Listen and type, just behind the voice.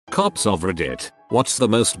Cops of Reddit, what's the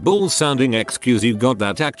most bull sounding excuse you got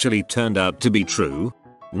that actually turned out to be true?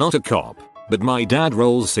 Not a cop, but my dad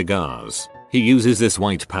rolls cigars. He uses this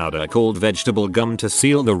white powder called vegetable gum to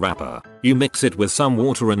seal the wrapper. You mix it with some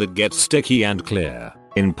water and it gets sticky and clear.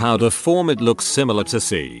 In powder form it looks similar to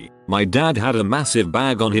C. My dad had a massive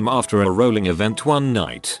bag on him after a rolling event one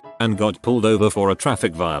night and got pulled over for a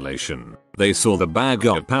traffic violation. They saw the bag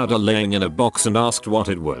of powder laying in a box and asked what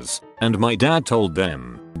it was, and my dad told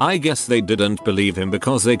them. I guess they didn't believe him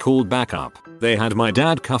because they called back up. They had my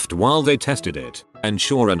dad cuffed while they tested it, and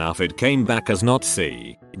sure enough it came back as not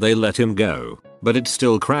C. They let him go, but it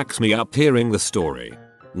still cracks me up hearing the story.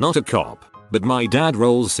 Not a cop, but my dad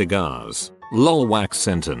rolls cigars. Lol wax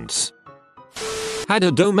sentence. Had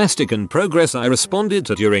a domestic in progress I responded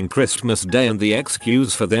to during Christmas Day, and the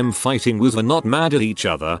excuse for them fighting was we're not mad at each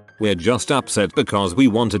other, we're just upset because we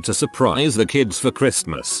wanted to surprise the kids for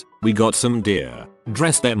Christmas. We got some deer,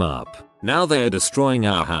 dressed them up. Now they're destroying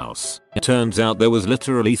our house. It turns out there was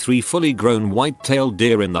literally 3 fully grown white-tailed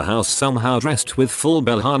deer in the house, somehow dressed with full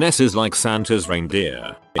bell harnesses like Santa's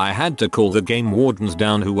reindeer. I had to call the game wardens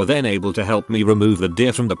down, who were then able to help me remove the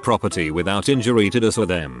deer from the property without injury to us or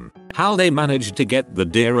them. How they managed to get the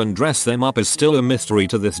deer and dress them up is still a mystery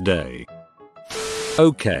to this day.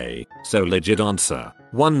 Okay, so legit answer.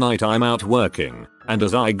 One night I'm out working, and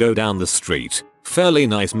as I go down the street, fairly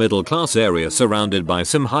nice middle class area surrounded by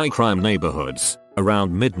some high crime neighborhoods,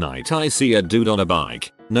 around midnight I see a dude on a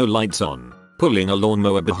bike, no lights on, pulling a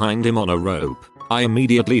lawnmower behind him on a rope. I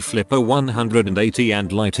immediately flip a 180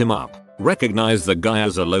 and light him up. Recognize the guy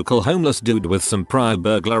as a local homeless dude with some prior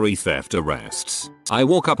burglary theft arrests. I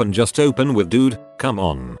walk up and just open with "Dude, come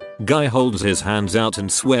on." Guy holds his hands out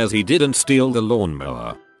and swears he didn't steal the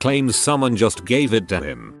lawnmower. Claims someone just gave it to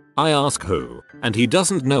him. I ask who, and he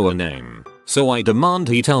doesn't know a name. So I demand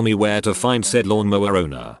he tell me where to find said lawnmower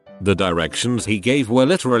owner. The directions he gave were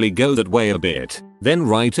literally go that way a bit, then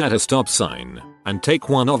right at a stop sign, and take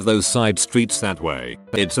one of those side streets that way.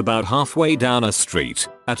 It's about halfway down a street,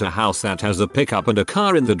 at a house that has a pickup and a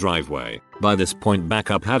car in the driveway. By this point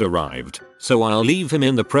backup had arrived, so I'll leave him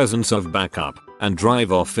in the presence of backup, and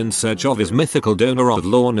drive off in search of his mythical donor of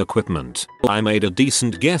lawn equipment. I made a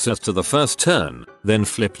decent guess as to the first turn, then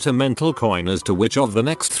flipped a mental coin as to which of the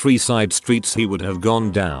next 3 side streets he would have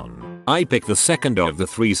gone down. I pick the second of the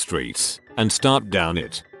 3 streets, and start down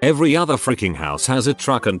it. Every other freaking house has a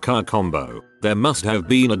truck and car combo. There must have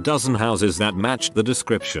been a dozen houses that matched the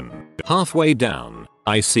description. Halfway down,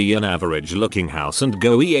 I see an average looking house and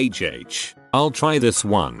go EHH. I'll try this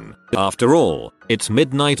one. After all, it's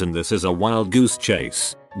midnight and this is a wild goose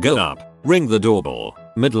chase. Go up, ring the doorbell.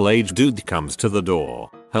 Middle-aged dude comes to the door.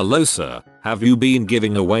 "Hello sir, have you been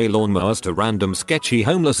giving away lawnmowers to random sketchy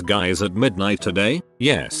homeless guys at midnight today?"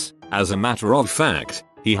 Yes, as a matter of fact,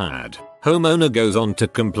 he had. Homeowner goes on to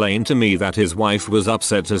complain to me that his wife was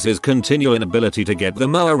upset as his continual inability to get the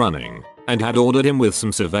mower running, and had ordered him with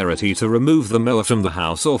some severity to remove the mower from the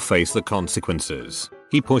house or face the consequences.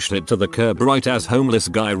 He pushed it to the curb right as homeless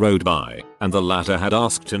guy rode by, and the latter had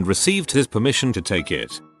asked and received his permission to take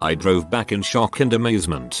it. I drove back in shock and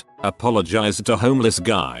amazement, apologized to homeless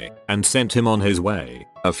guy, and sent him on his way.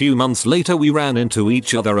 A few months later we ran into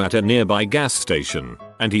each other at a nearby gas station,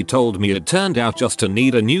 and he told me it turned out just to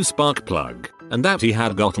need a new spark plug, and that he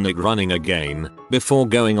had gotten it running again, before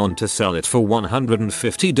going on to sell it for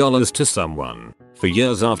 $150 to someone. For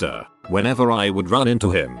years after, whenever I would run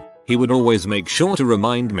into him, he would always make sure to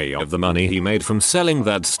remind me of the money he made from selling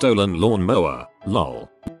that stolen lawnmower. Lol.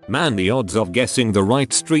 Man, the odds of guessing the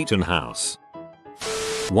right street and house.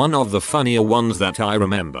 One of the funnier ones that I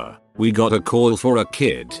remember, we got a call for a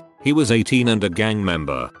kid. He was 18 and a gang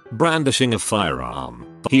member, brandishing a firearm.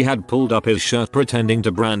 He had pulled up his shirt pretending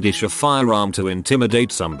to brandish a firearm to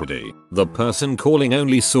intimidate somebody. The person calling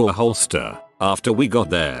only saw a holster. After we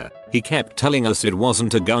got there, he kept telling us it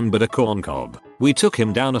wasn't a gun but a corncob. We took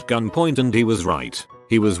him down at gunpoint and he was right.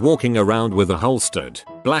 He was walking around with a holstered,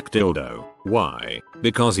 black dildo. Why?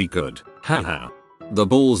 Because he could. Haha. The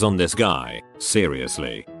balls on this guy,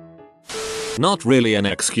 seriously. Not really an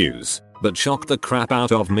excuse, but shocked the crap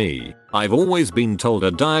out of me. I've always been told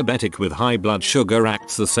a diabetic with high blood sugar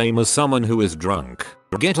acts the same as someone who is drunk.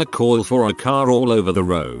 Get a call for a car all over the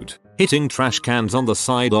road, hitting trash cans on the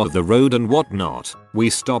side of the road and whatnot. We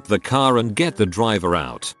stop the car and get the driver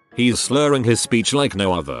out. He's slurring his speech like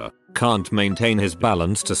no other. Can't maintain his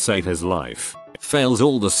balance to save his life. Fails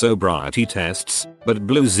all the sobriety tests, but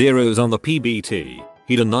blew zeros on the PBT.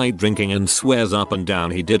 He denied drinking and swears up and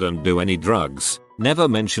down he didn't do any drugs. Never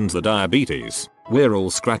mentions the diabetes. We're all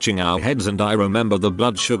scratching our heads and I remember the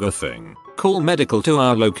blood sugar thing. Call medical to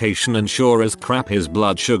our location and sure as crap his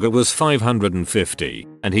blood sugar was 550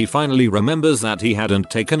 and he finally remembers that he hadn't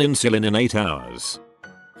taken insulin in 8 hours.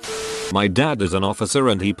 My dad is an officer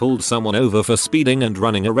and he pulled someone over for speeding and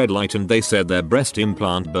running a red light and they said their breast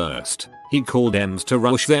implant burst. He called EMS to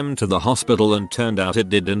rush them to the hospital and turned out it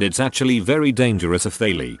did and it's actually very dangerous if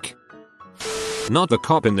they leak. Not the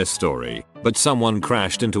cop in this story, but someone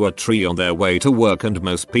crashed into a tree on their way to work and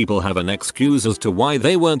most people have an excuse as to why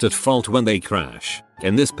they weren't at fault when they crash.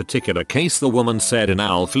 In this particular case the woman said an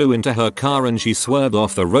owl flew into her car and she swerved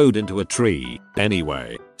off the road into a tree.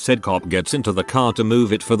 Anyway, said cop gets into the car to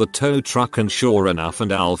move it for the tow truck and sure enough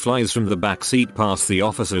an owl flies from the back seat past the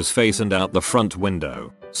officer's face and out the front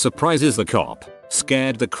window. Surprises the cop.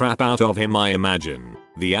 Scared the crap out of him I imagine.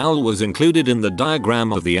 The owl was included in the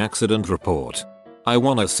diagram of the accident report. I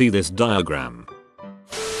wanna see this diagram.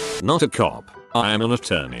 Not a cop. I am an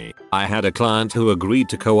attorney. I had a client who agreed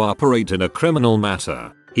to cooperate in a criminal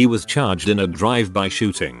matter. He was charged in a drive-by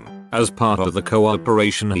shooting. As part of the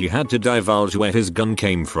cooperation he had to divulge where his gun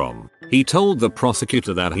came from. He told the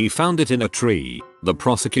prosecutor that he found it in a tree. The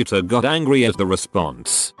prosecutor got angry at the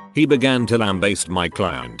response. He began to lambaste my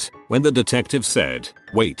client. When the detective said,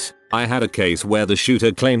 "Wait, I had a case where the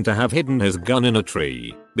shooter claimed to have hidden his gun in a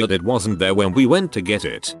tree, but it wasn't there when we went to get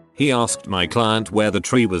it." He asked my client where the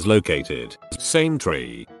tree was located. Same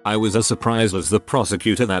tree. I was as surprised as the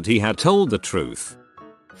prosecutor that he had told the truth.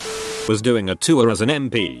 Was doing a tour as an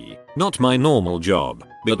MP. Not my normal job,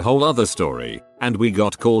 but whole other story. And we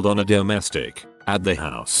got called on a domestic. At the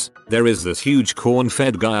house, there is this huge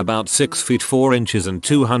corn-fed guy about 6 feet 4 inches and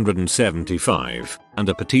 275, and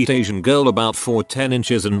a petite Asian girl about 4'10"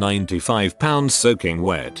 inches and 95 pounds soaking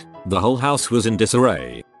wet. The whole house was in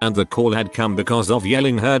disarray, and the call had come because of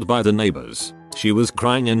yelling heard by the neighbors. She was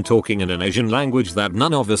crying and talking in an Asian language that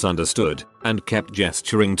none of us understood, and kept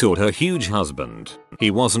gesturing toward her huge husband. He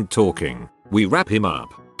wasn't talking. We wrap him up,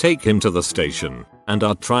 take him to the station, and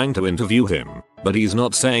are trying to interview him, but he's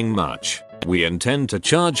not saying much. We intend to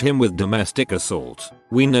charge him with domestic assault.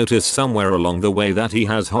 We notice somewhere along the way that he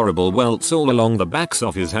has horrible welts all along the backs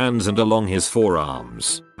of his hands and along his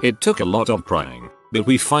forearms. It took a lot of prying, but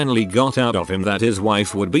we finally got out of him that his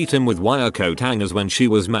wife would beat him with wire coat hangers when she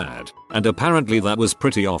was mad, and apparently that was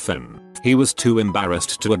pretty often. He was too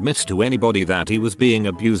embarrassed to admit to anybody that he was being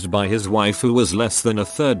abused by his wife who was less than a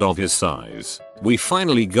third of his size. We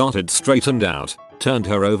finally got it straightened out, turned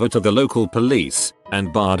her over to the local police,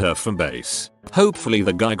 and barred her from base. Hopefully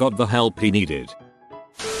the guy got the help he needed.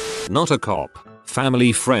 Not a cop.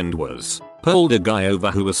 Family friend was. Pulled a guy over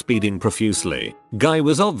who was speeding profusely. Guy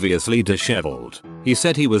was obviously disheveled. He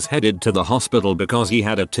said he was headed to the hospital because he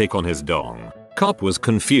had a tick on his dong. Cop was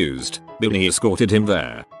confused, but he escorted him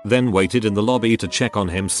there, then waited in the lobby to check on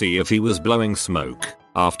him see if he was blowing smoke.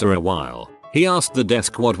 After a while, he asked the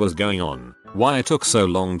desk what was going on, why it took so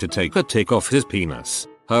long to take a tick off his penis.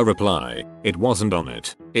 Her reply, it wasn't on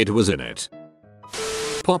it, it was in it.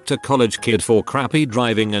 Popped a college kid for crappy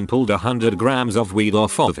driving and pulled 100 grams of weed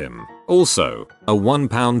off of him. Also, a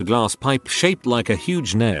 1-pound glass pipe shaped like a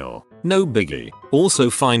huge nail. No biggie. Also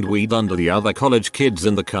find weed under the other college kids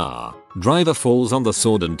in the car. Driver falls on the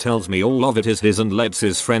sword and tells me all of it is his and lets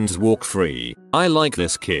his friends walk free. I like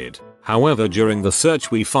this kid. However, during the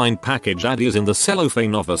search we find package addies in the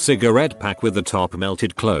cellophane of a cigarette pack with the top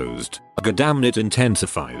melted closed. Goddamn, it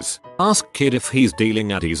intensifies. Ask kid if he's dealing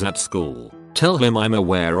addies at school. Tell him I'm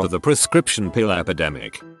aware of the prescription pill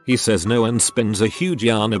epidemic. He says no and spins a huge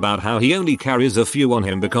yarn about how he only carries a few on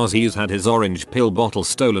him because he's had his orange pill bottle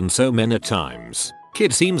stolen so many times.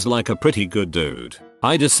 Kid seems like a pretty good dude.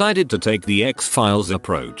 I decided to take the X-Files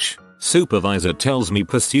approach. Supervisor tells me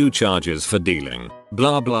pursue charges for dealing.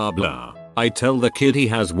 Blah blah blah. I tell the kid he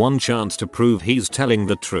has one chance to prove he's telling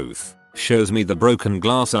the truth. Shows me the broken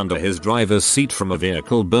glass under his driver's seat from a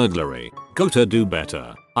vehicle burglary. Go to do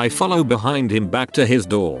better. I follow behind him back to his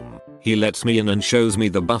dorm. He lets me in and shows me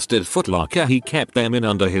the busted footlocker he kept them in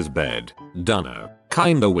under his bed. Dunno.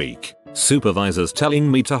 Kinda weak. Supervisor's telling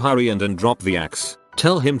me to hurry and drop the axe.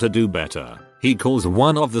 Tell him to do better. He calls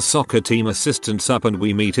one of the soccer team assistants up and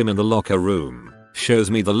we meet him in the locker room.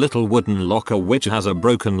 Shows me the little wooden locker which has a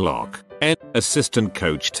broken lock. Assistant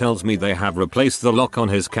coach tells me they have replaced the lock on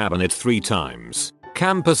his cabinet 3 times.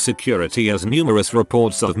 Campus security has numerous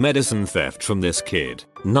reports of medicine theft from this kid.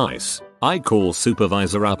 Nice. I call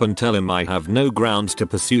supervisor up and tell him I have no grounds to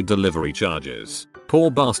pursue delivery charges.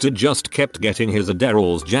 Poor bastard just kept getting his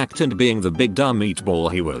Adderalls jacked and being the big dumb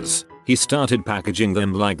meatball he was, he started packaging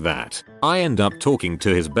them like that. I end up talking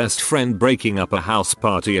to his best friend breaking up a house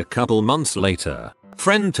party a couple months later.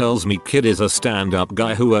 Friend tells me kid is a stand-up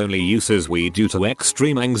guy who only uses weed due to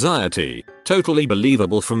extreme anxiety. Totally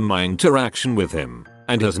believable from my interaction with him.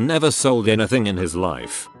 And has never sold anything in his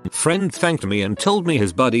life. Friend thanked me and told me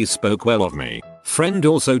his buddies spoke well of me. Friend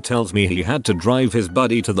also tells me he had to drive his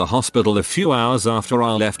buddy to the hospital a few hours after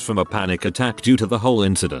I left from a panic attack due to the whole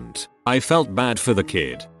incident. I felt bad for the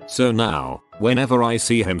kid. So now, whenever I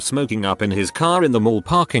see him smoking up in his car in the mall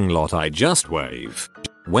parking lot, I just wave.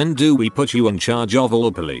 When do we put you in charge of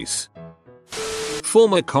all police?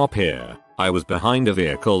 Former cop here. I was behind a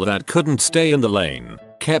vehicle that couldn't stay in the lane,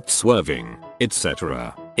 kept swerving,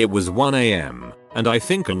 etc. It was 1 AM, and I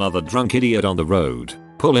think another drunk idiot on the road.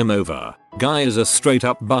 Pull him over. Guy is a straight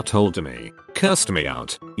up butthole to me. Cursed me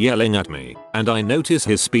out, yelling at me, and I notice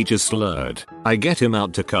his speech is slurred. I get him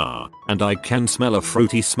out to car, and I can smell a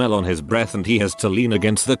fruity smell on his breath and he has to lean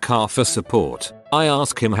against the car for support. I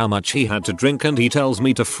ask him how much he had to drink and he tells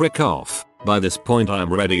me to frick off. By this point I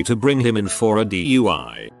am ready to bring him in for a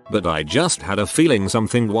DUI, but I just had a feeling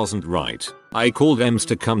something wasn't right. I called EMS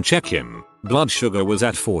to come check him. Blood sugar was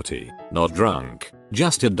at 40, not drunk,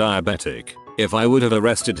 just a diabetic. If I would have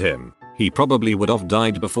arrested him, he probably would have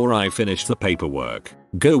died before I finished the paperwork.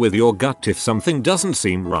 Go with your gut if something doesn't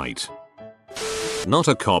seem right. Not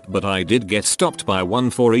a cop, but I did get stopped by one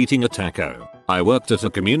for eating a taco. I worked at a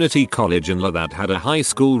community college in La that had a high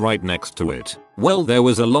school right next to it. Well, there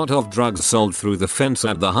was a lot of drugs sold through the fence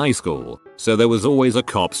at the high school, so there was always a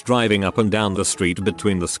cops driving up and down the street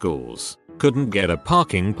between the schools. Couldn't get a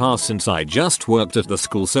parking pass since I just worked at the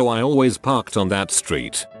school, so I always parked on that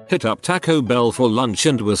street. Hit up Taco Bell for lunch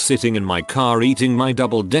and was sitting in my car eating my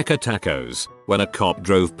double-decker tacos when a cop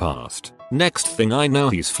drove past. Next thing I know,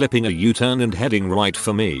 he's flipping a U-turn and heading right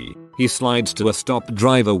for me. He slides to a stop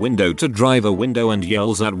driver window to driver window and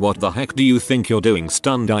yells at, "What the heck do you think you're doing?"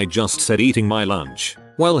 Stunned, I just said eating my lunch.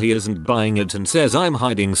 Well, he isn't buying it and says I'm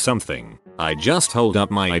hiding something. I just hold up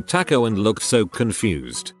my taco and looked so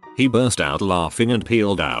confused. He burst out laughing and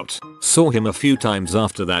peeled out. Saw him a few times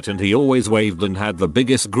after that and he always waved and had the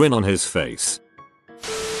biggest grin on his face.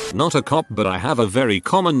 Not a cop, but I have a very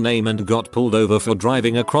common name and got pulled over for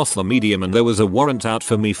driving across the median, and there was a warrant out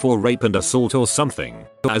for me for rape and assault or something.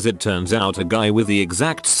 As it turns out, a guy with the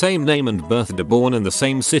exact same name and birthday born in the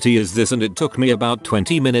same city as this, and it took me about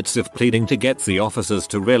 20 minutes of pleading to get the officers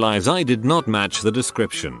to realize I did not match the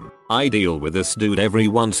description. I deal with this dude every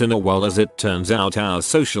once in a while. As it turns out, our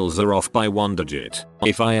socials are off by 1 digit.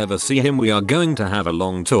 If I ever see him, we are going to have a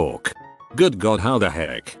long talk. Good God, how the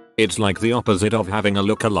heck? It's like the opposite of having a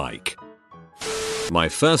look-alike. My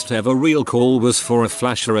first ever real call was for a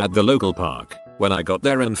flasher at the local park. When I got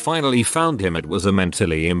there and finally found him, it was a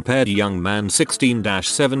mentally impaired young man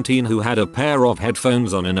 16-17 who had a pair of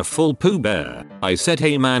headphones on in a full Pooh Bear. I said,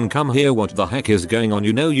 "Hey man, come here, what the heck is going on?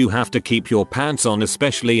 You know you have to keep your pants on,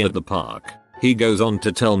 especially at the park." He goes on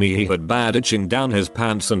to tell me he had bad itching down his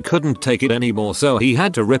pants and couldn't take it anymore, so he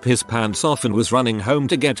had to rip his pants off and was running home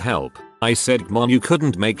to get help. I said, "Come on, you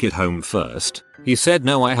couldn't make it home first?" He said,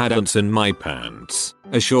 "No, I had ants in my pants."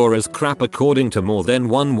 As sure as crap, according to more than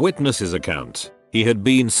one witness's account. He had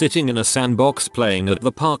been sitting in a sandbox playing at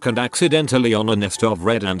the park and accidentally on a nest of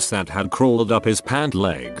red ants that had crawled up his pant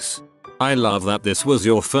legs. I love that this was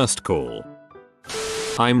your first call.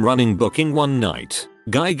 I'm running booking one night.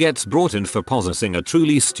 Guy gets brought in for possessing a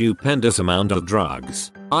truly stupendous amount of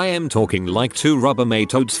drugs. I am talking like 2 Rubbermaid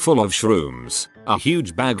totes full of shrooms, a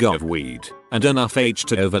huge bag of weed, and enough H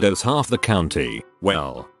to overdose half the county.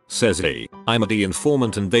 Well, says he, I'm a D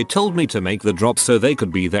informant and they told me to make the drop so they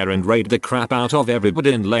could be there and raid the crap out of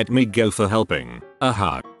everybody and let me go for helping.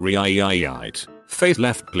 Right. Face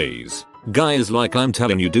left please. Guy is like, I'm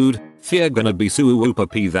telling you dude, fear gonna be super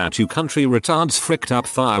p that you country retards fricked up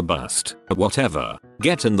fire bust. Whatever.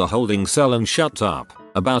 Get in the holding cell and shut up.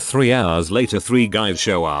 About 3 hours later 3 guys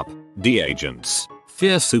show up. D agents.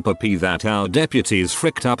 Fear super p that our deputies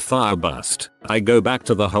fricked up fire bust. I go back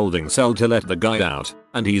to the holding cell to let the guy out,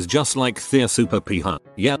 and he's just like Fear super p, huh?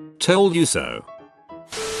 Yep, told you so.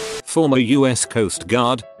 Former US Coast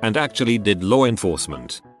Guard, and actually did law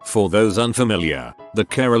enforcement. For those unfamiliar, the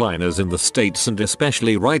Carolinas in the States and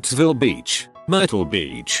especially Wrightsville Beach, Myrtle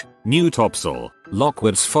Beach, New Topsail,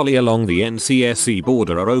 Lockwood's Folly along the NCSE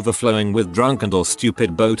border are overflowing with drunk and or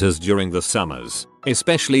stupid boaters during the summers,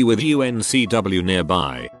 especially with UNCW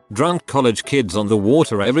nearby. Drunk college kids on the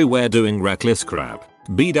water everywhere doing reckless crap.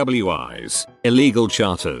 BWIs, illegal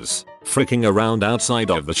charters, fricking around outside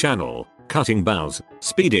of the channel, cutting bows,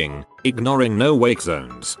 speeding, ignoring no wake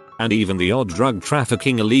zones, and even the odd drug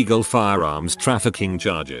trafficking, illegal firearms trafficking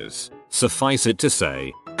charges. Suffice it to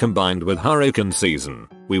say, combined with hurricane season,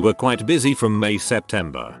 we were quite busy from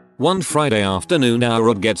May-September. One Friday afternoon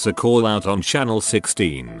our gets a call out on channel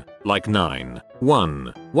 16, like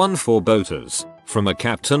 911 boaters, from a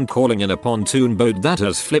captain calling in a pontoon boat that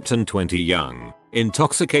has flipped and 20 young,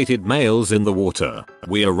 intoxicated males in the water.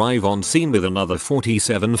 We arrive on scene with another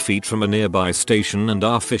 47 feet from a nearby station and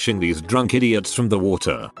are fishing these drunk idiots from the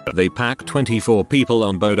water. They pack 24 people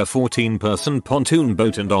on board a 14-person pontoon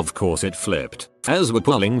boat and of course it flipped. As we're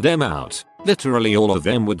pulling them out, literally all of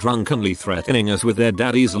them were drunkenly threatening us with their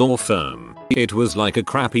daddy's law firm. It was like a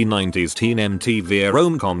crappy 90s teen MTV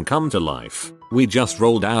rom-com come to life. We just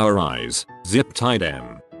rolled our eyes, zip-tied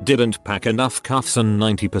them, didn't pack enough cuffs, and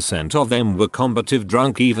 90% of them were combative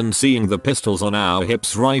drunk, even seeing the pistols on our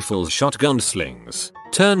hips, rifles, shotgun slings.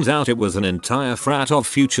 Turns out it was an entire frat of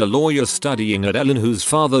future lawyers studying at Ellen whose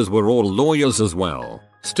fathers were all lawyers as well.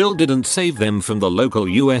 Still didn't save them from the local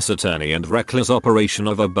US attorney and reckless operation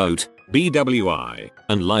of a boat, BWI,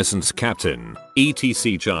 and license captain,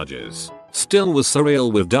 etc charges. Still was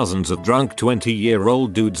surreal with dozens of drunk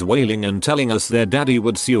 20-year-old dudes wailing and telling us their daddy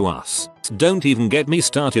would sue us. Don't even get me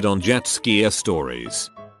started on jet skier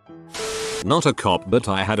stories. Not a cop, but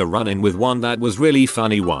I had a run-in with one that was really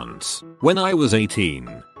funny once. When I was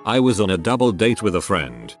 18, I was on a double date with a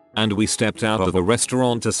friend, and we stepped out of a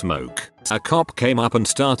restaurant to smoke. A cop came up and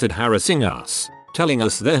started harassing us, telling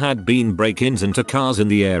us there had been break-ins into cars in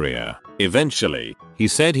the area. Eventually, he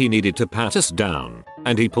said he needed to pat us down,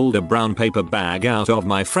 and he pulled a brown paper bag out of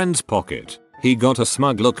my friend's pocket. He got a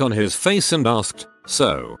smug look on his face and asked,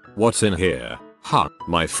 "So, what's in here?" "Huh,"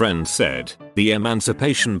 my friend said, "the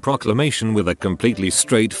Emancipation Proclamation," with a completely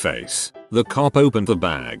straight face. The cop opened the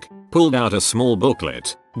bag, pulled out a small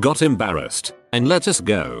booklet, got embarrassed, and let us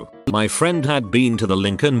go. My friend had been to the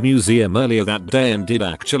Lincoln Museum earlier that day and did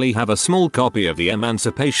actually have a small copy of the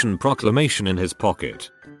Emancipation Proclamation in his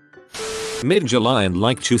pocket. Mid-July in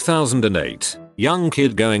like 2008, young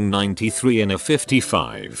kid going 93 in a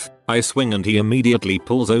 55. I swing and he immediately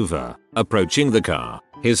pulls over, approaching the car.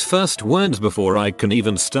 His first words before I can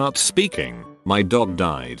even start speaking: "My dog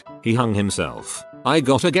died. He hung himself. I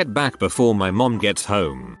gotta get back before my mom gets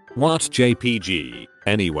home." What JPG?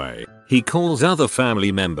 Anyway, he calls other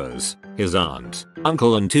family members. His aunt,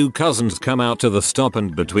 uncle and 2 cousins come out to the stop,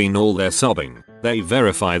 and between all their sobbing, they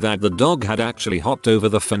verify that the dog had actually hopped over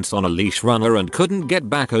the fence on a leash runner and couldn't get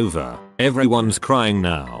back over. Everyone's crying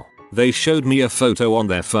now. They showed me a photo on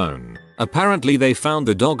their phone. Apparently they found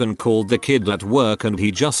the dog and called the kid at work and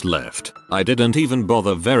he just left. I didn't even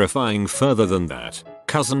bother verifying further than that.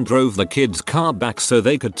 Cousin drove the kid's car back so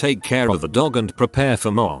they could take care of the dog and prepare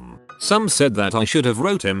for mom. Some said that I should have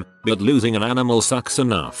wrote him, but losing an animal sucks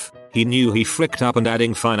enough. He knew he fricked up and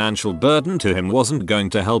adding financial burden to him wasn't going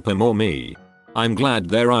to help him or me. I'm glad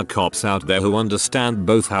there are cops out there who understand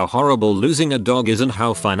both how horrible losing a dog is and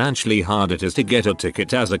how financially hard it is to get a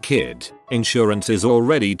ticket as a kid. Insurance is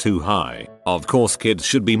already too high. Of course kids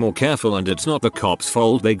should be more careful and it's not the cops'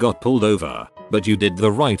 fault they got pulled over, but you did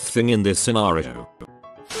the right thing in this scenario.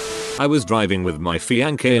 I was driving with my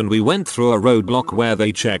fiancé and we went through a roadblock where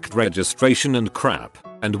they checked registration and crap,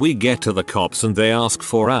 and we get to the cops and they ask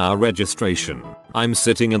for our registration. I'm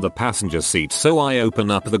sitting in the passenger seat, so I open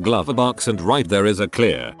up the glove box and right there is a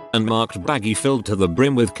clear and marked baggie filled to the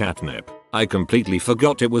brim with catnip. I completely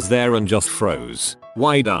forgot it was there and just froze,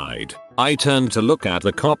 wide-eyed. I turned to look at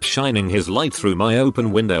the cop shining his light through my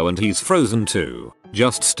open window and he's frozen too,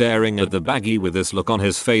 just staring at the baggie with this look on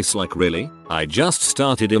his face like, really? I just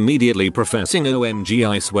started immediately professing, "OMG,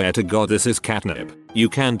 I swear to God this is catnip. You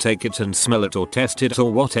can take it and smell it or test it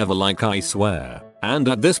or whatever, like, I swear." And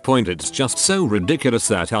at this point it's just so ridiculous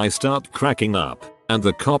that I start cracking up, and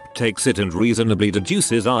the cop takes it and reasonably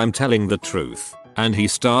deduces I'm telling the truth. And he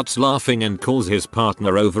starts laughing and calls his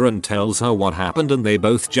partner over and tells her what happened, and they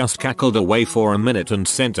both just cackled away for a minute and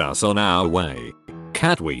sent us on our way.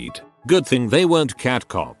 Catweed. Good thing they weren't cat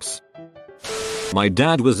cops. My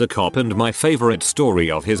dad was a cop and my favorite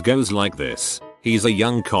story of his goes like this. He's a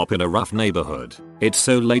young cop in a rough neighborhood. It's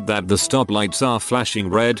so late that the stoplights are flashing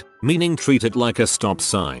red, meaning treat it like a stop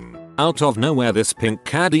sign. Out of nowhere this pink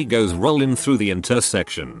caddy goes rolling through the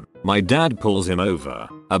intersection. My dad pulls him over.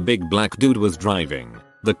 A big black dude was driving.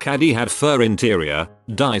 The caddy had fur interior,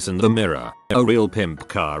 dice in the mirror. A real pimp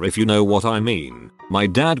car if you know what I mean. My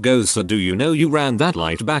dad goes, "So do you know you ran that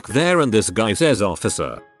light back there?" And this guy says,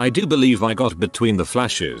 "Officer, I do believe I got between the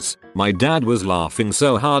flashes." My dad was laughing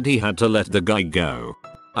so hard he had to let the guy go.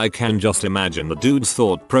 I can just imagine the dude's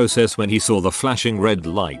thought process when he saw the flashing red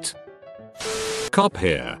light. Cop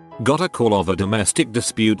here. Got a call of a domestic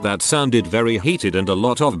dispute that sounded very heated and a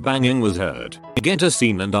lot of banging was heard. Get a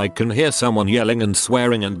scene and I can hear someone yelling and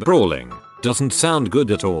swearing and brawling. Doesn't sound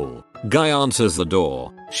good at all. Guy answers the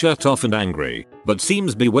door, shirt off and angry, but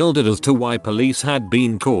seems bewildered as to why police had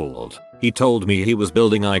been called. He told me he was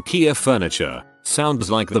building IKEA furniture. Sounds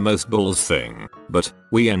like the most balls thing. But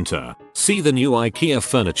we enter, see the new IKEA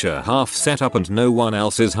furniture half set up and no one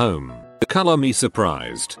else is home. Color me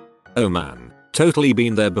surprised. Oh man, totally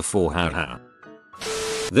been there before, haha.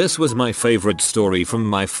 This was my favorite story from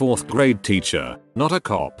my 4th grade teacher, not a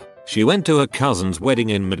cop. She went to her cousin's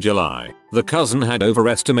wedding in mid-July. The cousin had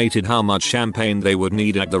overestimated how much champagne they would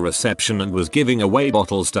need at the reception and was giving away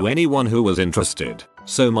bottles to anyone who was interested.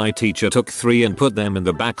 So my teacher took 3 and put them in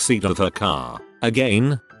the backseat of her car.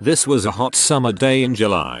 Again, this was a hot summer day in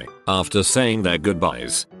July. After saying their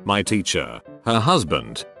goodbyes, my teacher, her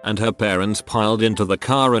husband, and her parents piled into the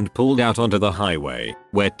car and pulled out onto the highway,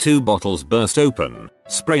 where 2 bottles burst open,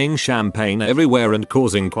 spraying champagne everywhere and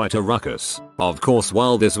causing quite a ruckus. Of course,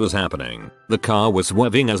 while this was happening, the car was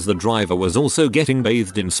swerving as the driver was also getting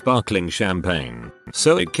bathed in sparkling champagne.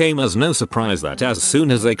 So it came as no surprise that as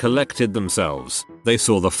soon as they collected themselves, they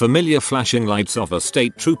saw the familiar flashing lights of a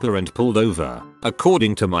state trooper and pulled over.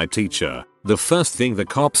 According to my teacher, the first thing the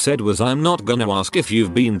cop said was, "I'm not gonna ask if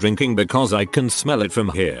you've been drinking because I can smell it from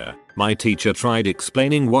here." My teacher tried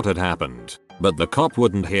explaining what had happened, but the cop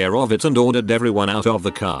wouldn't hear of it and ordered everyone out of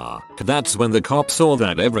the car. That's when the cop saw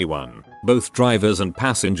that everyone, both drivers and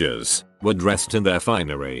passengers, were dressed in their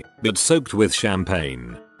finery, but soaked with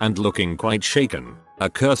champagne, and looking quite shaken. A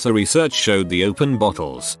cursory search showed the open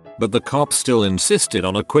bottles, but the cop still insisted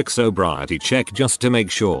on a quick sobriety check just to make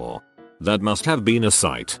sure. That must have been a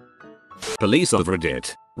sight. Police over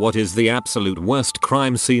it. What is the absolute worst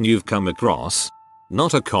crime scene you've come across?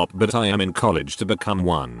 Not a cop, but I am in college to become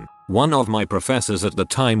one. One of my professors at the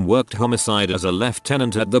time worked homicide as a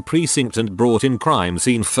lieutenant at the precinct and brought in crime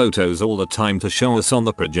scene photos all the time to show us on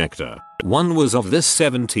the projector. One was of this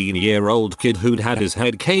 17-year-old kid who'd had his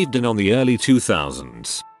head caved in on the early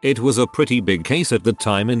 2000s. It was a pretty big case at the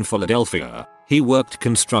time in Philadelphia. He worked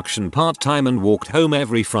construction part-time and walked home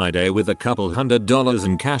every Friday with a couple $100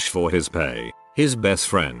 in cash for his pay. His best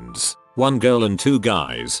friends, 1 girl and 2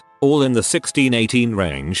 guys, all in the 16-18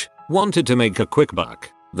 range, wanted to make a quick buck.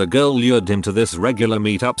 The girl lured him to this regular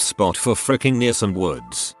meet-up spot for fricking near some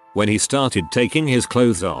woods. When he started taking his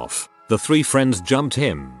clothes off, the 3 friends jumped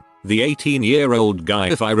him. The 18-year-old guy,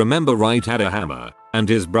 if I remember right, had a hammer, and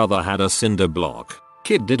his brother had a cinder block.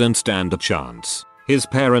 Kid didn't stand a chance. His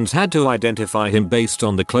parents had to identify him based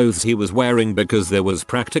on the clothes he was wearing because there was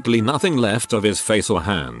practically nothing left of his face or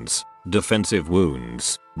hands. Defensive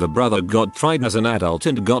wounds. The brother got tried as an adult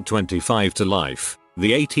and got 25 to life.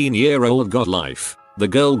 The 18-year-old got life. The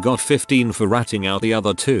girl got 15 for ratting out the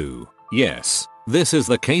other 2. Yes, this is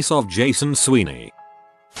the case of Jason Sweeney.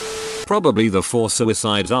 Probably the 4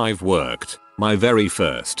 suicides I've worked. My very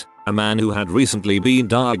first. A man who had recently been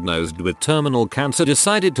diagnosed with terminal cancer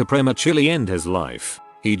decided to prematurely end his life.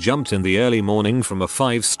 He jumped in the early morning from a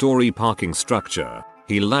 5-story parking structure.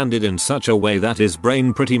 He landed in such a way that his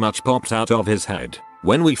brain pretty much popped out of his head.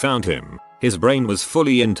 When we found him, his brain was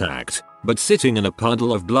fully intact, but sitting in a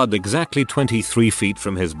puddle of blood exactly 23 feet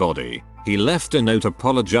from his body. He left a note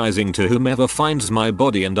apologizing to whomever finds my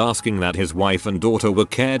body and asking that his wife and daughter were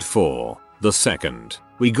cared for. The second,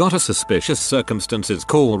 we got a suspicious circumstances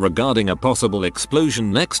call regarding a possible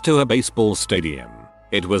explosion next to a baseball stadium.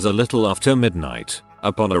 It was a little after midnight.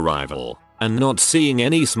 Upon arrival, and not seeing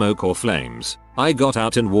any smoke or flames, I got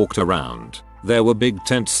out and walked around. There were big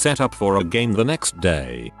tents set up for a game the next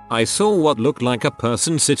day. I saw what looked like a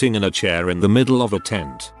person sitting in a chair in the middle of a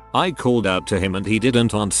tent. I called out to him and he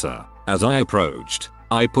didn't answer. As I approached,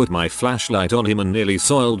 I put my flashlight on him and nearly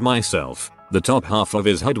soiled myself. The top half of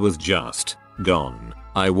his head was just gone.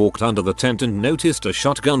 I walked under the tent and noticed a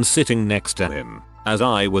shotgun sitting next to him. As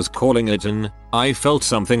I was calling it in, I felt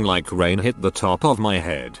something like rain hit the top of my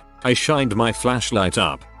head. I shined my flashlight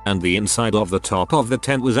up, and the inside of the top of the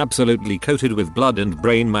tent was absolutely coated with blood and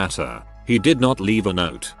brain matter. He did not leave a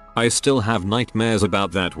note. I still have nightmares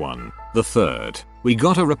about that one. The third, we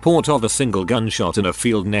got a report of a single gunshot in a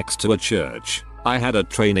field next to a church. I had a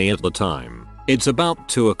trainee at the time. It's about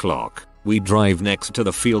 2 o'clock. We drive next to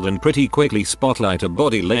the field and pretty quickly spotlight a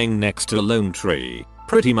body laying next to a lone tree.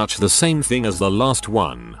 Pretty much the same thing as the last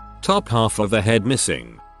one. Top half of the head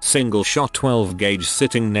missing. Single shot 12 gauge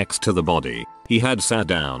sitting next to the body. He had sat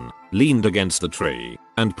down, leaned against the tree,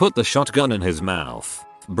 and put the shotgun in his mouth.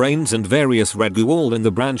 Brains and various red goo all in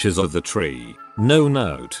the branches of the tree. No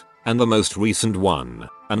note. And the most recent one,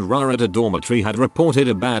 an RA at a dormitory had reported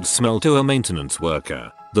a bad smell to a maintenance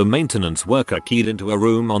worker. The maintenance worker keyed into a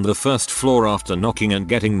room on the first floor after knocking and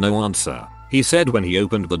getting no answer. He said when he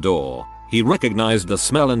opened the door, he recognized the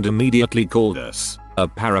smell and immediately called us. A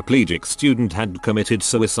paraplegic student had committed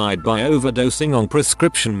suicide by overdosing on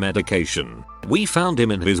prescription medication. We found him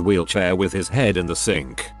in his wheelchair with his head in the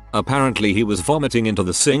sink. Apparently he was vomiting into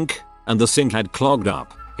the sink, and the sink had clogged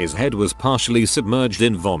up. His head was partially submerged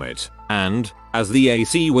in vomit, and, as the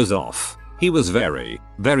AC was off, he was very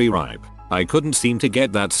ripe. I couldn't seem to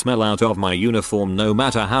get that smell out of my uniform no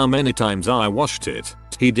matter how many times I washed it.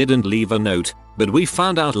 He didn't leave a note, but we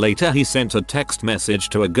found out later he sent a text message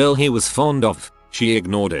to a girl he was fond of. She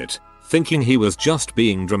ignored it, thinking he was just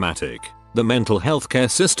being dramatic. The mental health care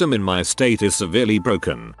system in my state is severely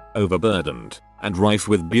broken, overburdened, and rife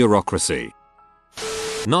with bureaucracy.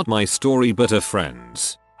 Not my story but a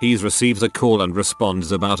friend's. He receives a call and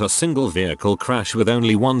responds about a single vehicle crash with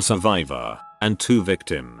only one survivor and 2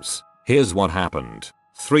 victims. Here's what happened.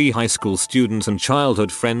 3 high school students and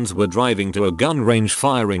childhood friends were driving to a gun range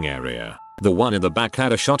firing area. The one in the back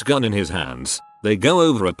had a shotgun in his hands. They go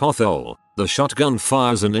over a pothole. The shotgun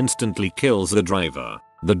fires and instantly kills the driver.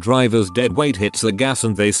 The driver's dead weight hits the gas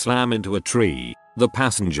and they slam into a tree. The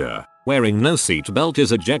passenger, wearing no seatbelt,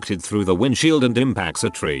 is ejected through the windshield and impacts a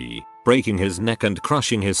tree, breaking his neck and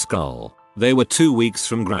crushing his skull. They were 2 weeks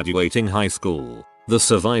from graduating high school. The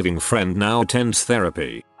surviving friend now attends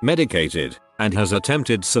therapy, medicated, and has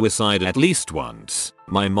attempted suicide at least once.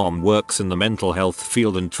 My mom works in the mental health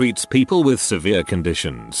field and treats people with severe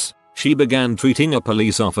conditions. She began treating a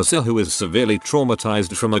police officer who is severely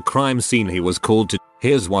traumatized from a crime scene he was called to.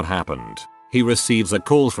 Here's what happened. He receives a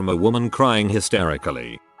call from a woman crying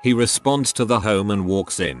hysterically. He responds to the home and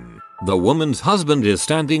walks in. The woman's husband is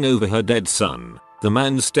standing over her dead son, the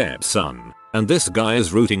man's stepson, and this guy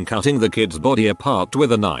is cutting the kid's body apart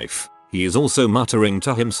with a knife. He is also muttering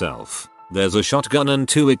to himself. There's a shotgun and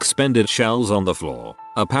 2 expended shells on the floor.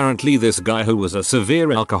 Apparently this guy, who was a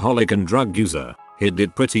severe alcoholic and drug user, he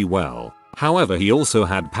did pretty well. However, he also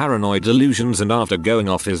had paranoid delusions and after going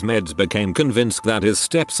off his meds became convinced that his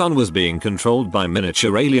stepson was being controlled by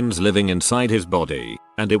miniature aliens living inside his body,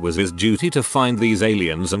 and it was his duty to find these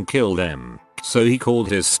aliens and kill them. So he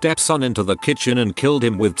called his stepson into the kitchen and killed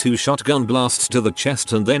him with 2 shotgun blasts to the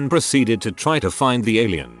chest and then proceeded to try to find the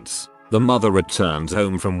aliens. The mother returns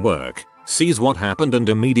home from work, sees what happened and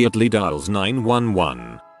immediately dials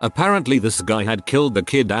 911. Apparently this guy had killed the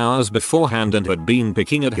kid hours beforehand and had been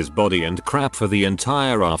picking at his body and crap for the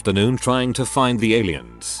entire afternoon trying to find the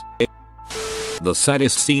aliens. The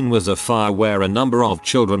saddest scene was a fire where a number of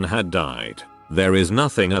children had died. There is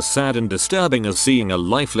nothing as sad and disturbing as seeing a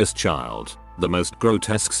lifeless child. The most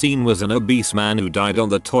grotesque scene was an obese man who died on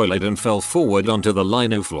the toilet and fell forward onto the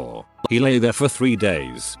lino floor. He lay there for 3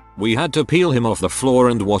 days. We had to peel him off the floor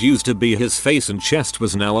and what used to be his face and chest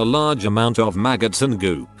was now a large amount of maggots and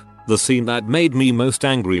goop. The scene that made me most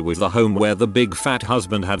angry was the home where the big fat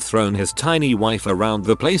husband had thrown his tiny wife around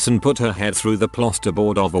the place and put her head through the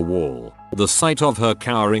plasterboard of a wall. The sight of her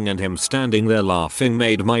cowering and him standing there laughing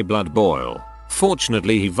made my blood boil.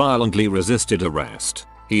 Fortunately, he violently resisted arrest.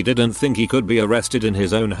 He didn't think he could be arrested in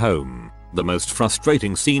his own home. The most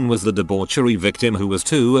frustrating scene was the debauchery victim who was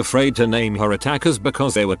too afraid to name her attackers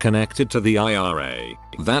because they were connected to the IRA.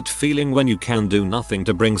 That feeling when you can do nothing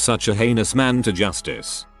to bring such a heinous man to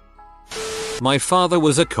justice. My father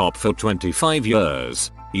was a cop for 25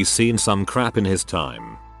 years. He's seen some crap in his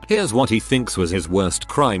time. Here's what he thinks was his worst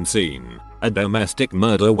crime scene. A domestic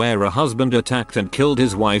murder where a husband attacked and killed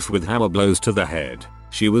his wife with hammer blows to the head.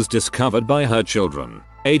 She was discovered by her children,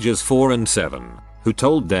 ages 4 and 7, who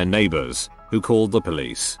told their neighbors, who called the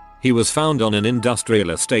police. He was found on an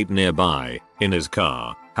industrial estate nearby, in his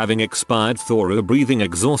car, having expired through breathing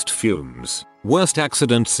exhaust fumes. Worst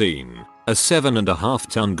accident scene. A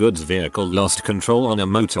 7.5-ton goods vehicle lost control on a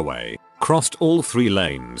motorway, crossed all 3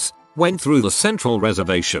 lanes, went through the central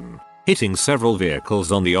reservation, hitting several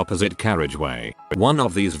vehicles on the opposite carriageway. One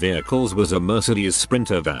of these vehicles was a Mercedes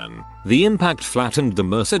Sprinter van. The impact flattened the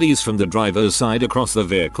Mercedes from the driver's side across the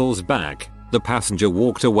vehicle's back. The passenger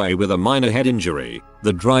walked away with a minor head injury.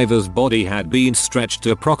 The driver's body had been stretched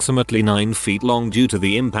to approximately 9 feet long due to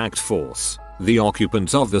the impact force. The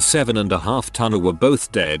occupants of the 7.5-tonner were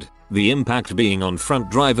both dead, the impact being on front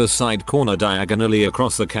driver's side corner diagonally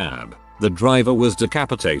across the cab. The driver was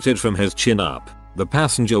decapitated from his chin up. The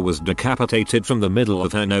passenger was decapitated from the middle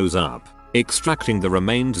of her nose up. Extracting the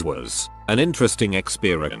remains was an interesting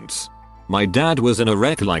experience. My dad was in a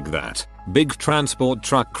wreck like that. Big transport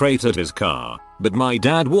truck cratered his car, but my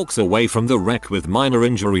dad walks away from the wreck with minor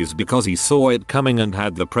injuries because he saw it coming and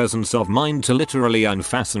had the presence of mind to literally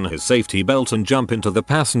unfasten his safety belt and jump into the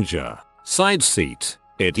passenger side seat.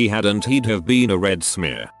 If he hadn't, he'd have been a red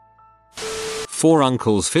smear. 4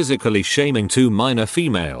 uncles physically shaming 2 minor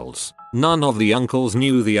females. None of the uncles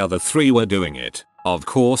knew the other 3 were doing it. Of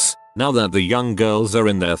course, now that the young girls are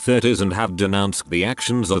in their 30s and have denounced the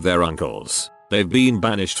actions of their uncles, they've been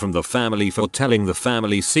banished from the family for telling the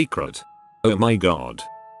family secret. Oh my god.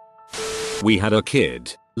 We had a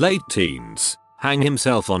kid, late teens, hang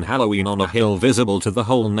himself on Halloween on a hill visible to the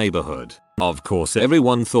whole neighborhood. Of course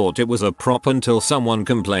everyone thought it was a prop until someone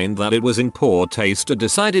complained that it was in poor taste and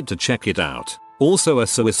decided to check it out. Also a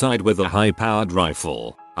suicide with a high-powered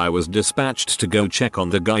rifle. I was dispatched to go check on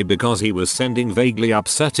the guy because he was sending vaguely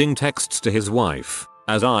upsetting texts to his wife.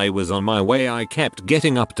 As I was on my way I kept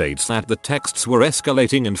getting updates that the texts were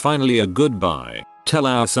escalating and finally a goodbye. Tell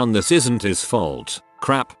our son this isn't his fault.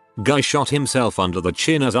 Crap. Guy shot himself under the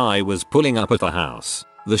chin as I was pulling up at the house.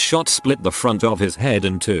 The shot split the front of his head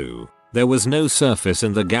in two. There was no surface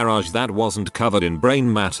in the garage that wasn't covered in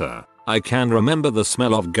brain matter. I can remember the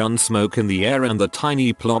smell of gun smoke in the air and the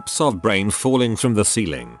tiny plops of brain falling from the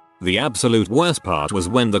ceiling. The absolute worst part was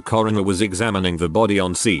when the coroner was examining the body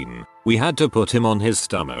on scene. We had to put him on his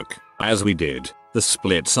stomach. As we did, the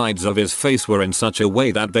split sides of his face were in such a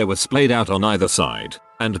way that they were splayed out on either side,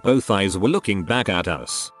 and both eyes were looking back at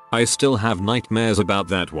us. I still have nightmares about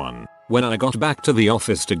that one. When I got back to the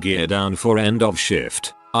office to gear down for end of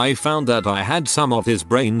shift, I found that I had some of his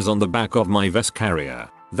brains on the back of my vest carrier.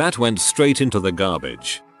 That went straight into the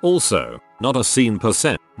garbage. Also, not a scene per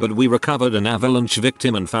se, but we recovered an avalanche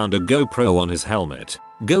victim and found a GoPro on his helmet.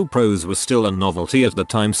 GoPros were still a novelty at the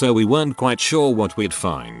time so we weren't quite sure what we'd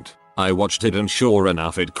find. I watched it and sure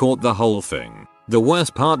enough it caught the whole thing. The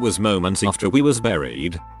worst part was moments after we was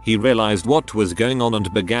buried, he realized what was going on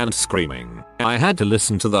and began screaming. I had to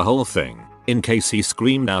listen to the whole thing, in case he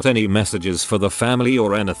screamed out any messages for the family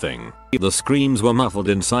or anything. The screams were muffled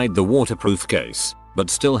inside the waterproof case, but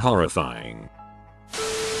still horrifying.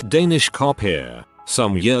 Danish cop here.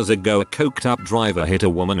 Some years ago a coked up driver hit a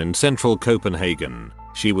woman in central Copenhagen.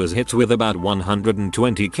 She was hit with about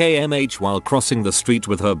 120 km/h while crossing the street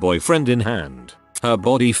with her boyfriend in hand. Her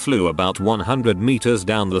body flew about 100 meters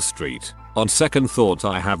down the street. On second thought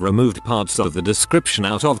I have removed parts of the description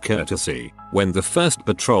out of courtesy. When the first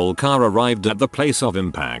patrol car arrived at the place of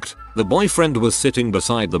impact, the boyfriend was sitting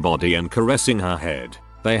beside the body and caressing her head.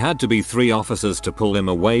 They had to be 3 officers to pull him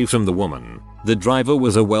away from the woman. The driver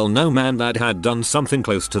was a well-known man that had done something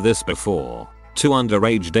close to this before. 2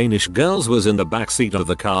 underage Danish girls was in the backseat of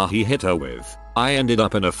the car he hit her with. I ended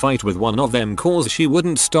up in a fight with one of them cause she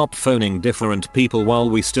wouldn't stop phoning different people while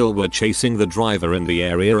we still were chasing the driver in the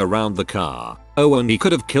area around the car. Oh, and he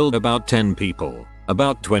could have killed about 10 people.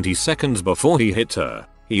 About 20 seconds before he hit her,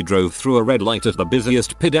 he drove through a red light at the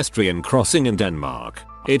busiest pedestrian crossing in Denmark.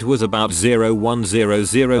 It was about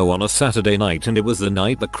 0100 on a Saturday night and it was the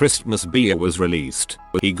night the Christmas beer was released.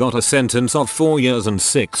 He got a sentence of 4 years and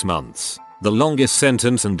 6 months. The longest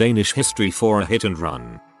sentence in Danish history for a hit and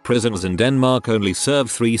run. Prisons in Denmark only serve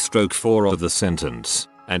 3/4 of the sentence,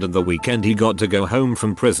 and on the weekend he got to go home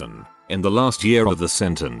from prison. In the last year of the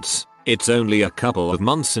sentence, it's only a couple of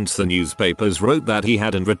months since the newspapers wrote that he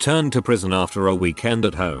hadn't returned to prison after a weekend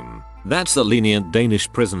at home. That's the lenient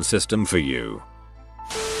Danish prison system for you.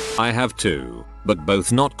 I have 2, but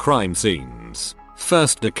both not crime scenes.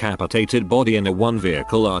 First, decapitated body in a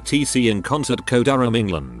one-vehicle RTC in Concert, Durham,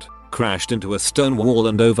 England. Crashed into a stone wall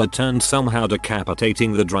and overturned, somehow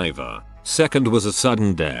decapitating the driver. Second was a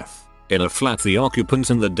sudden death. In a flat, the occupants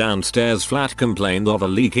in the downstairs flat complained of a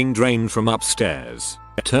leaking drain from upstairs.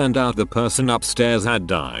 Turned out the person upstairs had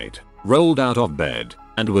died, rolled out of bed,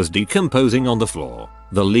 and was decomposing on the floor.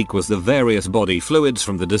 The leak was the various body fluids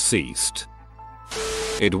from the deceased.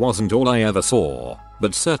 It wasn't all I ever saw,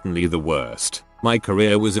 but certainly the worst. My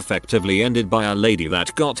career was effectively ended by a lady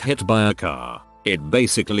that got hit by a car. It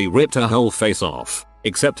basically ripped her whole face off,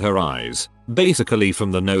 except her eyes, basically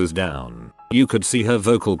from the nose down. You could see her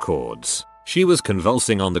vocal cords. She was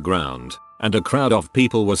convulsing on the ground, and a crowd of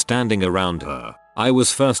people were standing around her. I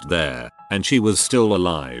was first there, and she was still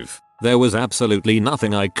alive. There was absolutely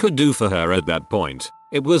nothing I could do for her at that point.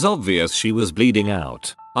 It was obvious she was bleeding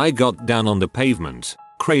out. I got down on the pavement,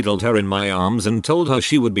 cradled her in my arms and told her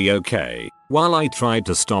she would be okay, while I tried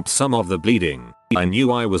to stop some of the bleeding. I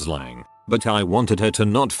knew I was lying, but I wanted her to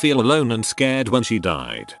not feel alone and scared when she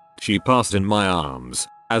died. She passed in my arms.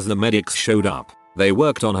 As the medics showed up, they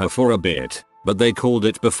worked on her for a bit, but they called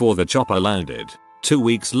it before the chopper landed. 2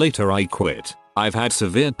 weeks later I quit. I've had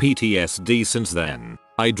severe PTSD since then.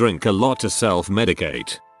 I drink a lot to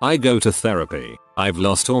self-medicate. I go to therapy. I've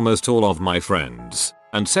lost almost all of my friends,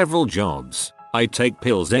 and several jobs. I take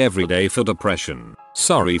pills every day for depression.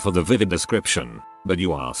 Sorry for the vivid description, but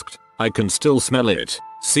you asked. I can still smell it,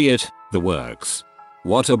 see it, the works.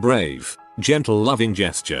 What a brave, gentle, loving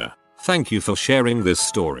gesture. Thank you for sharing this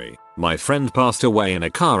story. My friend passed away in a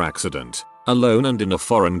car accident, alone and in a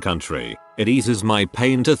foreign country. It eases my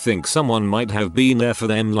pain to think someone might have been there for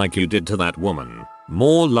them like you did to that woman.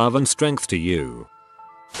 More love and strength to you.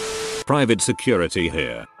 Private security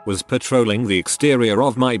here. Was patrolling the exterior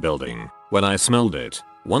of my building when I smelled it.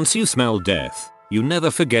 Once you smell death, you never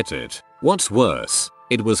forget it. What's worse,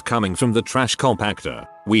 it was coming from the trash compactor.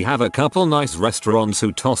 We have a couple nice restaurants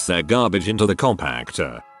who toss their garbage into the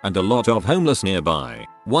compactor, and a lot of homeless nearby.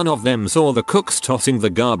 One of them saw the cooks tossing the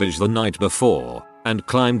garbage the night before and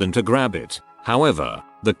climbed in to grab it. However,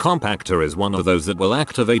 the compactor is one of those that will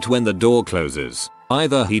activate when the door closes.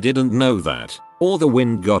 Either he didn't know that, or the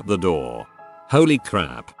wind got the door. Holy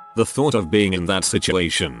crap, the thought of being in that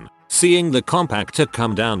situation, seeing the compactor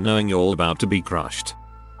come down knowing you're about to be crushed.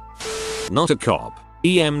 Not a cop.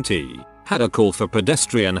 EMT. Had a call for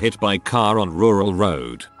pedestrian hit by car on rural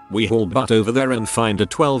road. We haul butt over there and find a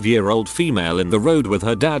 12-year-old female in the road with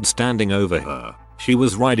her dad standing over her. She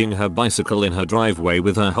was riding her bicycle in her driveway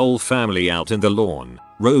with her whole family out in the lawn,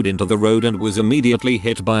 rode into the road and was immediately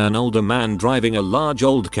hit by an older man driving a large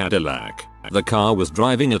old Cadillac. The car was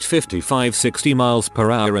driving at 55-60 miles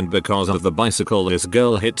per hour and because of the bicycle this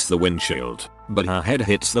girl hits the windshield, but her head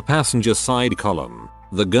hits the passenger side column.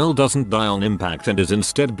 The girl doesn't die on impact and is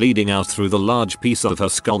instead bleeding out through the large piece of her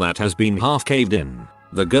skull that has been half caved in.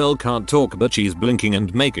 The girl can't talk but she's blinking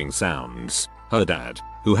and making sounds. Her dad,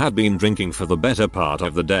 who had been drinking for the better part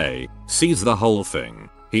of the day, sees the whole thing.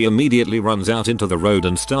 He immediately runs out into the road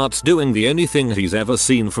and starts doing the only thing he's ever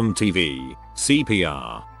seen from TV,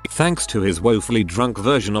 CPR. Thanks to his woefully drunk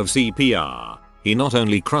version of CPR, he not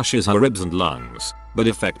only crushes her ribs and lungs, but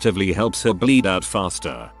effectively helps her bleed out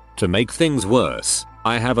faster. To make things worse,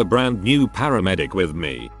 I have a brand new paramedic with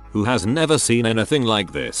me, who has never seen anything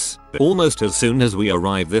like this. Almost as soon as we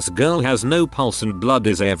arrive this girl has no pulse and blood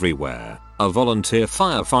is everywhere. A volunteer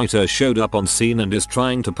firefighter showed up on scene and is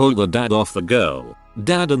trying to pull the dad off the girl.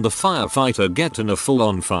 Dad and the firefighter get in a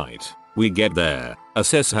full-on fight. We get there,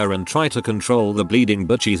 assess her and try to control the bleeding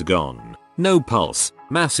but she's gone. No pulse,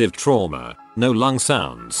 massive trauma, no lung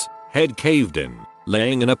sounds, head caved in,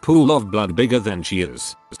 laying in a pool of blood bigger than she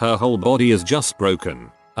is. Her whole body is just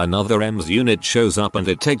broken. Another EMS unit shows up and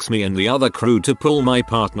it takes me and the other crew to pull my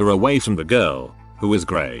partner away from the girl, who is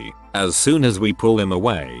grey. As soon as we pull him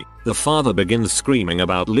away, the father begins screaming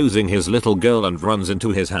about losing his little girl and runs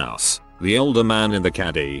into his house. The older man in the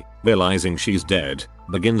caddy, realizing she's dead,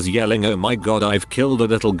 begins yelling, "Oh my god, I've killed a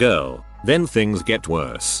little girl." Then things get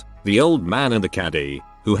worse. The old man in the caddy,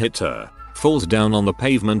 who hit her, falls down on the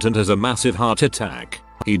pavement and has a massive heart attack.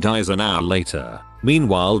 He dies an hour later.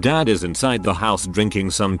 Meanwhile dad is inside the house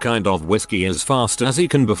drinking some kind of whiskey as fast as he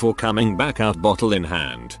can before coming back out bottle in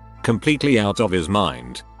hand, completely out of his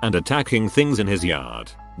mind, and attacking things in his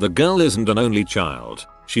yard. The girl isn't an only child,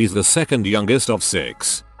 she's the second youngest of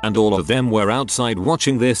 6, and all of them were outside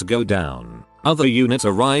watching this go down. Other units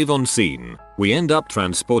arrive on scene. We end up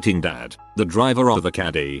transporting dad, the driver of the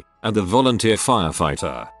caddy, and the volunteer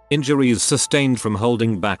firefighter. Injuries sustained from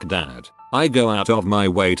holding back dad. I go out of my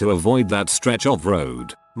way to avoid that stretch of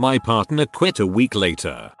road. My partner quit a week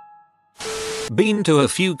later. Been to a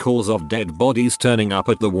few calls of dead bodies turning up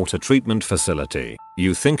at the water treatment facility.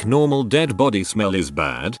 You think normal dead body smell is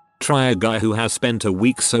bad? Try a guy who has spent a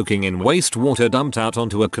week soaking in wastewater dumped out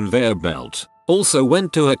onto a conveyor belt. Also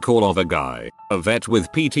went to a call of a guy, a vet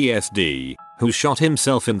with PTSD, who shot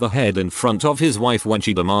himself in the head in front of his wife when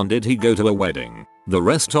she demanded he go to a wedding. The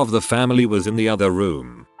rest of the family was in the other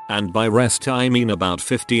room. And by rest I mean about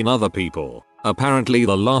 15 other people. Apparently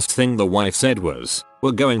the last thing the wife said was,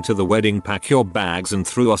 "We're going to the wedding, pack your bags," and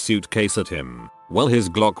threw a suitcase at him. Well, his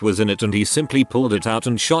Glock was in it and he simply pulled it out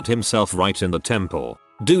and shot himself right in the temple.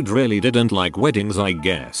 Dude really didn't like weddings, I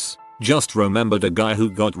guess. Just remembered a guy who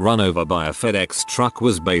got run over by a FedEx truck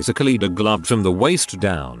was basically degloved from the waist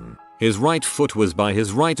down. His right foot was by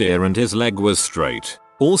his right ear and his leg was straight.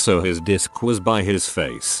 Also his disc was by his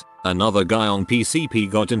face. Another guy on PCP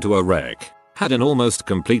got into a wreck. Had an almost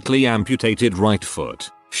completely amputated right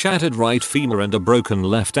foot, shattered right femur and a broken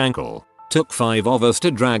left ankle. Took 5 of us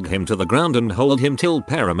to drag him to the ground and hold him till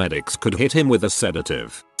paramedics could hit him with a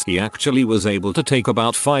sedative. He actually was able to take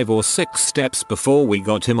about 5 or 6 steps before we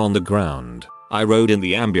got him on the ground. I rode in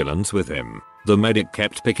the ambulance with him. The medic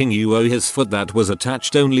kept picking his foot that was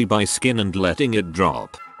attached only by skin and letting it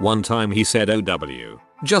drop. One time he said OW.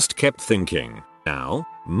 Just kept thinking, "Ow,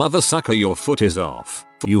 mother sucker, your foot is off.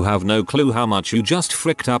 You have no clue how much you just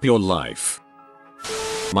fricked up your life."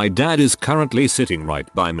 My dad is currently sitting right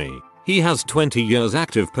by me. He has 20 years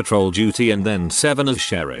active patrol duty and then 7 as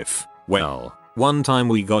sheriff. Well, One time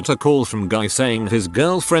we got a call from guy saying his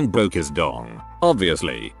girlfriend broke his dong.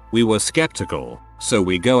 Obviously, we were skeptical, so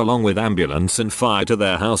we go along with ambulance and fire to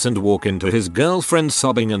their house and walk into his girlfriend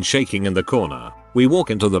sobbing and shaking in the corner. We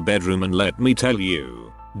walk into the bedroom and let me tell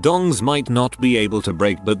you, dongs might not be able to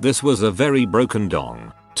break, but this was a very broken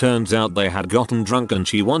dong. Turns out they had gotten drunk and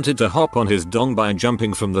she wanted to hop on his dong by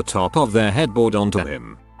jumping from the top of their headboard onto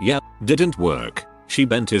him. Yep, didn't work. She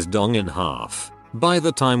bent his dong in half. By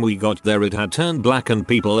the time we got there it had turned black and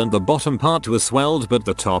people and the bottom part was swelled but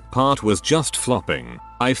the top part was just flopping.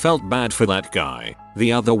 I felt bad for that guy.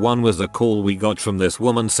 The other one was a call we got from this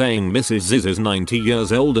woman saying Mrs. Ziz is 90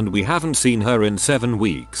 years old and we haven't seen her in 7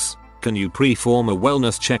 weeks. Can you perform a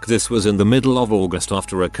wellness check? This was in the middle of August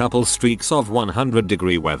after a couple streaks of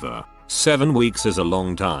 100-degree weather. 7 weeks is a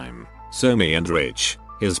long time. So me and Rich,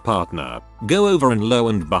 his partner, go over and lo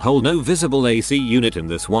and behold no visible AC unit in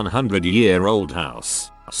this 100-year-old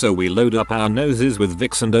house. So we load up our noses with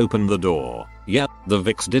Vicks and open the door. Yep, the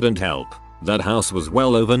Vicks didn't help. That house was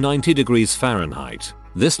well over 90 degrees Fahrenheit.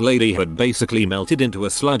 This lady had basically melted into a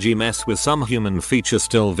sludgy mess with some human features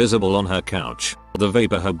still visible on her couch. The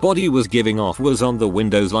vapor her body was giving off was on the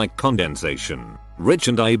windows like condensation. Rich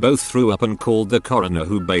and I both threw up and called the coroner,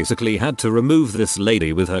 who basically had to remove this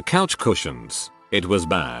lady with her couch cushions. It was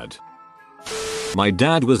bad. My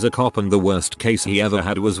dad was a cop and the worst case he ever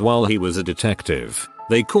had was while he was a detective.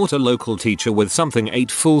 They caught a local teacher with something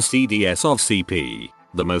 8 full CDs of CP.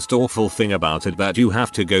 The most awful thing about it that you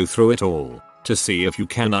have to go through it all to see if you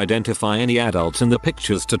can identify any adults in the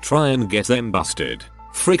pictures to try and get them busted.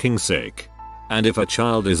 Freaking sick. And if a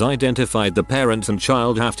child is identified, the parents and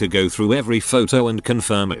child have to go through every photo and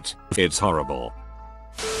confirm it. It's horrible.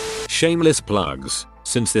 Shameless plugs.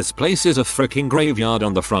 Since this place is a freaking graveyard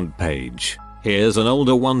on the front page, here's an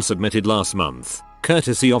older one submitted last month,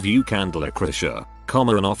 courtesy of UCAN Lacricia.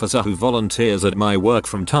 An officer who volunteers at my work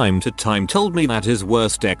from time to time told me that his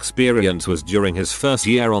worst experience was during his first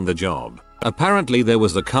year on the job. Apparently there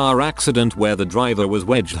was a car accident where the driver was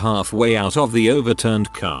wedged halfway out of the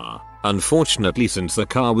overturned car. Unfortunately, since the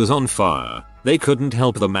car was on fire, they couldn't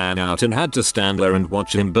help the man out and had to stand there and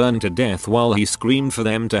watch him burn to death while he screamed for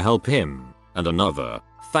them to help him. And another,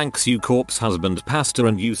 thanks you corpse husband pastor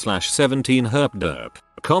and you/17 herp derp.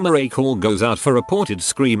 A call goes out for reported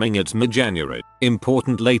screaming at mid-January.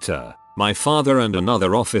 Important later, my father and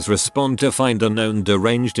another office respond to find a known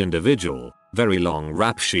deranged individual, very long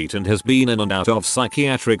rap sheet and has been in and out of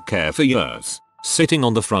psychiatric care for years, sitting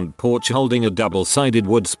on the front porch holding a double-sided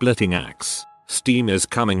wood-splitting axe. Steam is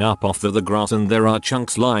coming up off the grass and there are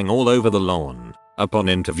chunks lying all over the lawn. Upon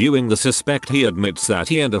interviewing the suspect, he admits that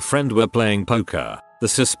he and a friend were playing poker. The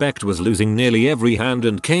suspect was losing nearly every hand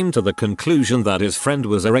and came to the conclusion that his friend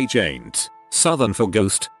was a agent, Southern for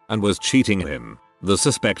ghost, and was cheating him. The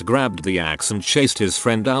suspect grabbed the axe and chased his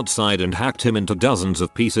friend outside and hacked him into dozens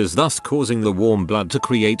of pieces, thus causing the warm blood to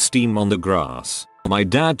create steam on the grass. My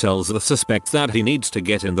dad tells the suspect that he needs to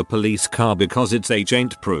get in the police car because it's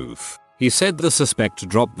agent proof. He said the suspect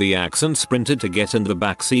dropped the axe and sprinted to get in the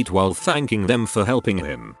back seat while thanking them for helping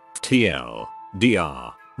him.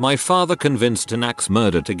 TLDR. My father convinced an axe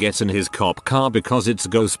murder to get in his cop car because it's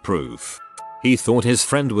ghost proof. He thought his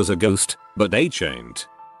friend was a ghost, but ain't.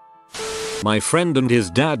 My friend and his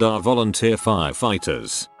dad are volunteer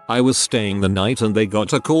firefighters. I was staying the night and they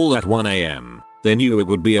got a call at 1 AM. They knew it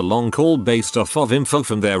would be a long call based off of info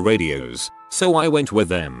from their radios, so I went with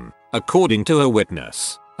them. According to a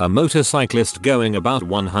witness, a motorcyclist going about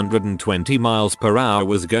 120 miles per hour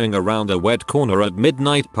was going around a wet corner at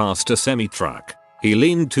midnight past a semi-truck. He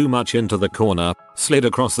leaned too much into the corner, slid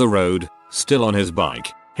across the road, still on his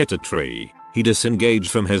bike, hit a tree. He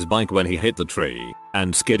disengaged from his bike when he hit the tree,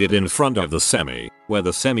 and skidded in front of the semi, where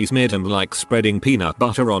the semi smeared him like spreading peanut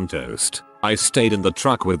butter on toast. I stayed in the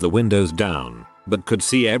truck with the windows down, but could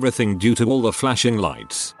see everything due to all the flashing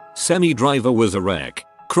lights. Semi driver was a wreck,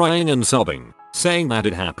 crying and sobbing, saying that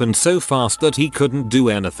it happened so fast that he couldn't do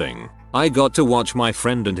anything. I got to watch my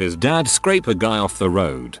friend and his dad scrape a guy off the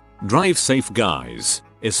road. Drive safe, guys,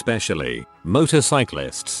 especially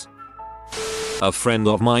motorcyclists. A friend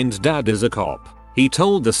of mine's dad is a cop. He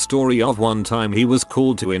told the story of one time he was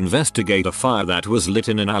called to investigate a fire that was lit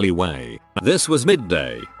in an alleyway. This was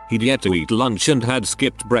midday. He'd yet to eat lunch and had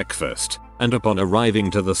skipped breakfast, and upon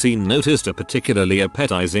arriving to the scene noticed a particularly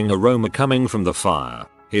appetizing aroma coming from the fire.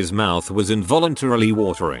 His mouth was involuntarily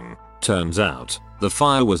watering. Turns out, the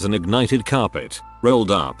fire was an ignited carpet,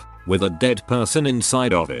 rolled up, with a dead person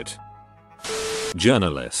inside of it.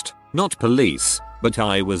 Journalist, not police, but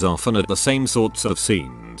I was often at the same sorts of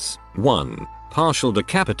scenes. 1. Partial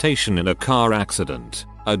decapitation in a car accident.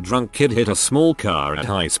 A drunk kid hit a small car at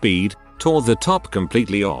high speed. tore the top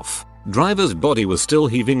completely off. Driver's body was still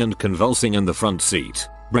heaving and convulsing in the front seat.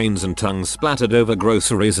 Brains and tongue splattered over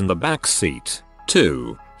groceries in the back seat.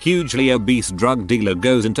 2. Hugely obese drug dealer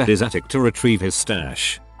goes into his attic to retrieve his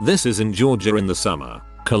stash. This is in Georgia in the summer.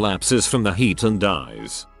 Collapses from the heat and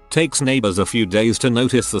dies. Takes neighbors a few days to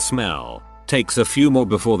notice the smell. Takes a few more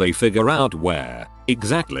before they figure out where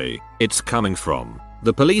exactly it's coming from.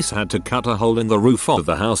 The police had to cut a hole in the roof of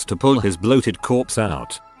the house to pull his bloated corpse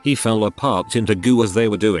out. He fell apart into goo as they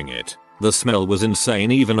were doing it. The smell was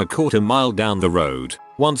insane even a quarter mile down the road,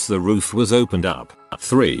 once the roof was opened up.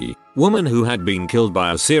 3. Woman who had been killed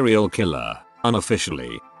by a serial killer.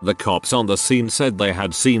 Unofficially, the cops on the scene said they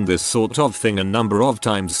had seen this sort of thing a number of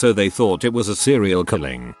times, so they thought it was a serial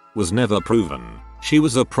killing. Was never proven. She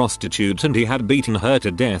was a prostitute and he had beaten her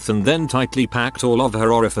to death and then tightly packed all of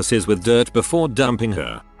her orifices with dirt before dumping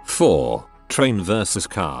her. 4. Train versus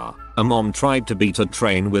car. A mom tried to beat a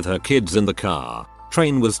train with her kids in the car.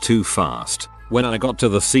 Train was too fast. When I got to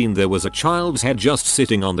the scene there was a child's head just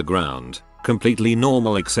sitting on the ground. Completely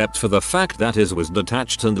normal except for the fact that his was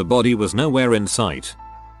detached and the body was nowhere in sight.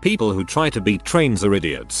 People who try to beat trains are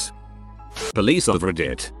idiots. Police of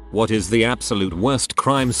Reddit. What is the absolute worst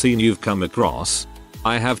crime scene you've come across?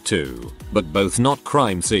 I have 2, but both not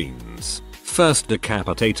crime scenes. First,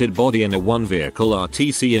 decapitated body in a one vehicle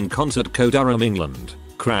RTC in Consett, Durham, England.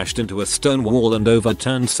 Crashed into a stone wall and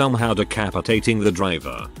overturned, somehow decapitating the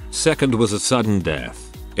driver. Second was a sudden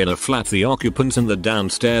death. In a flat, the occupants in the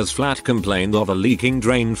downstairs flat complained of a leaking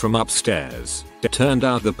drain from upstairs. It turned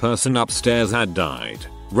out the person upstairs had died,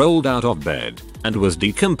 rolled out of bed, and was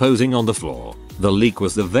decomposing on the floor. The leak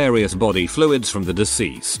was the various body fluids from the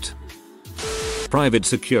deceased. Private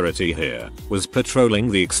security here. Was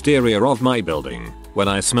patrolling the exterior of my building when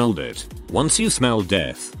I smelled it. Once you smell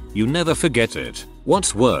death, you never forget it.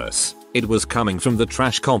 What's worse, it was coming from the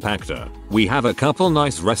trash compactor. We have a couple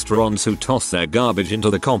nice restaurants who toss their garbage into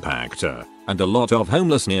the compactor, and a lot of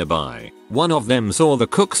homeless nearby. One of them saw the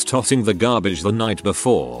cooks tossing the garbage the night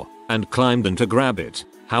before, and climbed in to grab it.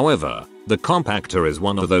 However, the compactor is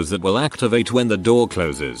one of those that will activate when the door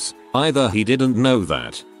closes. Either he didn't know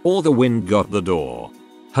that, or the wind got the door.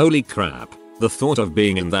 Holy crap, the thought of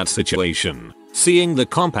being in that situation. Seeing the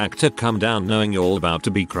compactor come down knowing you're all about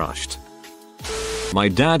to be crushed. My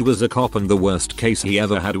dad was a cop and the worst case he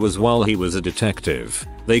ever had was while he was a detective.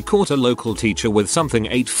 They caught a local teacher with something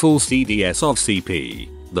 8 full CDs of CP.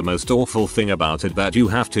 The most awful thing about it that you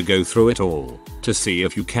have to go through it all to see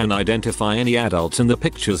if you can identify any adults in the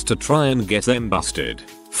pictures to try and get them busted.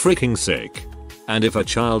 Freaking sick. And if a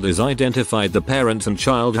child is identified, the parents and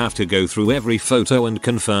child have to go through every photo and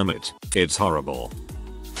confirm it. It's horrible.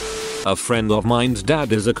 A friend of mine's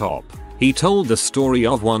dad is a cop. He told the story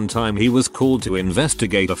of one time he was called to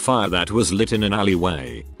investigate a fire that was lit in an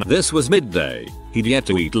alleyway. This was midday. He'd yet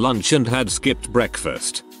to eat lunch and had skipped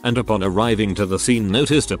breakfast, and upon arriving to the scene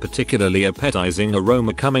noticed a particularly appetizing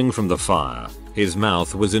aroma coming from the fire. His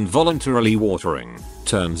mouth was involuntarily watering.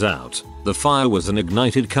 Turns out, the fire was an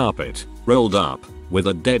ignited carpet, rolled up, with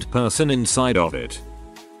a dead person inside of it.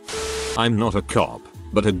 I'm not a cop,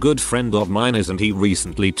 but a good friend of mine is, and he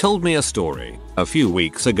recently told me a story. A few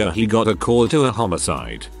weeks ago he got a call to a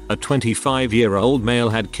homicide. A 25-year-old male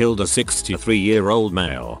had killed a 63-year-old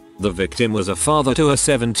male. The victim was a father to a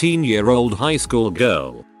 17-year-old high school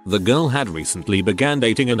girl. The girl had recently began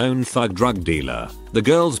dating a known thug drug dealer. The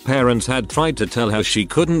girl's parents had tried to tell her she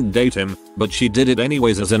couldn't date him, but she did it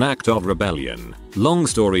anyways as an act of rebellion. Long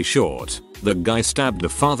story short, the guy stabbed the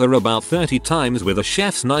father about 30 times with a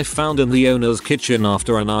chef's knife found in the owner's kitchen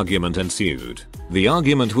after an argument ensued. The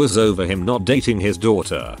argument was over him not dating his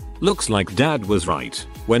daughter. Looks like dad was right.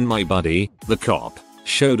 When my buddy, the cop,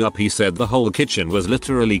 showed up, he said the whole kitchen was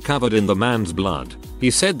literally covered in the man's blood. He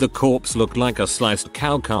said the corpse looked like a sliced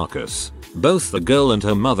cow carcass. Both the girl and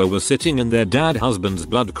her mother were sitting in their dead husband's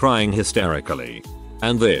blood crying hysterically.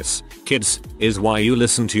 And this, kids, is why you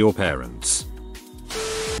listen to your parents.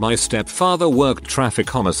 My stepfather worked traffic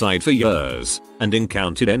homicide for years and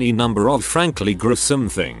encountered any number of frankly gruesome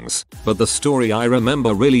things, but the story I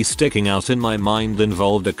remember really sticking out in my mind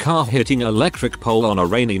involved a car hitting an electric pole on a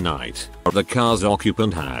rainy night. The car's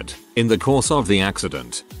occupant had, in the course of the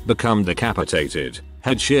accident, become decapitated,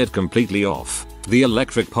 head sheared completely off. The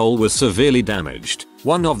electric pole was severely damaged,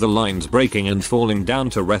 one of the lines breaking and falling down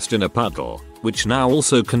to rest in a puddle, which now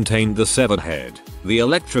also contained the severed head. The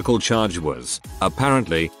electrical charge was,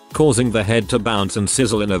 apparently, causing the head to bounce and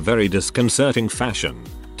sizzle in a very disconcerting fashion,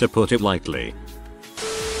 to put it lightly.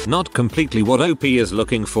 Not completely what OP is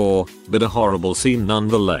looking for, but a horrible scene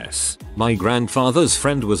nonetheless. My grandfather's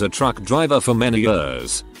friend was a truck driver for many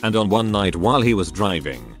years, and on one night while he was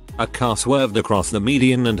driving, A car swerved across the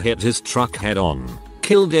median and hit his truck head on.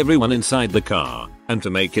 Killed everyone inside the car, and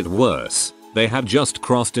to make it worse, they had just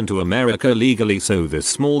crossed into America legally, so this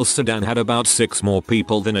small sedan had about 6 more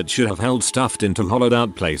people than it should have held stuffed into hollowed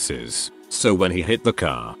out places. So when he hit the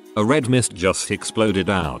car, a red mist just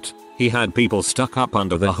exploded out. He had people stuck up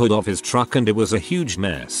under the hood of his truck and it was a huge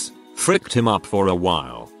mess. Fricked him up for a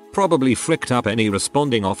while. Probably fricked up any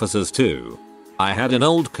responding officers too. I had an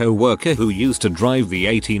old co-worker who used to drive the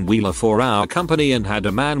 18-wheeler for our company and had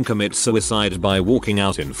a man commit suicide by walking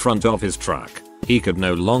out in front of his truck. He could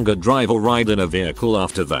no longer drive or ride in a vehicle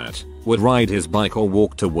after that. Would ride his bike or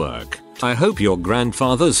walk to work. I hope your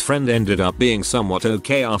grandfather's friend ended up being somewhat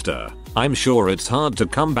okay after. I'm sure it's hard to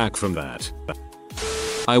come back from that.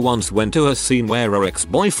 I once went to a scene where her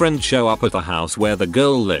ex-boyfriend showed up at the house where the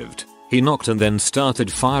girl lived. He knocked and then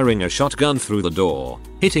started firing a shotgun through the door,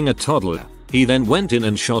 hitting a toddler. He then went in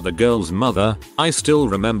and shot the girl's mother. I still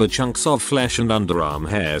remember chunks of flesh and underarm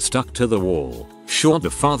hair stuck to the wall. Shot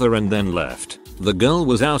the father and then left. The girl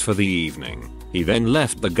was out for the evening. He then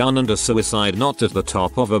left the gun and a suicide knot at the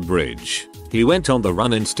top of a bridge. He went on the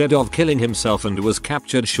run instead of killing himself and was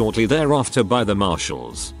captured shortly thereafter by the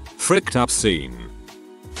marshals. Fricked up scene.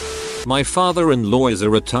 My father-in-law is a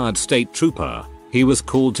retired state trooper. He was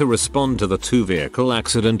called to respond to the 2-vehicle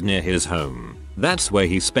accident near his home. That's where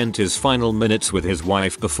he spent his final minutes with his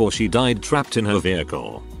wife before she died trapped in her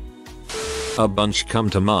vehicle. A bunch come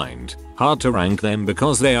to mind. Hard to rank them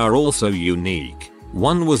because they are all so unique.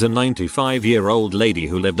 One was a 95-year-old lady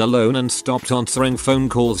who lived alone and stopped answering phone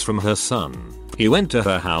calls from her son. He went to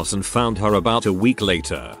her house and found her about a week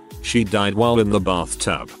later. She died while in the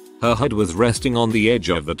bathtub. Her head was resting on the edge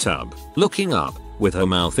of the tub, looking up, with her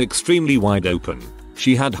mouth extremely wide open.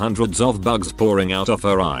 She had hundreds of bugs pouring out of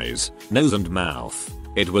her eyes, nose and mouth.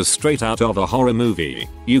 It was straight out of a horror movie.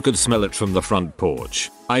 You could smell it from the front porch.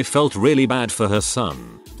 I felt really bad for her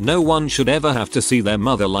son. No one should ever have to see their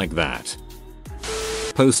mother like that.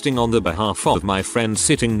 Posting on the behalf of my friend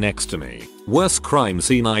sitting next to me. Worst crime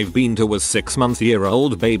scene I've been to was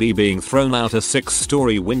 6-month-old baby being thrown out a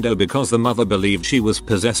 6-story window because the mother believed she was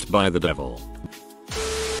possessed by the devil.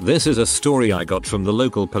 This is a story I got from the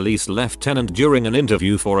local police lieutenant during an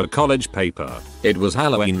interview for a college paper. It was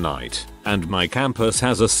Halloween night, and my campus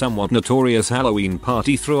has a somewhat notorious Halloween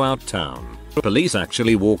party throughout town. Police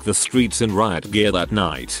actually walk the streets in riot gear that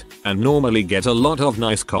night, and normally get a lot of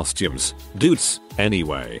nice costumes. Dudes.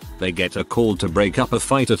 Anyway, they get a call to break up a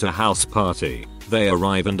fight at a house party. They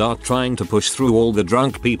arrive and are trying to push through all the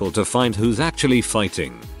drunk people to find who's actually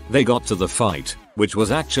fighting. They got to the fight, which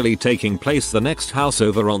was actually taking place the next house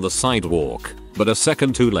over on the sidewalk, but a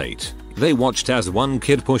second too late. They watched as one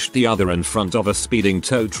kid pushed the other in front of a speeding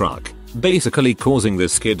tow truck, basically causing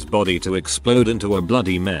this kid's body to explode into a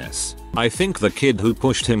bloody mess. I think the kid who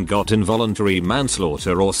pushed him got involuntary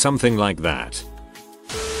manslaughter or something like that.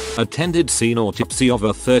 Attended scene autopsy of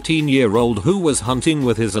a 13-year-old who was hunting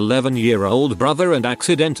with his 11-year-old brother and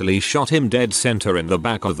accidentally shot him dead center in the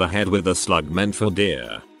back of the head with a slug meant for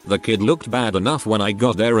deer. The kid looked bad enough when I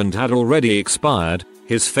got there and had already expired.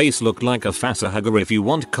 His face looked like a facehugger if you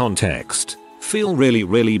want context. Feel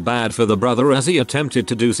really bad for the brother as he attempted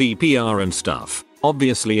to do CPR and stuff.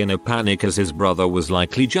 Obviously in a panic as his brother was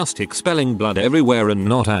likely just expelling blood everywhere and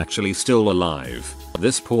not actually still alive.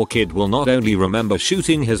 This poor kid will not only remember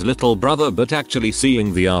shooting his little brother but actually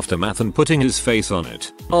seeing the aftermath and putting his face on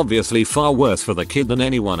it. Obviously far worse for the kid than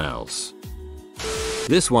anyone else.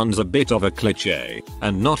 This one's a bit of a cliché,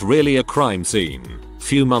 and not really a crime scene.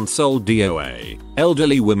 Few months old DOA.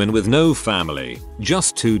 Elderly women with no family,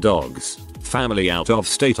 just 2 dogs. Family out of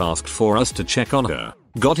state asked for us to check on her.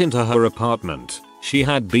 Got into her apartment. She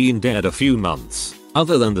had been dead a few months.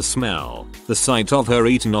 Other than the smell, the sight of her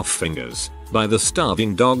eaten off fingers by the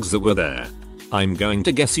starving dogs that were there. I'm going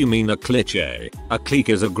to guess you mean a cliché. A clique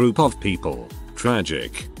is a group of people.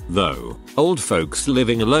 Tragic. Though, old folks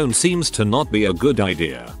living alone seems to not be a good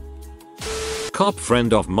idea. Cop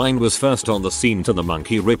friend of mine was first on the scene to the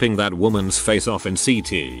monkey ripping that woman's face off in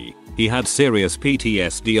CT. He had serious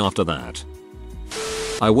PTSD after that.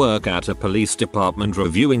 I work at a police department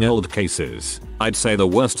reviewing old cases. I'd say the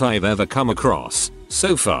worst I've ever come across,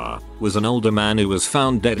 so far, was an older man who was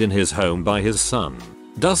found dead in his home by his son.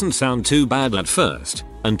 Doesn't sound too bad at first,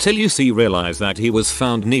 until you realize that he was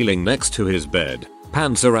found kneeling next to his bed,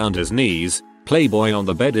 pants around his knees, Playboy on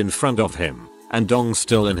the bed in front of him, and dong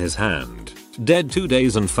still in his hand. Dead 2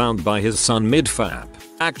 days and found by his son mid-fap.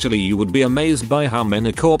 Actually you would be amazed by how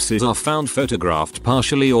many corpses are found photographed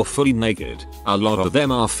partially or fully naked. A lot of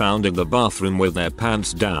them are found in the bathroom with their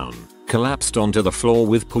pants down. collapsed onto the floor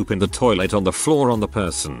with poop in the toilet on the floor on the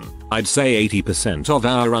person. I'd say 80% of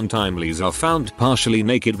our untimelies are found partially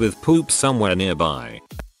naked with poop somewhere nearby.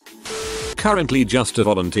 Currently just a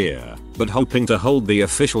volunteer, but hoping to hold the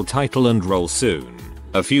official title and role soon.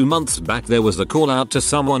 A few months back there was a call out to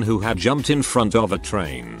someone who had jumped in front of a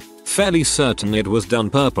train. Fairly certain it was done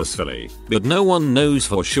purposefully, but no one knows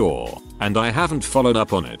for sure, and I haven't followed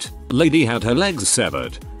up on it. Lady had her legs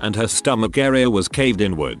severed, and her stomach area was caved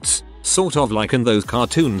inwards, sort of like in those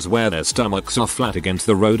cartoons where their stomachs are flat against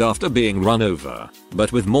the road after being run over,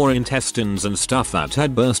 but with more intestines and stuff that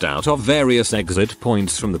had burst out of various exit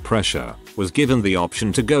points from the pressure. Was given the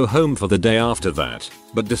option to go home for the day after that,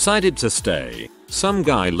 but decided to stay. Some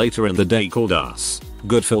guy later in the day called us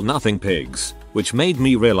good for nothing pigs, which made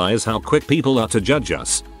me realize how quick people are to judge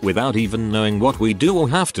us without even knowing what we do or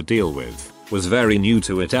have to deal with. Was very new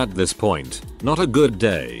to it at this point. Not a good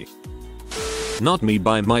day. Not me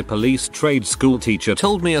by my police trade school teacher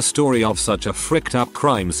told me a story of such a fricked up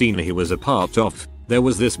crime scene he was a part of. There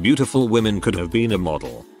was this beautiful woman, could have been a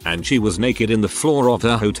model, and she was naked in the floor of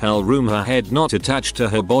her hotel room, her head not attached to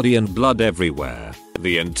her body and blood everywhere.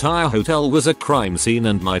 The entire hotel was a crime scene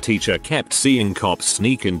and my teacher kept seeing cops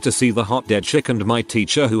sneak in to see the hot dead chick, and my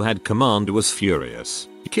teacher who had command was furious.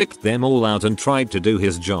 He kicked them all out and tried to do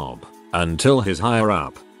his job. Until his higher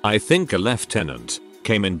up, I think a lieutenant,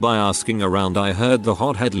 came in by asking around. I heard the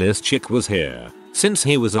hot headless chick was here. Since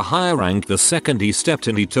he was a higher rank, the second he stepped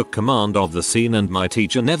in he took command of the scene, and my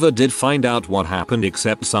teacher never did find out what happened,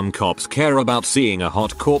 except some cops care about seeing a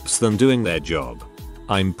hot corpse than doing their job.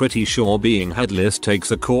 I'm pretty sure being headless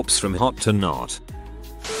takes a corpse from hot to not.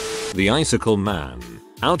 The Icicle Man.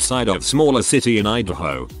 Outside of smaller city in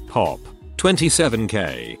Idaho, Pop,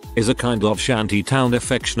 27K, is a kind of shanty town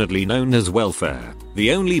affectionately known as Welfare.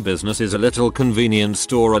 The only business is a little convenience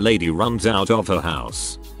store a lady runs out of her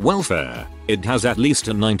house. Welfare. It has at least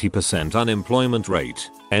a 90% unemployment rate.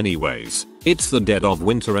 Anyways, it's the dead of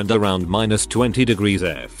winter and around -20 degrees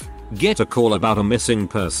F. Get a call about a missing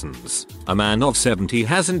persons. A man of 70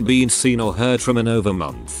 hasn't been seen or heard from in over a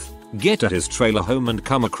month. Get at his trailer home and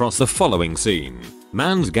come across the following scene.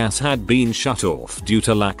 Man's gas had been shut off due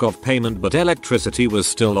to lack of payment, but electricity was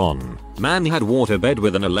still on. Man had waterbed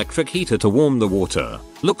with an electric heater to warm the water.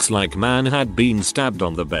 Looks like man had been stabbed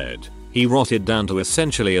on the bed. He rotted down to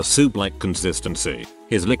essentially a soup-like consistency.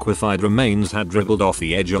 His liquefied remains had dribbled off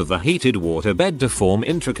the edge of the heated waterbed to form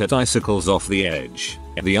intricate icicles off the edge.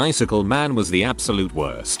 The Icicle Man was the absolute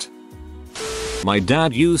worst. My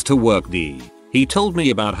dad used to work He told me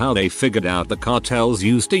about how they figured out the cartels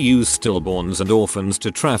used to use stillborns and orphans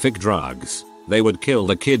to traffic drugs. They would kill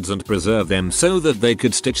the kids and preserve them so that they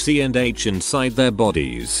could stitch C&H inside their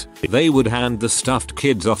bodies. They would hand the stuffed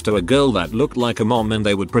kids off to a girl that looked like a mom, and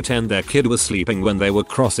they would pretend their kid was sleeping when they were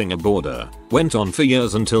crossing a border. Went on for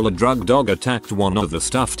years until a drug dog attacked one of the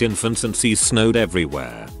stuffed infants and sea snowed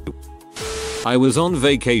everywhere. I was on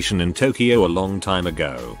vacation in Tokyo a long time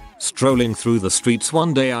ago. Strolling through the streets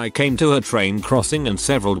one day, I came to a train crossing and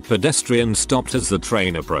several pedestrians stopped as the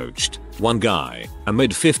train approached. One guy, a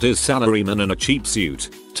mid-50s salaryman in a cheap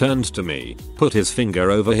suit, turned to me, put his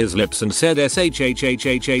finger over his lips and said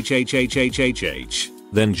SHHHHHHHHHH,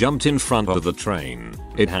 then jumped in front of the train.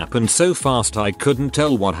 It happened so fast I couldn't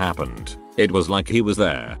tell what happened. It was like he was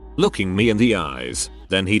there, looking me in the eyes.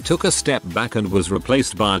 Then he took a step back and was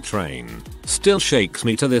replaced by a train. Still shakes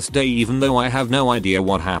me to this day, even though I have no idea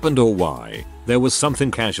what happened or why. There was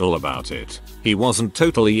something casual about it. He wasn't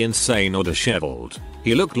totally insane or disheveled.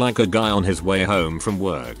 He looked like a guy on his way home from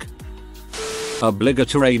work.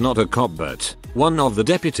 Obligatory, not a cop, but one of the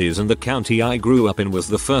deputies in the county I grew up in was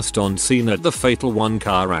the first on scene at the fatal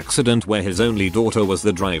one-car accident where his only daughter was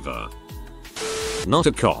the driver. Not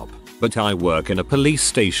a cop, but I work in a police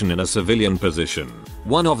station in a civilian position.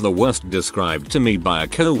 One of the worst described to me by a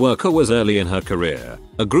co-worker was early in her career.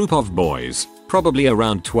 A group of boys, probably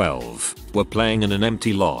around 12, were playing in an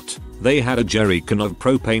empty lot. They had a jerry can of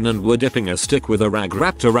propane and were dipping a stick with a rag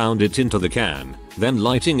wrapped around it into the can, then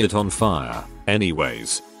lighting it on fire.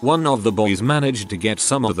 Anyways, one of the boys managed to get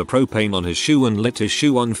some of the propane on his shoe and lit his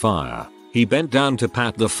shoe on fire. He bent down to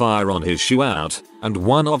pat the fire on his shoe out, and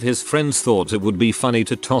one of his friends thought it would be funny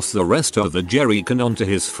to toss the rest of the jerry can onto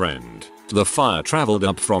his friend. The fire traveled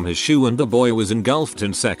up from his shoe and the boy was engulfed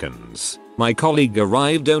in seconds. My colleague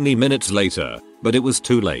arrived only minutes later, but it was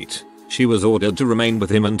too late. She was ordered to remain with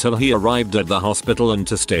him until he arrived at the hospital and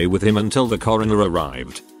to stay with him until the coroner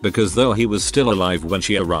arrived, because though he was still alive when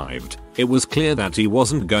she arrived, it was clear that he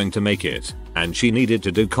wasn't going to make it, and she needed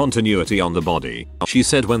to do continuity on the body. She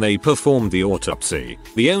said when they performed the autopsy,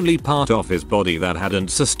 the only part of his body that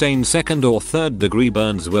hadn't sustained second or third degree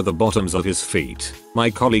burns were the bottoms of his feet.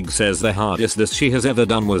 My colleague says the hardest this she has ever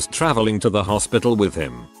done was traveling to the hospital with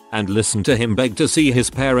him and listen to him beg to see his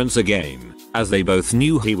parents again, as they both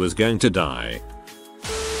knew he was going to die.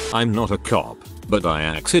 I'm not a cop, but I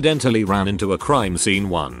accidentally ran into a crime scene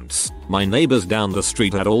once. My neighbors down the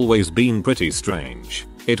street had always been pretty strange.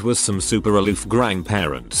 It was some super aloof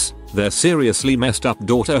grandparents, their seriously messed up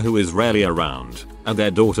daughter who is rarely around, and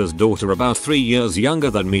their daughter's daughter about 3 years younger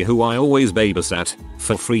than me who I always babysat,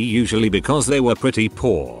 for free usually because they were pretty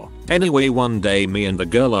poor. Anyway, one day me and the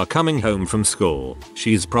girl are coming home from school.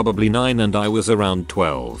 She's probably 9 and I was around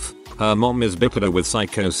 12. Her mom is bipolar with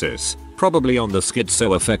psychosis, probably on the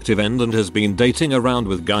schizoaffective end and has been dating around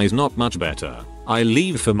with guys not much better. I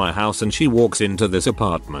leave for my house and she walks into this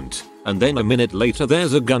apartment, and then a minute later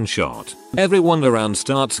there's a gunshot. Everyone around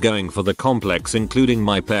starts going for the complex including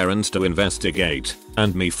my parents to investigate,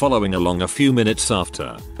 and me following along a few minutes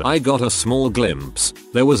after. I got a small glimpse.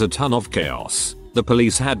 There was a ton of chaos. The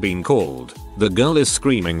police had been called. The girl is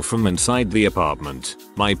screaming from inside the apartment.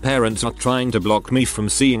 My parents are trying to block me from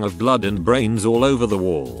seeing of blood and brains all over the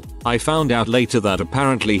wall. I found out later that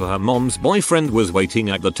apparently her mom's boyfriend was waiting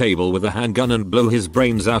at the table with a handgun and blew his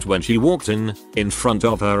brains out when she walked in front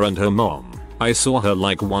of her and her mom. I saw her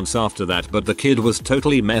like once after that, but the kid was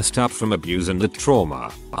totally messed up from abuse and the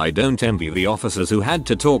trauma. I don't envy the officers who had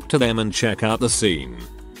to talk to them and check out the scene.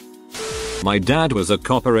 My dad was a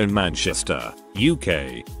copper in Manchester,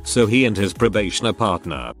 UK, so he and his probationer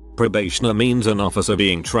partner, probationer means an officer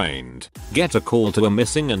being trained, get a call to a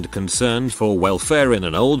missing and concerned for welfare in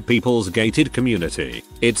an old people's gated community.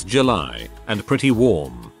 It's July, and pretty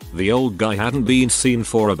warm. The old guy hadn't been seen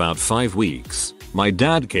for about 5 weeks. My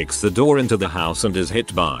dad kicks the door into the house and is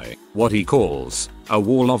hit by what he calls a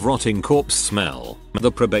wall of rotting corpse smell.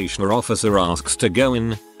 The probationer officer asks to go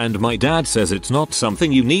in, and my dad says it's not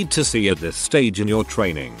something you need to see at this stage in your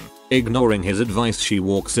training. Ignoring his advice, she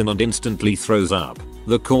walks in and instantly throws up.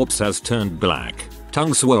 The corpse has turned black,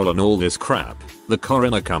 tongue swollen, all this crap. The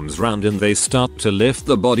coroner comes round and they start to lift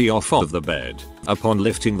the body off of the bed. Upon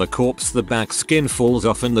lifting the corpse, the back skin falls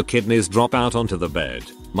off and the kidneys drop out onto the bed.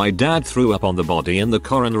 My dad threw up on the body and the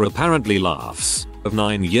coroner apparently laughs. Of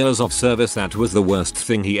 9 years of service, that was the worst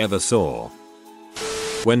thing he ever saw.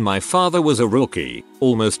 When my father was a rookie,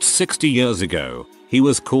 almost 60 years ago, he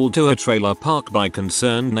was called to a trailer park by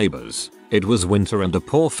concerned neighbors. It was winter and a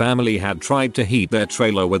poor family had tried to heat their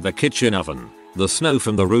trailer with a kitchen oven. The snow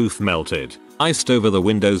from the roof melted, iced over the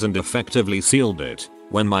windows and effectively sealed it.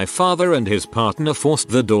 When my father and his partner forced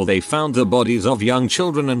the door, they found the bodies of young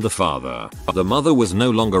children and the father. The mother was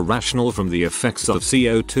no longer rational from the effects of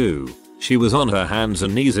CO2. She was on her hands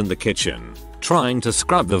and knees in the kitchen, trying to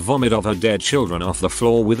scrub the vomit of her dead children off the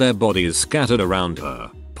floor with their bodies scattered around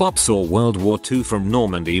her. Pop saw World War II from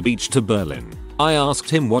Normandy Beach to Berlin. I asked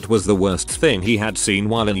him what was the worst thing he had seen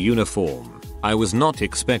while in uniform. I was not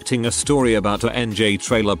expecting a story about a NJ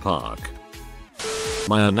trailer park.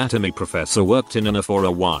 My anatomy professor worked in INA for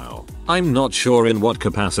a while. I'm not sure in what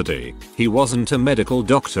capacity. He wasn't a medical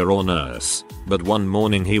doctor or nurse, but one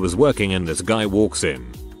morning he was working and this guy walks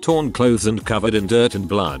in, torn clothes and covered in dirt and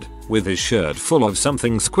blood, with his shirt full of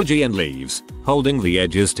something squidgy and leaves, holding the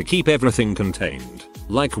edges to keep everything contained.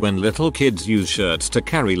 Like when little kids use shirts to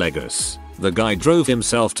carry Legos. The guy drove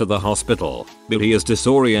himself to the hospital, but he is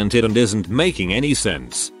disoriented and isn't making any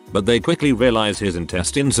sense. But they quickly realize his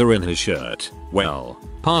intestines are in his shirt. Well,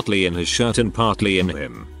 partly in his shirt and partly in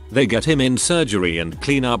him. They get him in surgery and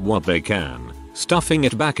clean up what they can, stuffing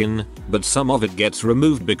it back in, but some of it gets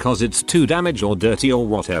removed because it's too damaged or dirty or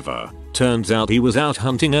whatever. Turns out he was out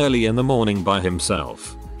hunting early in the morning by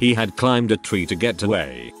himself. He had climbed a tree to get to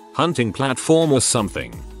a hunting platform or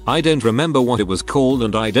something. I don't remember what it was called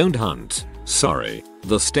and I don't hunt. Sorry.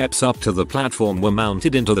 The steps up to the platform were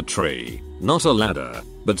mounted into the tree. Not a ladder,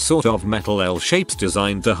 but sort of metal L shapes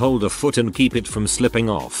designed to hold a foot and keep it from slipping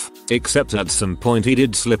off. Except at some point he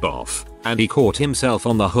did slip off, and he caught himself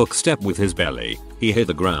on the hook step with his belly. He hit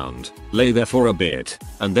the ground, lay there for a bit,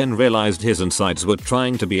 and then realized his insides were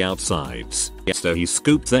trying to be outsides. So he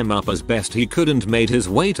scooped them up as best he could and made his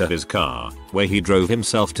way to his car, where he drove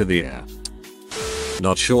himself to the air.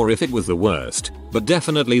 Not sure if it was the worst, but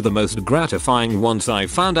definitely the most gratifying once I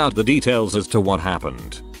found out the details as to what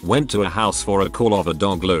happened. Went to a house for a call of a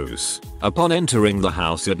dog loose. Upon entering the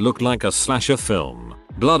house, it looked like a slasher film.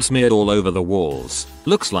 Blood smeared all over the walls.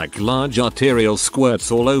 Looks like large arterial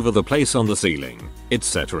squirts all over the place on the ceiling,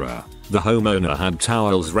 etc. The homeowner had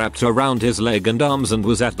towels wrapped around his leg and arms and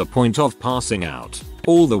was at the point of passing out.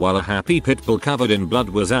 All the while a happy pit bull covered in blood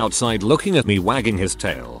was outside looking at me wagging his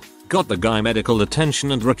tail. Got the guy medical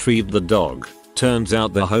attention and retrieved the dog. Turns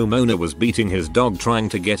out the homeowner was beating his dog trying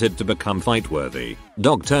to get it to become fight worthy.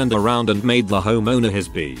 Dog turned around and made the homeowner his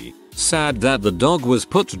bee. Sad that the dog was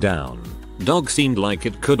put down. Dog seemed like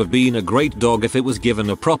it could have been a great dog if it was given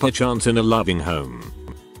a proper chance in a loving home.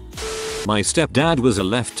 My stepdad was a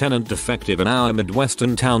lieutenant detective in our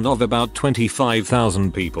Midwestern town of about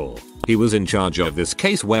 25,000 people. He was in charge of this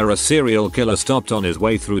case where a serial killer stopped on his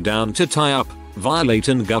way through down to tie up, violate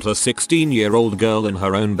and gut a 16-year-old girl in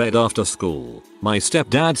her own bed after school. My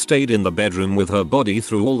stepdad stayed in the bedroom with her body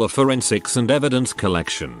through all the forensics and evidence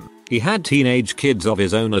collection. He had teenage kids of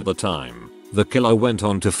his own at the time. The killer went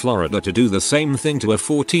on to Florida to do the same thing to a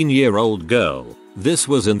 14-year-old girl. This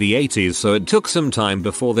was in the 80s, so it took some time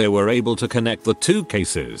before they were able to connect the two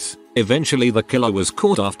cases. Eventually the killer was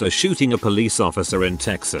caught after shooting a police officer in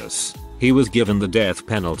Texas. He was given the death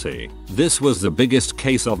penalty. This was the biggest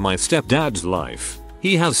case of my stepdad's life.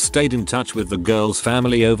 He has stayed in touch with the girl's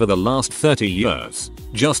family over the last 30 years.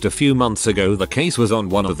 Just a few months ago the case was on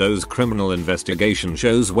one of those criminal investigation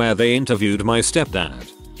shows where they interviewed my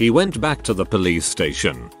stepdad. He went back to the police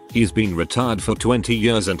station. He's been retired for 20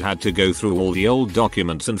 years and had to go through all the old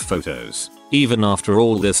documents and photos. Even after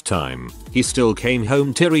all this time, he still came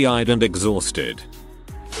home teary-eyed and exhausted.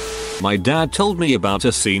 My dad told me about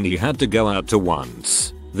a scene he had to go out to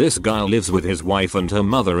once. This guy lives with his wife and her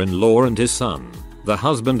mother-in-law and his son. The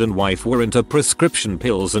husband and wife were into prescription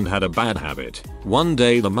pills and had a bad habit. One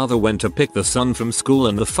day the mother went to pick the son from school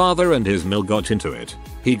and the father and his mill got into it.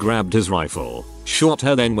 He grabbed his rifle, shot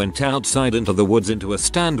her, then went outside into the woods into a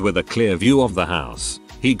stand with a clear view of the house.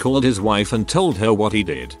 He called his wife and told her what he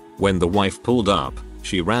did. When the wife pulled up,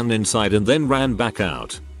 she ran inside and then ran back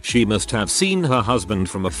out. She must have seen her husband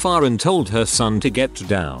from afar and told her son to get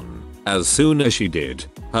down. As soon as she did,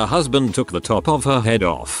 her husband took the top of her head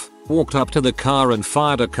off, walked up to the car and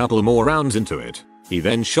fired a couple more rounds into it. He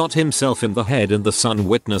then shot himself in the head and the son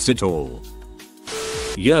witnessed it all.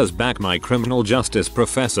 Years back my criminal justice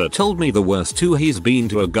professor told me the worst two he's been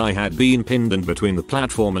to. A guy had been pinned in between the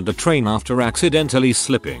platform and a train after accidentally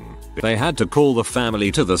slipping. They had to call the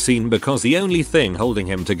family to the scene because the only thing holding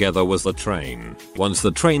him together was the train. Once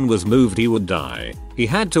the train was moved he would die. He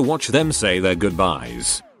had to watch them say their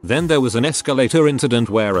goodbyes. Then there was an escalator incident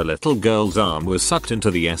where a little girl's arm was sucked into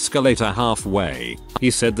the escalator halfway. He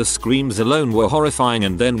said the screams alone were horrifying,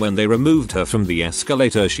 and then when they removed her from the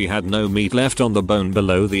escalator she had no meat left on the bone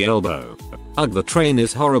below the elbow. Ugh, the train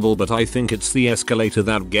is horrible, but I think it's the escalator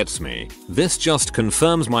that gets me. This just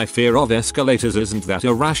confirms my fear of escalators isn't that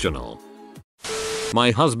irrational. My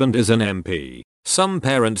husband is an MP. Some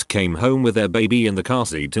parents came home with their baby in the car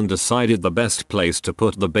seat and decided the best place to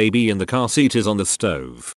put the baby in the car seat is on the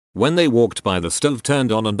stove. When they walked by, the stove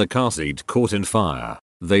turned on and the car seat caught in fire.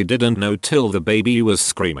 They didn't know till the baby was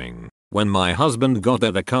screaming. When my husband got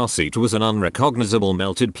there, the car seat was an unrecognizable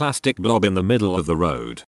melted plastic blob in the middle of the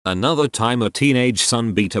road. Another time a teenage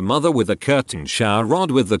son beat a mother with a curtain shower rod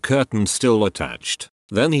with the curtain still attached.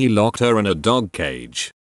 Then he locked her in a dog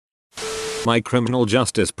cage. My criminal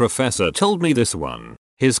justice professor told me this one.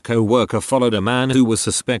 His co-worker followed a man who was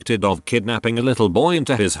suspected of kidnapping a little boy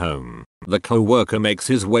into his home. The co-worker makes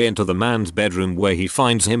his way into the man's bedroom where he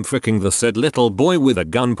finds him fricking the said little boy with a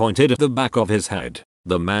gun pointed at the back of his head.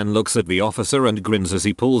 The man looks at the officer and grins as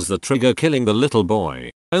he pulls the trigger, killing the little boy.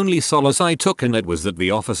 Only solace I took in it was that the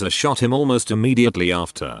officer shot him almost immediately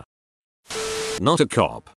after. Not a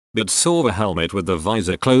cop, but saw a helmet with the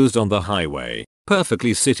visor closed on the highway,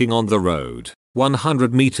 perfectly sitting on the road.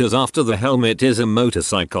 100 meters after the helmet is a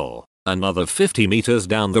motorcycle. Another 50 meters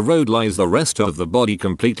down the road lies the rest of the body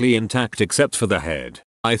completely intact except for the head.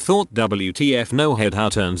 I thought WTF, no head. How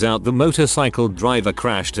turns out the motorcycle driver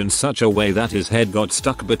crashed in such a way that his head got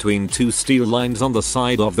stuck between two steel lines on the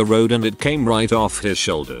side of the road and it came right off his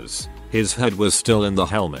shoulders. His head was still in the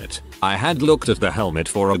helmet. I had looked at the helmet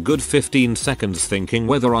for a good 15 seconds thinking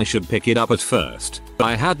whether I should pick it up at first.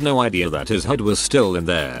 I had no idea that his head was still in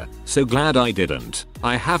there, so glad I didn't.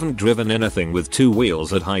 I haven't driven anything with two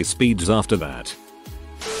wheels at high speeds after that.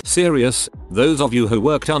 Serious, those of you who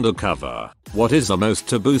worked undercover, what is the most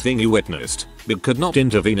taboo thing you witnessed but could not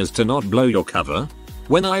intervene as to not blow your cover?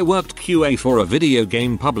 When I worked QA for a video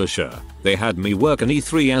game publisher, they had me work an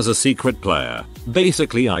E3 as a secret player.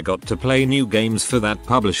 Basically I got to play new games for that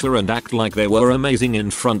publisher and act like they were amazing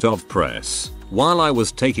in front of press. While I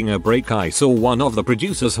was taking a break I saw one of the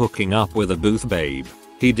producers hooking up with a booth babe.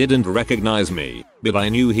 He didn't recognize me, but I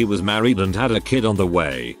knew he was married and had a kid on the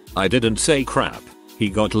way. I didn't say crap.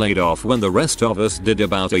 He got laid off when the rest of us did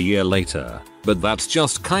about a year later, but that's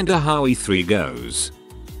just kinda how E3 goes.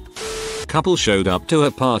 Couple showed up to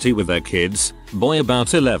a party with their kids, boy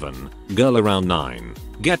about 11, girl around 9,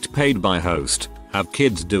 get paid by host, have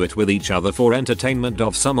kids do it with each other for entertainment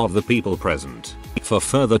of some of the people present. For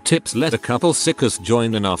further tips let a couple sickers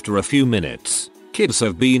join in after a few minutes. Kids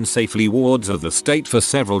have been safely wards of the state for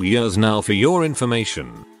several years now for your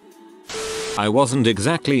information. I wasn't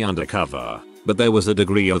exactly undercover, but there was a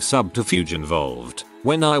degree of subterfuge involved.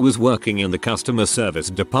 When I was working in the customer service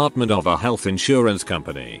department of a health insurance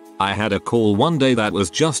company, I had a call one day that was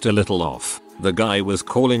just a little off. The guy was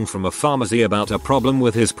calling from a pharmacy about a problem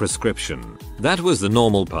with his prescription. That was the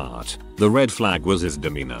normal part. The red flag was his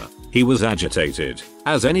demeanor. He was agitated,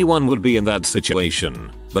 as anyone would be in that situation,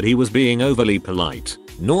 but he was being overly polite.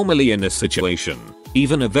 Normally in this situation,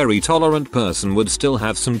 even a very tolerant person would still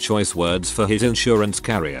have some choice words for his insurance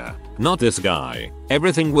carrier. Not this guy.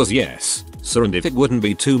 Everything was yes, sir, and if it wouldn't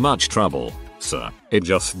be too much trouble, sir. It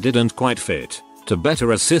just didn't quite fit. To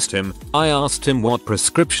better assist him, I asked him what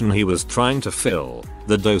prescription he was trying to fill,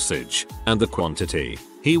 the dosage, and the quantity.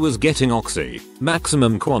 He was getting oxy,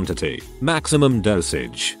 maximum quantity, maximum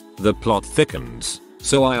dosage. The plot thickens,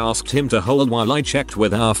 so I asked him to hold while I checked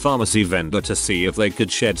with our pharmacy vendor to see if they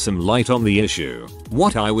could shed some light on the issue.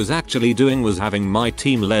 What I was actually doing was having my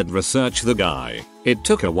team lead research the guy. It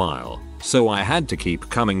took a while, so I had to keep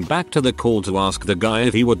coming back to the call to ask the guy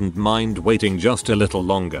if he wouldn't mind waiting just a little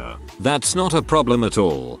longer. That's not a problem at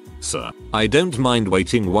all, sir. I don't mind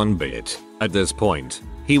waiting one bit. At this point,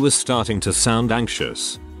 he was starting to sound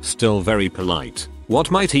anxious, still very polite. What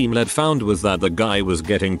my team lead found was that the guy was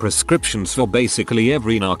getting prescriptions for basically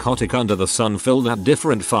every narcotic under the sun filled at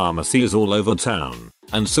different pharmacies all over town.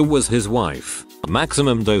 And so was his wife.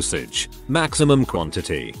 Maximum dosage, maximum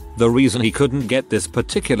quantity. The reason he couldn't get this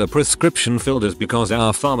particular prescription filled is because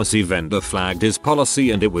our pharmacy vendor flagged his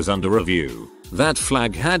policy and it was under review. That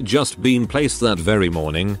flag had just been placed that very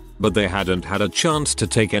morning, but they hadn't had a chance to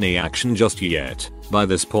take any action just yet. By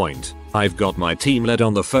this point, I've got my team lead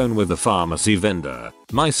on the phone with the pharmacy vendor,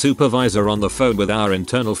 my supervisor on the phone with our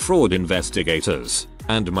internal fraud investigators,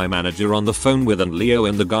 and my manager on the phone with an Leo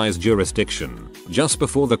in the guy's jurisdiction. Just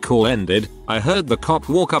before the call ended, I heard the cop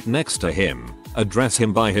walk up next to him, address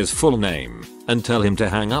him by his full name, and tell him to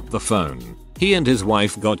hang up the phone. He and his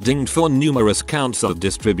wife got dinged for numerous counts of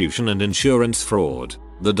distribution and insurance fraud.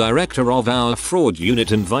 The director of our fraud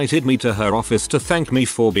unit invited me to her office to thank me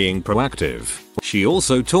for being proactive. She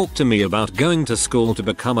also talked to me about going to school to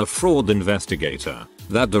become a fraud investigator.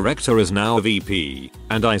 That director is now a VP,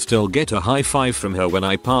 and I still get a high five from her when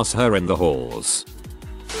I pass her in the halls.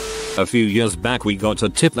 A few years back we got a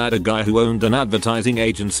tip that a guy who owned an advertising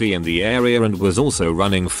agency in the area and was also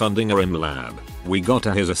running funding in lab. We got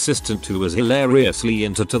his assistant who was hilariously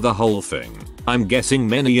into the whole thing. I'm guessing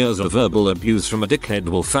many years of verbal abuse from a dickhead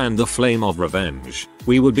will fan the flame of revenge.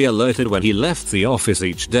 We would be alerted when he left the office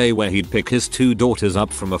each day where he'd pick his 2 daughters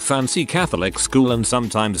up from a fancy Catholic school and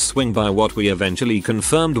sometimes swing by what we eventually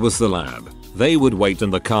confirmed was the lab. They would wait in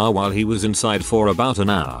the car while he was inside for about an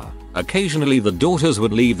hour. Occasionally the daughters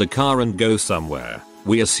would leave the car and go somewhere.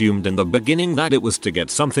 We assumed in the beginning that it was to get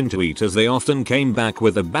something to eat as they often came back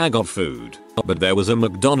with a bag of food. But there was a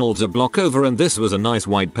McDonald's a block over and this was a nice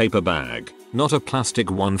white paper bag, not a plastic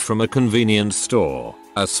one from a convenience store.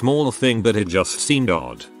 A small thing but it just seemed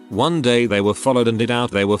odd. One day they were followed and it out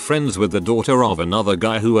they were friends with the daughter of another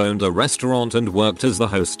guy who owned a restaurant and worked as the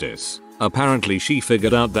hostess. Apparently she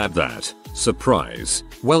figured out that surprise,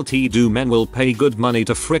 well-to-do men will pay good money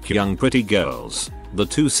to frick young pretty girls. The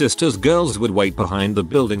 2 sisters' girls would wait behind the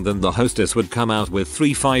building, then the hostess would come out with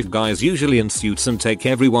 3-5 guys usually in suits and take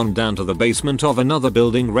everyone down to the basement of another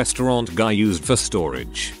building restaurant guy used for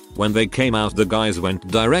storage. When they came out the guys went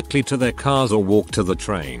directly to their cars or walked to the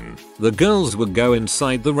train. The girls would go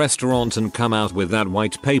inside the restaurant and come out with that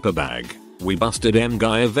white paper bag. We busted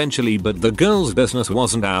guy eventually but the girls' business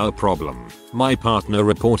wasn't our problem. My partner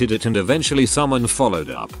reported it and eventually someone followed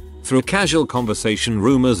up. Through casual conversation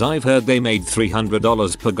rumors I've heard they made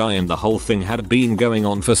 $300 per guy and the whole thing had been going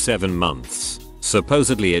on for 7 months.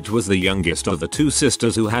 Supposedly it was the youngest of the 2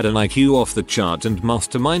 sisters who had an IQ off the chart and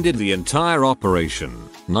masterminded the entire operation.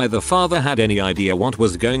 Neither father had any idea what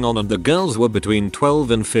was going on and the girls were between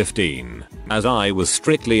 12 and 15. As I was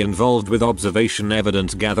strictly involved with observation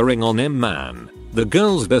evidence gathering on man, the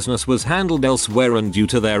girls' business was handled elsewhere and due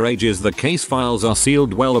to their ages the case files are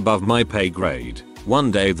sealed well above my pay grade.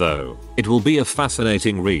 One day though, it will be a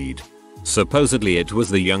fascinating read. Supposedly it was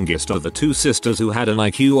the youngest of the two sisters who had an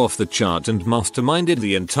IQ off the chart and masterminded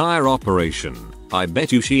the entire operation. I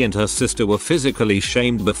bet you she and her sister were physically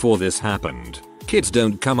shamed before this happened. Kids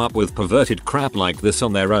don't come up with perverted crap like this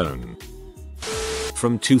on their own.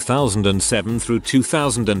 From 2007 through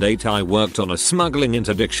 2008 I worked on a smuggling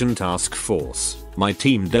interdiction task force. My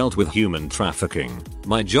team dealt with human trafficking.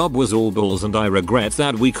 My job was all balls and I regret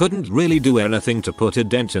that we couldn't really do anything to put a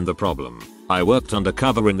dent in the problem. I worked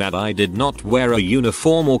undercover in that I did not wear a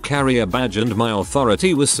uniform or carry a badge and my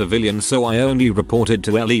authority was civilian, so I only reported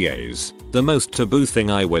to LEAs. The most taboo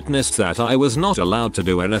thing I witnessed that I was not allowed to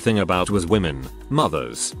do anything about was women,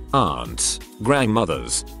 mothers, aunts,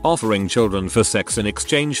 grandmothers, offering children for sex in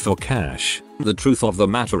exchange for cash. The truth of the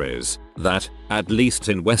matter is that, at least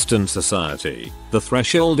in Western society, the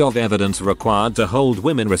threshold of evidence required to hold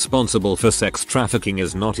women responsible for sex trafficking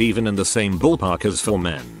is not even in the same ballpark as for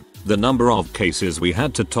men. The number of cases we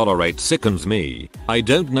had to tolerate sickens me. I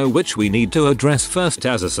don't know which we need to address first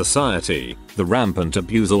as a society, the rampant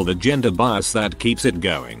abuse or the gender bias that keeps it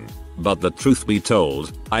going. But the truth be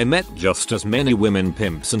told, I met just as many women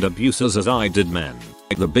pimps and abusers as I did men.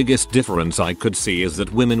 The biggest difference I could see is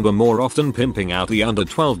that women were more often pimping out the under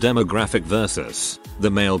 12 demographic versus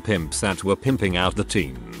the male pimps that were pimping out the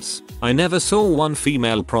teens. I never saw one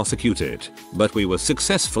female prosecuted, but we were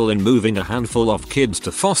successful in moving a handful of kids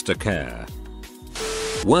to foster care.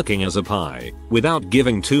 Working as a PI, without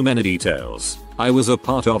giving too many details, I was a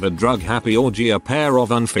part of a drug-happy orgy a pair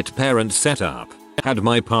of unfit parents set up. Had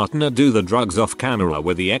my partner do the drugs off camera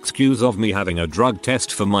with the excuse of me having a drug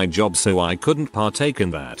test for my job, so I couldn't partake in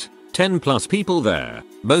that. 10 plus people there,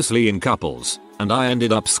 mostly in couples, and I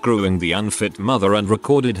ended up screwing the unfit mother and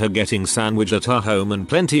recorded her getting sandwiched at her home and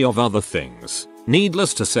plenty of other things.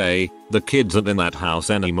 Needless to say, the kids aren't in that house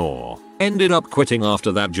anymore. Ended up quitting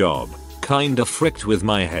after that job. Kinda fricked with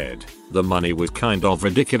my head. The money was kind of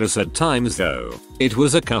ridiculous at times though. It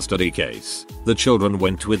was a custody case. The children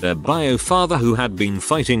went with their bio father who had been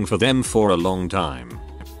fighting for them for a long time.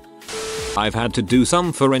 I've had to do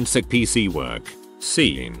some forensic PC work.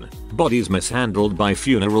 Seen bodies mishandled by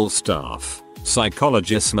funeral staff,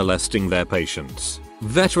 psychologists molesting their patients,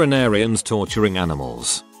 veterinarians torturing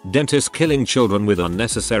animals, dentists killing children with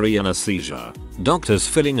unnecessary anesthesia, doctors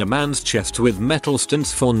filling a man's chest with metal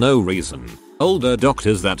stents for no reason, older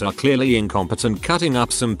doctors that are clearly incompetent cutting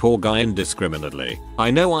up some poor guy indiscriminately.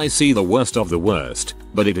 I know I see the worst of the worst,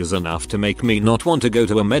 but it is enough to make me not want to go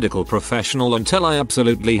to a medical professional until I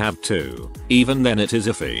absolutely have to. Even then it is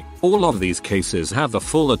iffy. All of these cases have the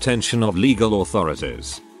full attention of legal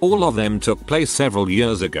authorities. All of them took place several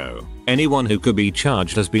years ago. Anyone who could be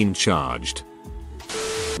charged has been charged.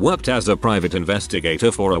 Worked as a private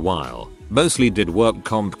investigator for a while. Mostly did work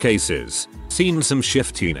comp cases. Seen some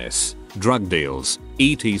shiftiness, drug deals,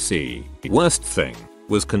 etc. Worst thing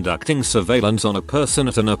was conducting surveillance on a person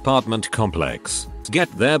at an apartment complex.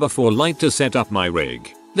 Get there before light to set up my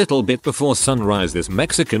rig. Little bit before sunrise this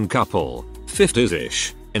Mexican couple,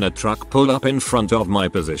 50s-ish, in a truck pull up in front of my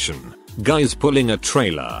position. Guy's pulling a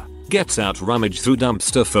trailer. Gets out, rummage through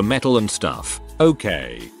dumpster for metal and stuff.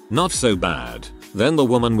 Okay, not so bad. Then the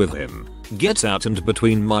woman with him gets out and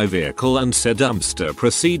between my vehicle and said dumpster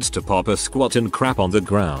proceeds to pop a squat and crap on the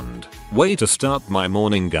ground. Way to start my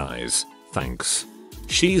morning, guys. Thanks.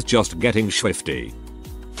 She's just getting swifty.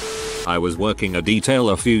 I was working a detail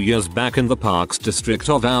a few years back in the Parks district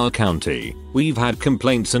of our county. We've had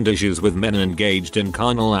complaints and issues with men engaged in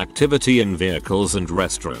carnal activity in vehicles and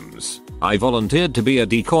restrooms. I volunteered to be a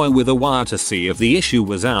decoy with a wire to see if the issue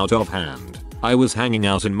was out of hand. I was hanging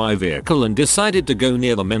out in my vehicle and decided to go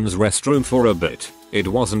near the men's restroom for a bit. It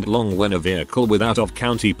wasn't long when a vehicle with out of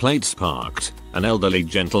county plates parked, an elderly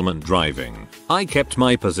gentleman driving. I kept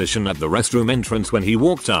my position at the restroom entrance when he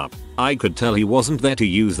walked up. I could tell he wasn't there to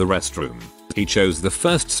use the restroom. He chose the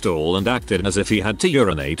first stall and acted as if he had to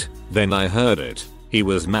urinate. Then I heard it. He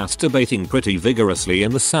was masturbating pretty vigorously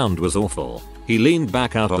and the sound was awful. He leaned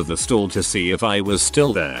back out of the stall to see if I was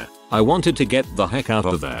still there. I wanted to get the heck out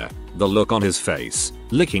of there. The look on his face,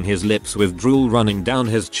 licking his lips with drool running down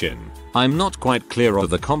his chin. I'm not quite clear of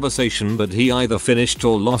the conversation, but he either finished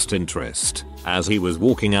or lost interest. As he was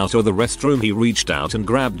walking out of the restroom he reached out and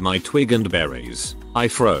grabbed my twig and berries. I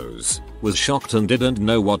froze, was shocked and didn't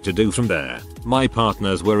know what to do from there. My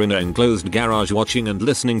partners were in an enclosed garage watching and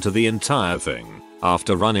listening to the entire thing.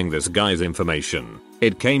 After running this guy's information,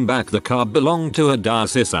 it came back the car belonged to a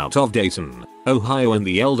diocese out of Dayton, Ohio, and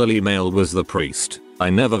the elderly male was the priest. I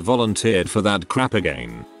never volunteered for that crap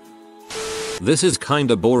again. This is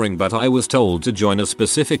kinda boring, but I was told to join a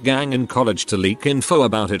specific gang in college to leak info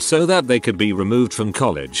about it so that they could be removed from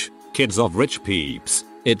college. Kids of rich peeps.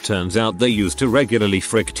 It turns out they used to regularly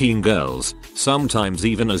frick teen girls, sometimes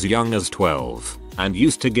even as young as 12, and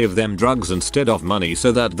used to give them drugs instead of money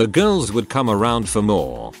so that the girls would come around for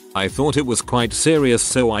more. I thought it was quite serious,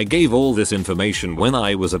 so I gave all this information when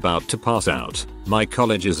I was about to pass out. My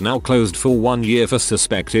college is now closed for 1 year for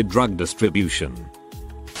suspected drug distribution.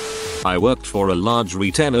 I worked for a large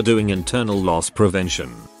retailer doing internal loss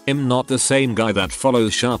prevention. I'm not the same guy that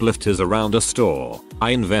follows shoplifters around a store. I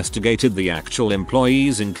investigated the actual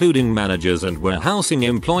employees, including managers and warehousing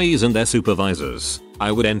employees and their supervisors.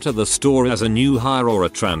 I would enter the store as a new hire or a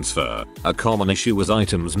transfer. A common issue was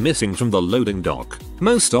items missing from the loading dock.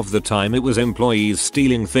 Most of the time it was employees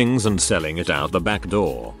stealing things and selling it out the back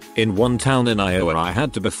door. In one town in Iowa, I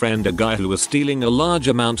had to befriend a guy who was stealing a large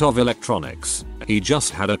amount of electronics. He just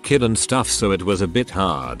had a kid and stuff, so it was a bit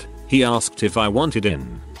hard. He asked if I wanted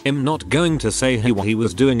in. I'm not going to say how he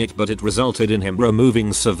was doing it, but it resulted in him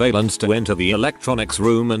removing surveillance to enter the electronics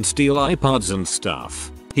room and steal iPods and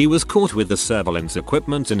stuff. He was caught with the surveillance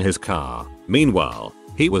equipment in his car. Meanwhile,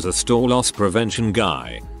 he was a store loss prevention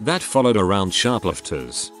guy that followed around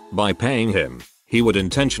shoplifters. By paying him, he would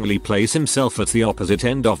intentionally place himself at the opposite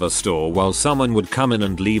end of a store while someone would come in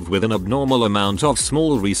and leave with an abnormal amount of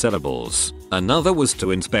small resellables. Another was to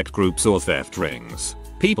inspect groups or theft rings.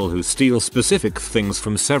 People who steal specific things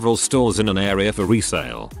from several stores in an area for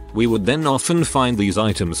resale. We would then often find these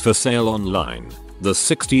items for sale online. The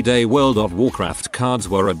 60-day World of Warcraft cards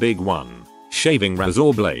were a big one. Shaving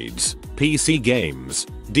razor blades, PC games,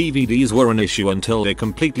 DVDs were an issue until they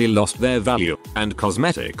completely lost their value, and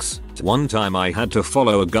cosmetics. One time I had to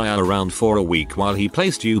follow a guy around for a week while he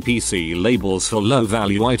placed UPC labels for low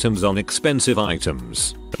value items on expensive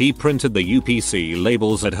items. He printed the UPC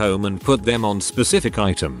labels at home and put them on specific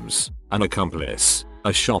items. An accomplice,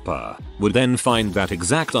 a shopper, would then find that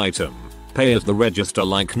exact item, pay at the register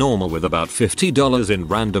like normal with about $50 in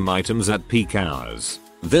random items at peak hours.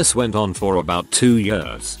 This went on for about 2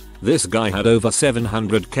 years. This guy had over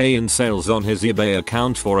 $700k in sales on his eBay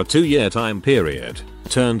account for a 2-year time period.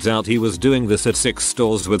 Turns out he was doing this at 6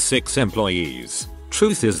 stores with 6 employees.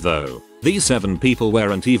 Truth is though, these 7 people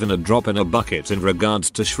weren't even a drop in a bucket in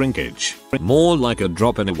regards to shrinkage. More like a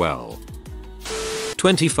drop in a well.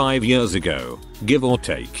 25 years ago, give or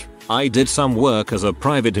take, I did some work as a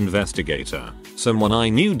private investigator. Someone I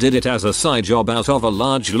knew did it as a side job out of a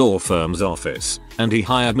large law firm's office, and he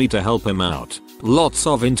hired me to help him out. Lots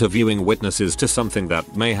of interviewing witnesses to something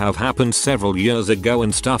that may have happened several years ago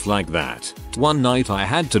and stuff like that. One night I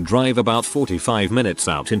had to drive about 45 minutes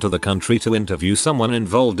out into the country to interview someone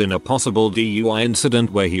involved in a possible DUI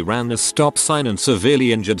incident where he ran a stop sign and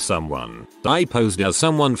severely injured someone. I posed as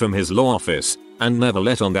someone from his law office and never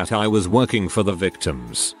let on that I was working for the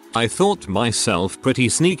victims. I thought myself pretty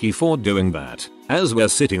sneaky for doing that. As we're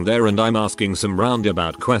sitting there and I'm asking some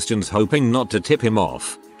roundabout questions hoping not to tip him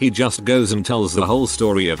off, he just goes and tells the whole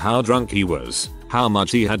story of how drunk he was, how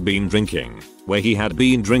much he had been drinking, where he had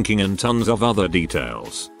been drinking, and tons of other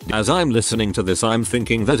details. As I'm listening to this, I'm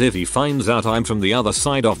thinking that if he finds out I'm from the other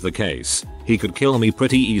side of the case, he could kill me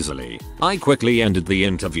pretty easily. I quickly ended the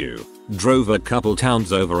interview, drove a couple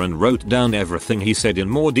towns over and wrote down everything he said in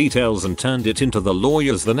more details and turned it into the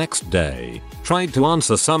lawyers the next day. Tried to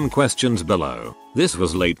answer some questions below. This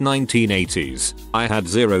was late 1980s. I had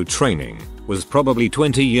zero training, was probably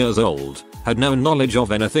 20 years old, had no knowledge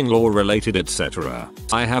of anything law related, etc.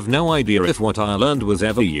 I have no idea if what I learned was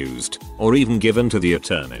ever used, or even given to the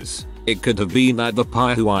attorneys. It could have been that the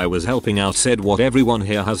pie who I was helping out said what everyone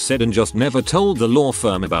here has said and just never told the law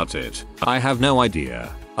firm about it. I have no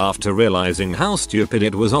idea. After realizing how stupid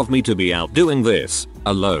it was of me to be out doing this,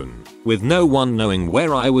 alone, with no one knowing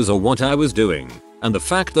where I was or what I was doing, and the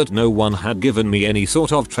fact that no one had given me any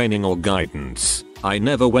sort of training or guidance, I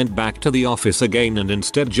never went back to the office again and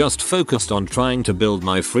instead just focused on trying to build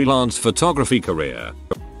my freelance photography career.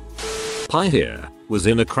 Pie here was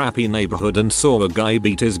in a crappy neighborhood and saw a guy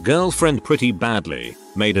beat his girlfriend pretty badly.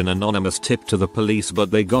 Made an anonymous tip to the police,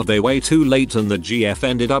 but they got there way too late and the GF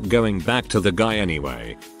ended up going back to the guy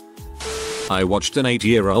anyway. I watched an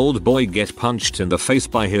 8-year-old boy get punched in the face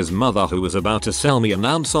by his mother who was about to sell me an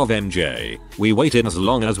ounce of MJ. We waited as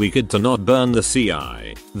long as we could to not burn the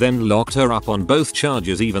CI, then locked her up on both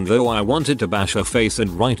charges even though I wanted to bash her face and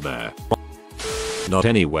right there. Not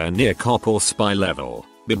anywhere near cop or spy level,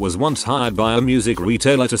 but was once hired by a music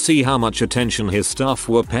retailer to see how much attention his staff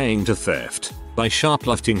were paying to theft. By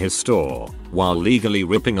shoplifting his store, while legally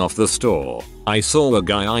ripping off the store, I saw a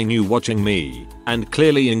guy I knew watching me, and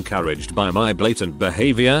clearly encouraged by my blatant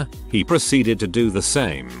behavior, he proceeded to do the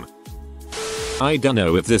same. I don't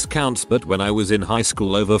know if this counts, but when I was in high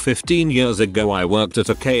school over 15 years ago I worked at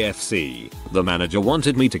a KFC. The manager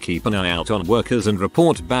wanted me to keep an eye out on workers and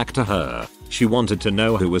report back to her. She wanted to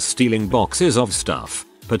know who was stealing boxes of stuff,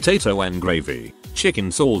 potato and gravy,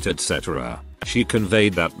 chicken salt, etc. She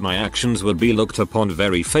conveyed that my actions would be looked upon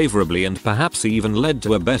very favorably and perhaps even led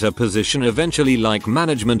to a better position eventually, like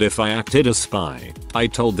management, if I acted as spy. I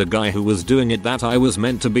told the guy who was doing it that I was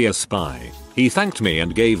meant to be a spy. He thanked me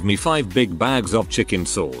and gave me 5 big bags of chicken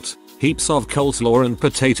salt, heaps of coleslaw and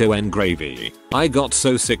potato and gravy. I got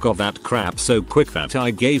so sick of that crap so quick that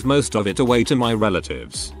I gave most of it away to my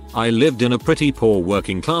relatives. I lived in a pretty poor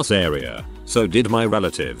working class area. So did my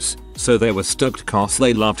relatives, so they were stoked cause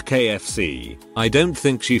they loved KFC. I don't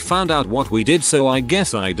think she found out what we did, so I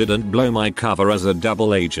guess I didn't blow my cover as a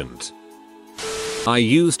double agent. I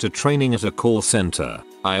used to training at a call center.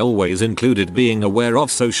 I always included being aware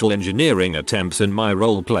of social engineering attempts in my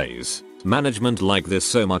role plays. Management liked this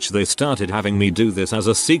so much they started having me do this as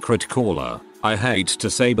a secret caller. I hate to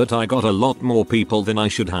say, but I got a lot more people than I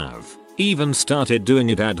should have. Even started doing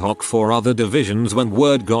it ad hoc for other divisions when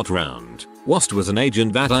word got round. Wast was an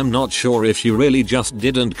agent that I'm not sure if she really just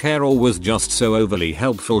didn't care or was just so overly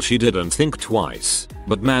helpful she didn't think twice.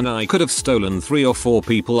 But man, I could have stolen 3 or 4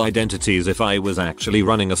 people identities if I was actually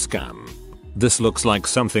running a scam. This looks like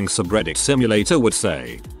something Subreddit Simulator would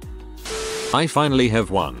say. I finally have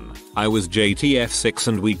one. I was JTF6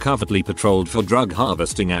 and we covertly patrolled for drug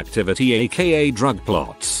harvesting activity, aka drug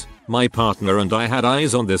plots. My partner and I had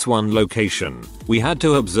eyes on this one location. We had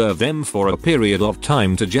to observe them for a period of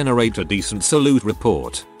time to generate a decent salute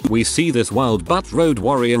report. We see this wild butt road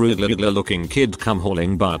warrior looking kid come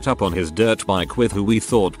hauling butt up on his dirt bike with who we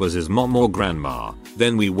thought was his mom or grandma.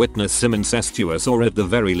 Then we witness some incestuous or at the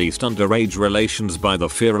very least underage relations by the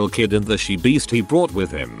feral kid and the she beast he brought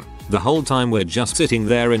with him. The whole time we're just sitting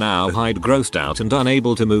there in our hide, grossed out and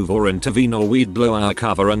unable to move or intervene, or we'd blow our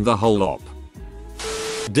cover and the whole op.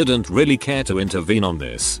 Didn't really care to intervene on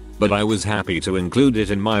this, but I was happy to include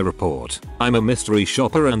it in my report. I'm a mystery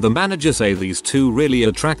shopper and the manager say these 2 really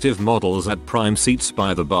attractive models at prime seats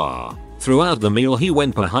by the bar. Throughout the meal he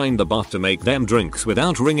went behind the bar to make them drinks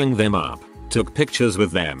without ringing them up, took pictures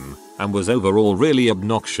with them, and was overall really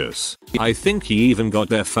obnoxious. I think he even got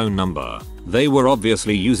their phone number. They were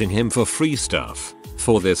obviously using him for free stuff.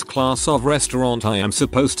 For this class of restaurant I am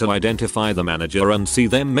supposed to identify the manager and see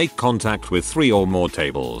them make contact with 3 or more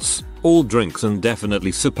tables. All drinks and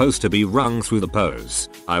definitely supposed to be rung through the pose.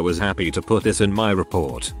 I was happy to put this in my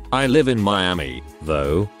report. I live in Miami,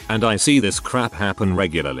 though, and I see this crap happen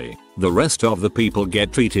regularly. The rest of the people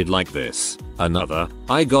get treated like this. Another,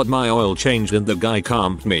 I got my oil changed and the guy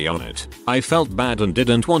calmed me on it. I felt bad and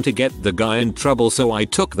didn't want to get the guy in trouble, so I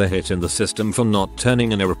took the hit in the system for not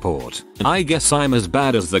turning in a report. I guess I'm as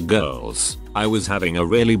bad as the girls. I was having a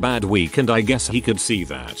really bad week and I guess he could see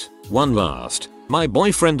that. One last. My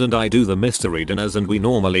boyfriend and I do the mystery dinners and we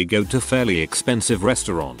normally go to fairly expensive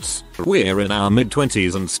restaurants. We're in our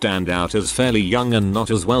mid-20s and stand out as fairly young and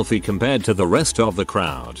not as wealthy compared to the rest of the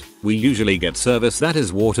crowd. We usually get service that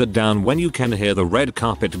is watered down when you can hear the red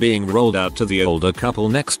carpet being rolled out to the older couple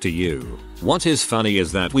next to you. What is funny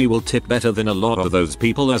is that we will tip better than a lot of those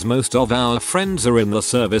people, as most of our friends are in the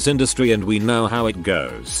service industry and we know how it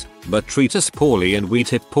goes. But treat us poorly and we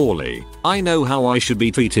tip poorly. I know how I should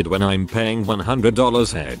be treated when I'm paying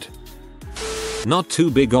 $100 head. Not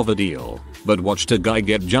too big of a deal, but watched a guy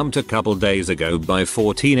get jumped a couple days ago by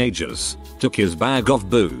 4 teenagers, took his bag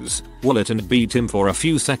of booze, wallet and beat him for a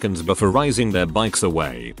few seconds before rising their bikes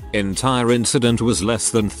away. Entire incident was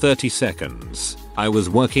less than 30 seconds. I was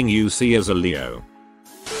working UC as a Leo.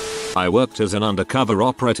 I worked as an undercover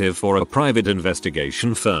operative for a private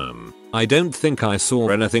investigation firm. I don't think I saw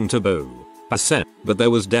anything taboo, but there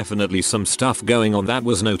was definitely some stuff going on that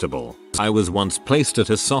was notable. I was once placed at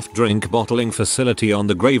a soft drink bottling facility on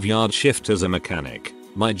the graveyard shift as a mechanic.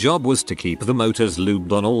 My job was to keep the motors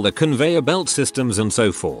lubed on all the conveyor belt systems and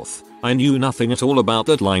so forth. I knew nothing at all about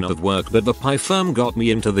that line of work, but the PI firm got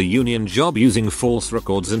me into the union job using false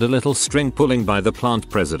records and a little string pulling by the plant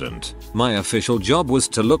president. My official job was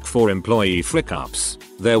to look for employee frick-ups.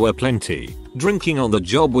 There were plenty. Drinking on the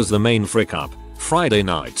job was the main frick-up. Friday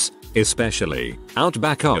nights, especially, out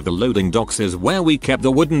back of the loading docks is where we kept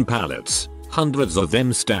the wooden pallets. Hundreds of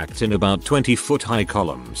them stacked in about 20-foot high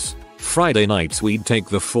columns. Friday nights we'd take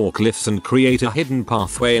the forklifts and create a hidden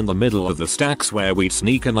pathway in the middle of the stacks where we'd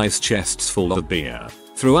sneak in ice chests full of beer.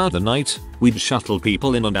 Throughout the night, we'd shuttle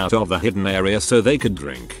people in and out of the hidden area so they could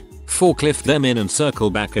drink, forklift them in and circle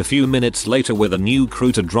back a few minutes later with a new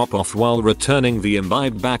crew to drop off while returning the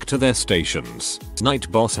imbibed back to their stations.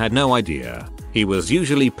 Night boss had no idea. He was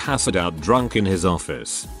usually passed out drunk in his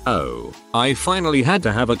office. Oh, I finally had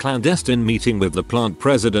to have a clandestine meeting with the plant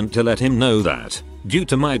president to let him know that, due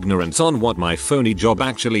to my ignorance on what my phony job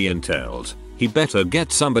actually entailed, he better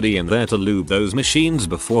get somebody in there to lube those machines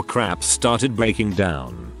before crap started breaking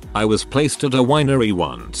down. I was placed at a winery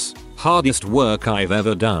once. Hardest work I've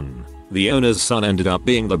ever done. The owner's son ended up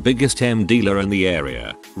being the biggest hemp dealer in the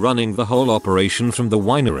area, running the whole operation from the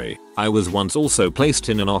winery. I was once also placed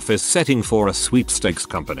in an office setting for a sweepstakes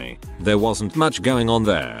company. There wasn't much going on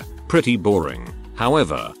there, pretty boring.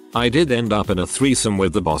 However, I did end up in a threesome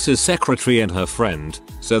with the boss's secretary and her friend,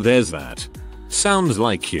 so there's that. Sounds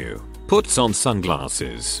like you. Puts on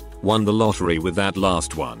sunglasses. Won the lottery with that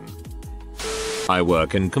last one. I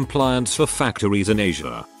work in compliance for factories in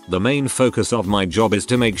Asia. The main focus of my job is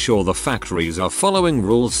to make sure the factories are following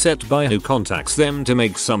rules set by who contacts them to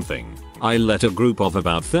make something. I let a group of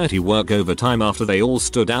about 30 work overtime after they all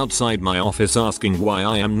stood outside my office asking why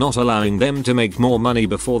I am not allowing them to make more money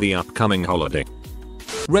before the upcoming holiday.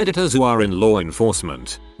 Redditors who are in law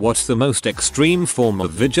enforcement. What's the most extreme form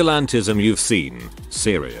of vigilantism you've seen?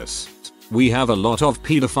 Serious. We have a lot of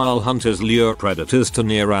pedophile hunters lure predators to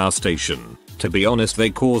near our station. To be honest,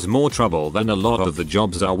 they cause more trouble than a lot of the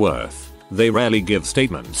jobs are worth. They rarely give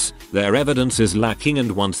statements, their evidence is lacking,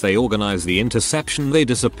 and once they organize the interception they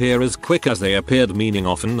disappear as quick as they appeared, meaning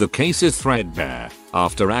often the case is threadbare.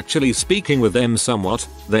 After actually speaking with them somewhat,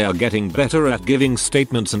 they are getting better at giving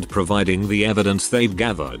statements and providing the evidence they've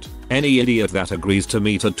gathered. Any idiot that agrees to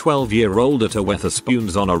meet a 12-year-old at a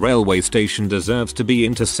Wetherspoons on a railway station deserves to be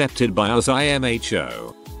intercepted by us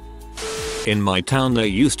IMHO. In my town there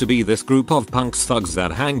used to be this group of punks thugs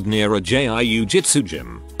that hanged near a jiu-jitsu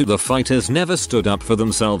gym. The fighters never stood up for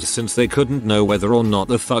themselves since they couldn't know whether or not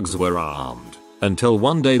the thugs were armed. Until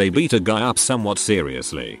one day they beat a guy up somewhat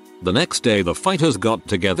seriously. The next day the fighters got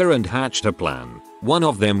together and hatched a plan. One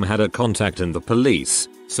of them had a contact in the police,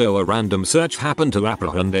 so a random search happened to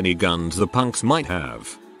apprehend any guns the punks might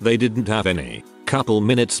have. They didn't have any. Couple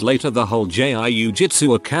minutes later the whole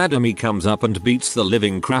jiu-jitsu academy comes up and beats the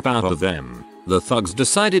living crap out of them. The thugs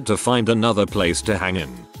decided to find another place to hang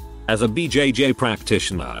in. As a BJJ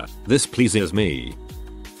practitioner, this pleases me.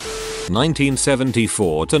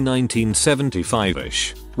 1974 to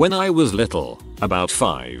 1975ish. When I was little, about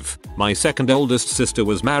 5, my second oldest sister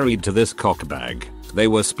was married to this cockbag. They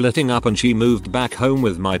were splitting up and she moved back home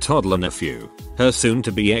with my toddler nephew. Her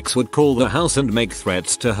soon-to-be ex would call the house and make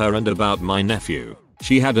threats to her and about my nephew.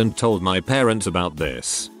 She hadn't told my parents about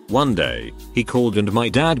this. One day, he called and my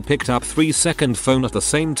dad picked up 3-second phone at the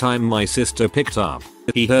same time my sister picked up.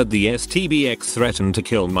 He heard the STBX threaten to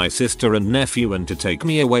kill my sister and nephew and to take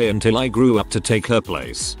me away until I grew up to take her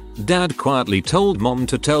place. Dad quietly told mom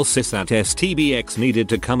to tell sis that STBX needed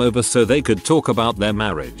to come over so they could talk about their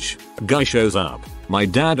marriage. Guy shows up. My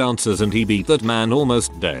dad answers and he beat that man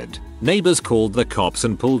almost dead. Neighbors called the cops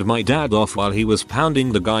and pulled my dad off while he was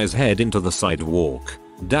pounding the guy's head into the sidewalk.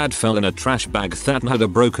 Dad fell in a trash bag that had a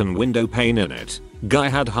broken window pane in it. Guy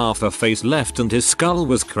had half a face left and his skull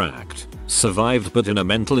was cracked. Survived but in a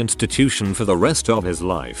mental institution for the rest of his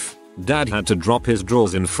life. Dad had to drop his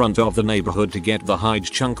drawers in front of the neighborhood to get the hide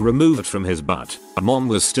chunk removed from his butt. Mom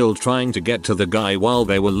was still trying to get to the guy while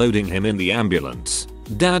they were loading him in the ambulance.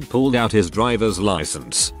 Dad pulled out his driver's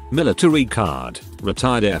license, military card,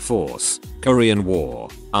 retired Air Force, Korean War,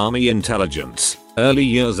 Army intelligence, early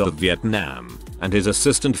years of Vietnam, and his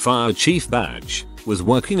assistant fire chief badge. Was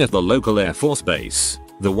working at the local Air Force base,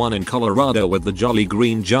 the one in Colorado with the Jolly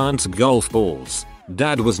Green Giants golf balls.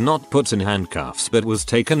 Dad was not put in handcuffs but was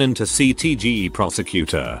taken into CTGE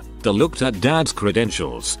prosecutor. They looked at Dad's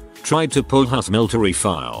credentials, tried to pull his military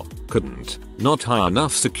file, couldn't. Not high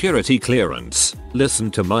enough security clearance.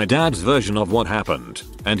 Listened to my dad's version of what happened,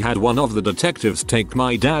 and had one of the detectives take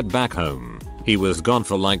my dad back home. He was gone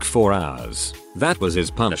for like 4 hours. That was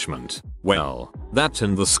his punishment. Well, that's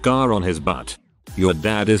in the scar on his butt. Your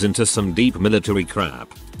dad is into some deep military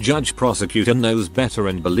crap. Judge prosecutor knows better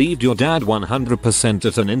and believed your dad 100%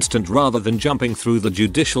 at an instant rather than jumping through the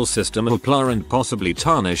judicial system and possibly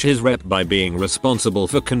tarnish his rep by being responsible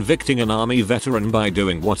for convicting an army veteran by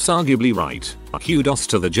doing what's arguably right. Kudos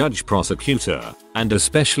to the judge prosecutor, and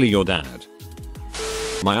especially your dad.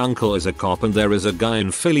 My uncle is a cop and there is a guy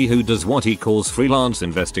in Philly who does what he calls freelance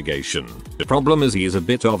investigation. The problem is he's a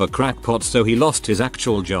bit of a crackpot, so he lost his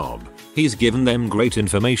actual job. He's given them great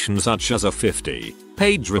information such as a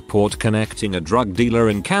 50-page report connecting a drug dealer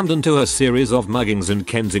in Camden to a series of muggings in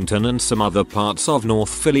Kensington and some other parts of North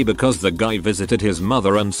Philly because the guy visited his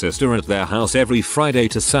mother and sister at their house every Friday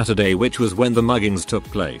to Saturday, which was when the muggings took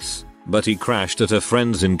place. But he crashed at a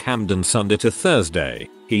friend's in Camden Sunday to Thursday.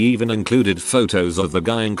 He even included photos of the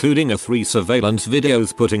guy, including 3 surveillance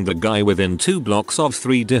videos putting the guy within 2 blocks of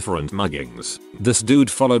 3 different muggings. This dude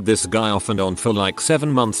followed this guy off and on for like 7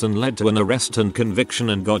 months and led to an arrest and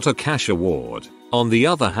conviction and got a cash award. On the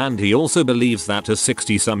other hand, he also believes that a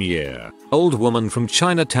 60-some-year-old woman from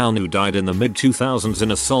Chinatown who died in the mid-2000s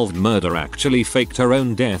in a solved murder actually faked her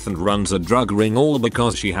own death and runs a drug ring, all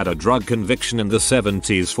because she had a drug conviction in the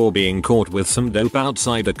 70s for being caught with some dope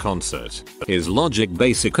outside a concert. His logic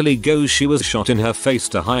basically goes she was shot in her face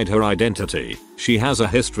to hide her identity. She has a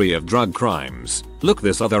history of drug crimes. Look,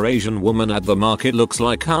 this other Asian woman at the market looks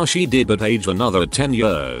like how she did but age another 10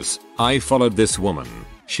 years. I followed this woman.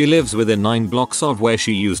 She lives within 9 blocks of where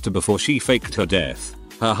she used to before she faked her death.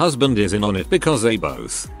 Her husband is in on it because they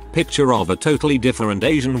both, picture of a totally different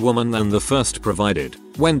Asian woman than the first provided,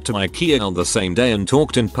 went to IKEA on the same day and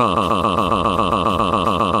talked in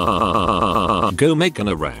Go make an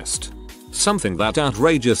arrest. Something that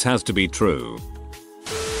outrageous has to be true.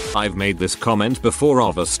 I've made this comment before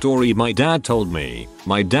of a story my dad told me.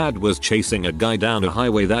 My dad was chasing a guy down a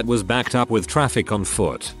highway that was backed up with traffic on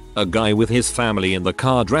foot. A guy with his family in the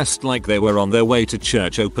car dressed like they were on their way to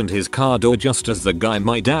church opened his car door just as the guy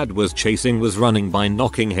my dad was chasing was running by,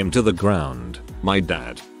 knocking him to the ground. My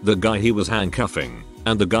dad, the guy he was handcuffing,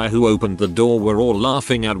 and the guy who opened the door were all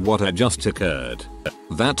laughing at what had just occurred.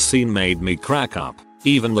 That scene made me crack up.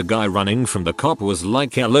 Even the guy running from the cop was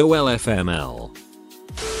like LOLFML.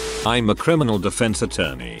 I'm a criminal defense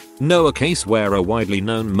attorney. Know a case where a widely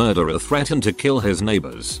known murderer threatened to kill his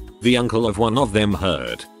neighbors. The uncle of one of them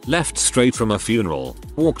heard, left straight from a funeral,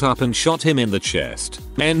 walked up and shot him in the chest.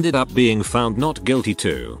 Ended up being found not guilty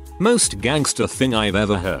too. Most gangster thing I've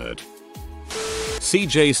ever heard.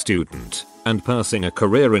 CJ student and pursuing a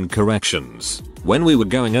career in corrections. When we were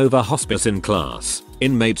going over hospice in class,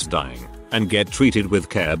 inmates dying and get treated with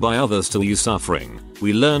care by others till you suffering,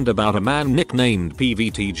 we learned about a man nicknamed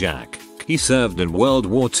PVT Jack. He served in World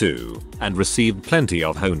War II and received plenty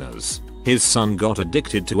of honors. His son got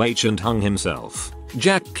addicted to H and hung himself.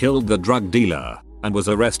 Jack killed the drug dealer and was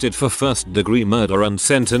arrested for first-degree murder and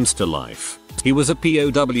sentenced to life. He was a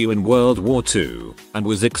POW in World War II and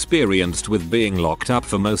was experienced with being locked up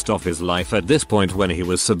for most of his life at this point when he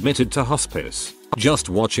was submitted to hospice. Just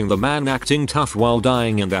watching the man acting tough while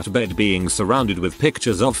dying in that bed being surrounded with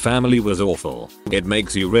pictures of family was awful. It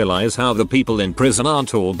makes you realize how the people in prison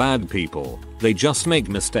aren't all bad people. They just make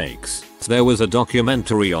mistakes. There was a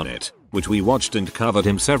documentary on it, which we watched and covered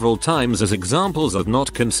him several times as examples of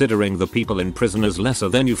not considering the people in prison as lesser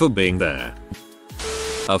than you for being there.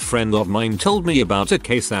 A friend of mine told me about a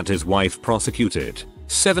case that his wife prosecuted.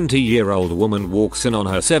 70-year-old woman walks in on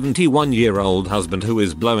her 71-year-old husband who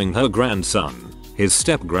is blowing her grandson. His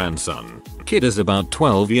step-grandson. Kid is about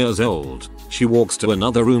 12 years old. She walks to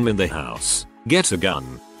another room in the house, gets a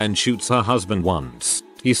gun, and shoots her husband once.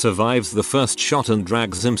 He survives the first shot and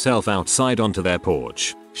drags himself outside onto their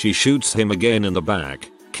porch. She shoots him again in the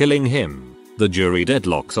back, killing him. The jury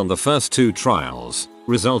deadlocks on the first 2 trials,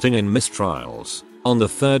 resulting in mistrials. On the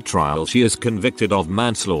 3rd trial she is convicted of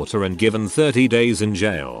manslaughter and given 30 days in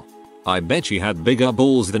jail. I bet she had bigger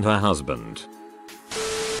balls than her husband.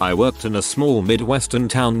 I worked in a small Midwestern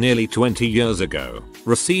town nearly 20 years ago.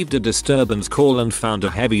 Received a disturbance call and found a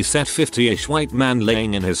heavy-set 50-ish white man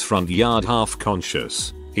laying in his front yard half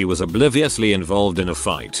conscious. He was obliviously involved in a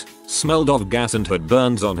fight, smelled of gas and had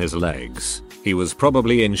burns on his legs. He was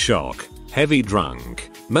probably in shock, heavy drunk,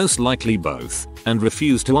 most likely both, and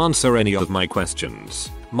refused to answer any of my questions.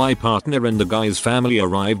 My partner and the guy's family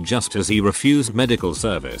arrived just as he refused medical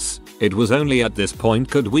service. It was only at this point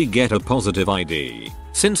could we get a positive ID.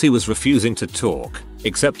 Since he was refusing to talk,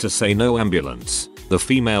 except to say no ambulance, the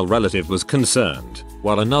female relative was concerned,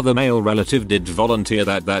 while another male relative did volunteer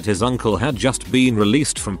that his uncle had just been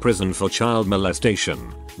released from prison for child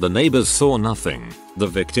molestation. The neighbors saw nothing. The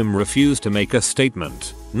victim refused to make a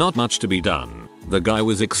statement. Not much to be done. The guy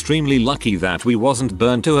was extremely lucky that we wasn't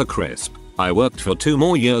burned to a crisp. I worked for 2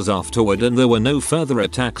 more years afterward and there were no further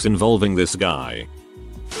attacks involving this guy.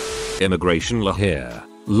 Immigration law here.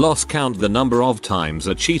 Lost count the number of times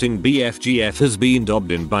a cheating BFGF has been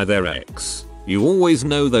dobbed in by their ex. You always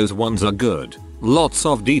know those ones are good. Lots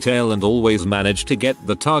of detail and always manage to get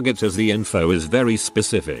the target as the info is very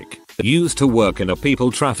specific. Used to work in a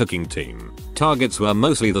people trafficking team. Targets were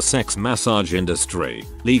mostly the sex massage industry.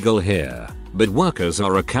 Legal here. But workers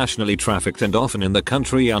are occasionally trafficked and often in the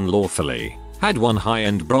country unlawfully. Had one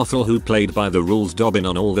high-end brothel who played by the rules dobbing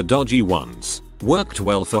on all the dodgy ones. Worked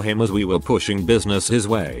well for him as we were pushing business his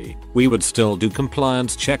way. We would still do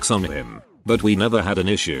compliance checks on him, but we never had an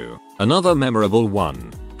issue. Another memorable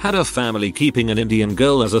one. Had a family keeping an Indian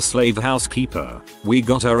girl as a slave housekeeper. We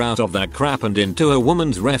got her out of that crap and into a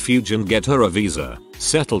woman's refuge and get her a visa,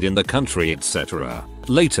 settled in the country, etc.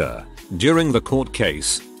 Later, during the court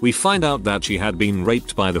case, we find out that she had been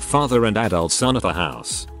raped by the father and adult son at the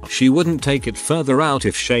house. She wouldn't take it further out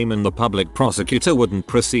if Shaman the public prosecutor wouldn't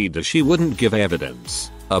proceed, as she wouldn't give evidence.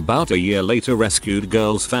 About a year later, rescued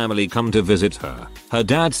girl's family come to visit her. Her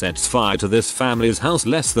dad sets fire to this family's house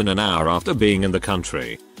less than an hour after being in the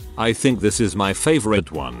country. I think this is my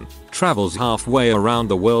favorite one. Travels halfway around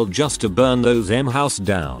the world just to burn those house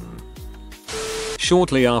down.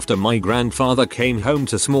 Shortly after my grandfather came home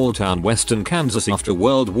to small town western Kansas after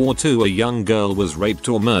World War II, a young girl was raped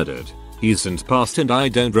or murdered. He's since passed and I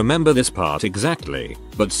don't remember this part exactly,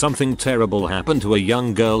 but something terrible happened to a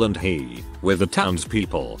young girl and he, with the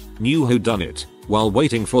townspeople, knew who done it, while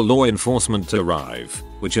waiting for law enforcement to arrive,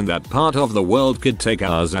 which in that part of the world could take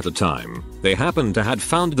hours at a time. They happened to had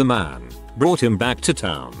found the man, brought him back to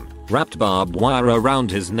town, wrapped barbed wire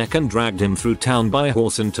around his neck and dragged him through town by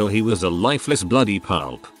horse until he was a lifeless bloody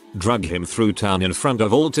pulp. Drug him through town in front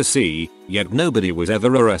of all to see, yet nobody was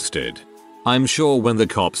ever arrested. I'm sure when the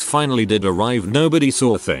cops finally did arrive, nobody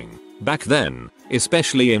saw a thing. Back then,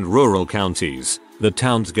 especially in rural counties, the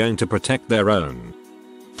town's going to protect their own.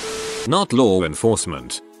 Not law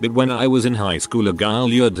enforcement, but when I was in high school, a guy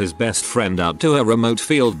lured his best friend out to a remote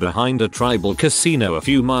field behind a tribal casino a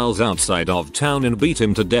few miles outside of town and beat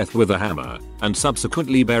him to death with a hammer, and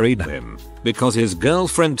subsequently buried him, because his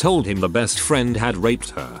girlfriend told him the best friend had raped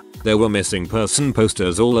her. There were missing person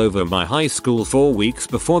posters all over my high school 4 weeks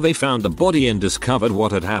before they found the body and discovered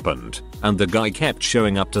what had happened, and the guy kept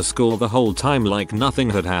showing up to school the whole time like nothing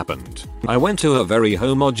had happened. I went to a very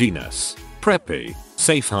homogeneous, preppy,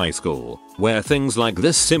 safe high school, where things like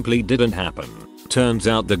this simply didn't happen. Turns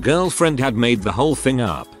out the girlfriend had made the whole thing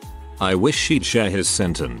up. I wish she'd share his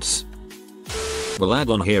sentence. We'll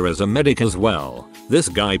add on here as a medic as well. This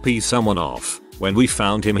guy peed someone off. When we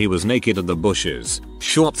found him, he was naked in the bushes,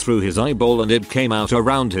 shot through his eyeball and it came out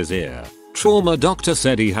around his ear. Trauma doctor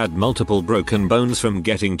said he had multiple broken bones from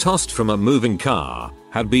getting tossed from a moving car,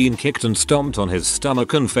 had been kicked and stomped on his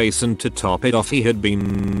stomach and face, and to top it off he had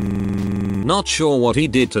been... Not sure what he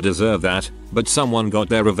did to deserve that, but someone got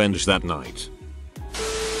their revenge that night.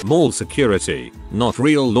 Mall security, not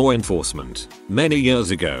real law enforcement. Many years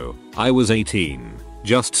ago, I was 18.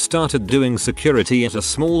 Just started doing security at a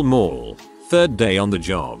small mall. Third day on the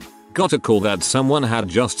job. Got a call that someone had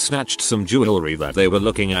just snatched some jewelry that they were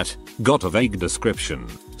looking at. Got a vague description.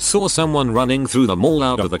 Saw someone running through the mall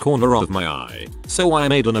out of the corner of my eye. So I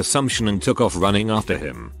made an assumption and took off running after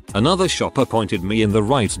him. Another shopper pointed me in the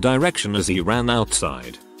right direction as he ran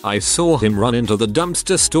outside. I saw him run into the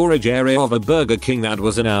dumpster storage area of a Burger King that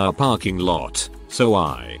was in our parking lot. So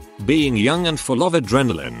I, being young and full of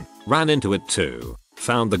adrenaline, ran into it too.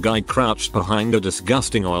 Found the guy crouched behind a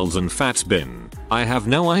disgusting oils and fats bin. I have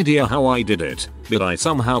no idea how I did it, but I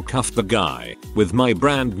somehow cuffed the guy with my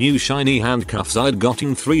brand new shiny handcuffs I'd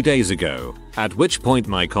gotten 3 days ago, at which point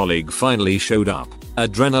my colleague finally showed up.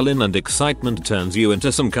 Adrenaline and excitement turns you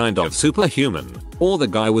into some kind of superhuman, or the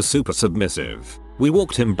guy was super submissive. We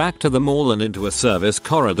walked him back to the mall and into a service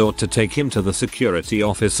corridor to take him to the security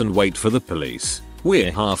office and wait for the police.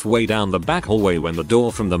 We're halfway down the back hallway when the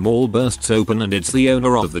door from the mall bursts open and it's the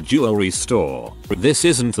owner of the jewelry store. This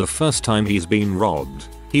isn't the first time he's been robbed.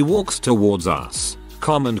 He walks towards us,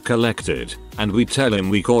 calm and collected, and we tell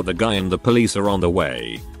him we caught the guy and the police are on the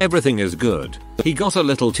way. Everything is good. He got a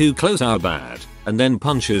little too close, our bad, and then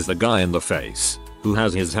punches the guy in the face, who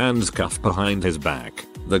has his hands cuffed behind his back.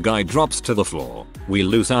 The guy drops to the floor. We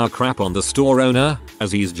lose our crap on the store owner,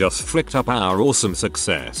 as he's just fricked up our awesome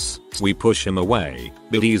success. We push him away,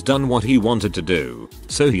 but he's done what he wanted to do,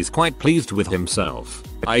 so he's quite pleased with himself.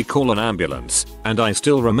 I call an ambulance, and I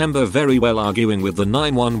still remember very well arguing with the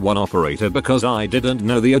 911 operator because I didn't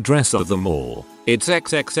know the address of the mall. It's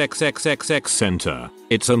XXXXXX Center.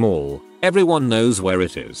 It's a mall. Everyone knows where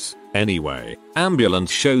it is. Anyway,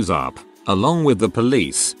 ambulance shows up, along with the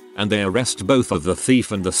police, and they arrest both of the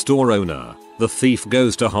thief and the store owner. The thief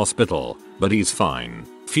goes to hospital, but he's fine.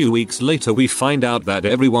 Few weeks later we find out that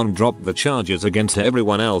everyone dropped the charges against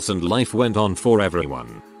everyone else and life went on for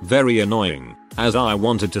everyone. Very annoying, as I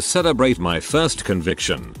wanted to celebrate my first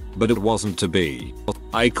conviction, but it wasn't to be.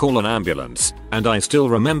 I call an ambulance, and I still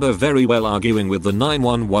remember very well arguing with the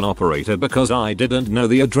 911 operator because I didn't know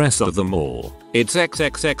the address of the mall. It's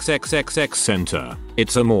XXXXXX Center.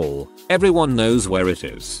 It's a mall. Everyone knows where it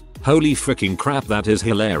is. Holy freaking crap, that is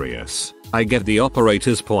hilarious. I get the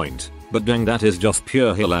operator's point, but dang, that is just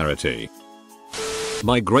pure hilarity.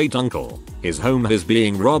 My great uncle, his home is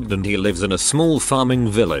being robbed and he lives in a small farming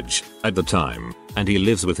village at the time, and he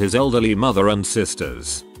lives with his elderly mother and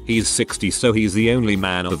sisters. He's 60, so he's the only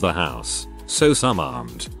man of the house. So some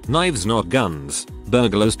armed, knives not guns,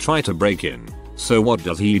 burglars try to break in. So what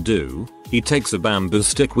does he do? He takes a bamboo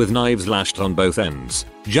stick with knives lashed on both ends,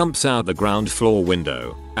 jumps out the ground floor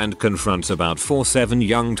window, and confronts about 4-7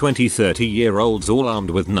 young 20-30-year-olds all armed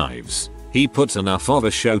with knives. He puts enough of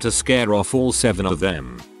a show to scare off all 7 of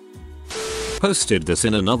them. Posted this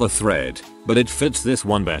in another thread, but it fits this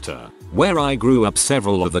one better. Where I grew up,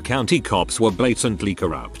 several of the county cops were blatantly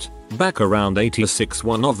corrupt. Back around '86,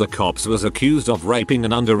 one of the cops was accused of raping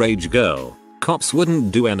an underage girl. Cops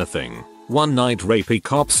wouldn't do anything. One night, rapey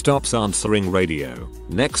cop stops answering radio.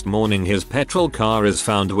 Next morning, his petrol car is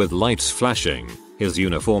found with lights flashing. His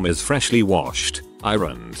uniform is freshly washed,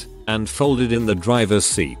 ironed, and folded in the driver's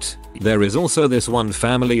seat. There is also this one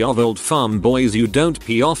family of old farm boys you don't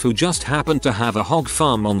pee off who just happened to have a hog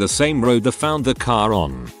farm on the same road they found the car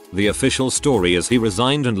on. The official story is he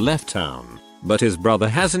resigned and left town, but his brother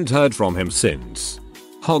hasn't heard from him since.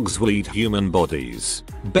 Hogs will eat human bodies.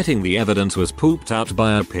 Betting the evidence was pooped out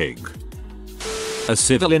by a pig. A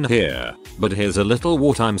civilian here, but here's a little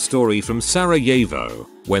wartime story from Sarajevo.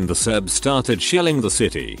 When the Serbs started shelling the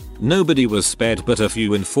city, nobody was spared but a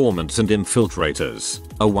few informants and infiltrators.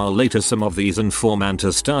 A while later, some of these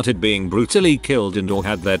informants started being brutally killed and or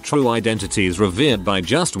had their true identities revealed by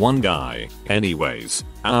just one guy. Anyways,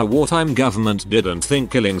 our wartime government didn't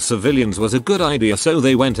think killing civilians was a good idea, so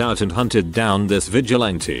they went out and hunted down this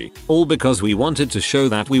vigilante, all because we wanted to show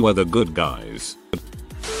that we were the good guys.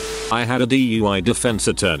 I had a DUI defense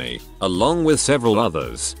attorney, along with several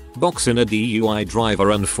others, box in a DUI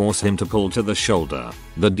driver and force him to pull to the shoulder.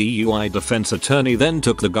 The DUI defense attorney then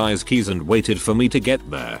took the guy's keys and waited for me to get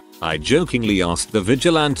there. I jokingly asked the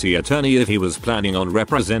vigilante attorney if he was planning on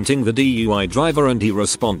representing the DUI driver and he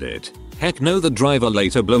responded, "Heck no." The driver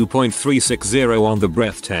later blew .360 on the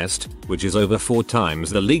breath test, which is over 4 times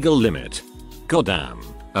the legal limit. Goddamn.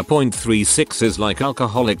 A .36 is like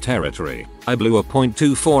alcoholic territory. I blew a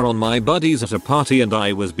 .24 on my buddies at a party and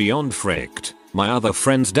I was beyond fricked. My other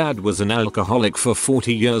friend's dad was an alcoholic for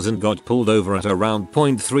 40 years and got pulled over at around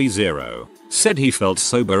 .30. Said he felt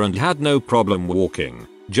sober and had no problem walking,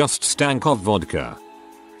 just stank of vodka.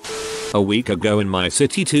 A week ago in my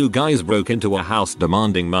city, 2 guys broke into a house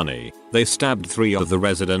demanding money. They stabbed 3 of the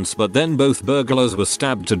residents, but then both burglars were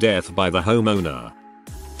stabbed to death by the homeowner.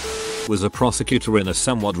 Was a prosecutor in a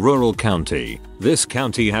somewhat rural county. This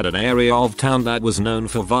county had an area of town that was known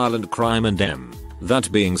for violent crime and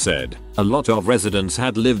that being said, a lot of residents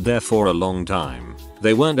had lived there for a long time.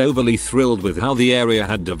 They weren't overly thrilled with how the area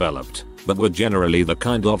had developed, but were generally the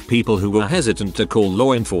kind of people who were hesitant to call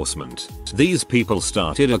law enforcement. These people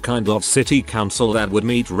started a kind of city council that would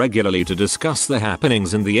meet regularly to discuss the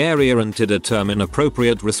happenings in the area and to determine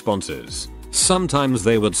appropriate responses. Sometimes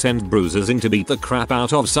they would send bruisers in to beat the crap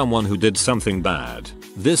out of someone who did something bad.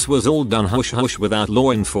 This was all done hush hush without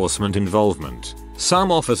law enforcement involvement.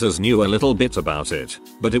 Some officers knew a little bit about it,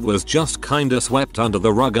 but it was just kinda swept under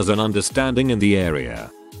the rug as an understanding in the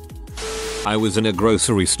area. I was in a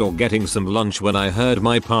grocery store getting some lunch when I heard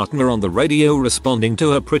my partner on the radio responding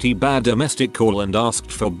to a pretty bad domestic call and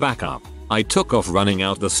asked for backup. I took off running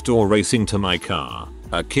out the store, racing to my car.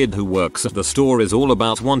 A kid who works at the store is all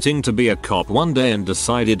about wanting to be a cop one day and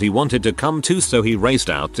decided he wanted to come too, so he raced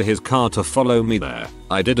out to his car to follow me there.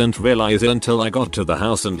 I didn't realize it until I got to the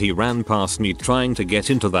house and he ran past me trying to get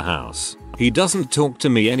into the house. He doesn't talk to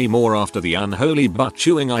me anymore after the unholy butt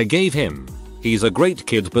chewing I gave him. He's a great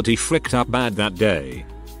kid, but he fricked up bad that day.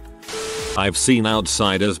 I've seen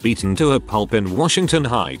outsiders beaten to a pulp in Washington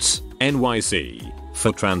Heights, NYC,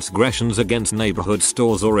 for transgressions against neighborhood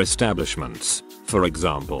stores or establishments. For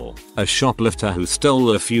example, a shoplifter who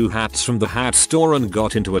stole a few hats from the hat store and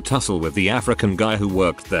got into a tussle with the African guy who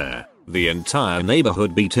worked there. The entire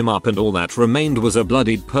neighborhood beat him up and all that remained was a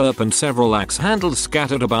bloodied perp and several axe handles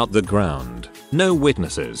scattered about the ground. No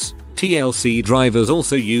witnesses. TLC drivers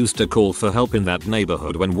also used to call for help in that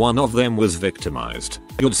neighborhood when one of them was victimized.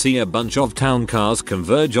 You'd see a bunch of town cars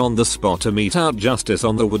converge on the spot to mete out justice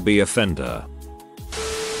on the would-be offender.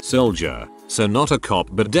 Soldier, so not a cop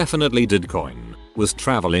but definitely did coin, was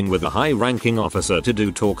traveling with a high-ranking officer to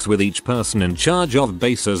do talks with each person in charge of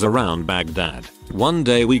bases around Baghdad. One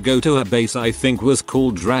day we go to a base I think was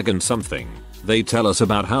called Dragon something. They tell us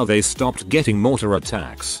about how they stopped getting mortar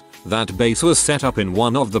attacks. That base was set up in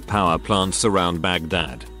one of the power plants around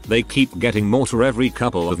Baghdad. They keep getting mortar every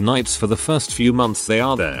couple of nights for the first few months they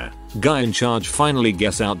are there. Guy in charge finally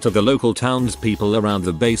gets out to the local townspeople around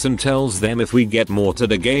the base and tells them if we get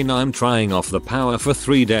mortared again I'm trying off the power for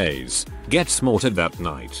 3 days. Gets mortared that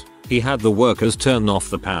night. He had the workers turn off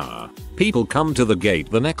the power. People come to the gate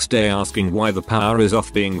the next day asking why the power is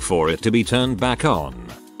off, being for it to be turned back on.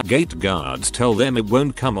 Gate guards tell them it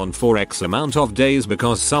won't come on for X amount of days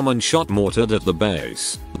because someone shot mortared at the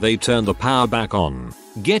base. They turn the power back on.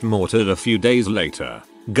 Get mortared a few days later.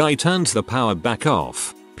 Guy turns the power back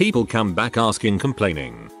off. People come back asking,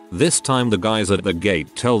 complaining. This time the guys at the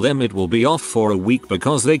gate tell them it will be off for a week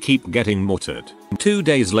because they keep getting mortared. 2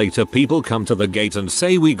 days later people come to the gate and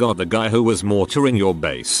say, we got the guy who was mortaring your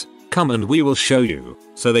base. Come and we will show you.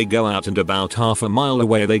 So they go out and about half a mile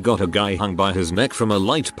away they got a guy hung by his neck from a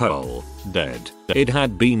light pole, dead. It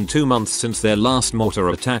had been 2 months since their last mortar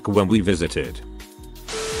attack when we visited.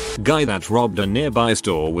 Guy that robbed a nearby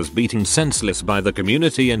store was beaten senseless by the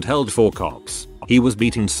community and held for cops. He was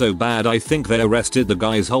beaten so bad I think they arrested the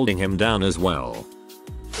guys holding him down as well.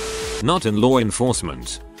 Not in law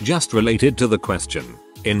enforcement, just related to the question.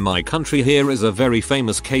 In my country here is a very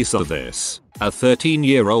famous case of this. A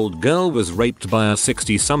 13-year-old girl was raped by a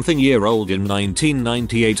 60-something-year-old in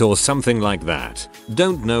 1998 or something like that.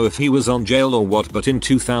 Don't know if he was on jail or what, but in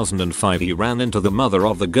 2005 he ran into the mother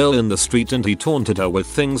of the girl in the street and he taunted her with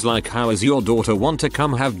things like, how is your daughter, want to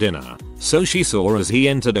come have dinner? So she saw as he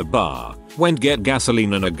entered a bar, went get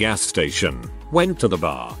gasoline in a gas station, went to the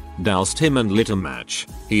bar, doused him and lit a match.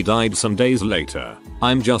 He died some days later.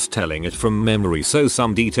 I'm just telling it from memory so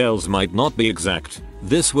some details might not be exact.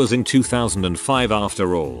 This was in 2005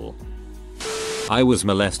 after all. I was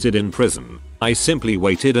molested in prison. I simply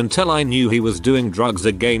waited until I knew he was doing drugs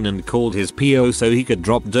again and called his PO so he could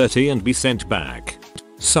drop dirty and be sent back.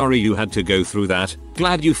 Sorry you had to go through that.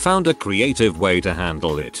 Glad you found a creative way to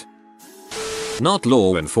handle it. Not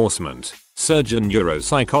law enforcement. Surgeon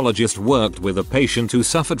neuropsychologist worked with a patient who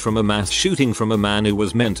suffered from a mass shooting from a man who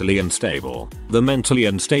was mentally unstable. The mentally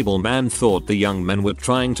unstable man thought the young men were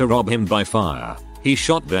trying to rob him by fire. He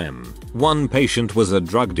shot them. One patient was a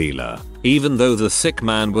drug dealer. Even though the sick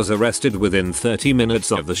man was arrested within 30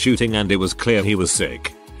 minutes of the shooting and it was clear he was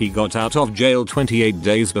sick, he got out of jail 28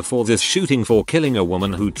 days before this shooting for killing a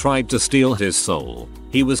woman who tried to steal his soul.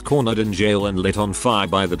 He was cornered in jail and lit on fire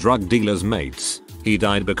by the drug dealer's mates. He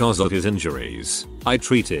died because of his injuries. I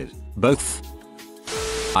treated both.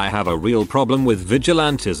 I have a real problem with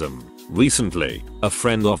vigilantism. Recently, a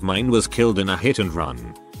friend of mine was killed in a hit and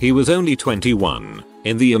run. He was only 21.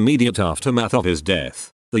 In the immediate aftermath of his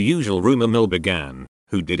death, the usual rumor mill began.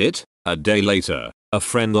 Who did it? A day later, a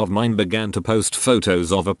friend of mine began to post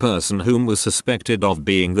photos of a person whom was suspected of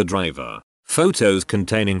being the driver. Photos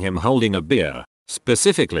containing him holding a beer.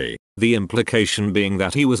 Specifically, the implication being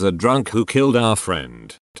that he was a drunk who killed our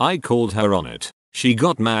friend. I called her on it. She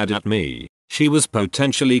got mad at me. She was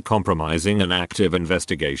potentially compromising an active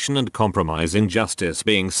investigation and compromising justice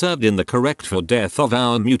being served in the correct for death of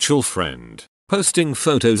our mutual friend. Posting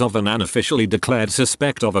photos of an unofficially declared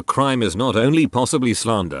suspect of a crime is not only possibly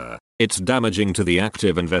slander, it's damaging to the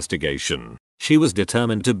active investigation. She was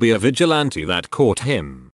determined to be a vigilante that caught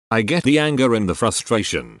him. I get the anger and the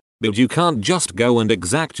frustration. But you can't just go and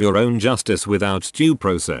exact your own justice without due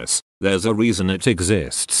process. There's a reason it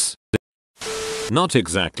exists. Not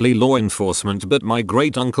exactly law enforcement, but my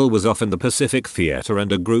great uncle was off in the Pacific Theater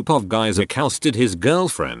and a group of guys accosted his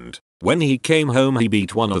girlfriend. When he came home he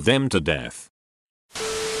beat one of them to death.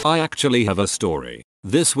 I actually have a story.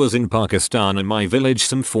 This was in Pakistan in my village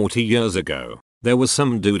some 40 years ago. There was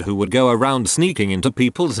some dude who would go around sneaking into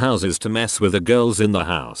people's houses to mess with the girls in the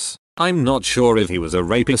house. I'm not sure if he was a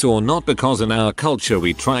rapist or not because in our culture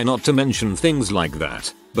we try not to mention things like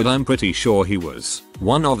that, but I'm pretty sure he was.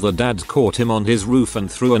 One of the dads caught him on his roof and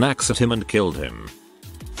threw an axe at him and killed him.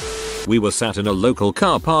 We were sat in a local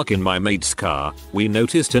car park in my mate's car. We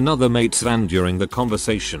noticed another mate's van during the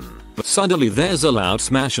conversation. But suddenly there's a loud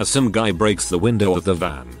smash as some guy breaks the window of the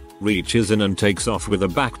van, reaches in and takes off with a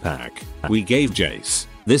backpack. We gave chase.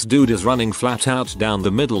 This dude is running flat out down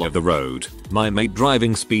the middle of the road. My mate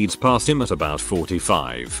driving speeds past him at about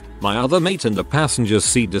 45. My other mate in the passenger's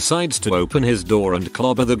seat decides to open his door and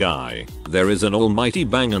clobber the guy. There is an almighty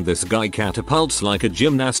bang and this guy catapults like a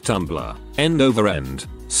gymnast tumbler, end over end,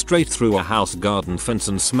 straight through a house garden fence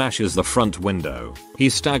and smashes the front window. He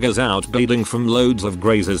staggers out bleeding from loads of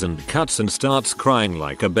grazes and cuts and starts crying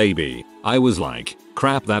like a baby. I was like,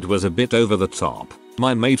 crap, that was a bit over the top.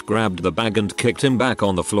 My mate grabbed the bag and kicked him back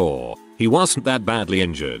on the floor. He wasn't that badly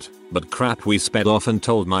injured, but crap, we sped off and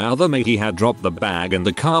told my other mate he had dropped the bag in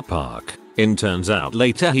the car park. It turns out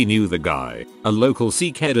later he knew the guy, a local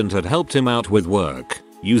Sikh and had helped him out with work,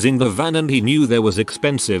 using the van, and he knew there was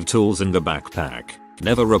expensive tools in the backpack.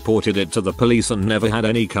 Never reported it to the police and never had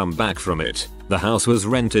any comeback from it. The house was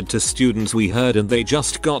rented to students, we heard, and they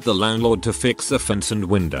just got the landlord to fix the fence and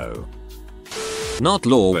window. Not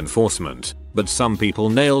law enforcement, but some people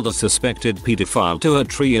nailed a suspected pedophile to a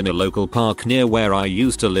tree in a local park near where I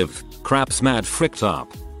used to live. Crap's mad fricked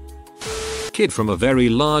up. Kid from a very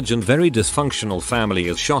large and very dysfunctional family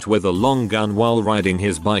is shot with a long gun while riding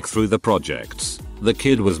his bike through the projects. The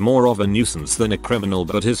kid was more of a nuisance than a criminal,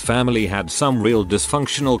 but his family had some real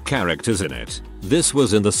dysfunctional characters in it. This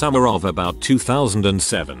was in the summer of about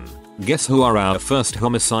 2007. Guess who our first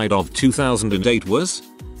homicide of 2008 was?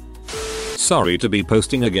 Sorry to be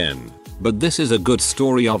posting again, but this is a good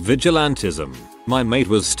story of vigilantism. My mate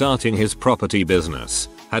was starting his property business,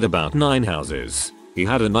 had about 9 houses. He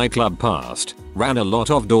had a nightclub past, ran a lot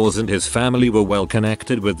of doors, and his family were well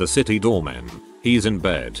connected with the city doormen. He's in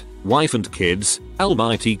bed, wife and kids.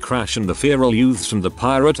 Almighty crash, and the feral youths from the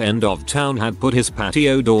pirate end of town had put his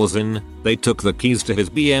patio doors in. They took the keys to his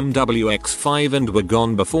BMW X5 and were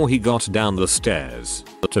gone before he got down the stairs.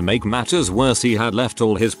 To make matters worse, he had left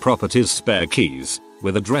all his property's spare keys,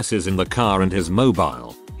 with addresses in the car and his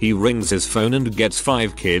mobile. He rings his phone and gets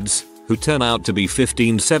 5 kids, who turn out to be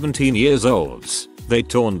 15-17 years olds. They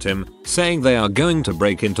taunt him, saying they are going to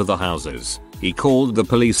break into the houses. He called the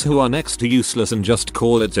police, who are next to useless and just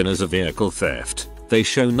call it in as a vehicle theft. They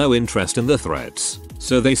show no interest in the threats,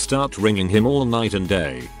 so they start ringing him all night and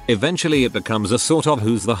day. Eventually it becomes a sort of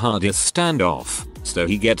who's the hardest standoff, so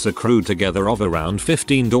he gets a crew together of around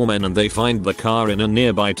 15 doormen and they find the car in a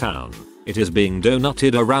nearby town. It is being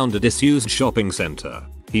donutted around a disused shopping center.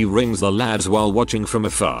 He rings the lads while watching from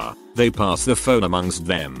afar. They pass the phone amongst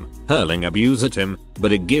them, hurling abuse at him,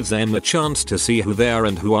 but it gives them a chance to see who they are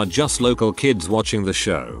and who are just local kids watching the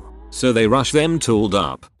show. So they rush them tooled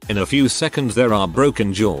up. In a few seconds there are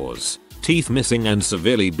broken jaws, teeth missing, and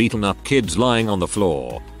severely beaten up kids lying on the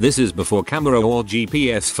floor. This is before camera or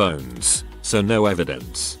GPS phones, so no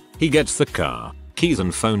evidence. He gets the car, keys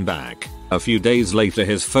and phone back. A few days later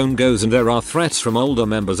his phone goes and there are threats from older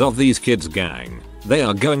members of these kids' gang. They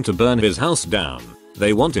are going to burn his house down.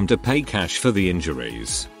 They want him to pay cash for the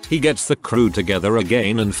injuries. He gets the crew together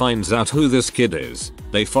again and finds out who this kid is.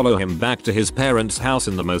 They follow him back to his parents' house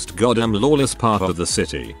in the most goddamn lawless part of the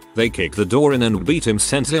city. They kick the door in and beat him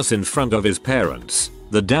senseless in front of his parents.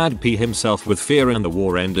 The dad pee himself with fear and the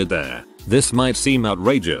war ended there. This might seem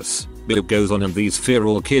outrageous, but it goes on, and these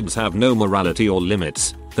feral kids have no morality or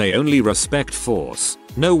limits. They only respect force.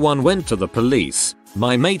 No one went to the police.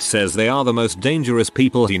 My mate says they are the most dangerous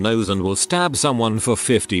people he knows and will stab someone for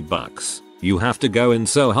 $50. You have to go in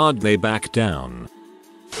so hard they back down.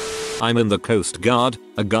 I'm in the Coast Guard.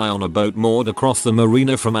 A guy on a boat moored across the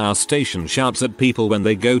marina from our station shouts at people when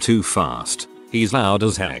they go too fast. He's loud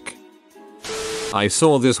as heck. I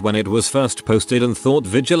saw this when it was first posted and thought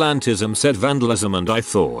vigilantism said vandalism, and I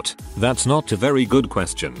thought, that's not a very good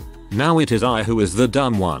question. Now it is I who is the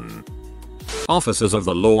dumb one. Officers of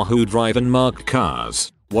the law who drive in marked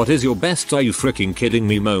cars, what is your best "are you freaking kidding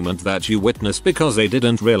me" moment that you witnessed because they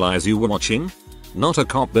didn't realize you were watching? Not a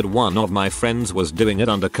cop, but one of my friends was doing an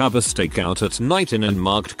undercover stakeout at night in an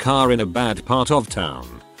unmarked car in a bad part of town.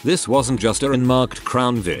 This wasn't just a unmarked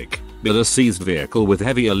Crown Vic, but a seized vehicle with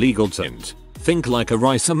heavy illegal tint. Think like a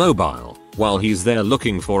Ricer Mobile. While he's there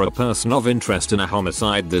looking for a person of interest in a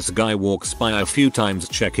homicide, this guy walks by a few times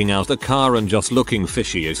checking out the car and just looking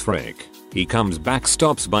fishy as frick. He comes back,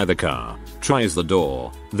 stops by the car, tries the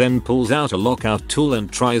door, then pulls out a lockout tool and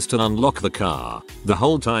tries to unlock the car. The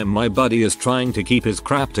whole time my buddy is trying to keep his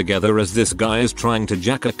crap together as this guy is trying to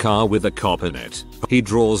jack a car with a cop in it. He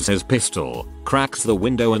draws his pistol, cracks the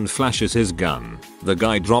window and flashes his gun. The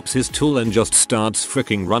guy drops his tool and just starts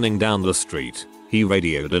freaking running down the street. He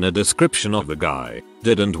radioed in a description of the guy,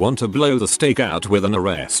 didn't want to blow the stakeout with an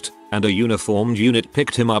arrest, and a uniformed unit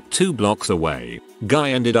picked him up 2 blocks away.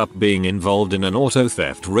 Guy ended up being involved in an auto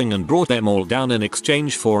theft ring and brought them all down in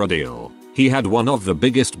exchange for a deal. He had one of the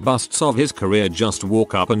biggest busts of his career just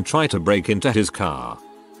walk up and try to break into his car.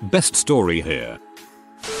 Best story here.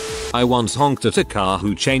 I once honked at a car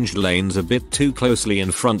who changed lanes a bit too closely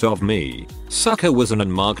in front of me. Sucker was an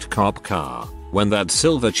unmarked cop car. When that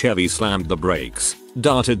silver Chevy slammed the brakes,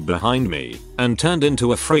 darted behind me, and turned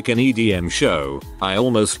into a freaking EDM show, I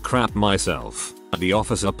almost crapped myself. The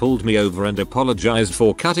officer pulled me over and apologized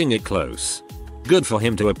for cutting it close. Good for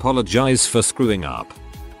him to apologize for screwing up.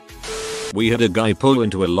 We had a guy pull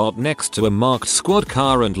into a lot next to a marked squad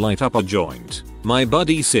car and light up a joint. My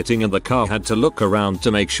buddy sitting in the car had to look around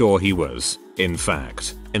to make sure he was, in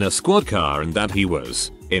fact, in a squad car and that he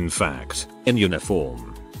was, in fact, in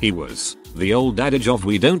uniform. He was. The old adage of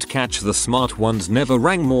 "we don't catch the smart ones" never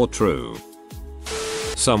rang more true.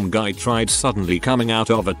 Some guy tried suddenly coming out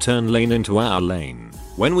of a turn lane into our lane.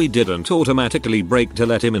 When we didn't automatically brake to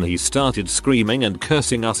let him in, he started screaming and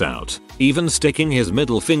cursing us out, even sticking his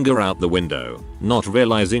middle finger out the window. Not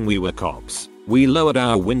realizing we were cops, we lowered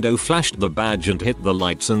our window, flashed the badge and hit the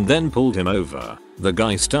lights and then pulled him over. The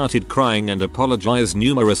guy started crying and apologized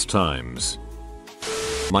numerous times.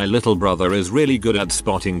 My little brother is really good at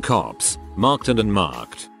spotting cops, marked and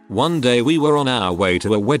unmarked. One day we were on our way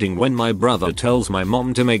to a wedding when my brother tells my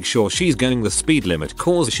mom to make sure she's going the speed limit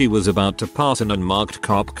cause she was about to pass an unmarked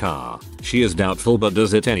cop car. She is doubtful but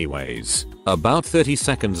does it anyways. About 30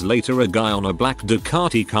 seconds later, a guy on a black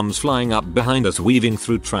Ducati comes flying up behind us, weaving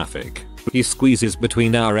through traffic. He squeezes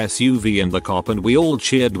between our SUV and the cop and we all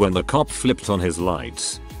cheered when the cop flipped on his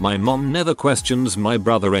lights. My mom never questions my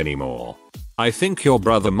brother anymore. I think your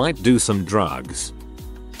brother might do some drugs.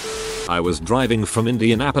 I was driving from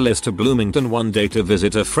Indianapolis to Bloomington one day to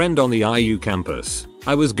visit a friend on the IU campus.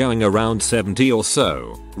 I was going around 70 or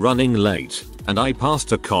so, running late, and I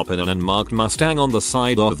passed a cop in an unmarked Mustang on the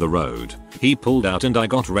side of the road. He pulled out and I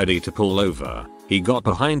got ready to pull over. He got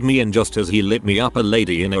behind me and just as he lit me up, a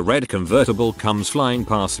lady in a red convertible comes flying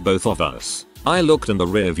past both of us. I looked in the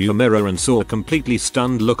rearview mirror and saw a completely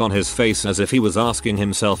stunned look on his face, as if he was asking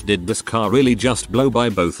himself, did this car really just blow by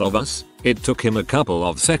both of us? It took him a couple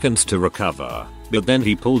of seconds to recover, but then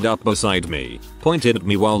he pulled up beside me, pointed at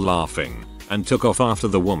me while laughing, and took off after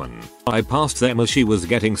the woman. I passed them as she was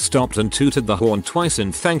getting stopped and tooted the horn twice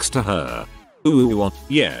in thanks to her. Ooh,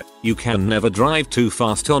 yeah, you can never drive too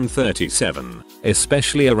fast on 37,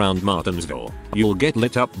 especially around Martinsville. You'll get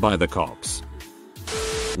lit up by the cops.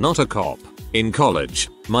 Not a cop. In college,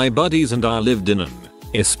 my buddies and I lived in an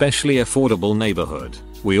especially affordable neighborhood.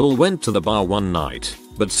 We all went to the bar one night,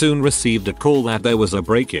 but soon received a call that there was a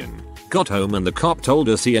break-in. Got home and the cop told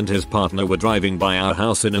us he and his partner were driving by our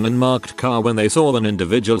house in an unmarked car when they saw an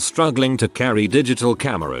individual struggling to carry digital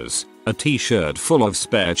cameras, a t-shirt full of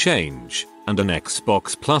spare change, and an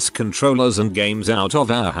Xbox Plus controllers and games out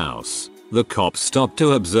of our house. The cops stopped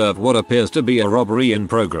to observe what appears to be a robbery in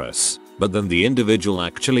progress. But then the individual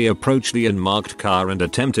actually approached the unmarked car and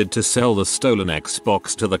attempted to sell the stolen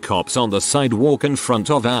Xbox to the cops on the sidewalk in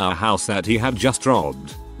front of our house that he had just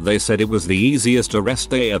robbed. They said it was the easiest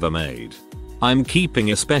arrest they ever made. I'm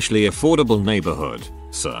keeping especially affordable neighborhood,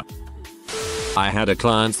 sir. I had a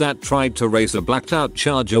client that tried to race a blacked out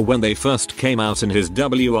Charger when they first came out in his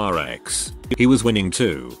WRX. He was winning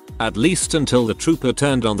too, at least until the trooper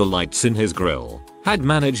turned on the lights in his grill. Had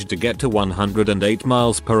managed to get to 108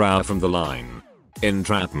 miles per hour from the line.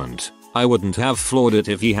 Entrapment. I wouldn't have floored it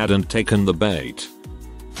if he hadn't taken the bait.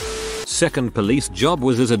 Second police job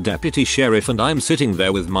was as a deputy sheriff, and I'm sitting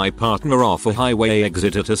there with my partner off a highway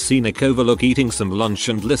exit at a scenic overlook eating some lunch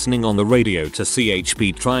and listening on the radio to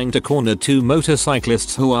CHP trying to corner two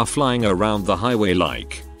motorcyclists who are flying around the highway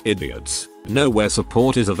like idiots. Nowhere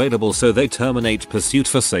support is available, so they terminate pursuit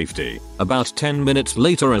for safety. About 10 minutes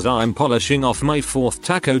later, as I'm polishing off my fourth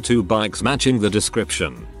taco, two bikes matching the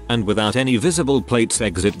description and without any visible plates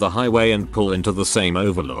exit the highway and pull into the same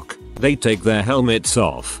overlook. They take their helmets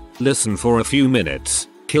off, listen for a few minutes,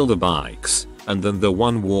 kill the bikes, and then the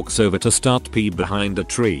one walks over to start pee behind a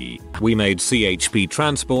tree. We made CHP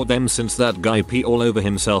transport them since that guy pee all over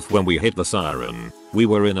himself when we hit the siren. We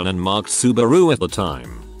were in an unmarked Subaru at the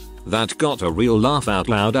time. That got a real laugh out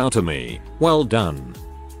loud out of me. Well done.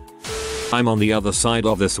 I'm on the other side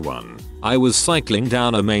of this one. I was cycling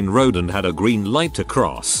down a main road and had a green light to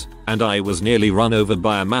cross, and I was nearly run over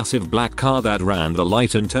by a massive black car that ran the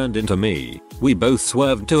light and turned into me. We both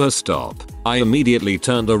swerved to a stop. I immediately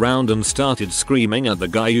turned around and started screaming at the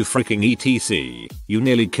guy, "You freaking ETC. You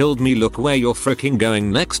nearly killed me, look where you're freaking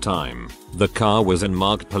going next time." The car was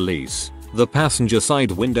unmarked police. The passenger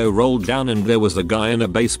side window rolled down and there was a guy in a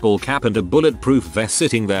baseball cap and a bulletproof vest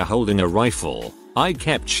sitting there holding a rifle. I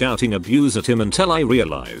kept shouting abuse at him until I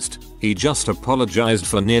realized he just apologized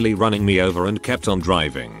for nearly running me over and kept on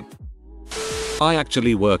driving. I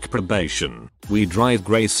actually work probation. We drive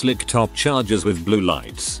grey slick top Chargers with blue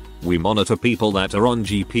lights. We monitor people that are on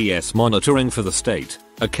GPS monitoring for the state.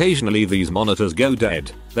 Occasionally these monitors go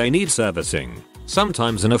dead. They need servicing.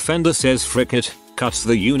 Sometimes an offender says frick it, cuts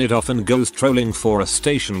the unit off and goes trolling for a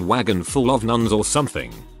station wagon full of nuns or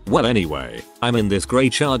something. Well, anyway, I'm in this grey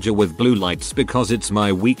Charger with blue lights because it's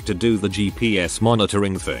my week to do the GPS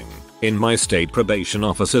monitoring thing. In my state, probation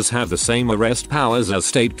officers have the same arrest powers as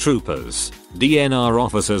state troopers, DNR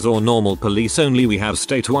officers or normal police, only we have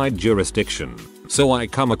statewide jurisdiction. So I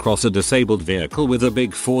come across a disabled vehicle with a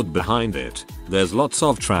big Ford behind it. There's lots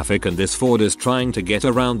of traffic and this Ford is trying to get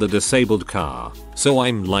around the disabled car. So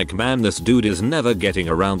I'm like, man, this dude is never getting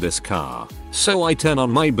around this car. So I turn on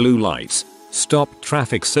my blue lights, stop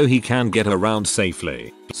traffic so he can get around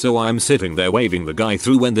safely. So I'm sitting there waving the guy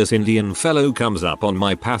through when this Indian fellow comes up on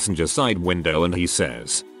my passenger side window and he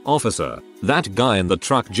says, "Officer, that guy in the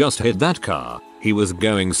truck just hit that car. He was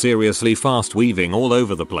going seriously fast, weaving all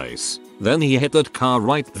over the place. Then he hit that car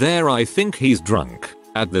right there. I think he's drunk."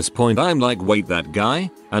 At this point I'm like, wait, that guy?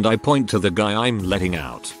 And I point to the guy I'm letting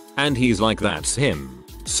out. And he's like, that's him.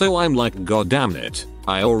 So I'm like, god damn it.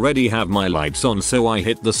 I already have my lights on, so I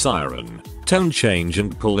hit the siren, tone change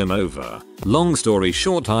and pull him over. Long story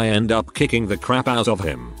short, I end up kicking the crap out of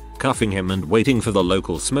him, cuffing him and waiting for the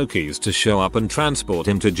local smokies to show up and transport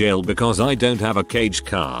him to jail because I don't have a cage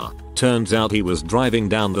car. Turns out he was driving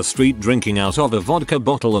down the street drinking out of a vodka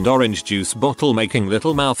bottle and orange juice bottle, making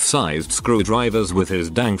little mouth-sized screwdrivers with his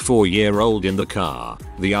dang 4-year-old in the car.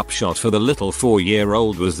 The upshot for the little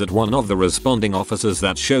 4-year-old was that one of the responding officers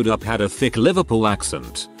that showed up had a thick Liverpool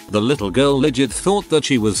accent. The little girl legit thought that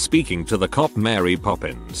she was speaking to the cop Mary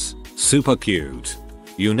Poppins. Super cute.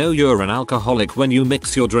 You know you're an alcoholic when you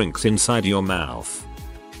mix your drinks inside your mouth.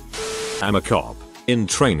 I'm a cop, in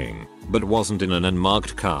training, but wasn't in an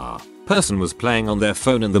unmarked car. Person was playing on their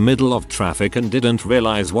phone in the middle of traffic and didn't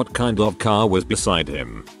realize what kind of car was beside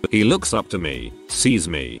him. He looks up to me, sees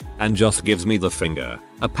me, and just gives me the finger,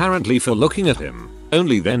 apparently for looking at him.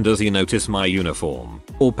 Only then does he notice my uniform,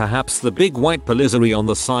 or perhaps the big white policery on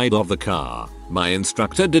the side of the car. My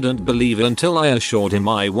instructor didn't believe it until I assured him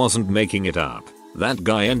I wasn't making it up. That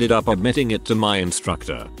guy ended up admitting it to my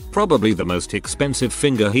instructor. Probably the most expensive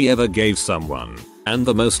finger he ever gave someone, and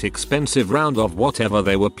the most expensive round of whatever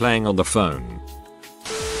they were playing on the phone.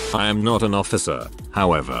 I am not an officer,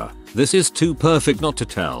 however. This is too perfect not to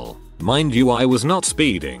tell. Mind you, I was not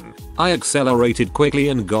speeding. I accelerated quickly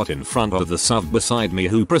and got in front of the sub beside me,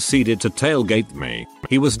 who proceeded to tailgate me.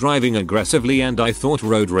 He was driving aggressively and I thought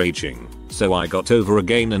road raging. So I got over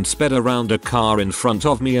again and sped around a car in front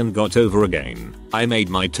of me and got over again. I made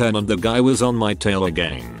my turn and the guy was on my tail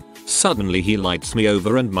again. Suddenly he lights me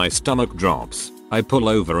over and my stomach drops. I pull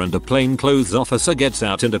over and a plainclothes officer gets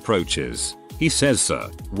out and approaches. He says,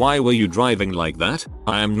 "Sir, why were you driving like that?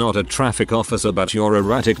 I am not a traffic officer, but your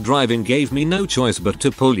erratic driving gave me no choice but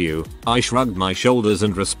to pull you." I shrugged my shoulders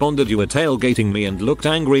and responded, "You were tailgating me and looked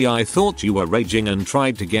angry. I thought you were raging and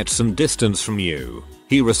tried to get some distance from you."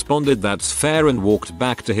 He responded, "That's fair," and walked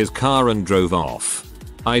back to his car and drove off.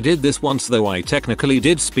 I did this once, though I technically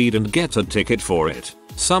did speed and get a ticket for it.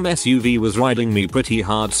 Some SUV was riding me pretty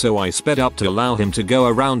hard, so I sped up to allow him to go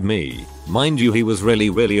around me. Mind you, he was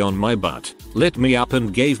really on my butt, lit me up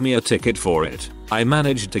and gave me a ticket for it. I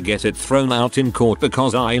managed to get it thrown out in court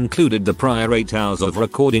because I included the prior 8 hours of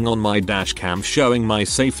recording on my dash cam showing my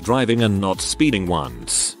safe driving and not speeding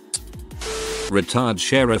once. Retired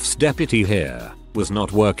sheriff's deputy here. Was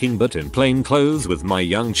not working but in plain clothes with my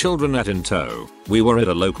young children in tow. We were at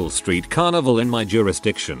a local street carnival in my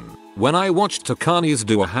jurisdiction when I watched two carnies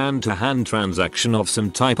do a hand-to-hand transaction of some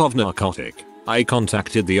type of narcotic. I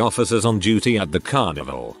contacted the officers on duty at the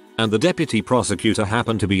carnival, and the deputy prosecutor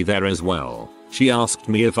happened to be there as well. She asked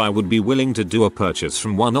me if I would be willing to do a purchase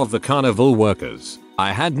from one of the carnival workers.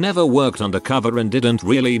 I had never worked undercover and didn't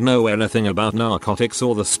really know anything about narcotics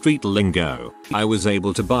or the street lingo. I was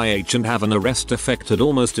able to buy H and have an arrest effected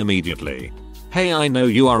almost immediately. "Hey, I know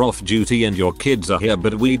you are off duty and your kids are here,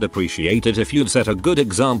 but we'd appreciate it if you'd set a good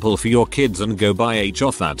example for your kids and go buy H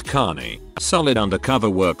off that carny." Solid undercover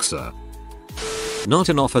work, sir. Not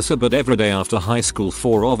an officer, but every day after high school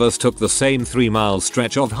 4 of us took the same 3-mile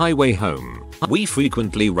stretch of highway home. We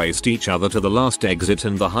frequently raced each other to the last exit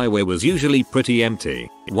and the highway was usually pretty empty.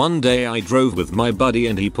 One day I drove with my buddy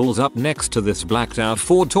and he pulls up next to this blacked out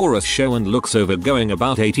Ford Taurus show and looks over going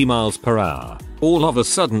about 80 miles per hour. All of a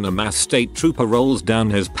sudden a mass state trooper rolls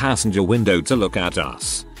down his passenger window to look at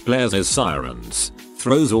us, blares his sirens,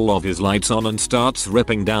 throws all of his lights on and starts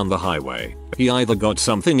ripping down the highway. He either got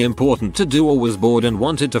something important to do or was bored and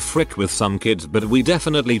wanted to frick with some kids, but we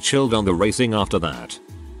definitely chilled on the racing after that.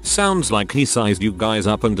 Sounds like he sized you guys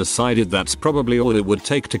up and decided that's probably all it would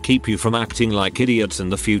take to keep you from acting like idiots in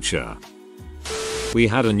the future. We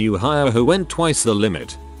had a new hire who went twice the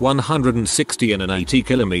limit, 160 in an 80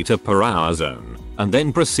 km/h zone, and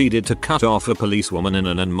then proceeded to cut off a policewoman in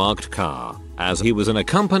an unmarked car, as he was in a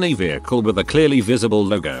company vehicle with a clearly visible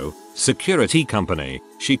logo, security company.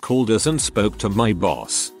 She called us and spoke to my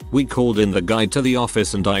boss. We called in the guy to the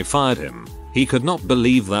office and I fired him. He could not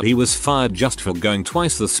believe that he was fired just for going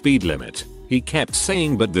twice the speed limit. He kept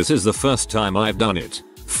saying, but this is the first time I've done it.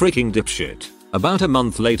 Freaking dipshit. About a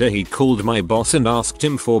month later he called my boss and asked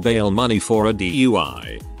him for bail money for a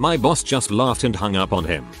DUI. My boss just laughed and hung up on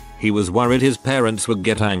him. He was worried his parents would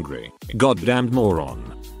get angry. Goddamned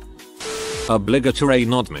moron. Obligatory,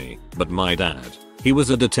 not me, but my dad. He was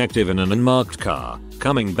a detective in an unmarked car,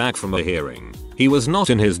 coming back from a hearing. He was not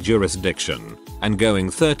in his jurisdiction, and going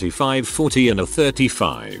 35-40 in a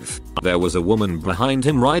 35. There was a woman behind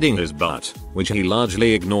him riding his butt, which he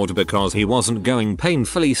largely ignored because he wasn't going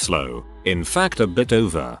painfully slow. In fact, a bit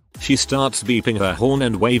over. She starts beeping her horn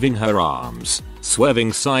and waving her arms,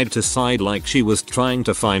 swerving side to side like she was trying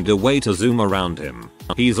to find a way to zoom around him.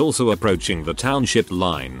 He's also approaching the township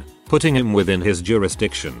line, putting him within his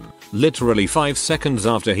jurisdiction. Literally 5 seconds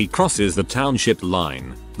after he crosses the township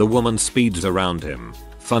line, the woman speeds around him.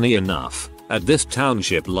 Funny enough, at this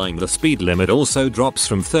township line the speed limit also drops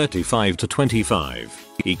from 35 to 25.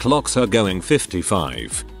 He clocks her going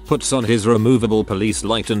 55, puts on his removable police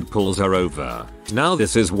light and pulls her over. Now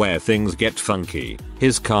this is where things get funky.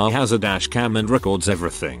 His car has a dash cam and records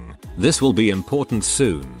everything. This will be important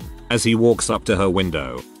soon. As he walks up to her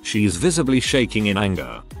window, she's visibly shaking in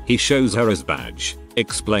anger. He shows her his badge,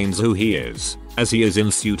 explains who he is, as he is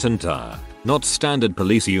in suit and tie, not standard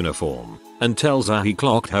police uniform, and tells her he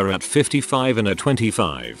clocked her at 55 in a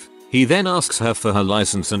 25. He then asks her for her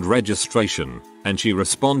license and registration, and she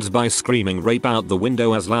responds by screaming rape out the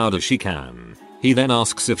window as loud as she can. He then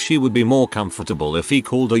asks if she would be more comfortable if he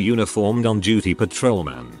called a uniformed on-duty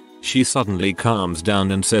patrolman. She suddenly calms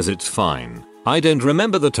down and says it's fine. I don't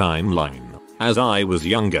remember the timeline, as I was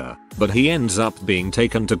younger, but he ends up being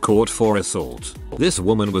taken to court for assault. This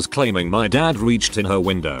woman was claiming my dad reached in her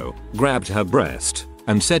window, grabbed her breast,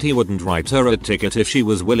 and said he wouldn't write her a ticket if she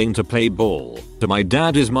was willing to play ball. My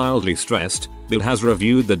dad is mildly stressed, but has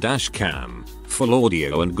reviewed the dash cam, full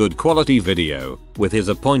audio and good quality video, with his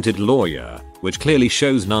appointed lawyer, which clearly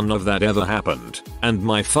shows none of that ever happened, and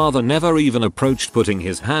my father never even approached putting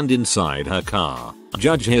his hand inside her car.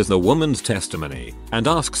 Judge hears the woman's testimony, and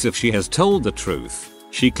asks if she has told the truth.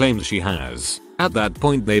 She claims she has. At that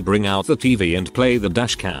point they bring out the TV and play the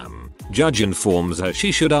dash cam. Judge informs her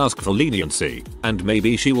she should ask for leniency, and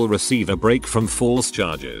maybe she will receive a break from false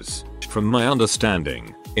charges. From my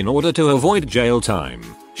understanding, in order to avoid jail time,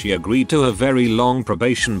 she agreed to a very long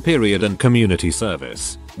probation period and community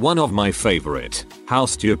service. One of my favorite, how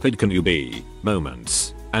stupid can you be,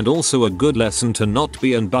 moments, and also a good lesson to not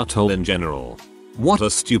be an butthole in general. What a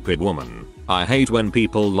stupid woman. I hate when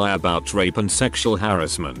people lie about rape and sexual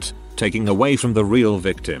harassment, taking away from the real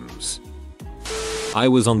victims. I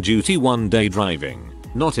was on duty one day driving,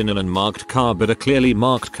 not in an unmarked car but a clearly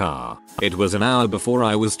marked car. It was an hour before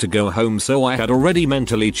I was to go home, so I had already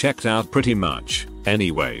mentally checked out pretty much.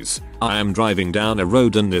 Anyways, I am driving down a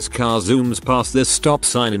road and this car zooms past this stop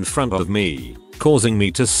sign in front of me, causing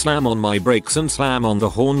me to slam on my brakes and slam on the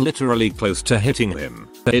horn, literally close to hitting him.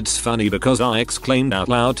 It's funny because I exclaimed out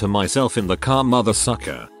loud to myself in the car, "Mother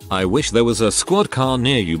sucker. I wish there was a squad car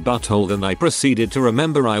near you, butthole." Then I proceeded to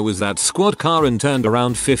remember I was that squad car and turned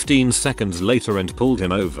around 15 seconds later and pulled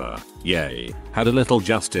him over. Yay. Had a little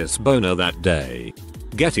justice boner that day.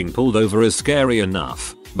 Getting pulled over is scary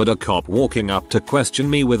enough, but a cop walking up to question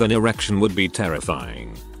me with an erection would be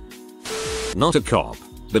terrifying. Not a cop,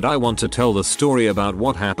 but I want to tell the story about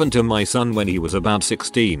what happened to my son when he was about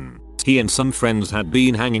 16. He and some friends had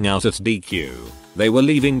been hanging out at DQ. They were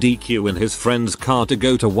leaving DQ in his friend's car to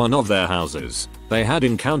go to one of their houses. They had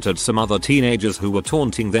encountered some other teenagers who were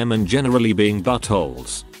taunting them and generally being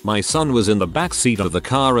buttholes. My son was in the back seat of the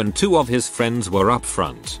car and two of his friends were up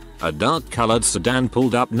front. A dark colored sedan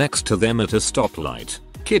pulled up next to them at a stoplight.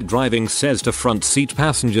 Kid driving says to front seat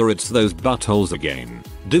passenger, "It's those buttholes again.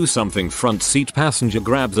 Do something." Front seat passenger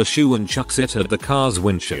grabs a shoe and chucks it at the car's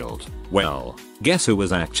windshield. Well, guess who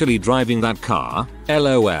was actually driving that car?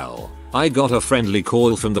 LOL. I got a friendly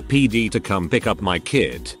call from the PD to come pick up my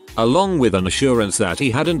kid, along with an assurance that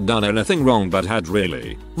he hadn't done anything wrong but had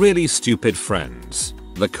really stupid friends.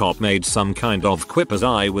 The cop made some kind of quip as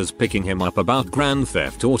I was picking him up about Grand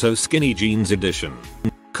Theft Auto Skinny Jeans Edition.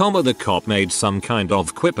 The cop made some kind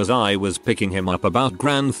of quip as I was picking him up about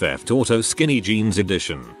Grand Theft Auto Skinny Jeans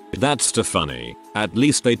Edition. That's too funny. At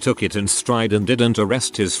least they took it in stride and didn't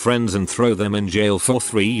arrest his friends and throw them in jail for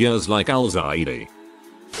 3 years like Al-Zaidi.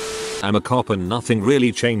 I'm a cop and nothing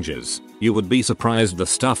really changes. You would be surprised the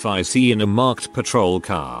stuff I see in a marked patrol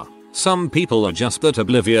car. Some people are just that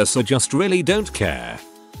oblivious or just really don't care.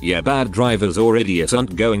 Yeah, bad drivers or idiots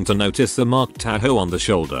aren't going to notice the marked Tahoe on the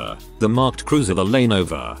shoulder, the marked cruiser the lane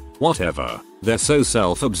over, whatever. They're so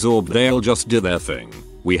self-absorbed they'll just do their thing.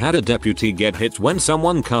 We had a deputy get hit when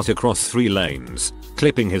someone cut across 3 lanes,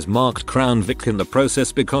 clipping his marked Crown Vic in the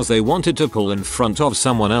process because they wanted to pull in front of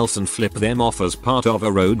someone else and flip them off as part of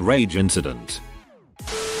a road rage incident.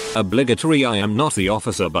 Obligatory. I am not the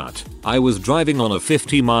officer, but I was driving on a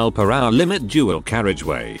 50-mile-per-hour limit dual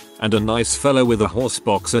carriageway, and a nice fellow with a horse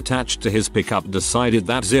box attached to his pickup decided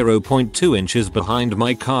that 0.2 inches behind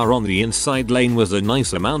my car on the inside lane was a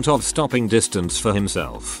nice amount of stopping distance for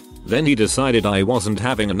himself. Then he decided I wasn't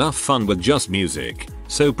having enough fun with just music,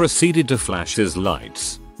 so proceeded to flash his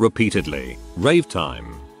lights repeatedly. Rave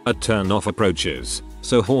time. A turn-off approaches,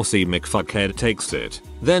 so horsey McFuckhead takes it,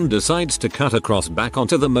 then decides to cut across back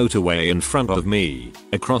onto the motorway in front of me,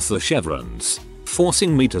 across the chevrons,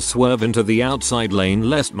 forcing me to swerve into the outside lane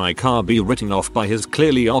lest my car be written off by his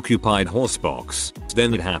clearly occupied horsebox.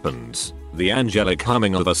 Then it happens. The angelic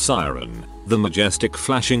humming of a siren, the majestic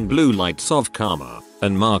flashing blue lights of karma,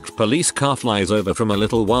 and marked police car flies over from a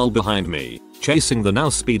little while behind me, chasing the now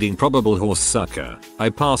speeding probable horse sucker. I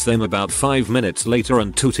passed them about 5 minutes later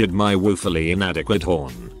and tooted my woefully inadequate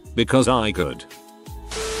horn, because I could.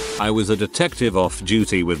 I was a detective off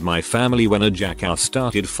duty with my family when a jackass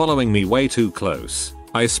started following me way too close.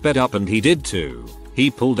 I sped up and he did too.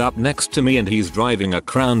 He pulled up next to me and he's driving a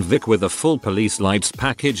Crown Vic with a full police lights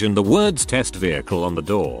package and the words test vehicle on the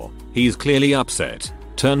door. He's clearly upset,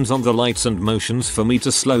 turns on the lights and motions for me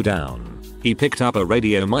to slow down. He picked up a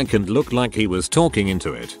radio mic and looked like he was talking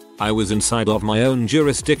into it. I was inside of my own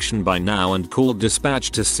jurisdiction by now and called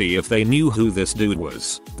dispatch to see if they knew who this dude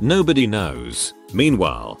was. Nobody knows.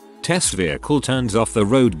 Meanwhile, test vehicle turns off the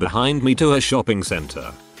road behind me to a shopping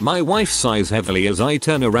center. My wife sighs heavily as I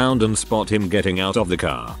turn around and spot him getting out of the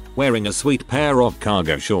car, wearing a sweet pair of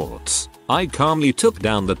cargo shorts. I calmly took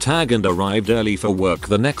down the tag and arrived early for work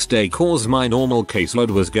the next day cause my normal caseload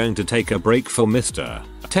was going to take a break for Mr.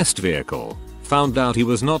 Test Vehicle. Found out he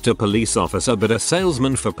was not a police officer but a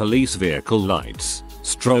salesman for police vehicle lights.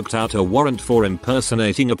 Stroked out a warrant for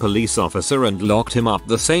impersonating a police officer and locked him up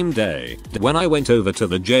the same day. When I went over to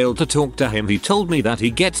the jail to talk to him, he told me that he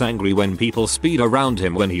gets angry when people speed around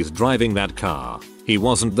him when he's driving that car. He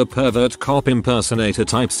wasn't the pervert cop impersonator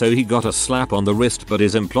type, so he got a slap on the wrist, but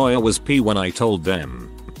his employer was P when I told them.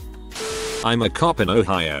 I'm a cop in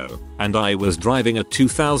Ohio, and I was driving a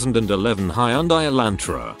 2011 Hyundai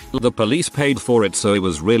Elantra. The police paid for it, so it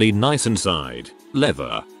was really nice inside.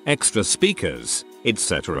 Leather, extra speakers,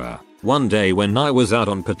 etc. One day when I was out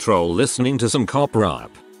on patrol listening to some cop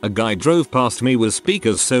rap, a guy drove past me with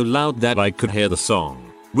speakers so loud that I could hear the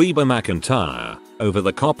song Reba McEntire over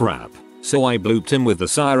the cop rap. So I blooped him with the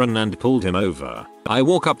siren and pulled him over. I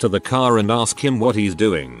walk up to the car and ask him what he's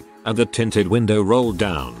doing, and the tinted window rolled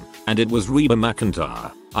down, and it was Reba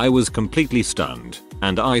McEntire. I was completely stunned,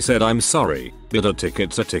 and I said I'm sorry, but a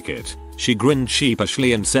ticket's a ticket. She grinned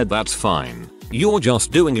sheepishly and said that's fine. You're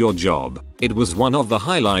just doing your job. It was one of the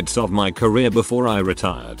highlights of my career before I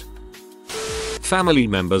retired. Family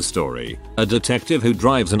member's story. A detective who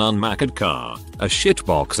drives an unmarked car, a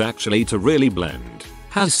shitbox actually to really blend,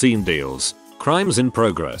 has seen deals, crimes in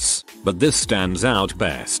progress, but this stands out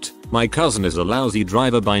best. My cousin is a lousy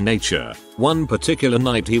driver by nature. One particular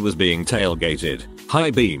night he was being tailgated,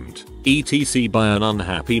 high-beamed, etc. by an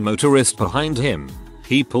unhappy motorist behind him.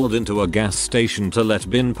 He pulled into a gas station to let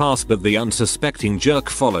bin pass, but the unsuspecting jerk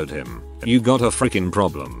followed him. You got a freaking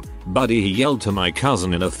problem, buddy, he yelled to my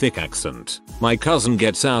cousin in a thick accent. My cousin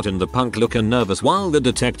gets out in the punk looking nervous while the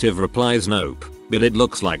detective replies nope, but it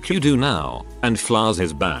looks like you do now, and flars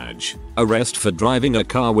his badge. Arrest for driving a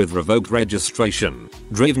car with revoked registration,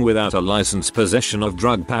 driven without a license, possession of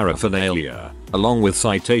drug paraphernalia, along with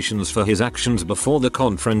citations for his actions before the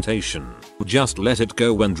confrontation. Just let it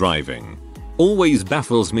go when driving. Always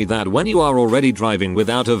baffles me that when you are already driving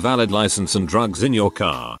without a valid license and drugs in your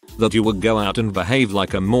car, that you would go out and behave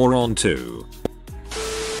like a moron too.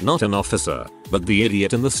 Not an officer, but the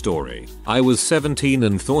idiot in the story. I was 17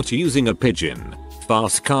 and thought using a pigeon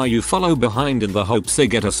fast car you follow behind in the hopes they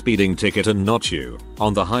get a speeding ticket and not you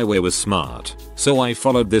on the highway was smart. So I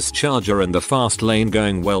followed this charger in the fast lane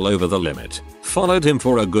going well over the limit. Followed him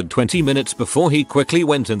for a good 20 minutes before he quickly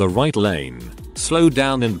went in the right lane, slowed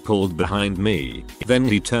down and pulled behind me. Then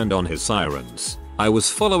he turned on his sirens. I was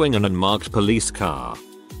following an unmarked police car.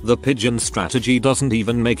 The pigeon strategy doesn't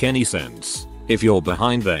even make any sense. If you're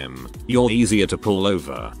behind them, you're easier to pull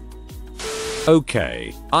over.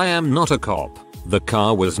 Okay, I am not a cop. The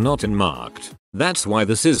car was not unmarked. That's why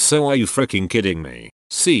this is so. Are you freaking kidding me?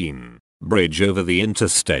 Scene. Bridge over the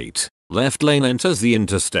interstate. Left lane enters the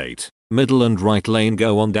interstate. Middle and right lane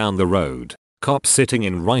go on down the road. Cop sitting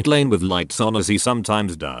in right lane with lights on as he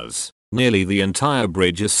sometimes does. Nearly the entire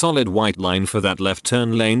bridge is solid white line for that left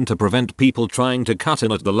turn lane to prevent people trying to cut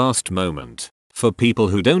in at the last moment. For people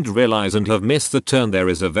who don't realize and have missed the turn, there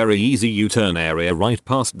is a very easy U-turn area right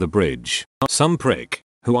past the bridge. Some prick,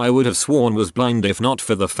 who I would have sworn was blind if not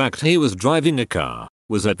for the fact he was driving a car,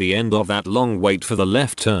 was at the end of that long wait for the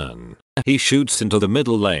left turn. He shoots into the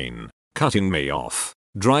middle lane, cutting me off,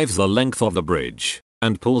 drives the length of the bridge,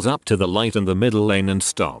 and pulls up to the light in the middle lane and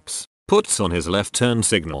stops, puts on his left turn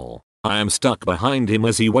signal. I am stuck behind him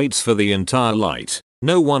as he waits for the entire light.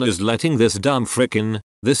 No one is letting this dumb frick in.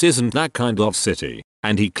 This isn't that kind of city,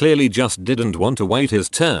 and he clearly just didn't want to wait his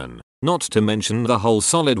turn, not to mention the whole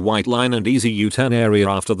solid white line and easy U-turn area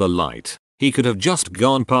after the light. He could have just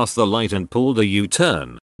gone past the light and pulled a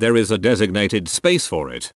U-turn. There is a designated space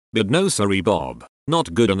for it, but no sorry Bob,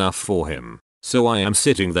 not good enough for him. So I am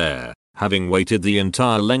sitting there, having waited the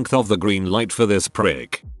entire length of the green light for this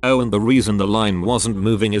prick. Oh, and the reason the line wasn't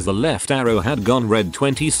moving is the left arrow had gone red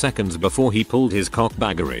 20 seconds before he pulled his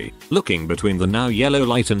cockbaggery, looking between the now yellow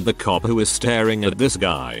light and the cop who is staring at this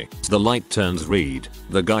guy. The light turns red.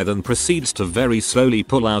 The guy then proceeds to very slowly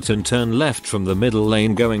pull out and turn left from the middle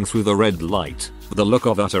lane going through the red light. The look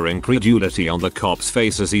of utter incredulity on the cop's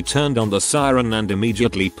face as he turned on the siren and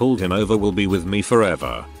immediately pulled him over will be with me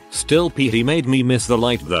forever. Still he made me miss the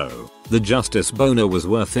light though. The justice boner was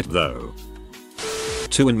worth it though.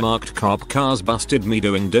 2 unmarked cop cars busted me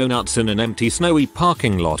doing donuts in an empty snowy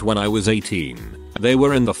parking lot when I was 18. They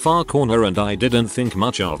were in the far corner and I didn't think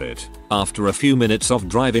much of it. After a few minutes of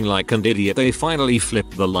driving like an idiot, they finally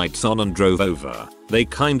flipped the lights on and drove over. They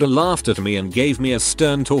kinda laughed at me and gave me a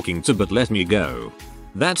stern talking to but let me go.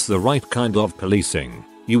 That's the right kind of policing.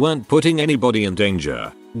 You weren't putting anybody in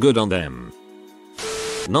danger. Good on them.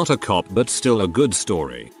 Not a cop but still a good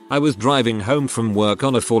story. I was driving home from work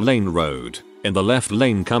on a 4-lane road. In the left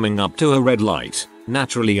lane coming up to a red light.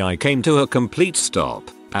 Naturally I came to a complete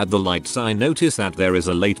stop. At the lights I notice that there is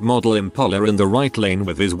a late model Impala in the right lane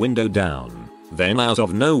with his window down. Then out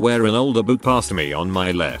of nowhere an older boot passed me on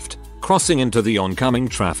my left, crossing into the oncoming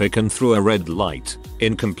traffic and through a red light.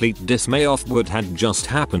 In complete dismay of what had just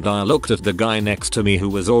happened, I looked at the guy next to me who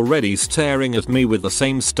was already staring at me with the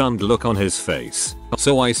same stunned look on his face.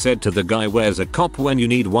 So I said to the guy, "Where's a cop when you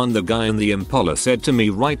need one?" The guy in the Impala said to me,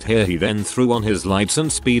 "Right here." He then threw on his lights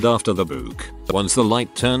and speed after the book. Once the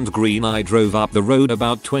light turned green I drove up the road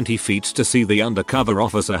about 20 feet to see the undercover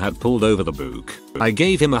officer had pulled over the book. I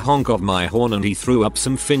gave him a honk of my horn and he threw up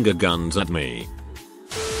some finger guns at me.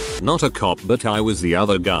 Not a cop but I was the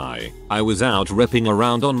other guy. I was out ripping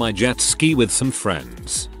around on my jet ski with some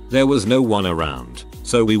friends. There was no one around,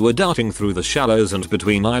 so we were darting through the shallows and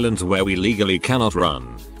between islands where we legally cannot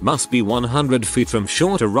run. Must be 100 feet from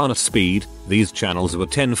shore to run at speed. These channels were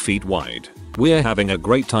 10 feet wide. We're having a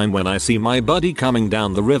great time when I see my buddy coming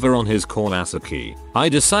down the river on his Kawasaki. I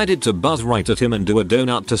decided to buzz right at him and do a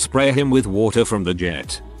donut to spray him with water from the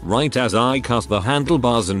jet. Right as I cut the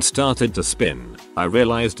handlebars and started to spin, I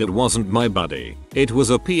realized it wasn't my buddy. It was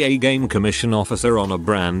a PA Game Commission officer on a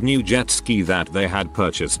brand new jet ski that they had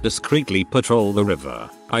purchased discreetly patrol the river.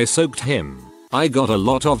 I soaked him. I got a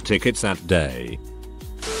lot of tickets that day.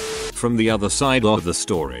 From the other side of the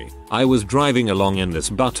story, I was driving along and this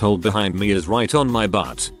butthole behind me is right on my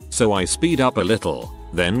butt, so I speed up a little.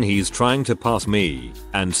 Then he's trying to pass me,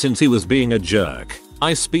 and since he was being a jerk,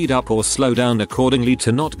 I speed up or slow down accordingly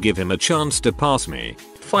to not give him a chance to pass me.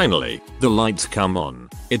 Finally, the lights come on.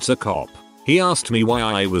 It's a cop. He asked me why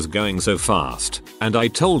I was going so fast, and I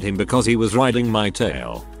told him because he was riding my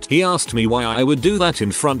tail. He asked me why I would do that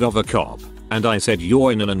in front of a cop, and I said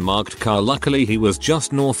you're in an unmarked car. Luckily he was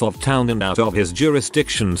just north of town and out of his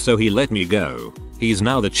jurisdiction, so he let me go. He's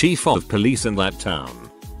now the chief of police in that town.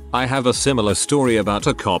 I have a similar story about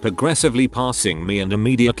a cop aggressively passing me and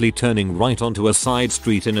immediately turning right onto a side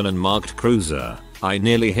street in an unmarked cruiser. I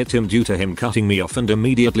nearly hit him due to him cutting me off and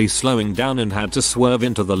immediately slowing down and had to swerve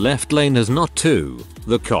into the left lane as not to.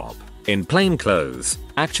 The cop, in plain clothes,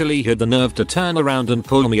 actually had the nerve to turn around and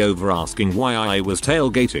pull me over asking why I was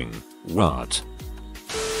tailgating. What?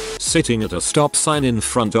 Sitting at a stop sign in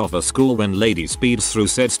front of a school when lady speeds through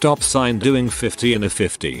said stop sign doing 50 in a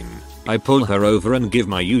 15. I pull her over and give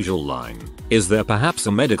my usual line. Is there perhaps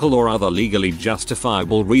a medical or other legally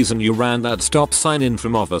justifiable reason you ran that stop sign in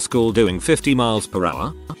front of a school doing 50 miles per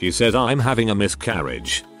hour? She said I'm having a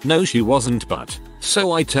miscarriage. No she wasn't, but.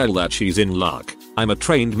 So I tell that she's in luck. I'm a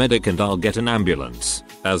trained medic and I'll get an ambulance.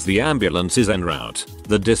 As the ambulance is en route,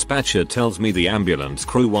 the dispatcher tells me the ambulance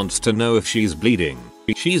crew wants to know if she's bleeding.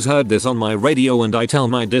 She's heard this on my radio and I tell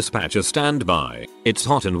my dispatcher stand by. It's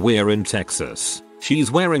hot and we're in Texas.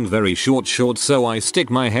 She's wearing very short shorts so I stick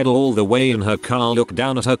my head all the way in her car, look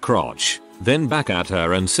down at her crotch, then back at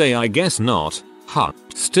her and say I guess not. Huh.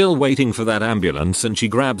 Still waiting for that ambulance and she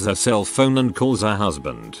grabs her cell phone and calls her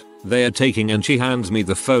husband. They are taking and she hands me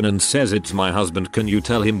the phone and says it's my husband, can you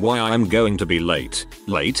tell him why I'm going to be late?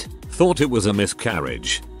 Late? Thought it was a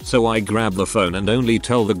miscarriage. So I grab the phone and only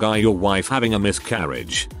tell the guy your wife having a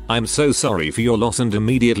miscarriage. I'm so sorry for your loss and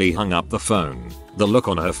immediately hung up the phone. The look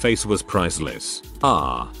on her face was priceless.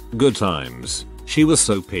 Ah, good times. She was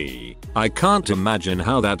so pee. I can't imagine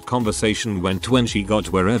how that conversation went when she got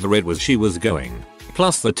wherever it was she was going.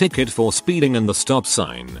 Plus the ticket for speeding and the stop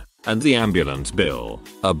sign. And the ambulance bill.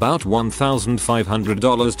 About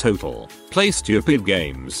 $1,500 total. Play stupid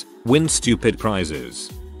games. Win stupid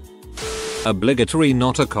prizes. Obligatory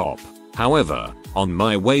not a cop. However, on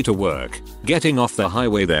my way to work, getting off the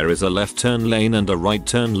highway there is a left turn lane and a right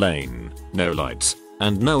turn lane. No lights.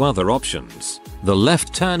 And no other options. The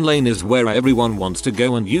left turn lane is where everyone wants to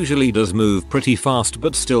go and usually does move pretty fast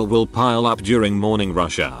but still will pile up during morning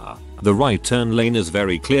rush hour. The right turn lane is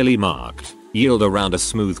very clearly marked. Yield around a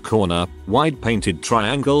smooth corner, wide painted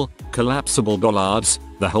triangle, collapsible bollards,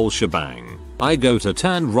 the whole shebang. I go to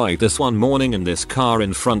turn right this one morning and this car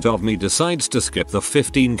in front of me decides to skip the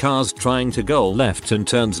 15 cars trying to go left and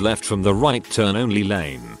turns left from the right turn only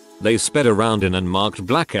lane. They sped around in an unmarked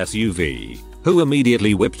black SUV, who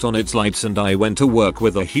immediately whipped on its lights and I went to work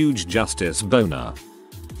with a huge justice boner.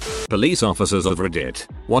 Police officers of Reddit,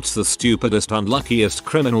 what's the stupidest unluckiest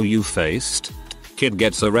criminal you faced? Kid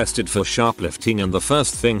gets arrested for shoplifting and the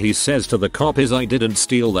first thing he says to the cop is I didn't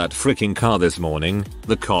steal that freaking car this morning.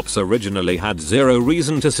 The cops originally had zero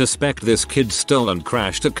reason to suspect this kid stole and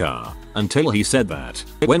crashed a car, until he said that.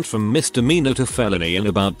 It went from misdemeanor to felony in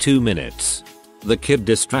about 2 minutes. The kid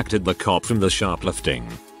distracted the cop from the shoplifting.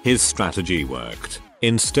 His strategy worked.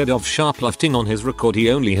 Instead of shoplifting on his record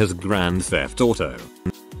he only has grand theft auto.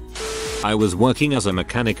 I was working as a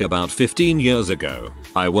mechanic about 15 years ago.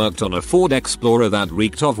 I worked on a Ford Explorer that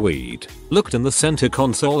reeked of weed. Looked in the center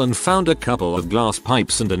console and found a couple of glass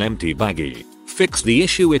pipes and an empty baggie. Fixed the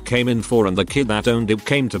issue it came in for and the kid that owned it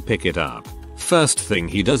came to pick it up. First thing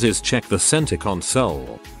he does is check the center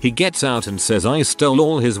console. He gets out and says I stole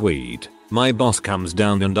all his weed. My boss comes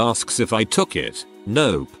down and asks if I took it.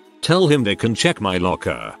 Nope. Tell him they can check my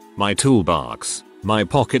locker, my toolbox, my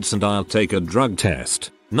pockets and I'll take a drug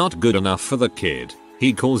test. Not good enough for the kid.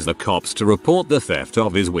 He calls the cops to report the theft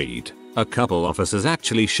of his weed. A couple officers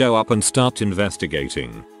actually show up and start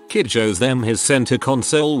investigating. Kid shows them his center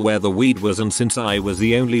console where the weed was and since I was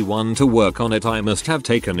the only one to work on it I must have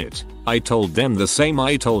taken it. I told them the same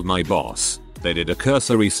I told my boss. They did a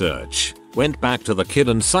cursory search. Went back to the kid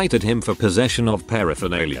and cited him for possession of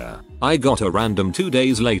paraphernalia. I got a random 2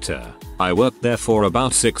 days later. I worked there for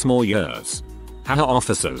about 6 more years. Haha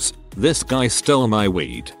officers, this guy stole my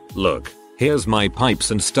weed. Look, here's my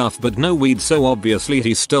pipes and stuff but no weed so obviously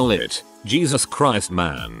he stole it. Jesus Christ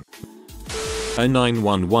man. A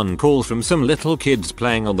 911 call from some little kids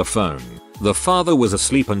playing on the phone. The father was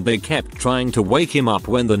asleep and they kept trying to wake him up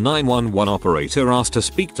when the 911 operator asked to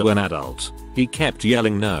speak to an adult. He kept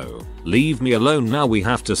yelling no. Leave me alone now we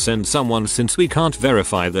have to send someone since we can't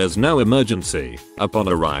verify there's no emergency. Upon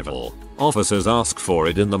arrival, officers ask for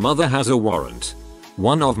it and the mother has a warrant.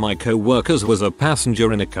 One of my co-workers was a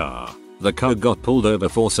passenger in a car. The car got pulled over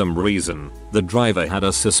for some reason. The driver had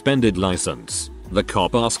a suspended license. The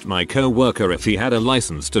cop asked my co-worker if he had a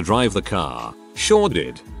license to drive the car. Sure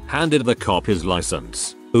did. Handed the cop his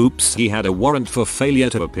license. Oops, he had a warrant for failure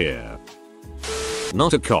to appear.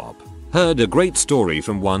 Not a cop. Heard a great story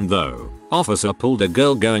from one though. Officer pulled a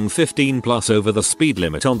girl going 15 plus over the speed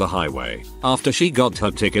limit on the highway. After she got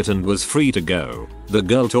her ticket and was free to go, the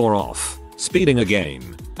girl tore off, speeding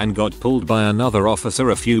again, and got pulled by another officer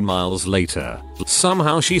a few miles later.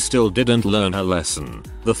 Somehow she still didn't learn her lesson.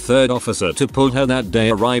 The third officer to pull her that day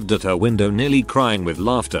arrived at her window nearly crying with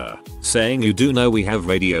laughter, saying you do know we have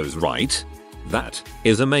radios right? That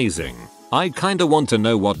is amazing. I kinda want to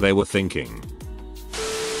know what they were thinking.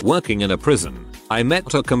 Working in a prison, I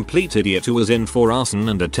met a complete idiot who was in for arson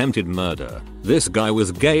and attempted murder. This guy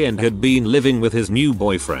was gay and had been living with his new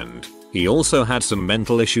boyfriend. He also had some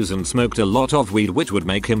mental issues and smoked a lot of weed which would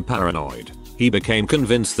make him paranoid. He became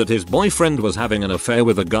convinced that his boyfriend was having an affair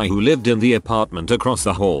with a guy who lived in the apartment across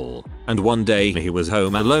the hall. And one day he was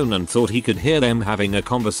home alone and thought he could hear them having a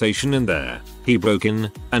conversation in there. He broke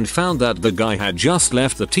in and found that the guy had just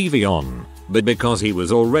left the TV on. But because he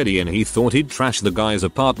was already in he thought he'd trash the guy's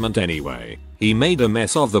apartment anyway. He made a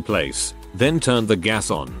mess of the place, then turned the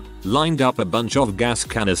gas on, lined up a bunch of gas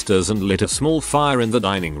canisters and lit a small fire in the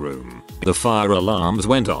dining room. The fire alarms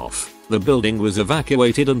went off. The building was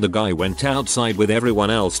evacuated and the guy went outside with everyone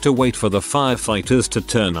else to wait for the firefighters to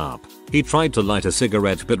turn up. He tried to light a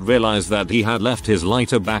cigarette but realized that he had left his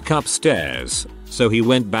lighter back upstairs, so he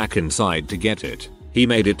went back inside to get it. He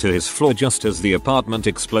made it to his floor just as the apartment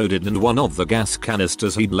exploded and one of the gas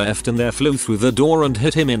canisters he'd left in there flew through the door and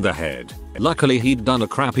hit him in the head. Luckily he'd done a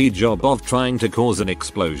crappy job of trying to cause an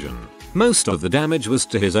explosion. Most of the damage was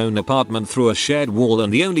to his own apartment through a shared wall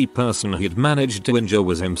and the only person he'd managed to injure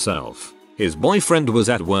was himself. His boyfriend was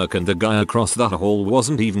at work and the guy across the hall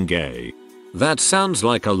wasn't even gay. That sounds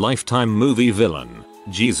like a Lifetime movie villain.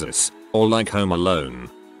 Jesus. Or like Home Alone.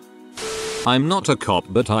 I'm not a cop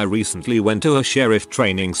but I recently went to a sheriff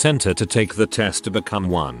training center to take the test to become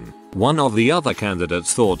one. One of the other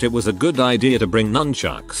candidates thought it was a good idea to bring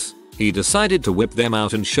nunchucks. He decided to whip them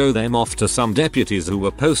out and show them off to some deputies who were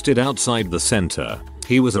posted outside the center.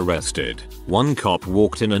 He was arrested. One cop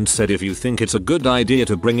walked in and said, "If you think it's a good idea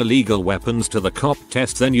to bring illegal weapons to the cop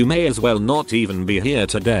test then you may as well not even be here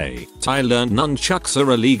today. I learned nunchucks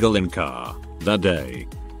are illegal in car. The day.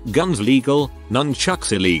 Guns legal,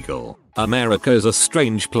 nunchucks illegal. America is a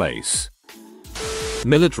strange place."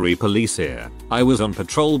 Military police here. I was on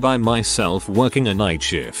patrol by myself working a night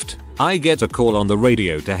shift. I get a call on the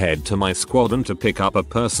radio to head to my squadron to pick up a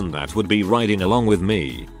person that would be riding along with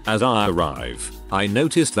me. As I arrive, I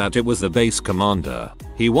noticed that it was the base commander.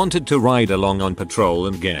 He wanted to ride along on patrol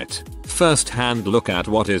and get first-hand look at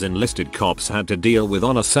what his enlisted cops had to deal with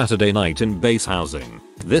on a Saturday night in base housing.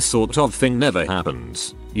 This sort of thing never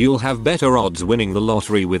happens. You'll have better odds winning the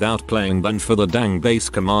lottery without playing than for the dang base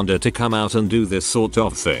commander to come out and do this sort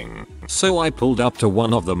of thing. So I pulled up to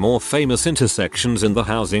one of the more famous intersections in the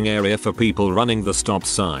housing area for people running the stop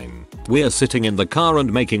sign. We're sitting in the car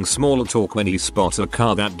and making small talk when he spots a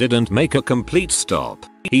car that didn't make a complete stop.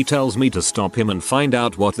 He tells me to stop him and find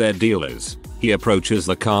out what their deal is. He approaches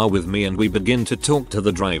the car with me and we begin to talk to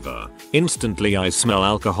the driver. Instantly I smell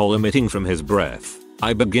alcohol emitting from his breath.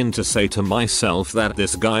 I begin to say to myself that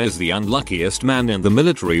this guy is the unluckiest man in the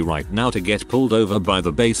military right now to get pulled over by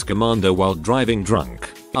the base commander while driving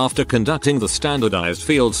drunk. After conducting the standardized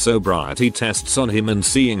field sobriety tests on him and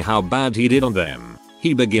seeing how bad he did on them,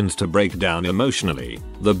 he begins to break down emotionally.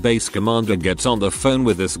 The base commander gets on the phone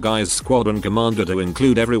with this guy's squadron commander to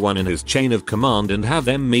include everyone in his chain of command and have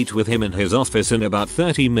them meet with him in his office in about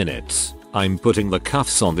 30 minutes. I'm putting the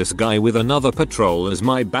cuffs on this guy with another patrol as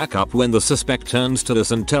my backup when the suspect turns to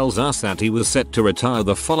us and tells us that he was set to retire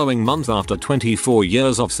the following month after 24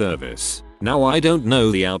 years of service. Now I don't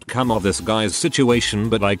know the outcome of this guy's situation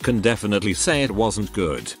but I can definitely say it wasn't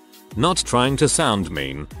good. Not trying to sound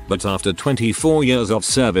mean, but after 24 years of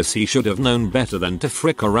service he should have known better than to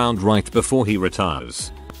frick around right before he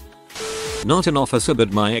retires. Not an officer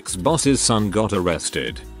but my ex-boss's son got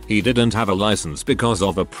arrested. He didn't have a license because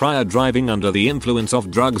of a prior driving under the influence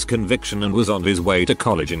of drugs conviction and was on his way to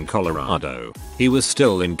college in Colorado. He was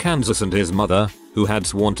still in Kansas and his mother, who had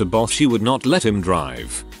sworn to boss she would not let him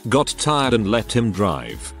drive, got tired and let him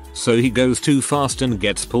drive. So he goes too fast and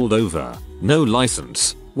gets pulled over. No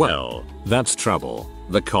license. Well, that's trouble.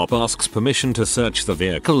 The cop asks permission to search the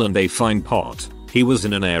vehicle and they find pot. He was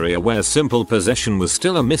in an area where simple possession was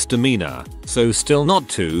still a misdemeanor, so still not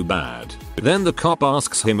too bad. Then the cop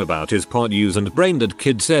asks him about his pot use and braindead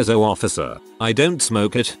kid says, "Oh officer, I don't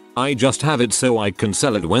smoke it, I just have it so I can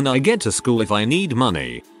sell it when I get to school if I need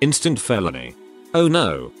money." Instant felony. Oh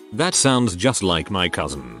no, that sounds just like my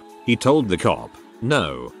cousin. He told the cop,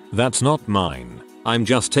 "No, that's not mine. I'm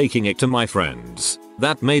just taking it to my friends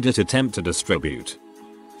that made it attempt to distribute."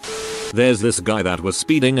 There's this guy that was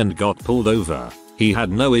speeding and got pulled over. He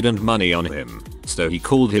had no ID and money on him, so he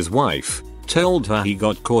called his wife, told her he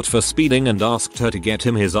got caught for speeding and asked her to get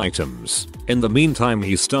him his items. In the meantime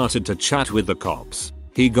he started to chat with the cops.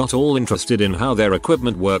 He got all interested in how their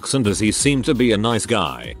equipment works and as he seemed to be a nice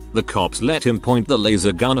guy, the cops let him point the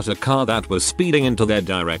laser gun at a car that was speeding into their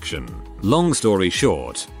direction. Long story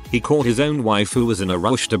short, he caught his own wife who was in a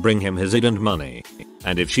rush to bring him his ID and money.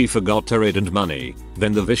 And if she forgot her ID and money,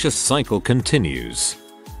 then the vicious cycle continues.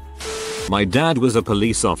 My dad was a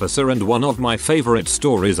police officer and one of my favorite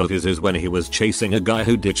stories of his is when he was chasing a guy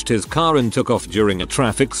who ditched his car and took off during a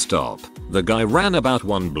traffic stop. The guy ran about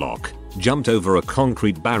 1 block, jumped over a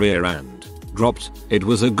concrete barrier and dropped. It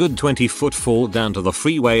was a good 20-foot fall down to the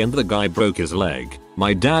freeway and the guy broke his leg.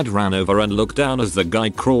 My dad ran over and looked down as the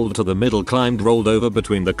guy crawled to the middle, climbed, rolled over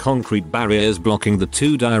between the concrete barriers blocking the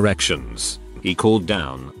 2 directions. He called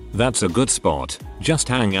down, "That's a good spot, just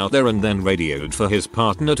hang out there," and then radioed for his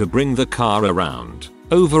partner to bring the car around.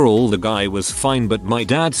 Overall the guy was fine, but my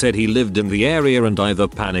dad said he lived in the area and either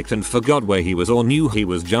panicked and forgot where he was or knew he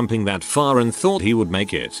was jumping that far and thought he would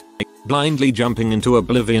make it. Blindly jumping into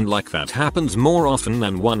oblivion like that happens more often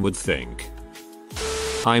than one would think.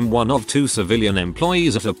 I'm one of 2 civilian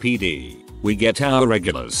employees at a PD. We get our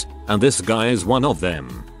regulars, and this guy is one of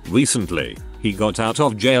them. Recently, he got out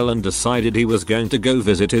of jail and decided he was going to go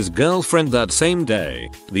visit his girlfriend that same day.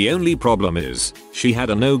 The only problem is, she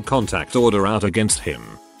had a no contact order out against him.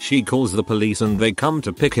 She calls the police and they come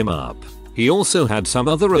to pick him up. He also had some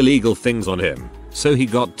other illegal things on him, so he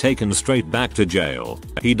got taken straight back to jail.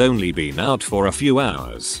 He'd only been out for a few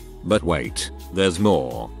hours. But wait, there's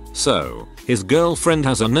more. So, his girlfriend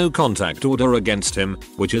has a no contact order against him,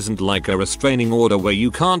 which isn't like a restraining order where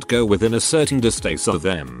you can't go within a certain distance of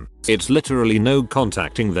them. It's literally no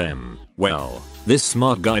contacting them. Well, this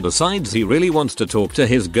smart guy decides he really wants to talk to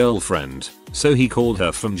his girlfriend, so he called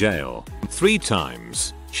her from jail 3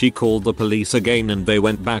 times. She called the police again and they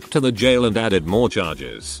went back to the jail and added more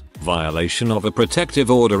charges. Violation of a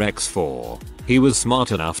protective order X4. He was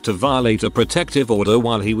smart enough to violate a protective order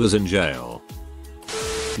while he was in jail.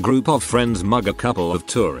 Group of friends mug a couple of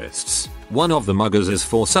tourists. One of the muggers is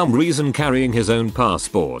for some reason carrying his own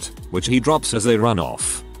passport, which he drops as they run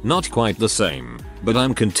off. Not quite the same, but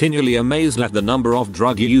I'm continually amazed at the number of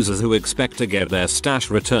drug users who expect to get their stash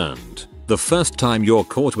returned. The first time you're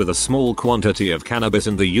caught with a small quantity of cannabis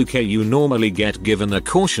in the UK, you normally get given a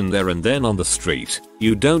caution there and then on the street.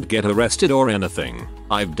 You don't get arrested or anything.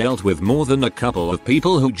 I've dealt with more than a couple of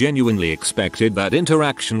people who genuinely expected that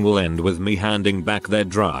interaction will end with me handing back their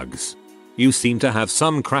drugs. You seem to have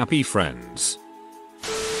some crappy friends.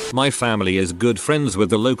 My family is good friends with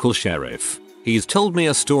the local sheriff. He's told me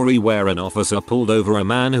a story where an officer pulled over a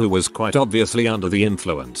man who was quite obviously under the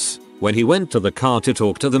influence. When he went to the car to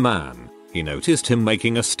talk to the man, he noticed him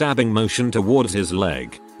making a stabbing motion towards his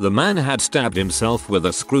leg. The man had stabbed himself with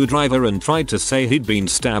a screwdriver and tried to say he'd been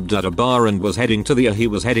stabbed at a bar and was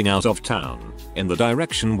heading out of town, in the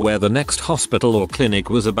direction where the next hospital or clinic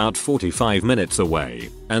was about 45 minutes away,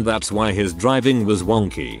 and that's why his driving was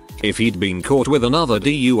wonky. If he'd been caught with another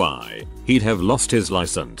DUI, he'd have lost his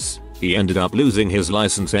license. He ended up losing his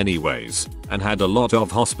license anyways, and had a lot of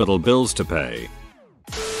hospital bills to pay.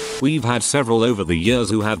 We've had several over the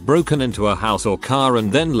years who have broken into a house or car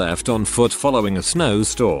and then left on foot following a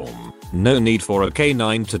snowstorm. No need for a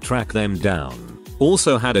canine to track them down.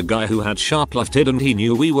 Also had a guy who had shoplifted and he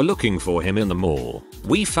knew we were looking for him in the mall.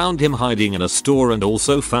 We found him hiding in a store and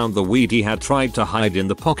also found the weed he had tried to hide in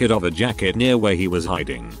the pocket of a jacket near where he was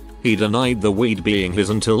hiding. He denied the weed being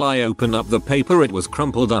his until I opened up the paper it was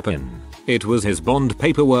crumpled up in. It was his bond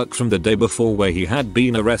paperwork from the day before where he had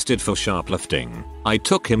been arrested for shoplifting. I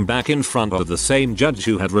took him back in front of the same judge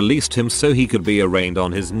who had released him so he could be arraigned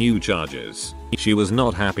on his new charges. She was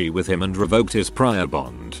not happy with him and revoked his prior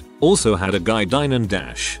bond. Also had a guy dine and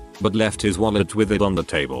dash, but left his wallet with it on the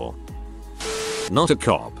table. Not a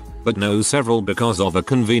cop, but know several because of a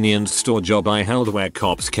convenience store job I held where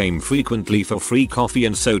cops came frequently for free coffee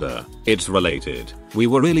and soda. It's related. We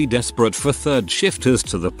were really desperate for third shifters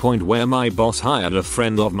to the point where my boss hired a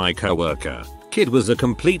friend of my coworker. Kid was a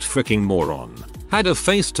complete freaking moron. Had a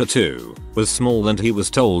face tattoo, was small and he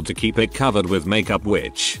was told to keep it covered with makeup,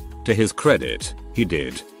 which, to his credit, he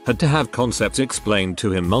did. Had to have concepts explained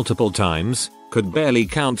to him multiple times, could barely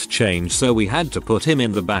count change so we had to put him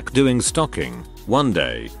in the back doing stocking. One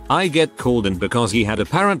day, I get called in because he had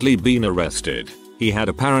apparently been arrested. He had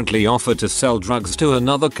apparently offered to sell drugs to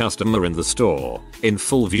another customer in the store, in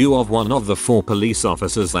full view of one of the 4 police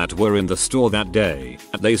officers that were in the store that day.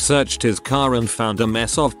 They searched his car and found a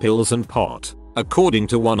mess of pills and pot. According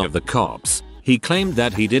to one of the cops, he claimed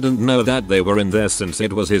that he didn't know that they were in there since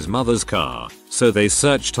it was his mother's car, so they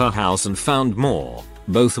searched her house and found more.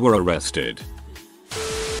 Both were arrested.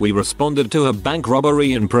 We responded to a bank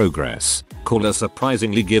robbery in progress. Caller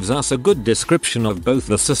surprisingly gives us a good description of both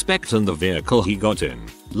the suspect and the vehicle he got in.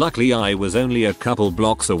 Luckily I was only a couple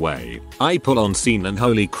blocks away. I pull on scene and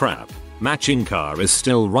holy crap, matching car is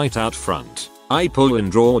still right out front. I pull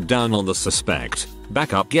and draw down on the suspect.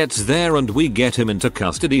 Backup gets there and we get him into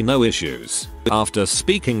custody, no issues. After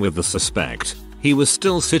speaking with the suspect, he was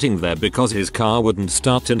still sitting there because his car wouldn't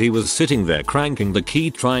start and he was sitting there cranking the key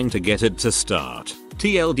trying to get it to start.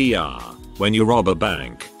 TLDR, when you rob a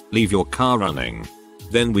bank, leave your car running.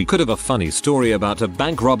 Then we could have a funny story about a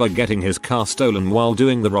bank robber getting his car stolen while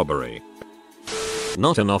doing the robbery.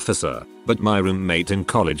 Not an officer, but my roommate in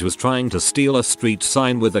college was trying to steal a street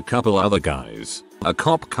sign with a couple other guys. A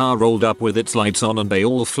cop car rolled up with its lights on and they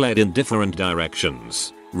all fled in different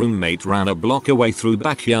directions. Roommate ran a block away through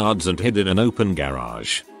backyards and hid in an open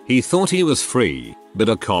garage. He thought he was free, but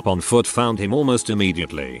a cop on foot found him almost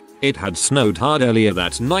immediately. It had snowed hard earlier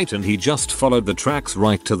that night and he just followed the tracks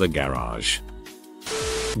right to the garage.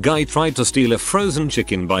 Guy tried to steal a frozen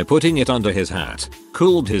chicken by putting it under his hat,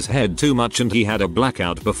 cooled his head too much and he had a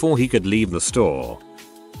blackout before he could leave the store.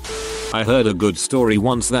 I heard a good story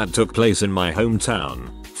once that took place in my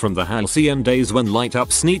hometown, from the halcyon days when light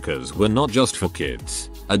up sneakers were not just for kids.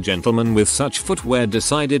 A gentleman with such footwear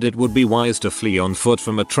decided it would be wise to flee on foot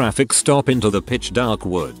from a traffic stop into the pitch dark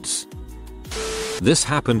woods. This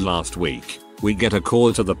happened last week. We get a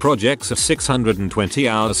call to the projects of 620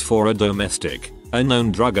 hours for a domestic,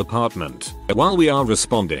 unknown drug apartment. While we are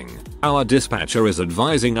responding, our dispatcher is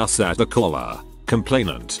advising us that the caller,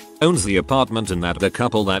 complainant, owns the apartment and that the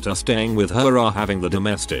couple that are staying with her are having the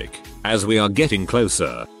domestic. As we are getting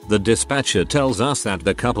closer, the dispatcher tells us that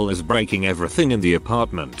the couple is breaking everything in the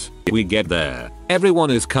apartment. We get there,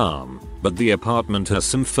 everyone is calm, but the apartment has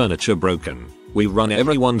some furniture broken. We run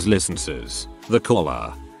everyone's licenses. The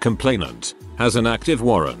caller, complainant, has an active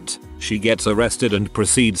warrant. She gets arrested and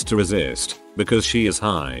proceeds to resist. Because she is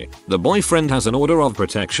high, the boyfriend has an order of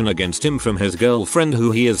protection against him from his girlfriend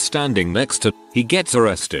who he is standing next to. He gets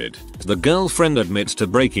arrested. The girlfriend admits to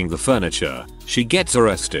breaking the furniture. She gets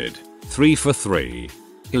arrested. 3 for 3.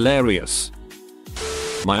 Hilarious.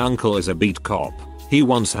 My uncle is a beat cop. He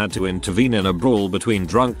once had to intervene in a brawl between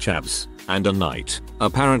drunk chaps and a knight.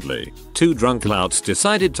 Apparently, 2 drunk louts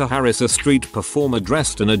decided to harass a street performer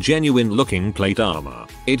dressed in a genuine looking plate armor.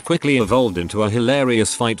 It quickly evolved into a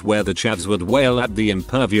hilarious fight where the chaps would wail at the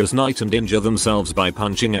impervious knight and injure themselves by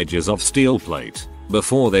punching edges of steel plate.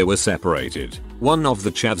 Before they were separated, one of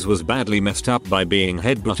the chaps was badly messed up by being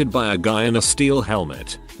headbutted by a guy in a steel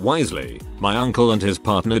helmet. Wisely, my uncle and his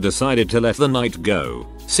partner decided to let the knight go,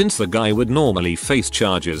 since the guy would normally face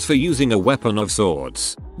charges for using a weapon of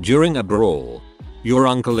sorts during a brawl. Your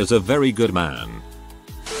uncle is a very good man.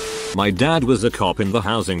 My dad was a cop in the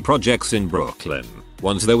housing projects in Brooklyn.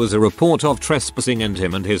 Once there was a report of trespassing and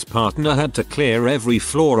him and his partner had to clear every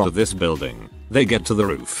floor of this building. They get to the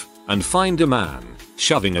roof and find a man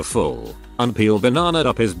shoving a full, unpeeled banana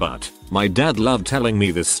up his butt. My dad loved telling me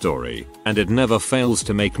this story, and it never fails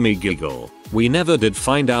to make me giggle. We never did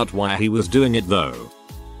find out why he was doing it though.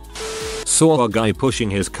 Saw a guy pushing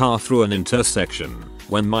his car through an intersection.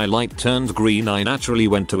 When my light turned green I naturally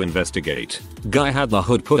went to investigate. Guy had the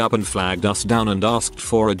hood put up and flagged us down and asked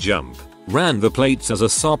for a jump. Ran the plates as a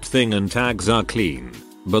SOP thing and tags are clean.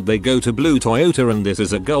 But they go to blue Toyota and this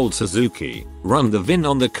is a gold Suzuki. Run the VIN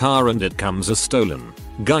on the car and it comes as stolen.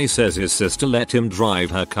 Guy says his sister let him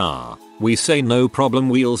drive her car. We say no problem,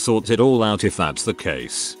 we'll sort it all out if that's the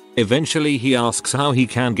case. Eventually he asks how he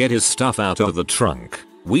can get his stuff out of the trunk.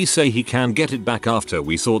 We say he can get it back after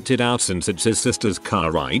we sort it out since it's his sister's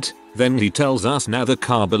car, right? Then he tells us now the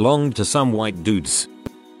car belonged to some white dudes.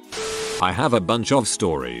 I have a bunch of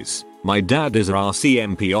stories. My dad is a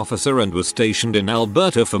RCMP officer and was stationed in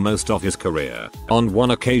Alberta for most of his career. On one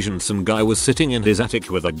occasion some guy was sitting in his attic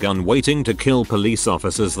with a gun waiting to kill police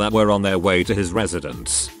officers that were on their way to his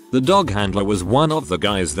residence. The dog handler was one of the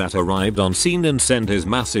guys that arrived on scene and sent his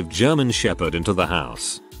massive German Shepherd into the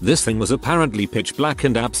house. This thing was apparently pitch black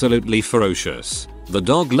and absolutely ferocious. The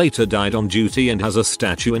dog later died on duty and has a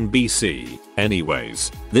statue in BC. Anyways,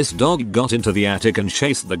 this dog got into the attic and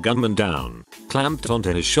chased the gunman down, clamped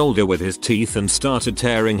onto his shoulder with his teeth and started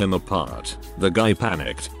tearing him apart. The guy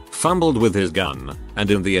panicked, fumbled with his gun, and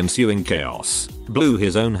in the ensuing chaos, blew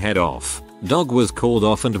his own head off. Dog was called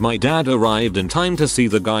off and my dad arrived in time to see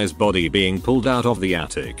the guy's body being pulled out of the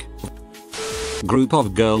attic. Group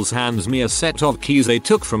of girls hands me a set of keys they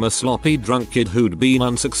took from a sloppy drunk kid who'd been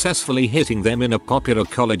unsuccessfully hitting them in a popular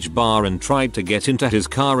college bar and tried to get into his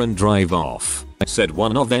car and drive off. Said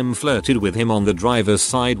one of them flirted with him on the driver's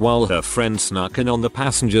side while her friend snuck in on the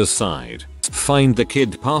passenger's side. Find the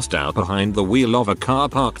kid passed out behind the wheel of a car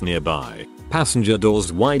parked nearby. Passenger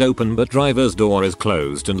doors wide open but driver's door is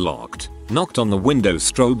closed and locked. Knocked on the window,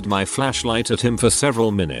 strobed my flashlight at him for several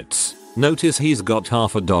minutes. Notice he's got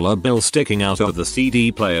 $50 bill sticking out of the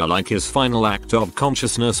CD player like his final act of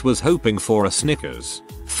consciousness was hoping for a Snickers.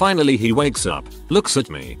 Finally he wakes up, looks at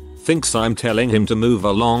me, thinks I'm telling him to move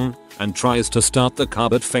along, and tries to start the car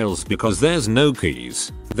but fails because there's no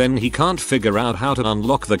keys. Then he can't figure out how to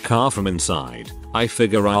unlock the car from inside. I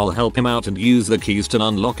figure I'll help him out and use the keys to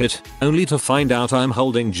unlock it, only to find out I'm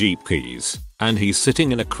holding Jeep keys, and he's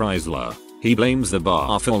sitting in a Chrysler. He blames the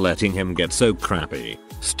bar for letting him get so crappy.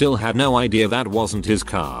 Still had no idea that wasn't his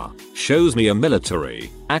car. Shows me a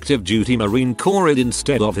military, active duty Marine Corps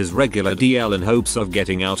instead of his regular DL in hopes of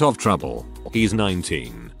getting out of trouble. He's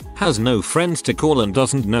 19. Has no friends to call and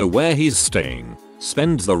doesn't know where he's staying.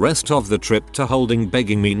 Spends the rest of the trip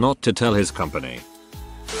begging me not to tell his company.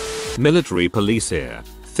 Military police here.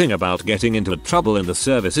 Thing about getting into trouble in the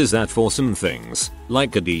service is that for some things,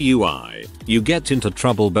 like a DUI, you get into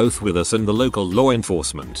trouble both with us and the local law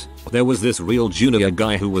enforcement. There was this real junior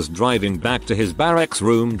guy who was driving back to his barracks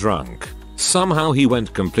room drunk. Somehow he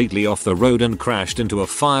went completely off the road and crashed into a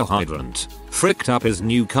fire hydrant. Fricked up his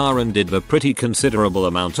new car and did a pretty considerable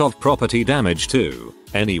amount of property damage too.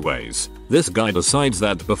 Anyways, this guy decides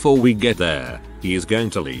that before we get there, he is going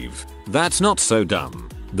to leave. That's not so dumb.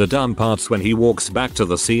 The dumb part's when he walks back to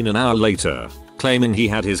the scene an hour later, claiming he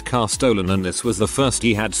had his car stolen and this was the first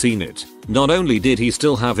he had seen it. Not only did he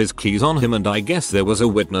still have his keys on him and I guess there was a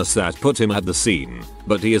witness that put him at the scene,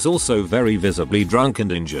 but he is also very visibly drunk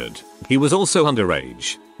and injured. He was also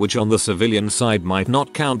underage, which on the civilian side might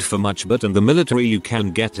not count for much, but in the military you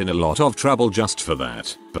can get in a lot of trouble just for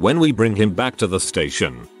that. But when we bring him back to the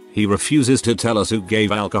station, he refuses to tell us who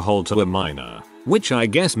gave alcohol to a minor, which I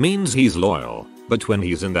guess means he's loyal. But when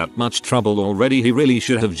he's in that much trouble already, he really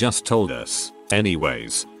should have just told us.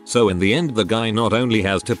 Anyways, so in the end the guy not only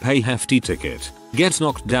has to pay hefty ticket, gets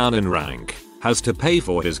knocked down in rank, has to pay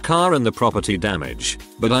for his car and the property damage,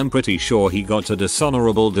 but I'm pretty sure he got a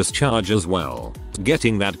dishonorable discharge as well.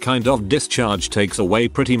 Getting that kind of discharge takes away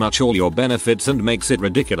pretty much all your benefits and makes it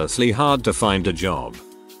ridiculously hard to find a job.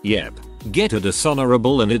 Yep, get a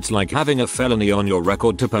dishonorable and it's like having a felony on your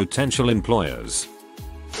record to potential employers.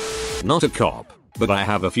 Not a cop, but I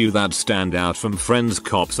have a few that stand out from friends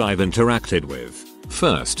cops I've interacted with.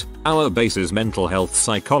 First, our base's mental health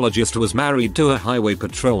psychologist was married to a highway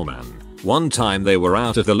patrolman. One time they were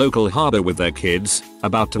out at the local harbor with their kids,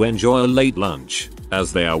 about to enjoy a late lunch.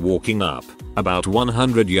 As they are walking up, about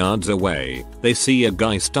 100 yards away, they see a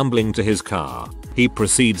guy stumbling to his car. He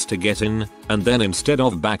proceeds to get in, and then instead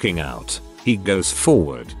of backing out, he goes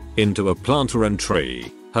forward, into a planter and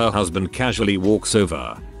tree. Her husband casually walks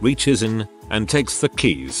over, reaches in, and takes the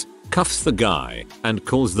keys, cuffs the guy, and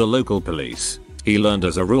calls the local police. He learned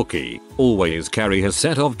as a rookie, always carry a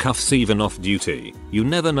set of cuffs even off duty. You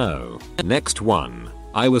never know. Next one.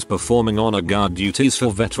 I was performing honor guard duties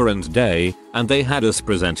for Veterans Day, and they had us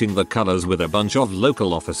presenting the colors with a bunch of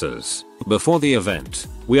local officers. Before the event,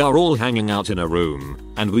 we are all hanging out in a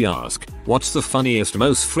room, and we ask, what's the funniest,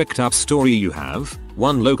 most fricked up story you have?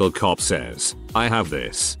 One local cop says, I have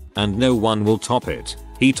this, and no one will top it.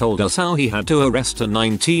 He told us how he had to arrest a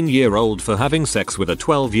 19-year-old for having sex with a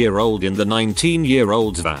 12-year-old in the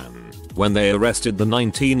 19-year-old's van. When they arrested the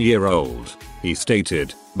 19-year-old, he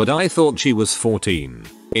stated, but I thought she was 14.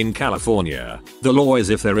 In California, the law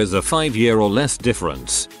is if there is a 5-year or less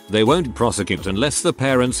difference, they won't prosecute unless the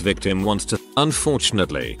parent's victim wants to.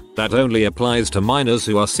 Unfortunately, that only applies to minors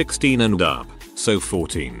who are 16 and up, so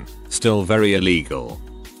 14. Still very illegal.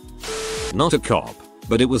 Not a cop,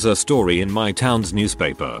 but it was a story in my town's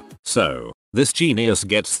newspaper. So, this genius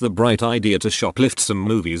gets the bright idea to shoplift some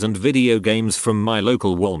movies and video games from my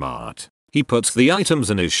local Walmart. He puts the items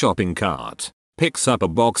in his shopping cart, picks up a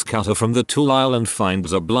box cutter from the tool aisle and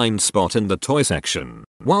finds a blind spot in the toy section.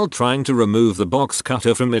 While trying to remove the box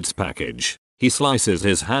cutter from its package, he slices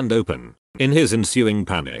his hand open. In his ensuing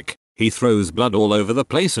panic, he throws blood all over the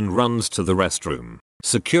place and runs to the restroom.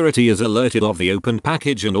 Security is alerted of the open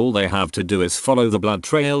package and all they have to do is follow the blood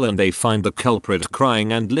trail and they find the culprit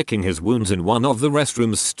crying and licking his wounds in one of the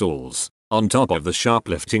restroom's stalls. On top of the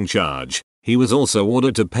shoplifting charge, he was also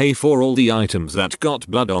ordered to pay for all the items that got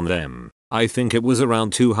blood on them. I think it was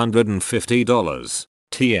around $250.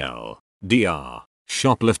 TLDR.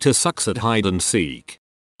 Shoplifter sucks at hide and seek.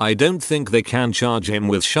 I don't think they can charge him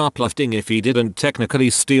with shoplifting if he didn't technically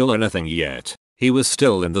steal anything yet. He was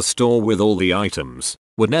still in the store with all the items.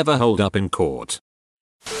 Would never hold up in court.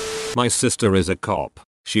 My sister is a cop.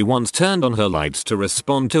 She once turned on her lights to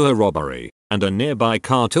respond to a robbery, and a nearby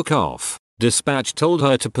car took off. Dispatch told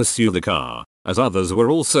her to pursue the car, as others were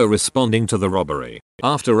also responding to the robbery.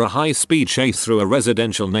 After a high-speed chase through a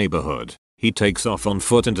residential neighborhood, he takes off on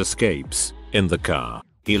foot and escapes. In the car,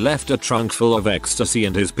 he left a trunk full of ecstasy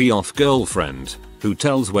and his pee-off girlfriend, who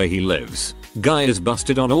tells where he lives. Guy is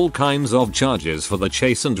busted on all kinds of charges for the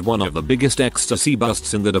chase and one of the biggest ecstasy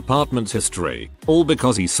busts in the department's history, all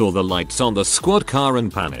because he saw the lights on the squad car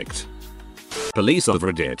and panicked. Police of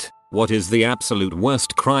Reddit. What is the absolute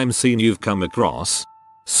worst crime scene you've come across?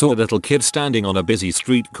 Saw a little kid standing on a busy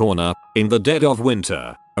street corner, in the dead of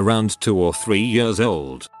winter, around 2 or 3 years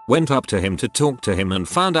old. Went up to him to talk to him and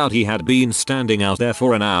found out he had been standing out there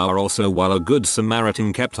for an hour or so while a good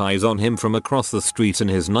Samaritan kept eyes on him from across the street in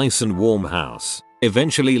his nice and warm house.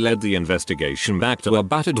 eventually led the investigation back to a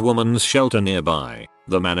battered woman's shelter nearby.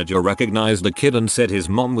 The manager recognized the kid and said his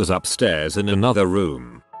mom was upstairs in another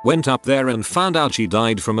room. Went up there and found out she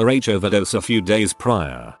died from a H overdose a few days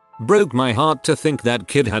prior. Broke my heart to think that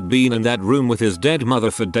kid had been in that room with his dead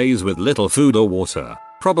mother for days with little food or water,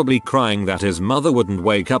 probably crying that his mother wouldn't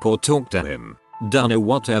wake up or talk to him. Dunno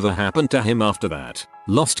whatever happened to him after that.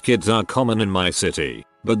 Lost kids are common in my city,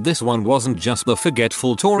 but this one wasn't just the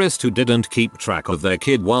forgetful tourist who didn't keep track of their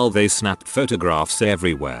kid while they snapped photographs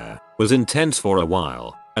everywhere. Was intense for a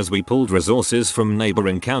while, as we pulled resources from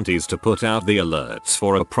neighboring counties to put out the alerts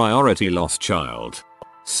for a priority lost child.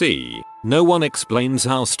 See, no one explains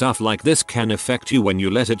how stuff like this can affect you when you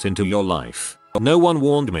let it into your life. No one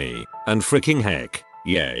warned me, and freaking heck,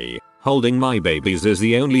 yay, holding my babies is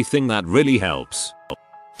the only thing that really helps.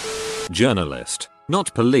 Journalist,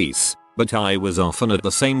 not police, but I was often at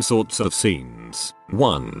the same sorts of scenes.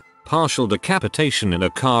 1. Partial decapitation in a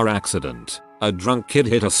car accident. A drunk kid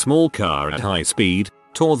hit a small car at high speed,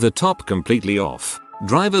 tore the top completely off.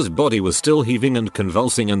 Driver's body was still heaving and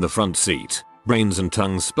convulsing in the front seat. Brains and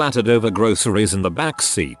tongue splattered over groceries in the back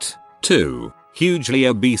seat. 2. Hugely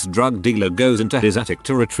obese drug dealer goes into his attic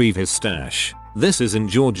to retrieve his stash. This is in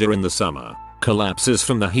Georgia in the summer. Collapses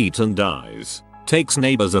from the heat and dies. Takes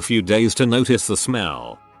neighbors a few days to notice the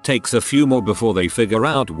smell. Takes a few more before they figure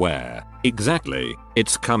out where exactly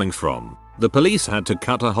it's coming from. The police had to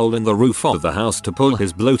cut a hole in the roof of the house to pull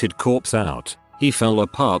his bloated corpse out. He fell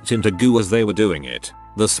apart into goo as they were doing it.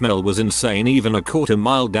 The smell was insane even a quarter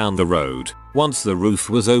mile down the road, once the roof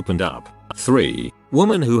was opened up. 3.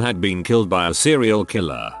 Woman who had been killed by a serial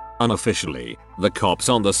killer. Unofficially, the cops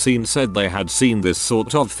on the scene said they had seen this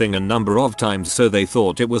sort of thing a number of times, so they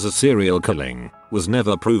thought it was a serial killing. Was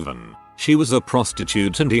never proven. She was a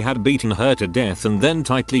prostitute and he had beaten her to death and then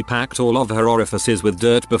tightly packed all of her orifices with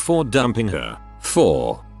dirt before dumping her.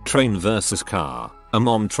 4. Train versus car. A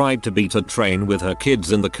mom tried to beat a train with her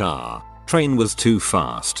kids in the car. Train was too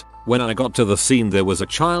fast. When I got to the scene there was a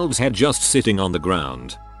child's head just sitting on the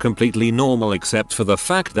ground. Completely normal except for the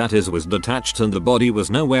fact that his was detached and the body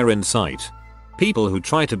was nowhere in sight. People who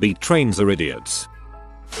try to beat trains are idiots.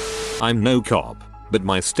 I'm no cop, but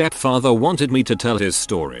my stepfather wanted me to tell his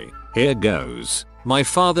story. Here goes. My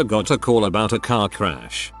father got a call about a car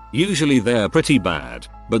crash. Usually they're pretty bad,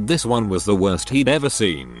 but this one was the worst he'd ever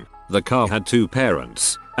seen. The car had 2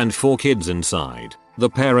 parents and 4 kids inside. The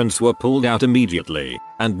parents were pulled out immediately,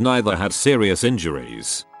 and neither had serious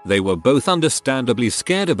injuries. They were both understandably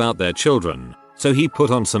scared about their children, so he put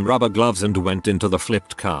on some rubber gloves and went into the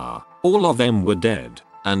flipped car. All of them were dead,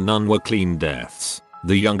 and none were clean deaths.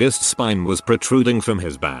 The youngest's spine was protruding from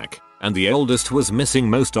his back, and the oldest was missing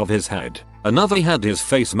most of his head. Another had his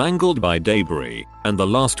face mangled by debris, and the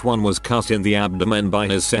last one was cut in the abdomen by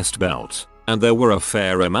his chest belt, and there were a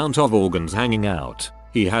fair amount of organs hanging out.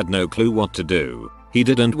 He had no clue what to do. He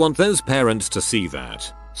didn't want those parents to see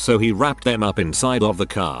that, so he wrapped them up inside of the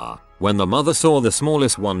car. When the mother saw the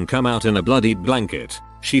smallest one come out in a bloodied blanket,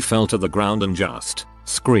 she fell to the ground and just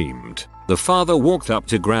screamed. The father walked up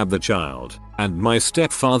to grab the child, and my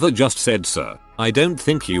stepfather just said, "Sir, I don't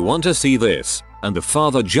think you want to see this," and the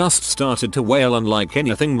father just started to wail unlike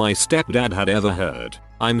anything my stepdad had ever heard.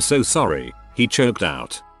 "I'm so sorry," he choked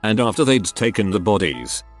out, and after they'd taken the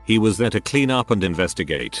bodies, he was there to clean up and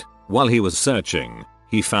investigate. While he was searching,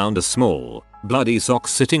 he found a small, bloody sock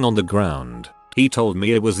sitting on the ground. He told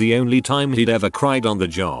me it was the only time he'd ever cried on the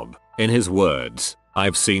job. In his words,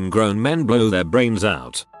 "I've seen grown men blow their brains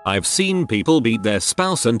out. I've seen people beat their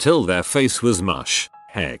spouse until their face was mush.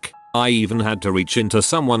 Heck, I even had to reach into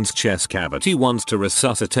someone's chest cavity once to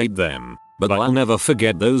resuscitate them. But I'll never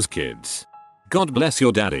forget those kids. God bless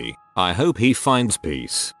your daddy. I hope he finds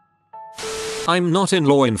peace." I'm not in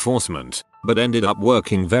law enforcement, but ended up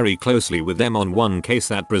working very closely with them on one case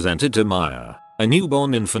that presented to Maya. A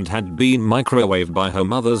newborn infant had been microwaved by her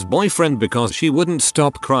mother's boyfriend because she wouldn't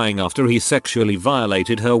stop crying after he sexually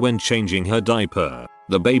violated her when changing her diaper.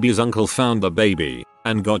 The baby's uncle found the baby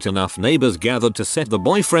and got enough neighbors gathered to set the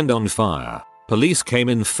boyfriend on fire. Police came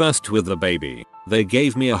in first with the baby. They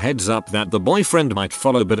gave me a heads up that the boyfriend might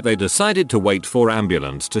follow, but they decided to wait for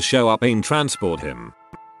ambulance to show up and transport him.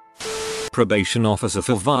 Probation officer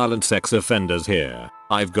for violent sex offenders here.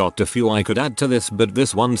 I've got a few I could add to this, but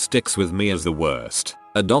this one sticks with me as the worst.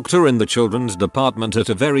 A doctor in the children's department at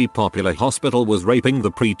a very popular hospital was raping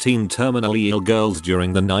the preteen terminally ill girls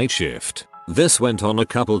during the night shift. This went on a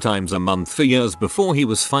couple times a month for years before he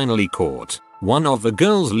was finally caught. One of the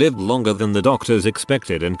girls lived longer than the doctors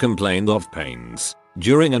expected and complained of pains.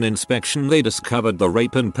 During an inspection they discovered the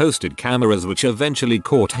rape and posted cameras which eventually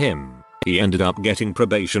caught him. He ended up getting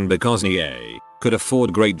probation because he could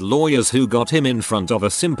afford great lawyers who got him in front of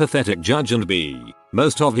a sympathetic judge, and b,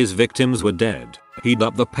 most of his victims were dead. He'd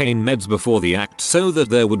up the pain meds before the act so that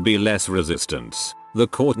there would be less resistance. The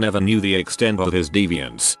court never knew the extent of his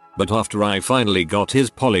deviance, but after I finally got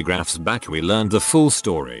his polygraphs back we learned the full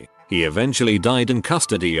story. He eventually died in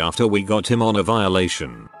custody after we got him on a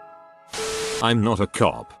violation. I'm not a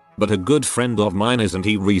cop, but a good friend of mine is, and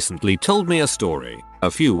he recently told me a story. A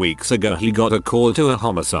few weeks ago he got a call to a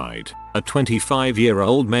homicide. A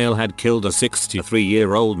 25-year-old male had killed a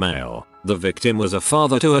 63-year-old male. The victim was a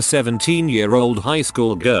father to a 17-year-old high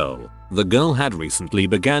school girl. The girl had recently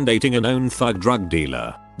began dating a known thug drug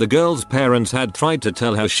dealer. The girl's parents had tried to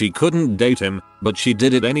tell her she couldn't date him, but she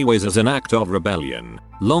did it anyways as an act of rebellion.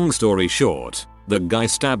 Long story short, the guy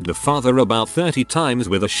stabbed the father about 30 times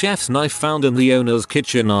with a chef's knife found in the owner's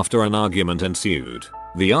kitchen after an argument ensued.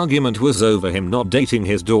 The argument was over him not dating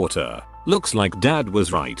his daughter. Looks like dad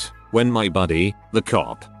was right. When my buddy, the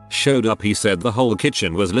cop, showed up he said the whole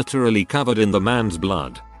kitchen was literally covered in the man's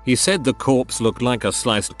blood. He said the corpse looked like a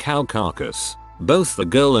sliced cow carcass. Both the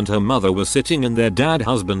girl and her mother were sitting in their dead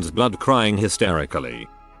husband's blood crying hysterically.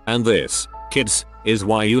 And this, kids, is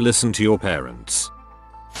why you listen to your parents.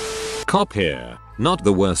 Cop here. Not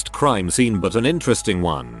the worst crime scene but an interesting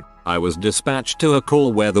one. I was dispatched to a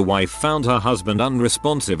call where the wife found her husband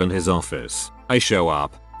unresponsive in his office. I show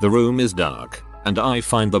up, the room is dark, and I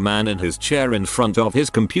find the man in his chair in front of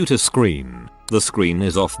his computer screen. The screen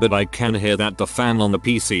is off but I can hear that the fan on the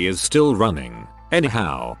PC is still running.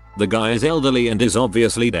 Anyhow, the guy is elderly and is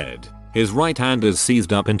obviously dead. His right hand is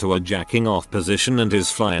seized up into a jacking off position and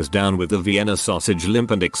his fly is down with the Vienna sausage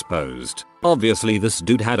limp and exposed. Obviously this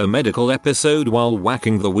dude had a medical episode while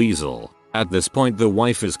whacking the weasel. At this point the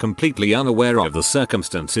wife is completely unaware of the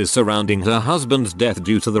circumstances surrounding her husband's death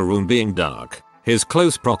due to the room being dark, his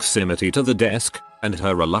close proximity to the desk, and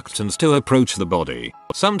her reluctance to approach the body.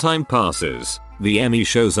 Some time passes, the ME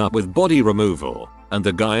shows up with body removal, and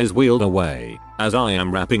the guy is wheeled away. As I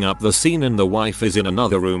am wrapping up the scene and the wife is in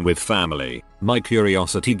another room with family, my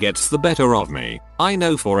curiosity gets the better of me. I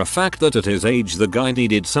know for a fact that at his age the guy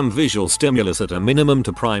needed some visual stimulus at a minimum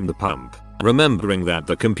to prime the pump. Remembering that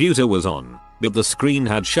the computer was on, but the screen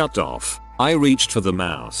had shut off, I reached for the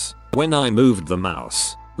mouse. When I moved the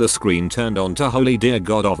mouse, the screen turned on to holy dear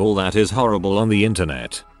god of all that is horrible on the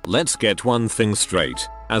internet. Let's get one thing straight.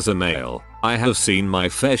 As a male, I have seen my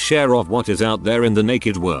fair share of what is out there in the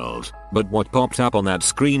naked world, but what popped up on that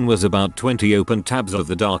screen was about 20 open tabs of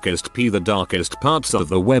the darkest parts of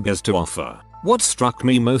the web has to offer. What struck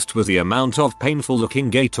me most was the amount of painful looking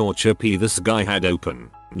gay torture this guy had open.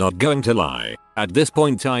 Not going to lie, at this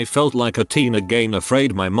point I felt like a teen again,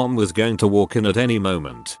 afraid my mom was going to walk in at any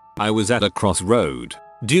moment. I was at a crossroad.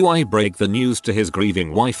 Do I break the news to his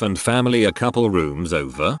grieving wife and family a couple rooms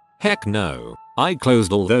over? Heck no. I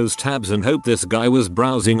closed all those tabs and hoped this guy was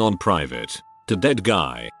browsing on private. To dead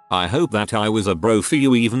guy, I hope that I was a bro for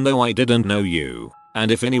you even though I didn't know you.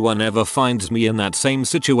 And if anyone ever finds me in that same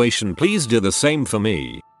situation please do the same for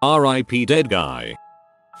me. RIP dead guy.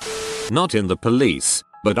 Not in the police,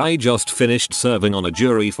 but I just finished serving on a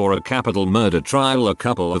jury for a capital murder trial a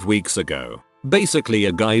couple of weeks ago. Basically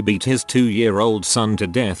a guy beat his 2-year-old son to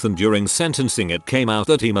death and during sentencing it came out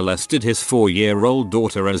that he molested his 4-year-old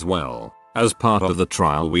daughter as well. As part of the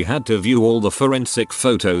trial we had to view all the forensic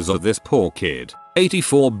photos of this poor kid.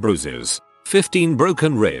 84 bruises, 15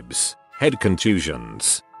 broken ribs, head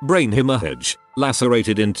contusions, brain hemorrhage,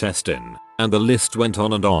 lacerated intestine, and the list went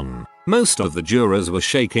on and on. Most of the jurors were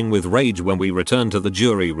shaking with rage when we returned to the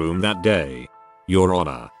jury room that day. Your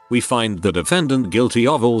Honor, we find the defendant guilty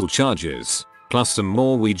of all charges, plus some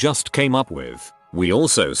more we just came up with. We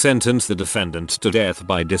also sentence the defendant to death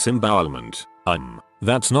by disembowelment.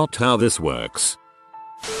 That's not how this works.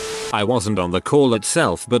 I wasn't on the call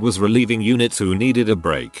itself but was relieving units who needed a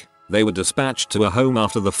break. They were dispatched to a home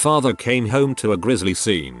after the father came home to a grisly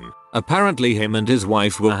scene. Apparently him and his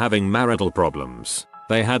wife were having marital problems.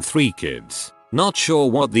 They had 3 kids. Not sure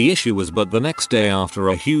what the issue was but the next day after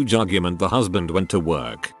a huge argument the husband went to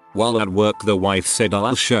work. While at work the wife said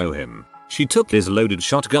I'll show him. She took his loaded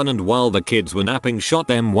shotgun and while the kids were napping shot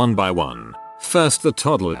them one by one. First the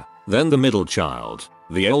toddler, then the middle child.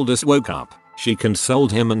 The oldest woke up. She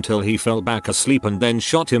consoled him until he fell back asleep and then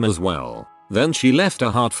shot him as well. Then she left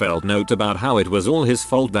a heartfelt note about how it was all his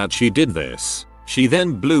fault that she did this. She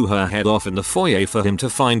then blew her head off in the foyer for him to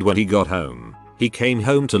find when he got home. He came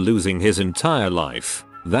home to losing his entire life.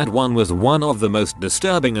 That one was one of the most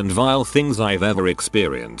disturbing and vile things I've ever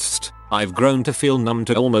experienced. I've grown to feel numb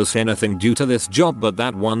to almost anything due to this job, but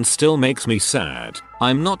that one still makes me sad.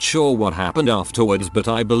 I'm not sure what happened afterwards, but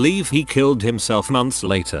I believe he killed himself months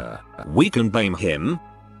later. We can blame him.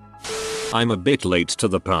 I'm a bit late to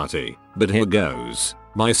the party, but here goes.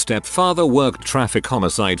 My stepfather worked traffic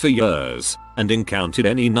homicide for years and encountered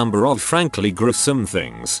any number of frankly gruesome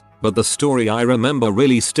things, but the story I remember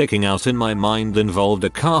really sticking out in my mind involved a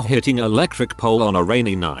car hitting an electric pole on a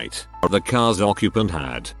rainy night. The car's occupant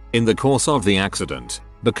had, in the course of the accident,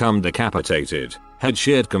 become decapitated, head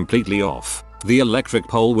sheared completely off. The electric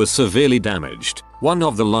pole was severely damaged, one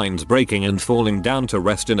of the lines breaking and falling down to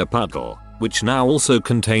rest in a puddle, which now also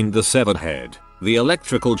contained the severed head. The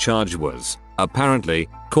electrical charge was, apparently,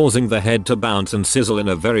 causing the head to bounce and sizzle in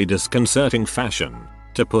a very disconcerting fashion,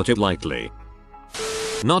 to put it lightly.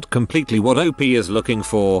 Not completely what OP is looking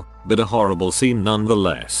for, but a horrible scene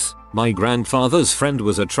nonetheless. My grandfather's friend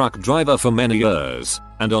was a truck driver for many years,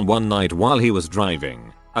 and on one night while he was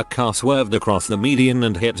driving, a car swerved across the median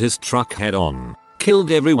and hit his truck head on,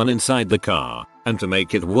 killed everyone inside the car, and to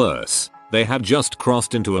make it worse, they had just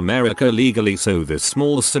crossed into America legally, so this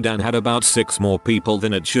small sedan had about 6 more people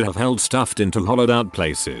than it should have held stuffed into hollowed out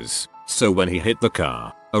places. So when he hit the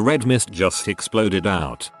car, a red mist just exploded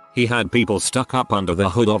out. He had people stuck up under the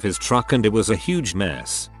hood of his truck and it was a huge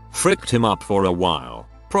mess. Fricked him up for a while.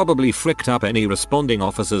 Probably fricked up any responding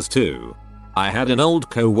officers too. I had an old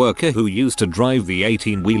co-worker who used to drive the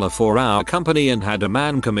 18-wheeler for our company and had a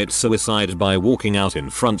man commit suicide by walking out in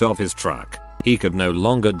front of his truck. He could no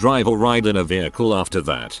longer drive or ride in a vehicle after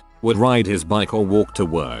that, would ride his bike or walk to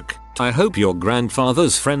work. I hope your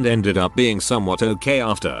grandfather's friend ended up being somewhat okay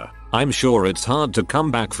after. I'm sure it's hard to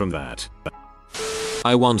come back from that.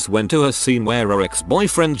 I once went to a scene where her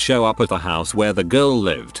ex-boyfriend showed up at the house where the girl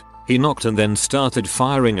lived. He knocked and then started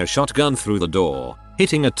firing a shotgun through the door,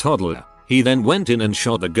 hitting a toddler. He then went in and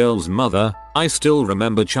shot the girl's mother. I still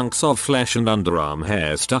remember chunks of flesh and underarm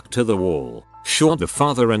hair stuck to the wall. Shot the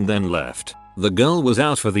father and then left. The girl was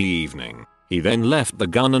out for the evening. He then left the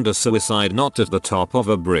gun and a suicide knot at the top of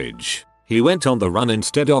a bridge. He went on the run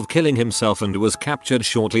instead of killing himself and was captured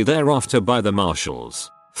shortly thereafter by the marshals.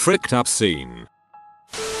 Fricked up scene.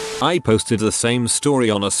 I posted the same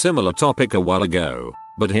story on a similar topic a while ago,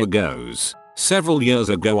 but here goes. Several years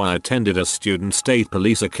ago I attended a student state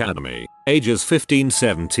police academy, ages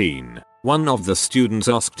 15-17. One of the students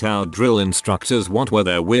asked our drill instructors what were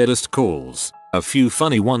their weirdest calls. A few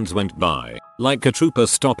funny ones went by, like a trooper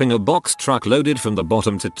stopping a box truck loaded from the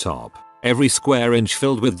bottom to top, every square inch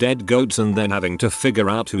filled with dead goats, and then having to figure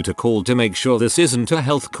out who to call to make sure this isn't a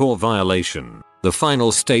health corps violation. The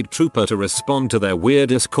final state trooper to respond to their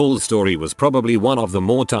weirdest call story was probably one of the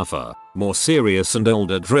more tougher, more serious and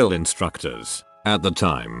older drill instructors. At the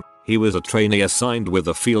time, he was a trainee assigned with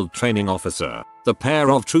a field training officer. The pair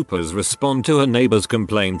of troopers respond to a neighbor's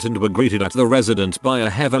complaint and were greeted at the residence by a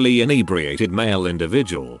heavily inebriated male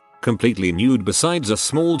individual, completely nude besides a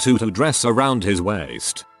small tutu dress around his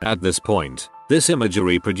waist. At this point, this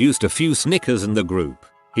imagery produced a few snickers in the group.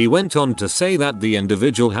 He went on to say that the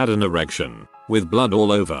individual had an erection, with blood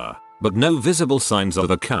all over, but no visible signs of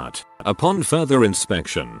a cut. Upon further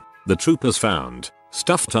inspection, the troopers found,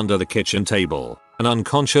 stuffed under the kitchen table, an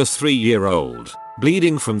unconscious 3-year-old,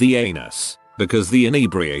 bleeding from the anus, because the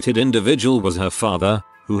inebriated individual was her father,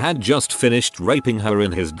 who had just finished raping her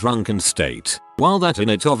in his drunken state. While that in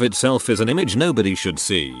it of itself is an image nobody should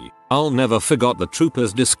see, I'll never forget the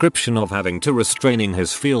trooper's description of having to restraining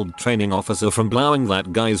his field training officer from blowing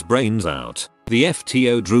that guy's brains out. The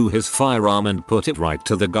FTO drew his firearm and put it right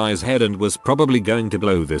to the guy's head and was probably going to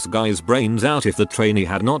blow this guy's brains out if the trainee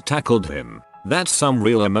had not tackled him. That's some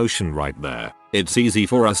real emotion right there. It's easy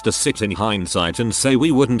for us to sit in hindsight and say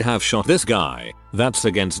we wouldn't have shot this guy. That's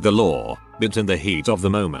against the law, but in the heat of the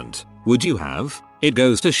moment, would you have? It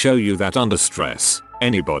goes to show you that under stress,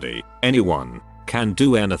 anybody, anyone, can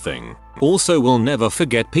do anything. Also, we'll never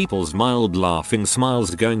forget people's mild laughing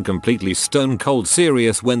smiles going completely stone cold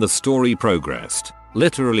serious when the story progressed.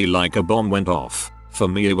 Literally like a bomb went off. For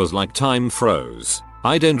me it was like time froze.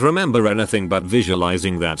 I don't remember anything but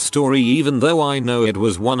visualizing that story, even though I know it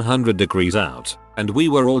was 100 degrees out, and we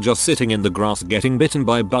were all just sitting in the grass getting bitten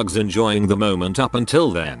by bugs enjoying the moment up until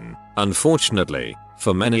then. Unfortunately,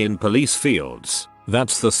 for many in police fields,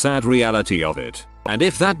 that's the sad reality of it. And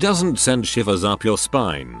if that doesn't send shivers up your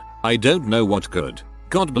spine, I don't know what could.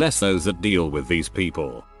 God bless those that deal with these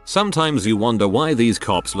people. Sometimes you wonder why these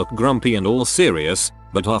cops look grumpy and all serious,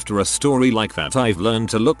 but after a story like that I've learned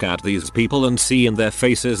to look at these people and see in their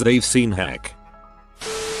faces they've seen heck.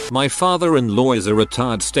 My father-in-law is a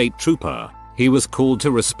retired state trooper. He was called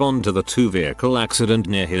to respond to the 2-vehicle accident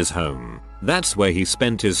near his home. That's where he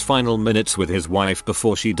spent his final minutes with his wife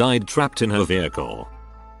before she died trapped in her vehicle.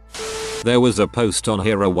 There was a post on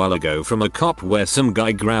here a while ago from a cop where some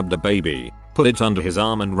guy grabbed a baby, put it under his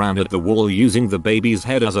arm and ran at the wall using the baby's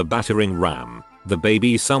head as a battering ram. The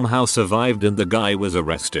baby somehow survived and the guy was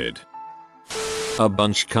arrested. A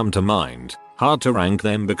bunch come to mind. Hard to rank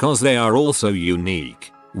them because they are all so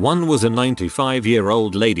unique. One was a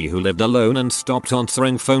 95-year-old lady who lived alone and stopped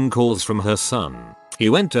answering phone calls from her son. He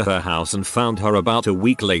went to her house and found her about a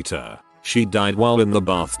week later. She died while in the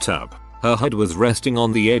bathtub. Her head was resting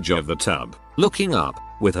on the edge of the tub, looking up,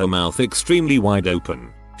 with her mouth extremely wide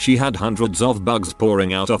open. She had hundreds of bugs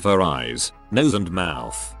pouring out of her eyes, nose and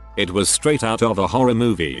mouth. It was straight out of a horror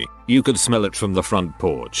movie. You could smell it from the front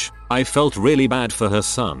porch. I felt really bad for her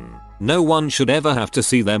son. No one should ever have to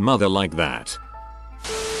see their mother like that.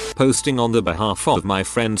 Posting on the behalf of my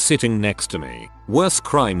friend sitting next to me. Worst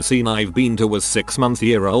crime scene I've been to was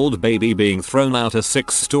 6-month-old baby being thrown out a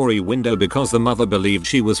 6-story window because the mother believed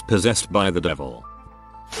she was possessed by the devil.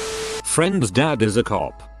 Friend's dad is a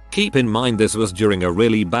cop. Keep in mind this was during a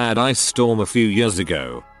really bad ice storm a few years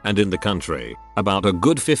ago, and in the country, about a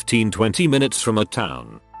good 15-20 minutes from a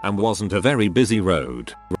town, and wasn't a very busy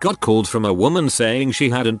road. Got called from a woman saying she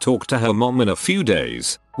hadn't talked to her mom in a few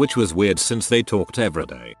days, which was weird since they talked every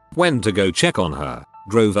day. Went to go check on her,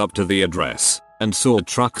 drove up to the address, and saw a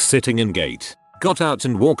truck sitting in gate. Got out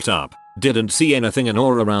and walked up, didn't see anything in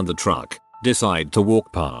or around the truck, decide to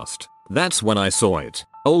walk past. That's when I saw it.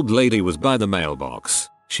 Old lady was by the mailbox.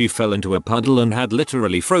 She fell into a puddle and had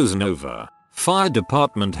literally frozen over. Fire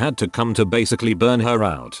department had to come to basically burn her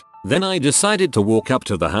out. Then I decided to walk up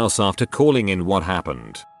to the house after calling in what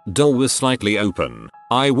happened. Door was slightly open.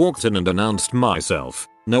 I walked in and announced myself.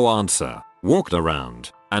 No answer. Walked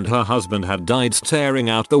around, and her husband had died staring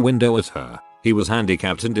out the window at her. He was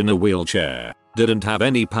handicapped and in a wheelchair. Didn't have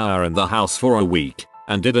any power in the house for a week,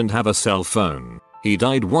 and didn't have a cell phone. He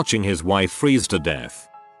died watching his wife freeze to death.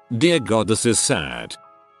 Dear God, this is sad.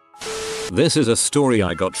 This is a story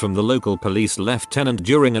I got from the local police lieutenant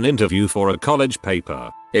during an interview for a college paper.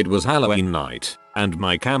 It was Halloween night, and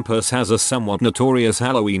my campus has a somewhat notorious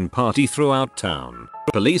Halloween party throughout town.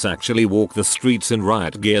 Police actually walk the streets in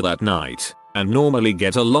riot gear that night, and normally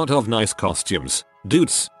get a lot of nice costumes.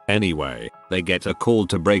 Dudes. Anyway, they get a call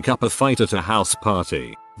to break up a fight at a house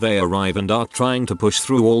party. They arrive and are trying to push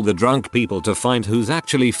through all the drunk people to find who's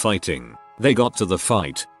actually fighting. They got to the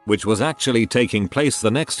fight, which was actually taking place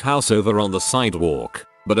the next house over on the sidewalk,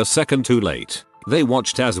 but a second too late. They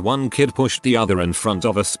watched as one kid pushed the other in front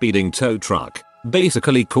of a speeding tow truck,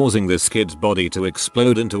 basically causing this kid's body to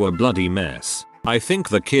explode into a bloody mess. I think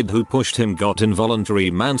the kid who pushed him got involuntary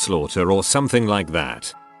manslaughter or something like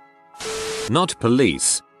that. Not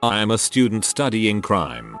police. I am a student studying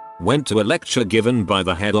crime. Went to a lecture given by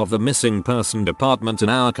the head of the missing person department in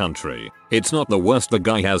our country. It's not the worst the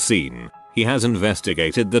guy has seen. He has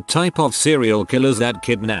investigated the type of serial killers that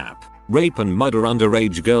kidnap, rape and murder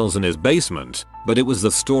underage girls in his basement, but it was the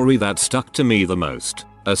story that stuck to me the most.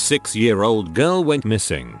 A 6-year-old girl went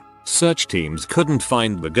missing. Search teams couldn't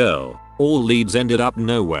find the girl. All leads ended up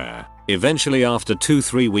nowhere. Eventually, after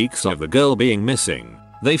 2-3 weeks of the girl being missing,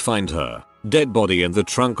 they find her dead body in the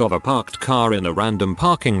trunk of a parked car in a random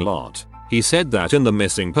parking lot. He said that in the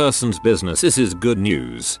missing persons business this is good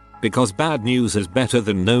news, because bad news is better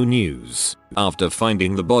than no news. After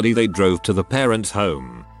finding the body, they drove to the parents'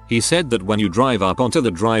 home. He said that when you drive up onto the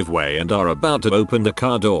driveway and are about to open the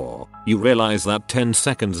car door, you realize that 10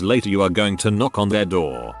 seconds later you are going to knock on their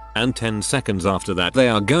door, and 10 seconds after that they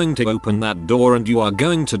are going to open that door and you are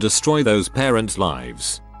going to destroy those parents'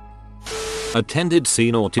 lives. Attended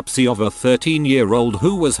scene autopsy of a 13-year-old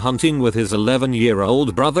who was hunting with his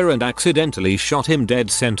 11-year-old brother and accidentally shot him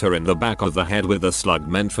dead center in the back of the head with a slug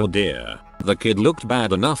meant for deer. The kid looked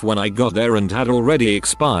bad enough when I got there and had already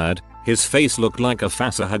expired. His face looked like a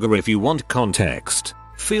facehugger if you want context.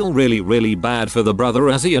 Feel really bad for the brother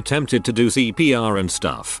as he attempted to do CPR and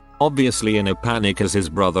stuff, obviously in a panic as his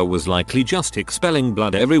brother was likely just expelling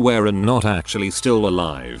blood everywhere and not actually still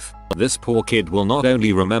alive. This poor kid will not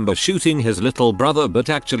only remember shooting his little brother but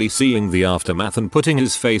actually seeing the aftermath and putting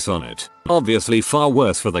his face on it. Obviously far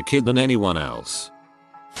worse for the kid than anyone else.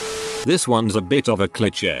 This one's a bit of a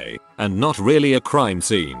cliché, and not really a crime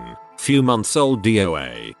scene. Few months old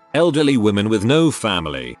DOA. Elderly women with no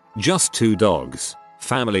family, just 2 dogs.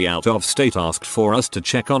 Family out of state asked for us to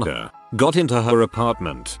check on her. Got into her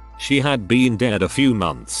apartment. She had been dead a few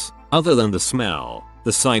months. Other than the smell,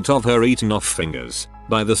 the sight of her eaten off fingers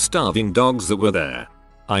by the starving dogs that were there.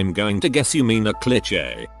 I'm going to guess you mean a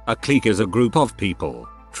cliché. A clique is a group of people.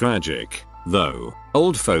 Tragic, though.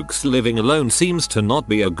 Old folks living alone seems to not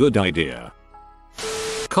be a good idea.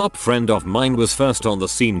 Cop friend of mine was first on the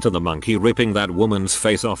scene to the monkey ripping that woman's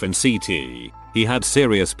face off in CT. He had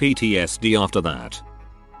serious PTSD after that.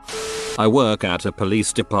 I work at a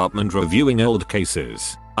police department reviewing old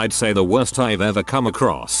cases. I'd say the worst I've ever come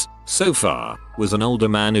across so far was an older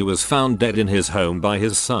man who was found dead in his home by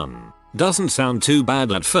his son. Doesn't sound too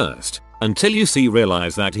bad at first, until you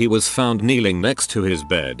realize that he was found kneeling next to his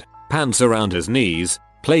bed, pants around his knees,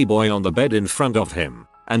 Playboy on the bed in front of him,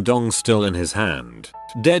 and dong still in his hand.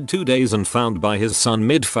 Dead 2 days and found by his son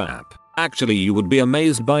mid-fap. Actually, you would be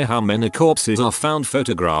amazed by how many corpses are found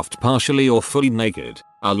photographed partially or fully naked.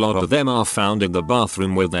 A lot of them are found in the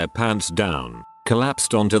bathroom with their pants down,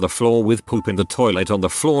 collapsed onto the floor with poop in the toilet on the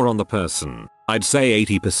floor on the person. I'd say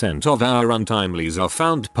 80% of our untimelies are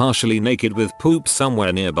found partially naked with poop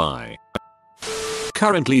somewhere nearby.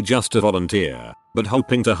 Currently just a volunteer, but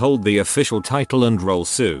hoping to hold the official title and role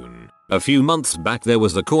soon. A few months back there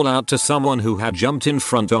was a call out to someone who had jumped in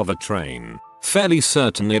front of a train. Fairly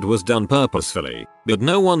certain it was done purposefully, but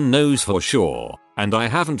no one knows for sure, and I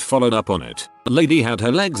haven't followed up on it. The lady had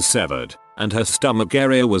her legs severed, and her stomach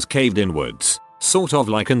area was caved inwards, sort of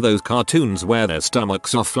like in those cartoons where their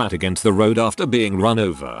stomachs are flat against the road after being run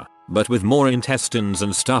over, but with more intestines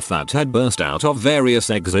and stuff that had burst out of various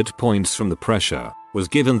exit points from the pressure. Was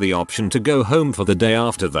given the option to go home for the day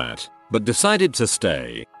after that, but decided to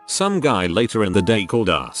stay. Some guy later in the day called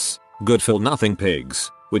us good for nothing pigs,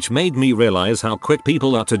 which made me realize how quick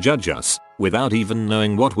people are to judge us without even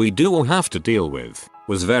knowing what we do or have to deal with.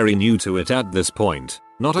 Was very new to it at this point.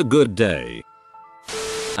 Not a good day.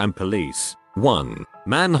 And police. 1.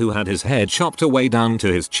 Man who had his head chopped away down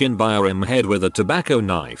to his chin by a M-head with a tobacco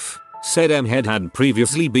knife. Said M-head had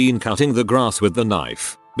previously been cutting the grass with the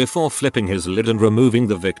knife before flipping his lid and removing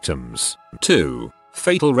the victims. 2.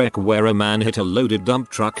 Fatal wreck where a man hit a loaded dump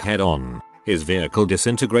truck head on. His vehicle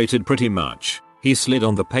disintegrated pretty much. He slid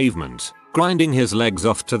on the pavement, grinding his legs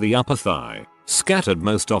off to the upper thigh, scattered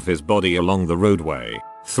most of his body along the roadway.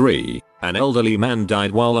 3. An elderly man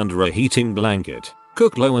died while under a heating blanket,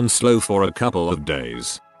 cooked low and slow for a couple of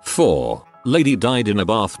days. 4. Lady died in a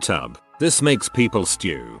bathtub. This makes people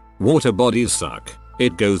stew. Water bodies suck.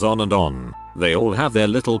 It goes on and on. They all have their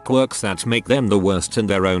little quirks that make them the worst in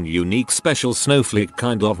their own unique special snowflake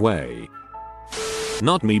kind of way.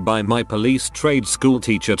 Not me by my police trade school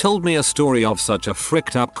teacher told me a story of such a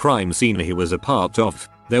fricked up crime scene he was a part of.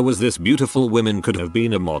 There was this beautiful woman could have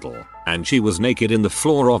been a model, and she was naked in the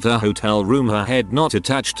floor of her hotel room, her head not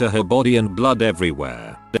attached to her body and blood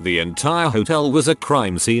everywhere. The entire hotel was a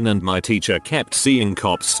crime scene and my teacher kept seeing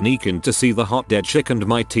cops sneak in to see the hot dead chick, and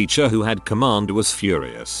my teacher who had command was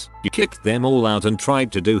furious. He kicked them all out and tried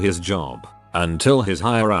to do his job. Until his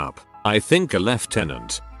higher up, I think a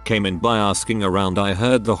lieutenant, came in by asking around. I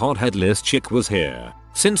heard the hot headless chick was here.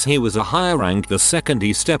 Since he was a higher rank, the second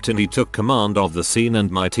he stepped in he took command of the scene,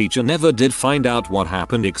 and my teacher never did find out what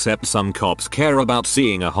happened, except some cops care about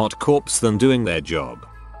seeing a hot corpse than doing their job.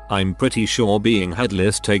 I'm pretty sure being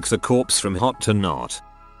headless takes a corpse from hot to not.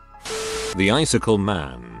 The Icicle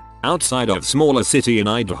Man. Outside of smaller city in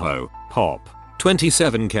Idaho, Pop,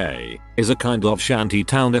 27K, is a kind of shanty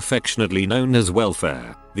town affectionately known as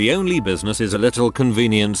Welfare. The only business is a little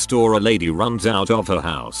convenience store a lady runs out of her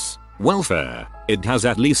house. Welfare. It has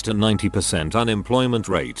at least a 90% unemployment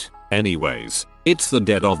rate. Anyways, it's the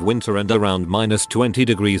dead of winter and around -20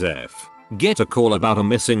 degrees F. Get a call about a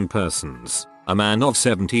missing persons. A man of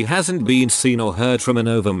 70 hasn't been seen or heard from in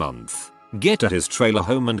over a month. Get at his trailer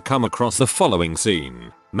home and come across the following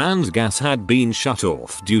scene. Man's gas had been shut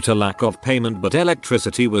off due to lack of payment, but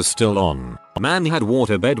electricity was still on. Man had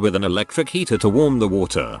waterbed with an electric heater to warm the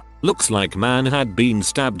water. Looks like man had been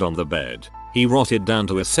stabbed on the bed. He rotted down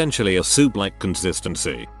to essentially a soup-like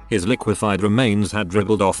consistency. His liquefied remains had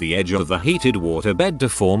dribbled off the edge of the heated waterbed to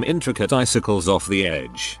form intricate icicles off the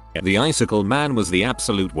edge. The Icicle Man was the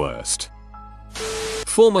absolute worst.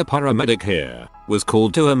 Former paramedic here was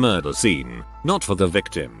called to a murder scene, not for the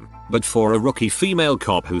victim, but for a rookie female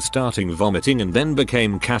cop who started vomiting and then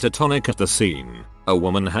became catatonic at the scene. A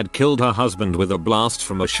woman had killed her husband with a blast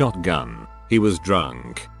from a shotgun. He was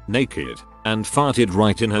drunk, naked, and farted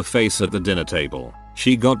right in her face at the dinner table.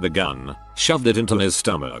 She got the gun, shoved it into his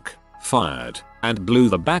stomach, fired, and blew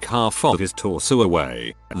the back half of his torso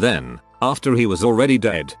away. Then, after he was already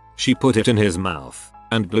dead, she put it in his mouth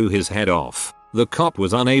and blew his head off. The cop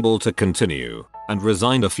was unable to continue and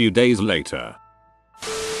resigned a few days later.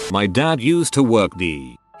 My dad used to work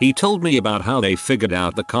D. He told me about how they figured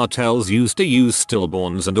out the cartels used to use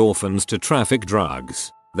stillborns and orphans to traffic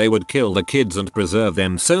drugs. They would kill the kids and preserve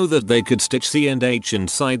them so that they could stitch C and H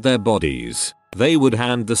inside their bodies. They would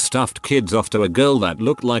hand the stuffed kids off to a girl that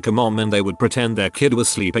looked like a mom and they would pretend their kid was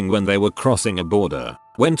sleeping when they were crossing a border.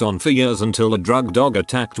 Went on for years until a drug dog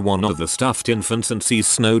attacked one of the stuffed infants and seas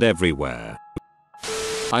snowed everywhere.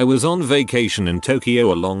 I was on vacation in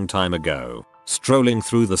Tokyo a long time ago. Strolling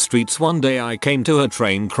through the streets one day I came to a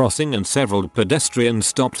train crossing and several pedestrians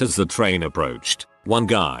stopped as the train approached. One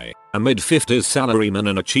guy, a mid-50s salaryman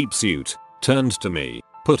in a cheap suit, turned to me,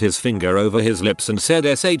 put his finger over his lips and said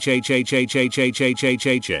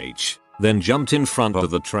SHHHHHHHHHH, then jumped in front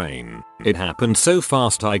of the train. It happened so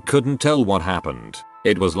fast I couldn't tell what happened.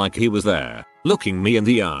 It was like he was there, looking me in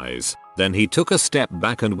the eyes. Then he took a step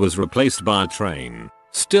back and was replaced by a train.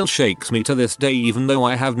 Still shakes me to this day even though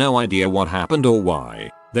I have no idea what happened or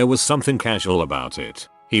why. There was something casual about it.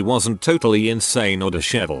 He wasn't totally insane or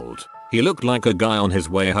disheveled. He looked like a guy on his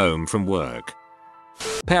way home from work.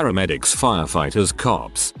 Paramedics, firefighters,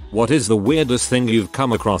 cops. What is the weirdest thing you've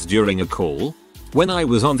come across during a call? When I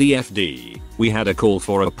was on the FD, we had a call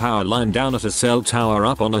for a power line down at a cell tower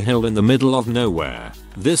up on a hill in the middle of nowhere.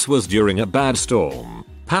 This was during a bad storm.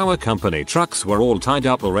 Power company trucks were all tied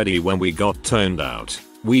up already when we got turned out.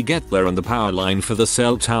 We get there and the power line for the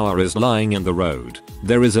cell tower is lying in the road.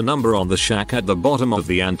 There is a number on the shack at the bottom of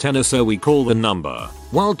the antenna, so we call the number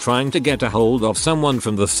while trying to get a hold of someone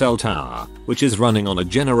from the cell tower, which is running on a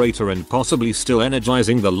generator and possibly still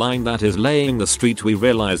energizing the line that is laying the street. We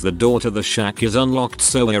realize the door to the shack is unlocked,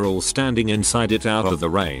 so we're all standing inside it out of the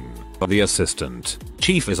rain. The assistant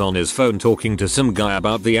chief is on his phone talking to some guy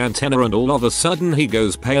about the antenna and all of a sudden he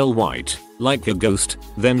goes pale white, like a ghost,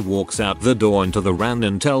 then walks out the door into the rain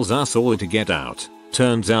and tells us all to get out.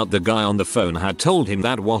 Turns out the guy on the phone had told him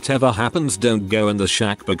that whatever happens don't go in the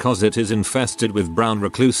shack because it is infested with brown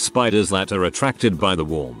recluse spiders that are attracted by the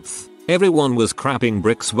warmth. Everyone was crapping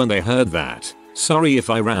bricks when they heard that. Sorry if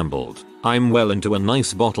I rambled. I'm well into a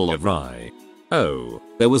nice bottle of rye. Oh,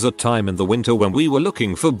 there was a time in the winter when we were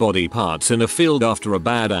looking for body parts in a field after a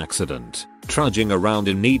bad accident. Trudging around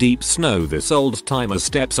in knee-deep snow, this old timer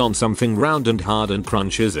steps on something round and hard and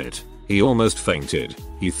crunches it. He almost fainted.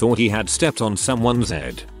 He thought he had stepped on someone's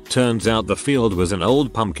head. Turns out the field was an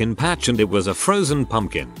old pumpkin patch and it was a frozen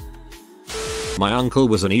pumpkin. My uncle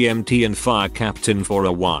was an EMT and fire captain for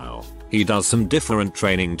a while. He does some different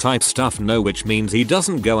training type stuff now, which means he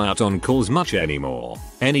doesn't go out on calls much anymore.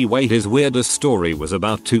 Anyway, his weirdest story was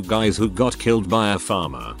about two guys who got killed by a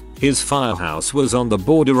farmer. His firehouse was on the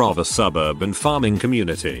border of a suburban farming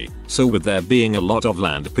community, so with there being a lot of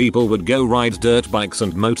land, people would go ride dirt bikes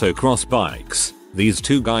and motocross bikes. These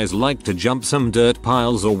two guys liked to jump some dirt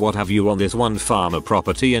piles or what have you on this one farmer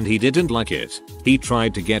property and he didn't like it. He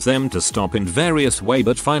tried to get them to stop in various ways,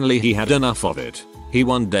 but finally he had enough of it. He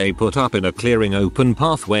one day put up in a clearing open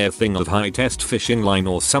pathway a thing of high test fishing line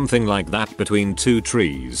or something like that between two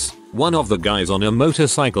trees. One of the guys on a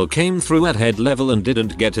motorcycle came through at head level and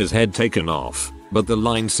didn't get his head taken off, but the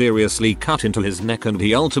line seriously cut into his neck and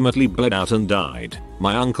he ultimately bled out and died.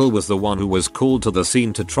 My uncle was the one who was called to the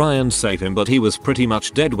scene to try and save him, but he was pretty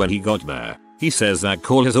much dead when he got there. He says that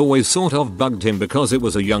call has always sort of bugged him because it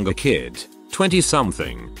was a younger kid, 20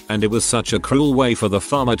 something, and it was such a cruel way for the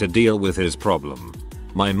farmer to deal with his problem.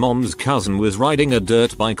 My mom's cousin was riding a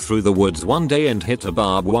dirt bike through the woods one day and hit a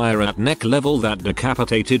barbed wire at neck level that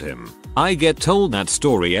decapitated him. I get told that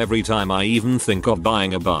story every time I even think of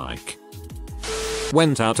buying a bike.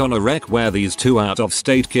 Went out on a wreck where these two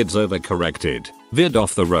out-of-state kids overcorrected, veered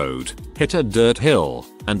off the road, hit a dirt hill,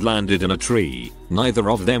 and landed in a tree. Neither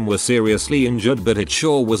of them were seriously injured, but it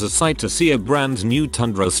sure was a sight to see a brand new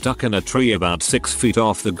Tundra stuck in a tree about 6 feet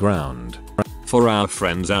off the ground. For our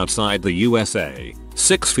friends outside the USA,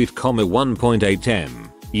 6 feet, 1.8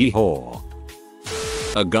 m. Yeehaw.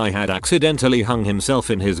 A guy had accidentally hung himself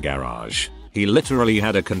in his garage. He literally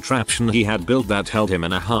had a contraption he had built that held him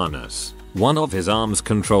in a harness. One of his arms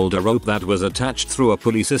controlled a rope that was attached through a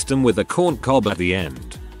pulley system with a corn cob at the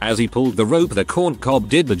end. As he pulled the rope, the corn cob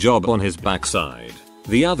did the job on his backside.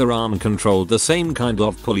 The other arm controlled the same kind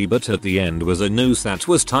of pulley, but at the end was a noose that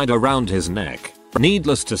was tied around his neck.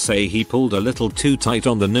 Needless to say, he pulled a little too tight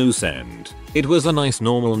on the noose end. It was a nice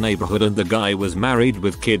normal neighborhood and the guy was married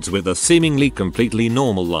with kids with a seemingly completely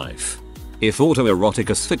normal life. If autoerotic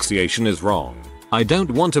asphyxiation is wrong, I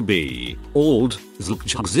don't want to be. Old,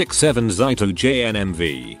 Zlkchuk 7 Zito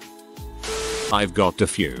JNMV. I've got a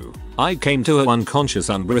few. I came to an unconscious,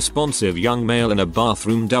 unresponsive young male in a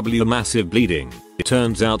bathroom. Massive bleeding. It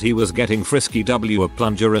turns out he was getting frisky. A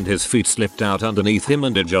plunger and his feet slipped out underneath him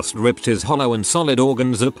and it just ripped his hollow and solid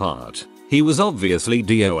organs apart. He was obviously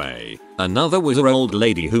DOA. Another was an old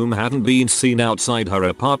lady whom hadn't been seen outside her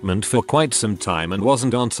apartment for quite some time and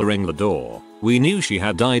wasn't answering the door. We knew she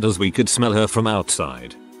had died as we could smell her from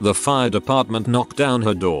outside. The fire department knocked down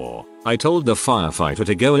her door. I told the firefighter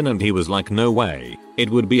to go in and he was like, no way, it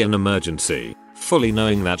would be an emergency, fully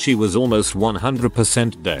knowing that she was almost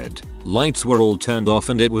 100% dead. Lights were all turned off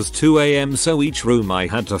and it was 2 AM, so each room I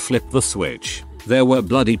had to flip the switch. There were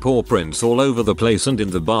bloody paw prints all over the place, and in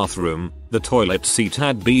the bathroom, the toilet seat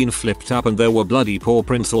had been flipped up and there were bloody paw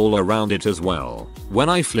prints all around it as well. When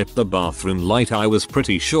I flipped the bathroom light I was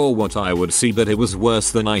pretty sure what I would see, but it was worse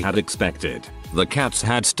than I had expected. The cats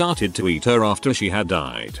had started to eat her after she had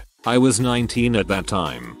died. I was 19 at that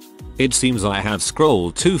time. It seems I have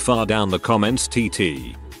scrolled too far down the comments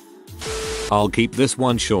TT. I'll keep this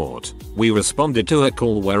one short. We responded to a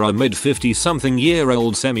call where a mid-50 something year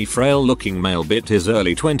old semi-frail looking male bit his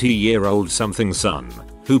early 20-year-old something son,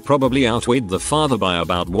 who probably outweighed the father by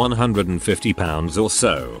about 150 pounds or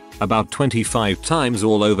so, about 25 times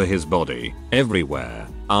all over his body, everywhere,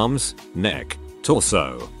 arms, neck,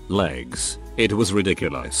 torso, legs. It was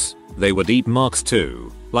ridiculous. They were deep marks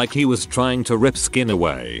too, like he was trying to rip skin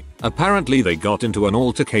away. Apparently they got into an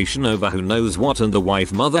altercation over who knows what, and the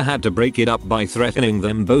wife mother had to break it up by threatening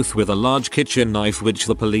them both with a large kitchen knife which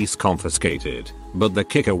the police confiscated. But the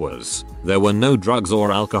kicker was, there were no drugs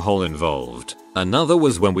or alcohol involved. Another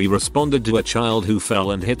was when we responded to a child who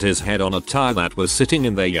fell and hit his head on a tire that was sitting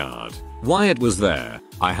in their yard. Why it was there,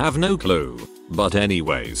 I have no clue. But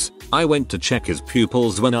anyways, I went to check his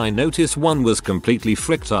pupils when I noticed one was completely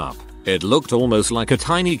fricked up. It looked almost like a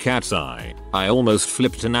tiny cat's eye. I almost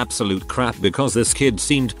flipped an absolute crap because this kid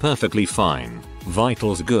seemed perfectly fine.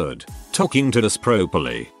 Vitals good. Talking to us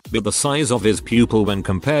properly. But the size of his pupil when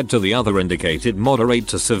compared to the other indicated moderate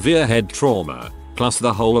to severe head trauma. Plus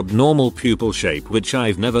the whole abnormal pupil shape which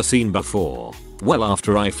I've never seen before. Well,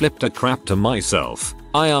 after I flipped a crap to myself,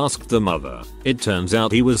 I asked the mother. It turns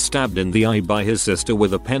out he was stabbed in the eye by his sister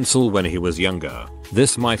with a pencil when he was younger.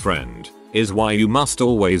 This, my friend, is why you must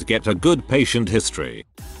always get a good patient history.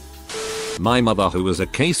 My mother, who was a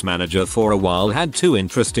case manager for a while, had two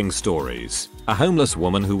interesting stories. A homeless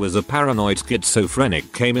woman who was a paranoid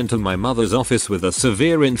schizophrenic came into my mother's office with a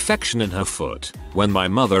severe infection in her foot. When my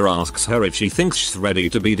mother asks her if she thinks she's ready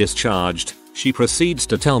to be discharged, she proceeds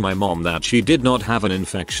to tell my mom that she did not have an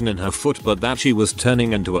infection in her foot but that she was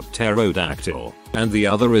turning into a pterodactyl. And the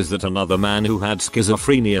other is that another man who had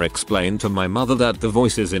schizophrenia explained to my mother that the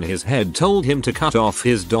voices in his head told him to cut off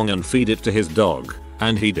his dong and feed it to his dog.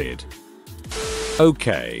 And he did.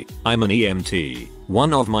 Okay, I'm an EMT.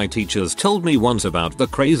 One of my teachers told me once about the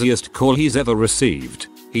craziest call he's ever received.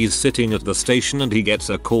 He's sitting at the station and he gets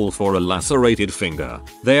a call for a lacerated finger.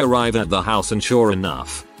 They arrive at the house and sure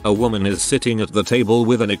enough, a woman is sitting at the table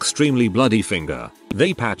with an extremely bloody finger.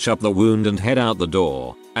 They patch up the wound and head out the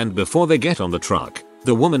door, and before they get on the truck,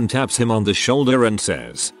 the woman taps him on the shoulder and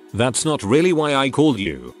says, "That's not really why I called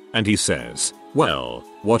you." And he says, "Well,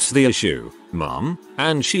 what's the issue, Mom?"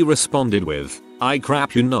 And she responded with, "I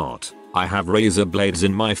crap you not. I have razor blades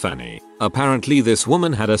in my fanny." Apparently this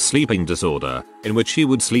woman had a sleeping disorder, in which she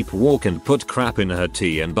would sleepwalk and put crap in her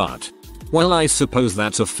tea and butt. Well, I suppose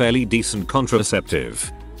that's a fairly decent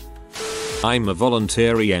contraceptive. I'm a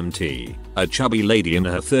volunteer EMT. A chubby lady in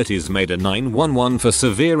her 30s made a 911 for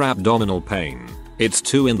severe abdominal pain. It's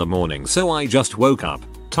 2 in the morning, so I just woke up,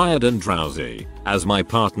 tired and drowsy. As my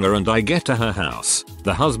partner and I get to her house,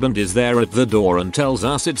 the husband is there at the door and tells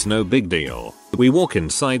us it's no big deal. We walk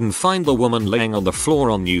inside and find the woman laying on the floor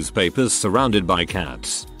on newspapers surrounded by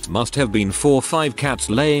cats. Must have been 4 or 5 cats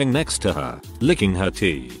laying next to her, licking her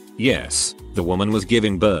tea. Yes, the woman was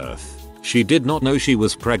giving birth. She did not know she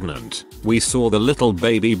was pregnant. We saw the little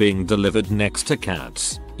baby being delivered next to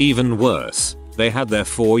cats. Even worse, they had their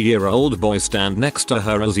 4-year-old boy stand next to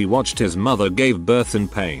her as he watched his mother give birth in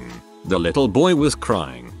pain. The little boy was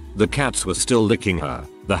crying. The cats were still licking her.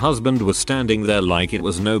 The husband was standing there like it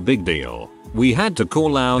was no big deal. We had to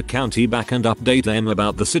call our county back and update them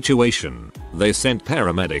about the situation. They sent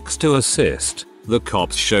paramedics to assist. The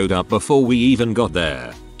cops showed up before we even got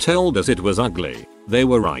there. Told us it was ugly. They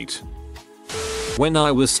were right. When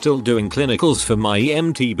I was still doing clinicals for my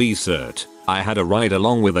EMTB cert, I had a ride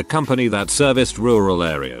along with a company that serviced rural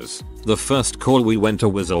areas. The first call we went to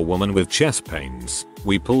was a woman with chest pains.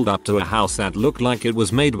 We pulled up to a house that looked like it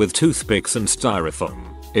was made with toothpicks and styrofoam.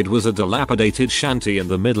 It was a dilapidated shanty in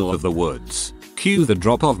the middle of the woods. Cue the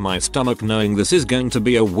drop of my stomach knowing this is going to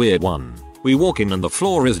be a weird one. We walk in and the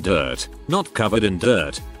floor is dirt. Not covered in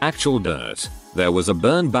dirt, actual dirt. There was a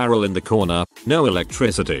burn barrel in the corner, no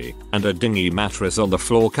electricity, and a dingy mattress on the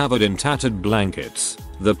floor covered in tattered blankets.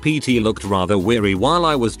 The PT looked rather weary while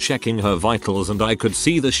I was checking her vitals and I could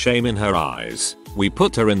see the shame in her eyes. We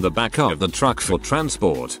put her in the back of the truck for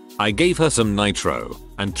transport. I gave her some nitro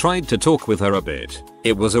and tried to talk with her a bit.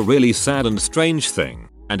 It was a really sad and strange thing,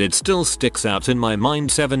 and it still sticks out in my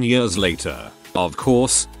mind 7 years later. Of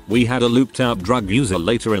course, we had a looped out drug user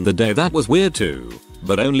later in the day that was weird too,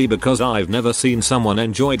 but only because I've never seen someone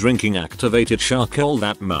enjoy drinking activated charcoal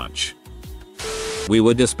that much. We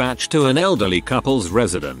were dispatched to an elderly couple's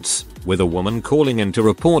residence, with a woman calling in to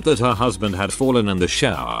report that her husband had fallen in the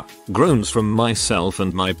shower. Groans from myself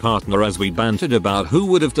and my partner as we bantered about who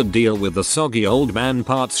would have to deal with the soggy old man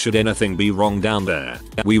parts should anything be wrong down there.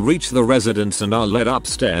 We reach the residence and are led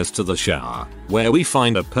upstairs to the shower, where we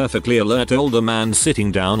find a perfectly alert older man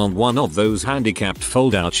sitting down on one of those handicapped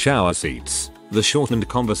fold-out shower seats. The shortened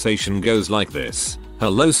conversation goes like this.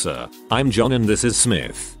 "Hello sir, I'm John and this is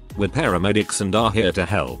Smith. We're paramedics and are here to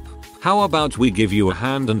help. How about we give you a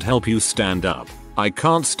hand and help you stand up?" "I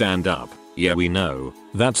can't stand up." "Yeah, we know.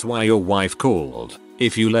 That's why your wife called.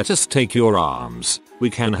 If you let us take your arms, we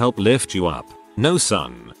can help lift you up." "No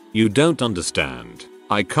son, you don't understand.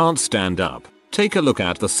 I can't stand up. Take a look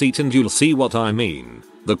at the seat and you'll see what I mean."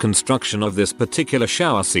 The construction of this particular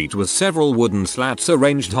shower seat was several wooden slats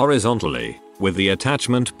arranged horizontally, with the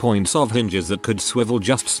attachment points of hinges that could swivel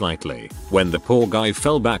just slightly. When the poor guy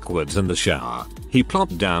fell backwards in the shower, he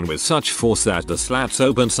plopped down with such force that the slats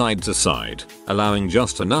opened side to side, allowing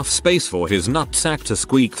just enough space for his nutsack to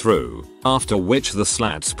squeak through, after which the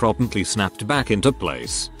slats promptly snapped back into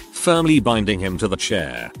place, firmly binding him to the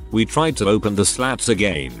chair. We tried to open the slats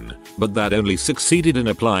again, but that only succeeded in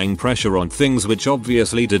applying pressure on things which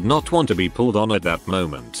obviously did not want to be pulled on at that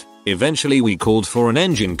moment. Eventually we called for an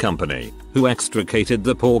engine company, who extricated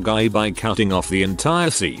the poor guy by cutting off the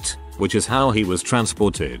entire seat, which is how he was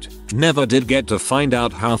transported. Never did get to find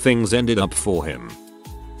out how things ended up for him.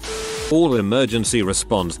 All emergency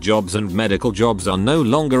response jobs and medical jobs are no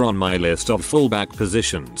longer on my list of fallback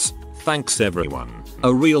positions. Thanks everyone.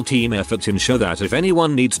 A real team effort to ensure that if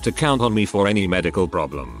anyone needs to count on me for any medical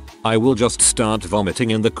problem, I will just start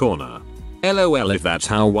vomiting in the corner. LOL, if that's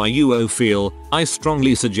how YUO feel, I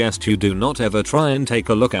strongly suggest you do not ever try and take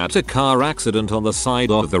a look at a car accident on the side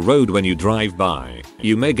of the road when you drive by.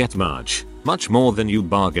 You may get much more than you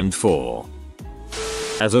bargained for.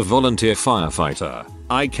 As a volunteer firefighter,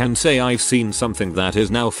 I can say I've seen something that is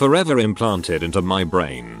now forever implanted into my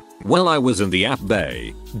brain. While I was in the app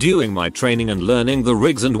bay, doing my training and learning the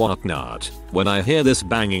rigs and whatnot, when I hear this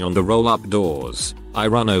banging on the roll-up doors, I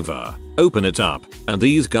run over, open it up, and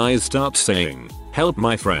these guys start saying, "Help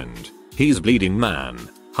my friend. He's bleeding man.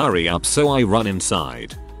 Hurry up." So I run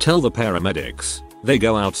inside, tell the paramedics. They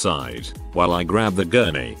go outside, while I grab the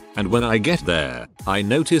gurney, and when I get there, I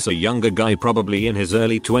notice a younger guy probably in his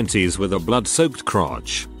early 20s with a blood-soaked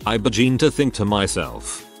crotch. I begin to think to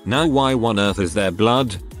myself, now why on earth is there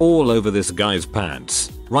blood all over this guy's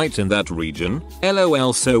pants, right in that region?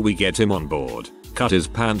 LOL. So we get him on board, cut his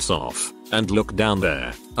pants off, and look down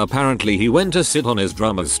there. Apparently he went to sit on his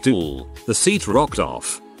drummer's stool, the seat rocked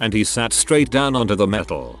off, and he sat straight down onto the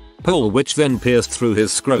metal pole, which then pierced through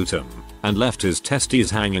his scrotum and left his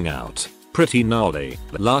testes hanging out. Pretty gnarly.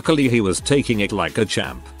 Luckily he was taking it like a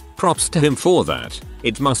champ. Props to him for that.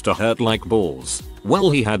 It musta hurt like balls.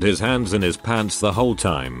 Well, he had his hands in his pants the whole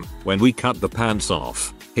time. When we cut the pants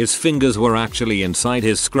off, his fingers were actually inside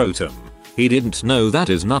his scrotum. He didn't know that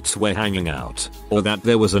his nuts were hanging out, or that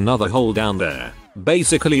there was another hole down there.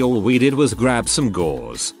 Basically all we did was grab some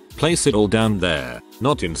gauze, place it all down there,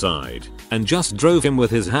 not inside, and just drove him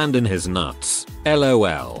with his hand in his nuts.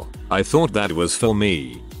 LOL. I thought that was for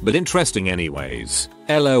me, but interesting anyways.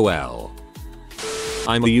 LOL.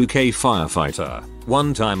 I'm a UK firefighter.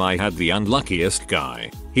 One time I had the unluckiest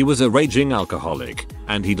guy. He was a raging alcoholic,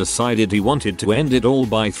 and he decided he wanted to end it all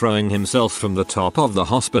by throwing himself from the top of the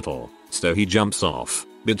hospital. So he jumps off,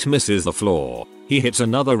 but misses the floor. He hits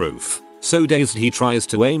another roof. So dazed he tries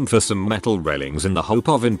to aim for some metal railings in the hope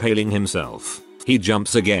of impaling himself. He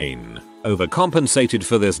jumps again. Overcompensated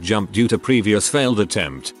for this jump due to previous failed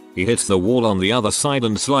attempt, he hits the wall on the other side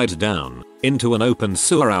and slides down into an open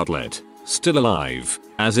sewer outlet. Still alive,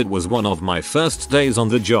 as it was one of my first days on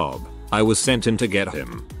the job, I was sent in to get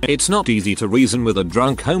him. It's not easy to reason with a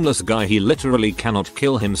drunk homeless guy. He literally cannot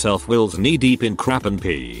kill himself, Will's knee deep in crap and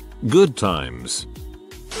pee. Good times.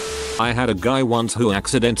 I had a guy once who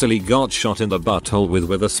accidentally got shot in the butthole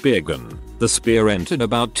with a spear gun. The spear entered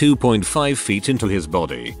about 2.5 feet into his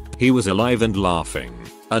body. He was alive and laughing.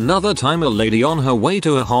 Another time a lady on her way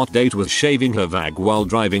to a hot date was shaving her vag while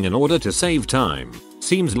driving in order to save time.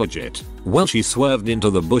 Seems legit. Well, she swerved into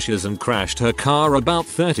the bushes and crashed her car about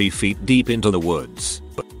 30 feet deep into the woods.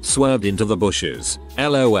 Swerved into the bushes.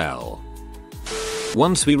 LOL.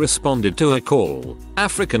 Once we responded to a call.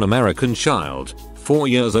 African American child, 4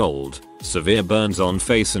 years old, severe burns on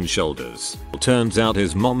face and shoulders. Turns out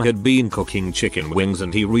his mom had been cooking chicken wings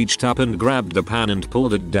and he reached up and grabbed the pan and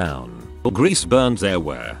pulled it down. Grease burns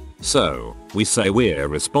everywhere. So, we say we're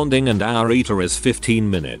responding and our eater is 15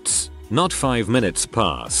 minutes, not 5 minutes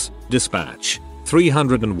pass. Dispatch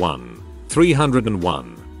 301.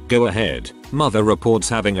 301. Go ahead. Mother reports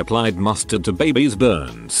having applied mustard to baby's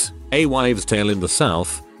burns. A wives' tale in the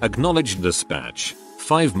south. Acknowledged dispatch.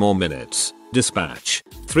 5 more minutes. Dispatch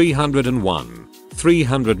 301.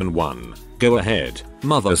 301. Go ahead.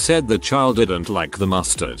 Mother said the child didn't like the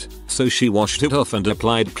mustard, so she washed it off and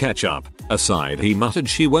applied ketchup. Aside, he muttered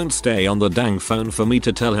she won't stay on the dang phone for me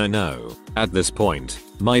to tell her no. At this point,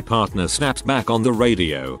 my partner snapped back on the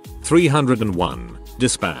radio. 301.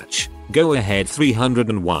 Dispatch. Go ahead.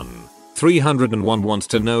 301. 301 wants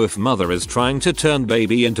to know if mother is trying to turn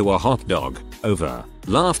baby into a hot dog. Over.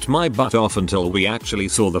 Laughed my butt off until we actually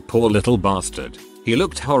saw the poor little bastard. He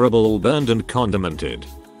looked horrible, all burned and condimented.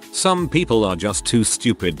 Some people are just too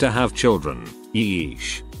stupid to have children.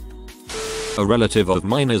 Yeesh. A relative of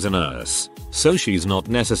mine is a nurse, so she's not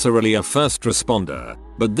necessarily a first responder,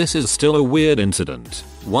 but this is still a weird incident.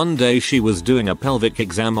 One day she was doing a pelvic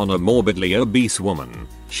exam on a morbidly obese woman.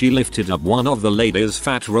 She lifted up one of the lady's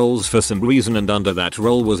fat rolls for some reason and under that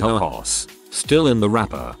roll was her hoss. Still in the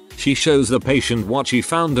wrapper. She shows the patient what she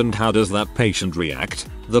found and how does that patient react?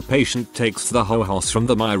 The patient takes the ho-hos from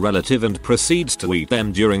my relative and proceeds to eat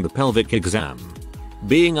them during the pelvic exam.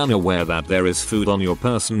 Being unaware that there is food on your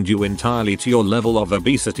person due entirely to your level of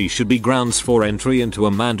obesity should be grounds for entry into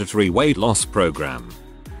a mandatory weight loss program.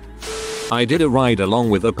 I did a ride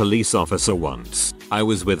along with a police officer once. I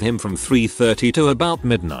was with him from 3:30 to about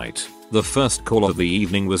midnight. The first call of the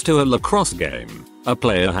evening was to a lacrosse game. A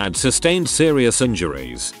player had sustained serious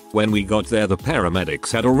injuries. When we got there, the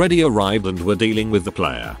paramedics had already arrived and were dealing with the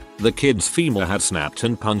player. The kid's femur had snapped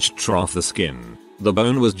and punctured off the skin. The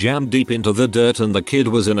bone was jammed deep into the dirt and the kid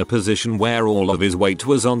was in a position where all of his weight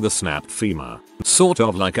was on the snapped femur. Sort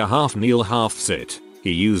of like a half kneel half sit.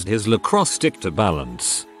 He used his lacrosse stick to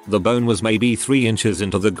balance. The bone was maybe 3 inches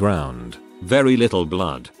into the ground. Very little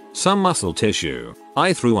blood. Some muscle tissue.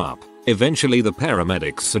 I threw up. Eventually the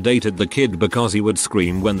paramedics sedated the kid because he would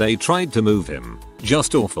scream when they tried to move him.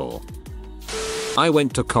 Just awful. I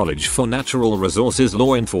went to college for natural resources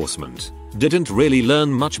law enforcement. Didn't really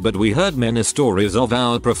learn much, but we heard many stories of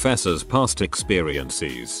our professors' past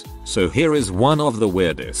experiences. So here is one of the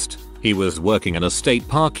weirdest. He was working in a state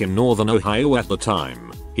park in northern Ohio at the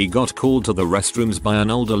time. He got called to the restrooms by an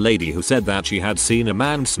older lady who said that she had seen a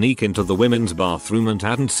man sneak into the women's bathroom and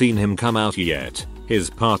hadn't seen him come out yet. His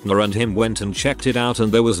partner and him went and checked it out and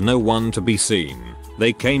there was no one to be seen.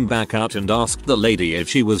 They came back out and asked the lady if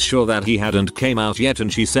she was sure that he hadn't came out yet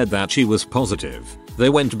and she said that she was positive. They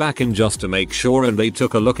went back in just to make sure and they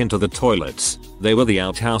took a look into the toilets. They were the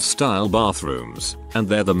outhouse style bathrooms, and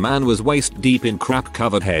there the man was waist deep in crap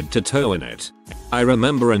covered head to toe in it. I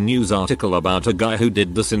remember a news article about a guy who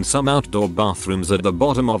did this in some outdoor bathrooms at the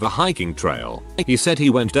bottom of a hiking trail. He said he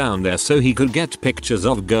went down there so he could get pictures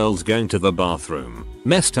of girls going to the bathroom.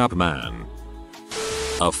 Messed up, man.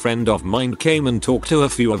 A friend of mine came and talked to a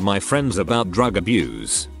few of my friends about drug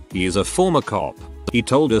abuse. He is a former cop. He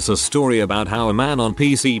told us a story about how a man on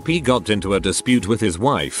PCP got into a dispute with his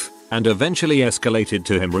wife and eventually escalated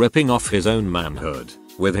to him ripping off his own manhood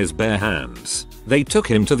with his bare hands. They took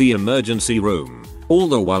him to the emergency room, all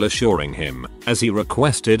the while assuring him, as he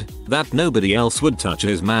requested, that nobody else would touch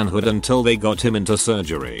his manhood until they got him into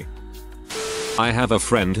surgery. I have a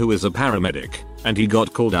friend who is a paramedic, and he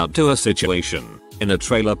got called out to a situation in a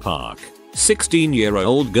trailer park.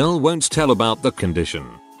 16-year-old girl won't tell about the condition.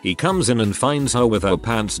 He comes in and finds her with her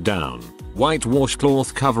pants down, white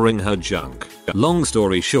washcloth covering her junk. Long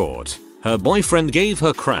story short, her boyfriend gave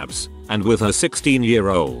her crabs, and with her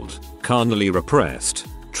 16-year-old, carnally repressed,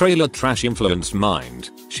 trailer trash influenced mind,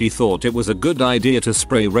 she thought it was a good idea to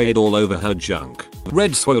spray Raid all over her junk.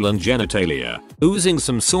 Red swollen genitalia, oozing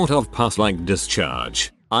some sort of pus-like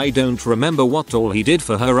discharge. I don't remember what all he did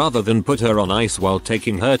for her other than put her on ice while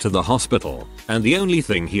taking her to the hospital, and the only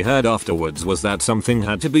thing he heard afterwards was that something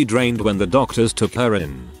had to be drained when the doctors took her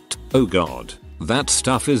in. Oh god. That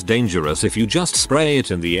stuff is dangerous if you just spray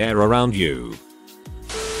it in the air around you.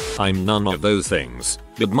 I'm none of those things,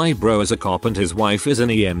 but my bro is a cop and his wife is an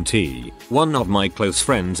EMT. One of my close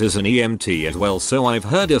friends is an EMT as well, so I've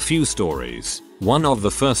heard a few stories. One of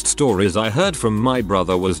the first stories I heard from my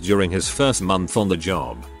brother was during his first month on the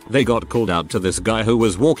job. They got called out to this guy who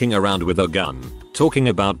was walking around with a gun, talking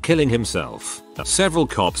about killing himself. Several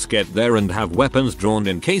cops get there and have weapons drawn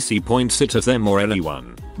in case he points it at them or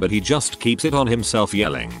anyone, but he just keeps it on himself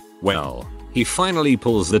yelling, "Well, He finally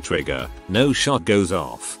pulls the trigger, no shot goes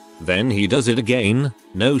off. Then he does it again,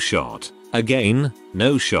 no shot. Again,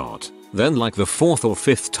 no shot. Then like the 4th or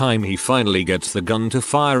 5th time he finally gets the gun to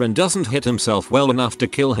fire and doesn't hit himself well enough to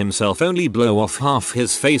kill himself, only blow off half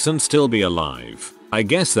his face and still be alive. I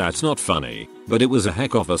guess that's not funny, but it was a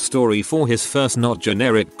heck of a story for his first not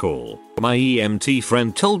generic call. My EMT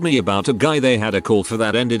friend told me about a guy they had a call for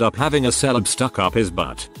that ended up having a celeb stuck up his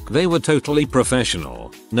butt. They were totally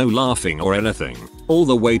professional, no laughing or anything, all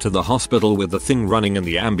the way to the hospital with the thing running in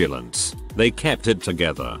the ambulance. They kept it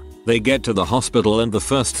together. They get to the hospital and the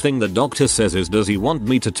first thing the doctor says is, does he want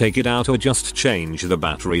me to take it out or just change the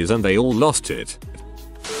batteries, and they all lost it.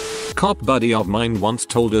 Cop buddy of mine once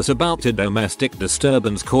told us about a domestic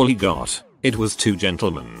disturbance call he got. It was two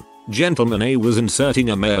gentlemen. Gentleman A was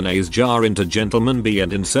inserting a mayonnaise jar into Gentleman B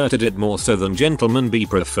and inserted it more so than Gentleman B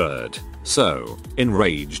preferred. So,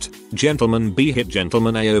 enraged, Gentleman B hit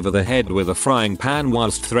Gentleman A over the head with a frying pan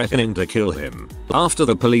whilst threatening to kill him. After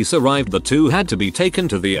the police arrived, the two had to be taken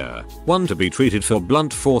to the ER, one to be treated for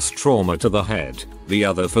blunt force trauma to the head, the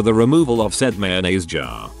other for the removal of said mayonnaise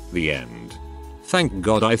jar. The end. Thank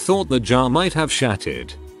God, I thought the jar might have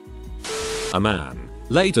shattered. A man,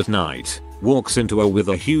 late at night, walks into a with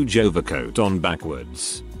a huge overcoat on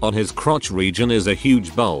backwards. On his crotch region is a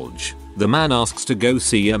huge bulge. The man asks to go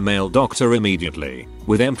see a male doctor immediately,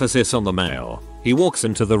 with emphasis on the male. He walks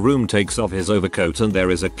into the room, takes off his overcoat, and there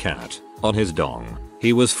is a cat on his dong.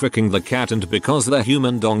 He was fricking the cat, and because the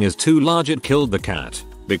human dong is too large it killed the cat.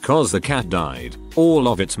 Because the cat died, all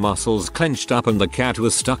of its muscles clenched up and the cat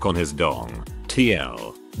was stuck on his dong.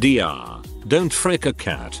 TLDR. Don't frick a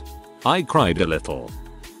cat. I cried a little.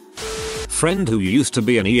 Friend who used to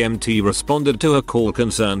be an EMT responded to a call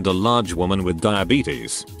concerned a large woman with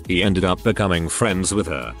diabetes. He ended up becoming friends with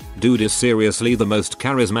her. Dude is seriously the most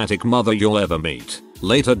charismatic mother you'll ever meet.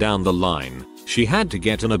 Later down the line, she had to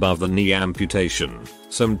get an above the knee amputation.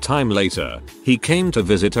 Some time later, he came to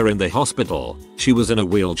visit her in the hospital. She was in a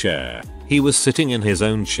wheelchair. He was sitting in his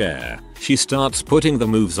own chair. She starts putting the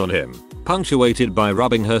moves on him, punctuated by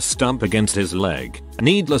rubbing her stump against his leg.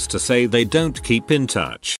 Needless to say, they don't keep in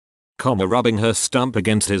touch. Rubbing her stump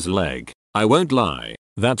against his leg. I won't lie,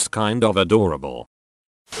 that's kind of adorable.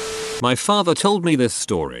 My father told me this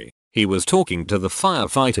story. He was talking to the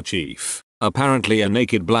firefighter chief. Apparently a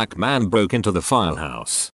naked black man broke into the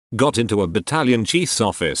firehouse, got into a battalion chief's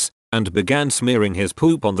office, and began smearing his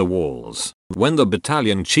poop on the walls. When the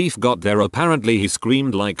battalion chief got there, apparently he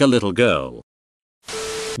screamed like a little girl.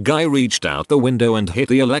 Guy reached out the window and hit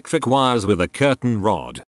the electric wires with a curtain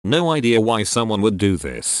rod. No idea why someone would do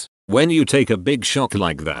this. When you take a big shock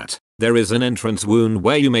like that, there is an entrance wound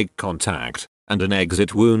where you make contact, and an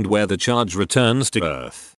exit wound where the charge returns to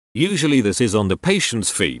earth. Usually this is on the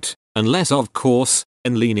patient's feet, unless of course,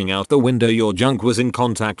 in leaning out the window your junk was in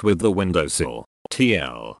contact with the windowsill.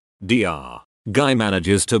 TLDR. Guy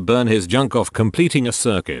manages to burn his junk off completing a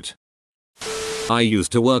circuit. I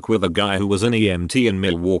used to work with a guy who was an EMT in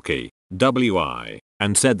Milwaukee, WI,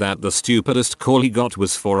 and said that the stupidest call he got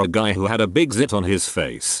was for a guy who had a big zit on his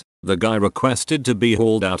face. The guy requested to be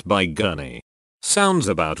hauled out by gurney. Sounds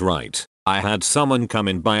about right. I had someone come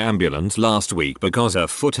in by ambulance last week because her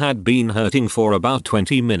foot had been hurting for about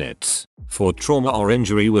 20 minutes. For trauma or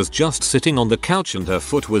injury, was just sitting on the couch and her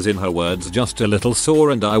foot was, in her words, just a little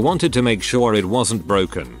sore, and I wanted to make sure it wasn't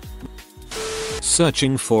broken.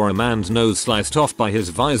 Searching for a man's nose sliced off by his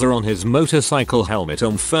visor on his motorcycle helmet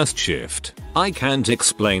on first shift. I can't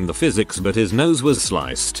explain the physics, but his nose was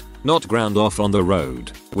sliced, not ground off on the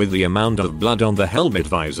road. With the amount of blood on the helmet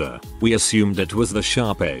visor, we assumed it was the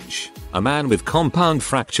sharp edge. A man with compound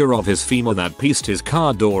fracture of his femur that pieced his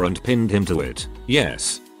car door and pinned him to it.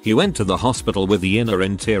 Yes, he went to the hospital with the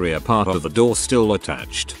interior part of the door still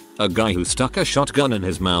attached. A guy who stuck a shotgun in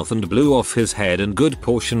his mouth and blew off his head and good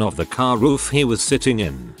portion of the car roof he was sitting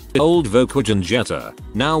in. Old Volkswagen Jetta,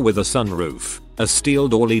 now with a sunroof. A steel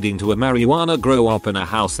door leading to a marijuana grow up in a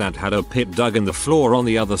house that had a pit dug in the floor on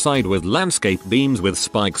the other side with landscape beams with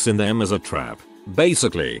spikes in them as a trap.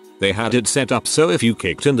 Basically, they had it set up so if you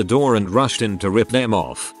kicked in the door and rushed in to rip them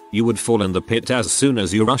off, you would fall in the pit as soon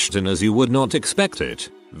as you rushed in, as you would not expect it.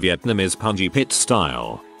 Vietnamese punji pit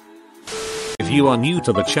style. If you are new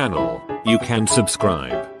to the channel, you can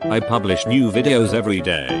subscribe. I publish new videos every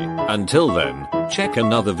day. Until then, check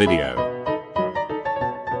another video.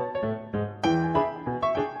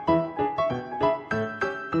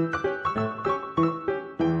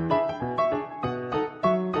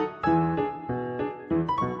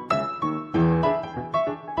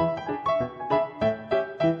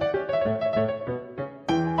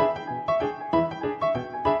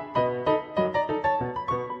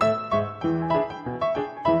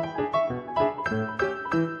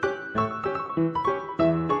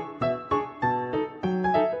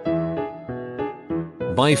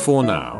 Bye for now.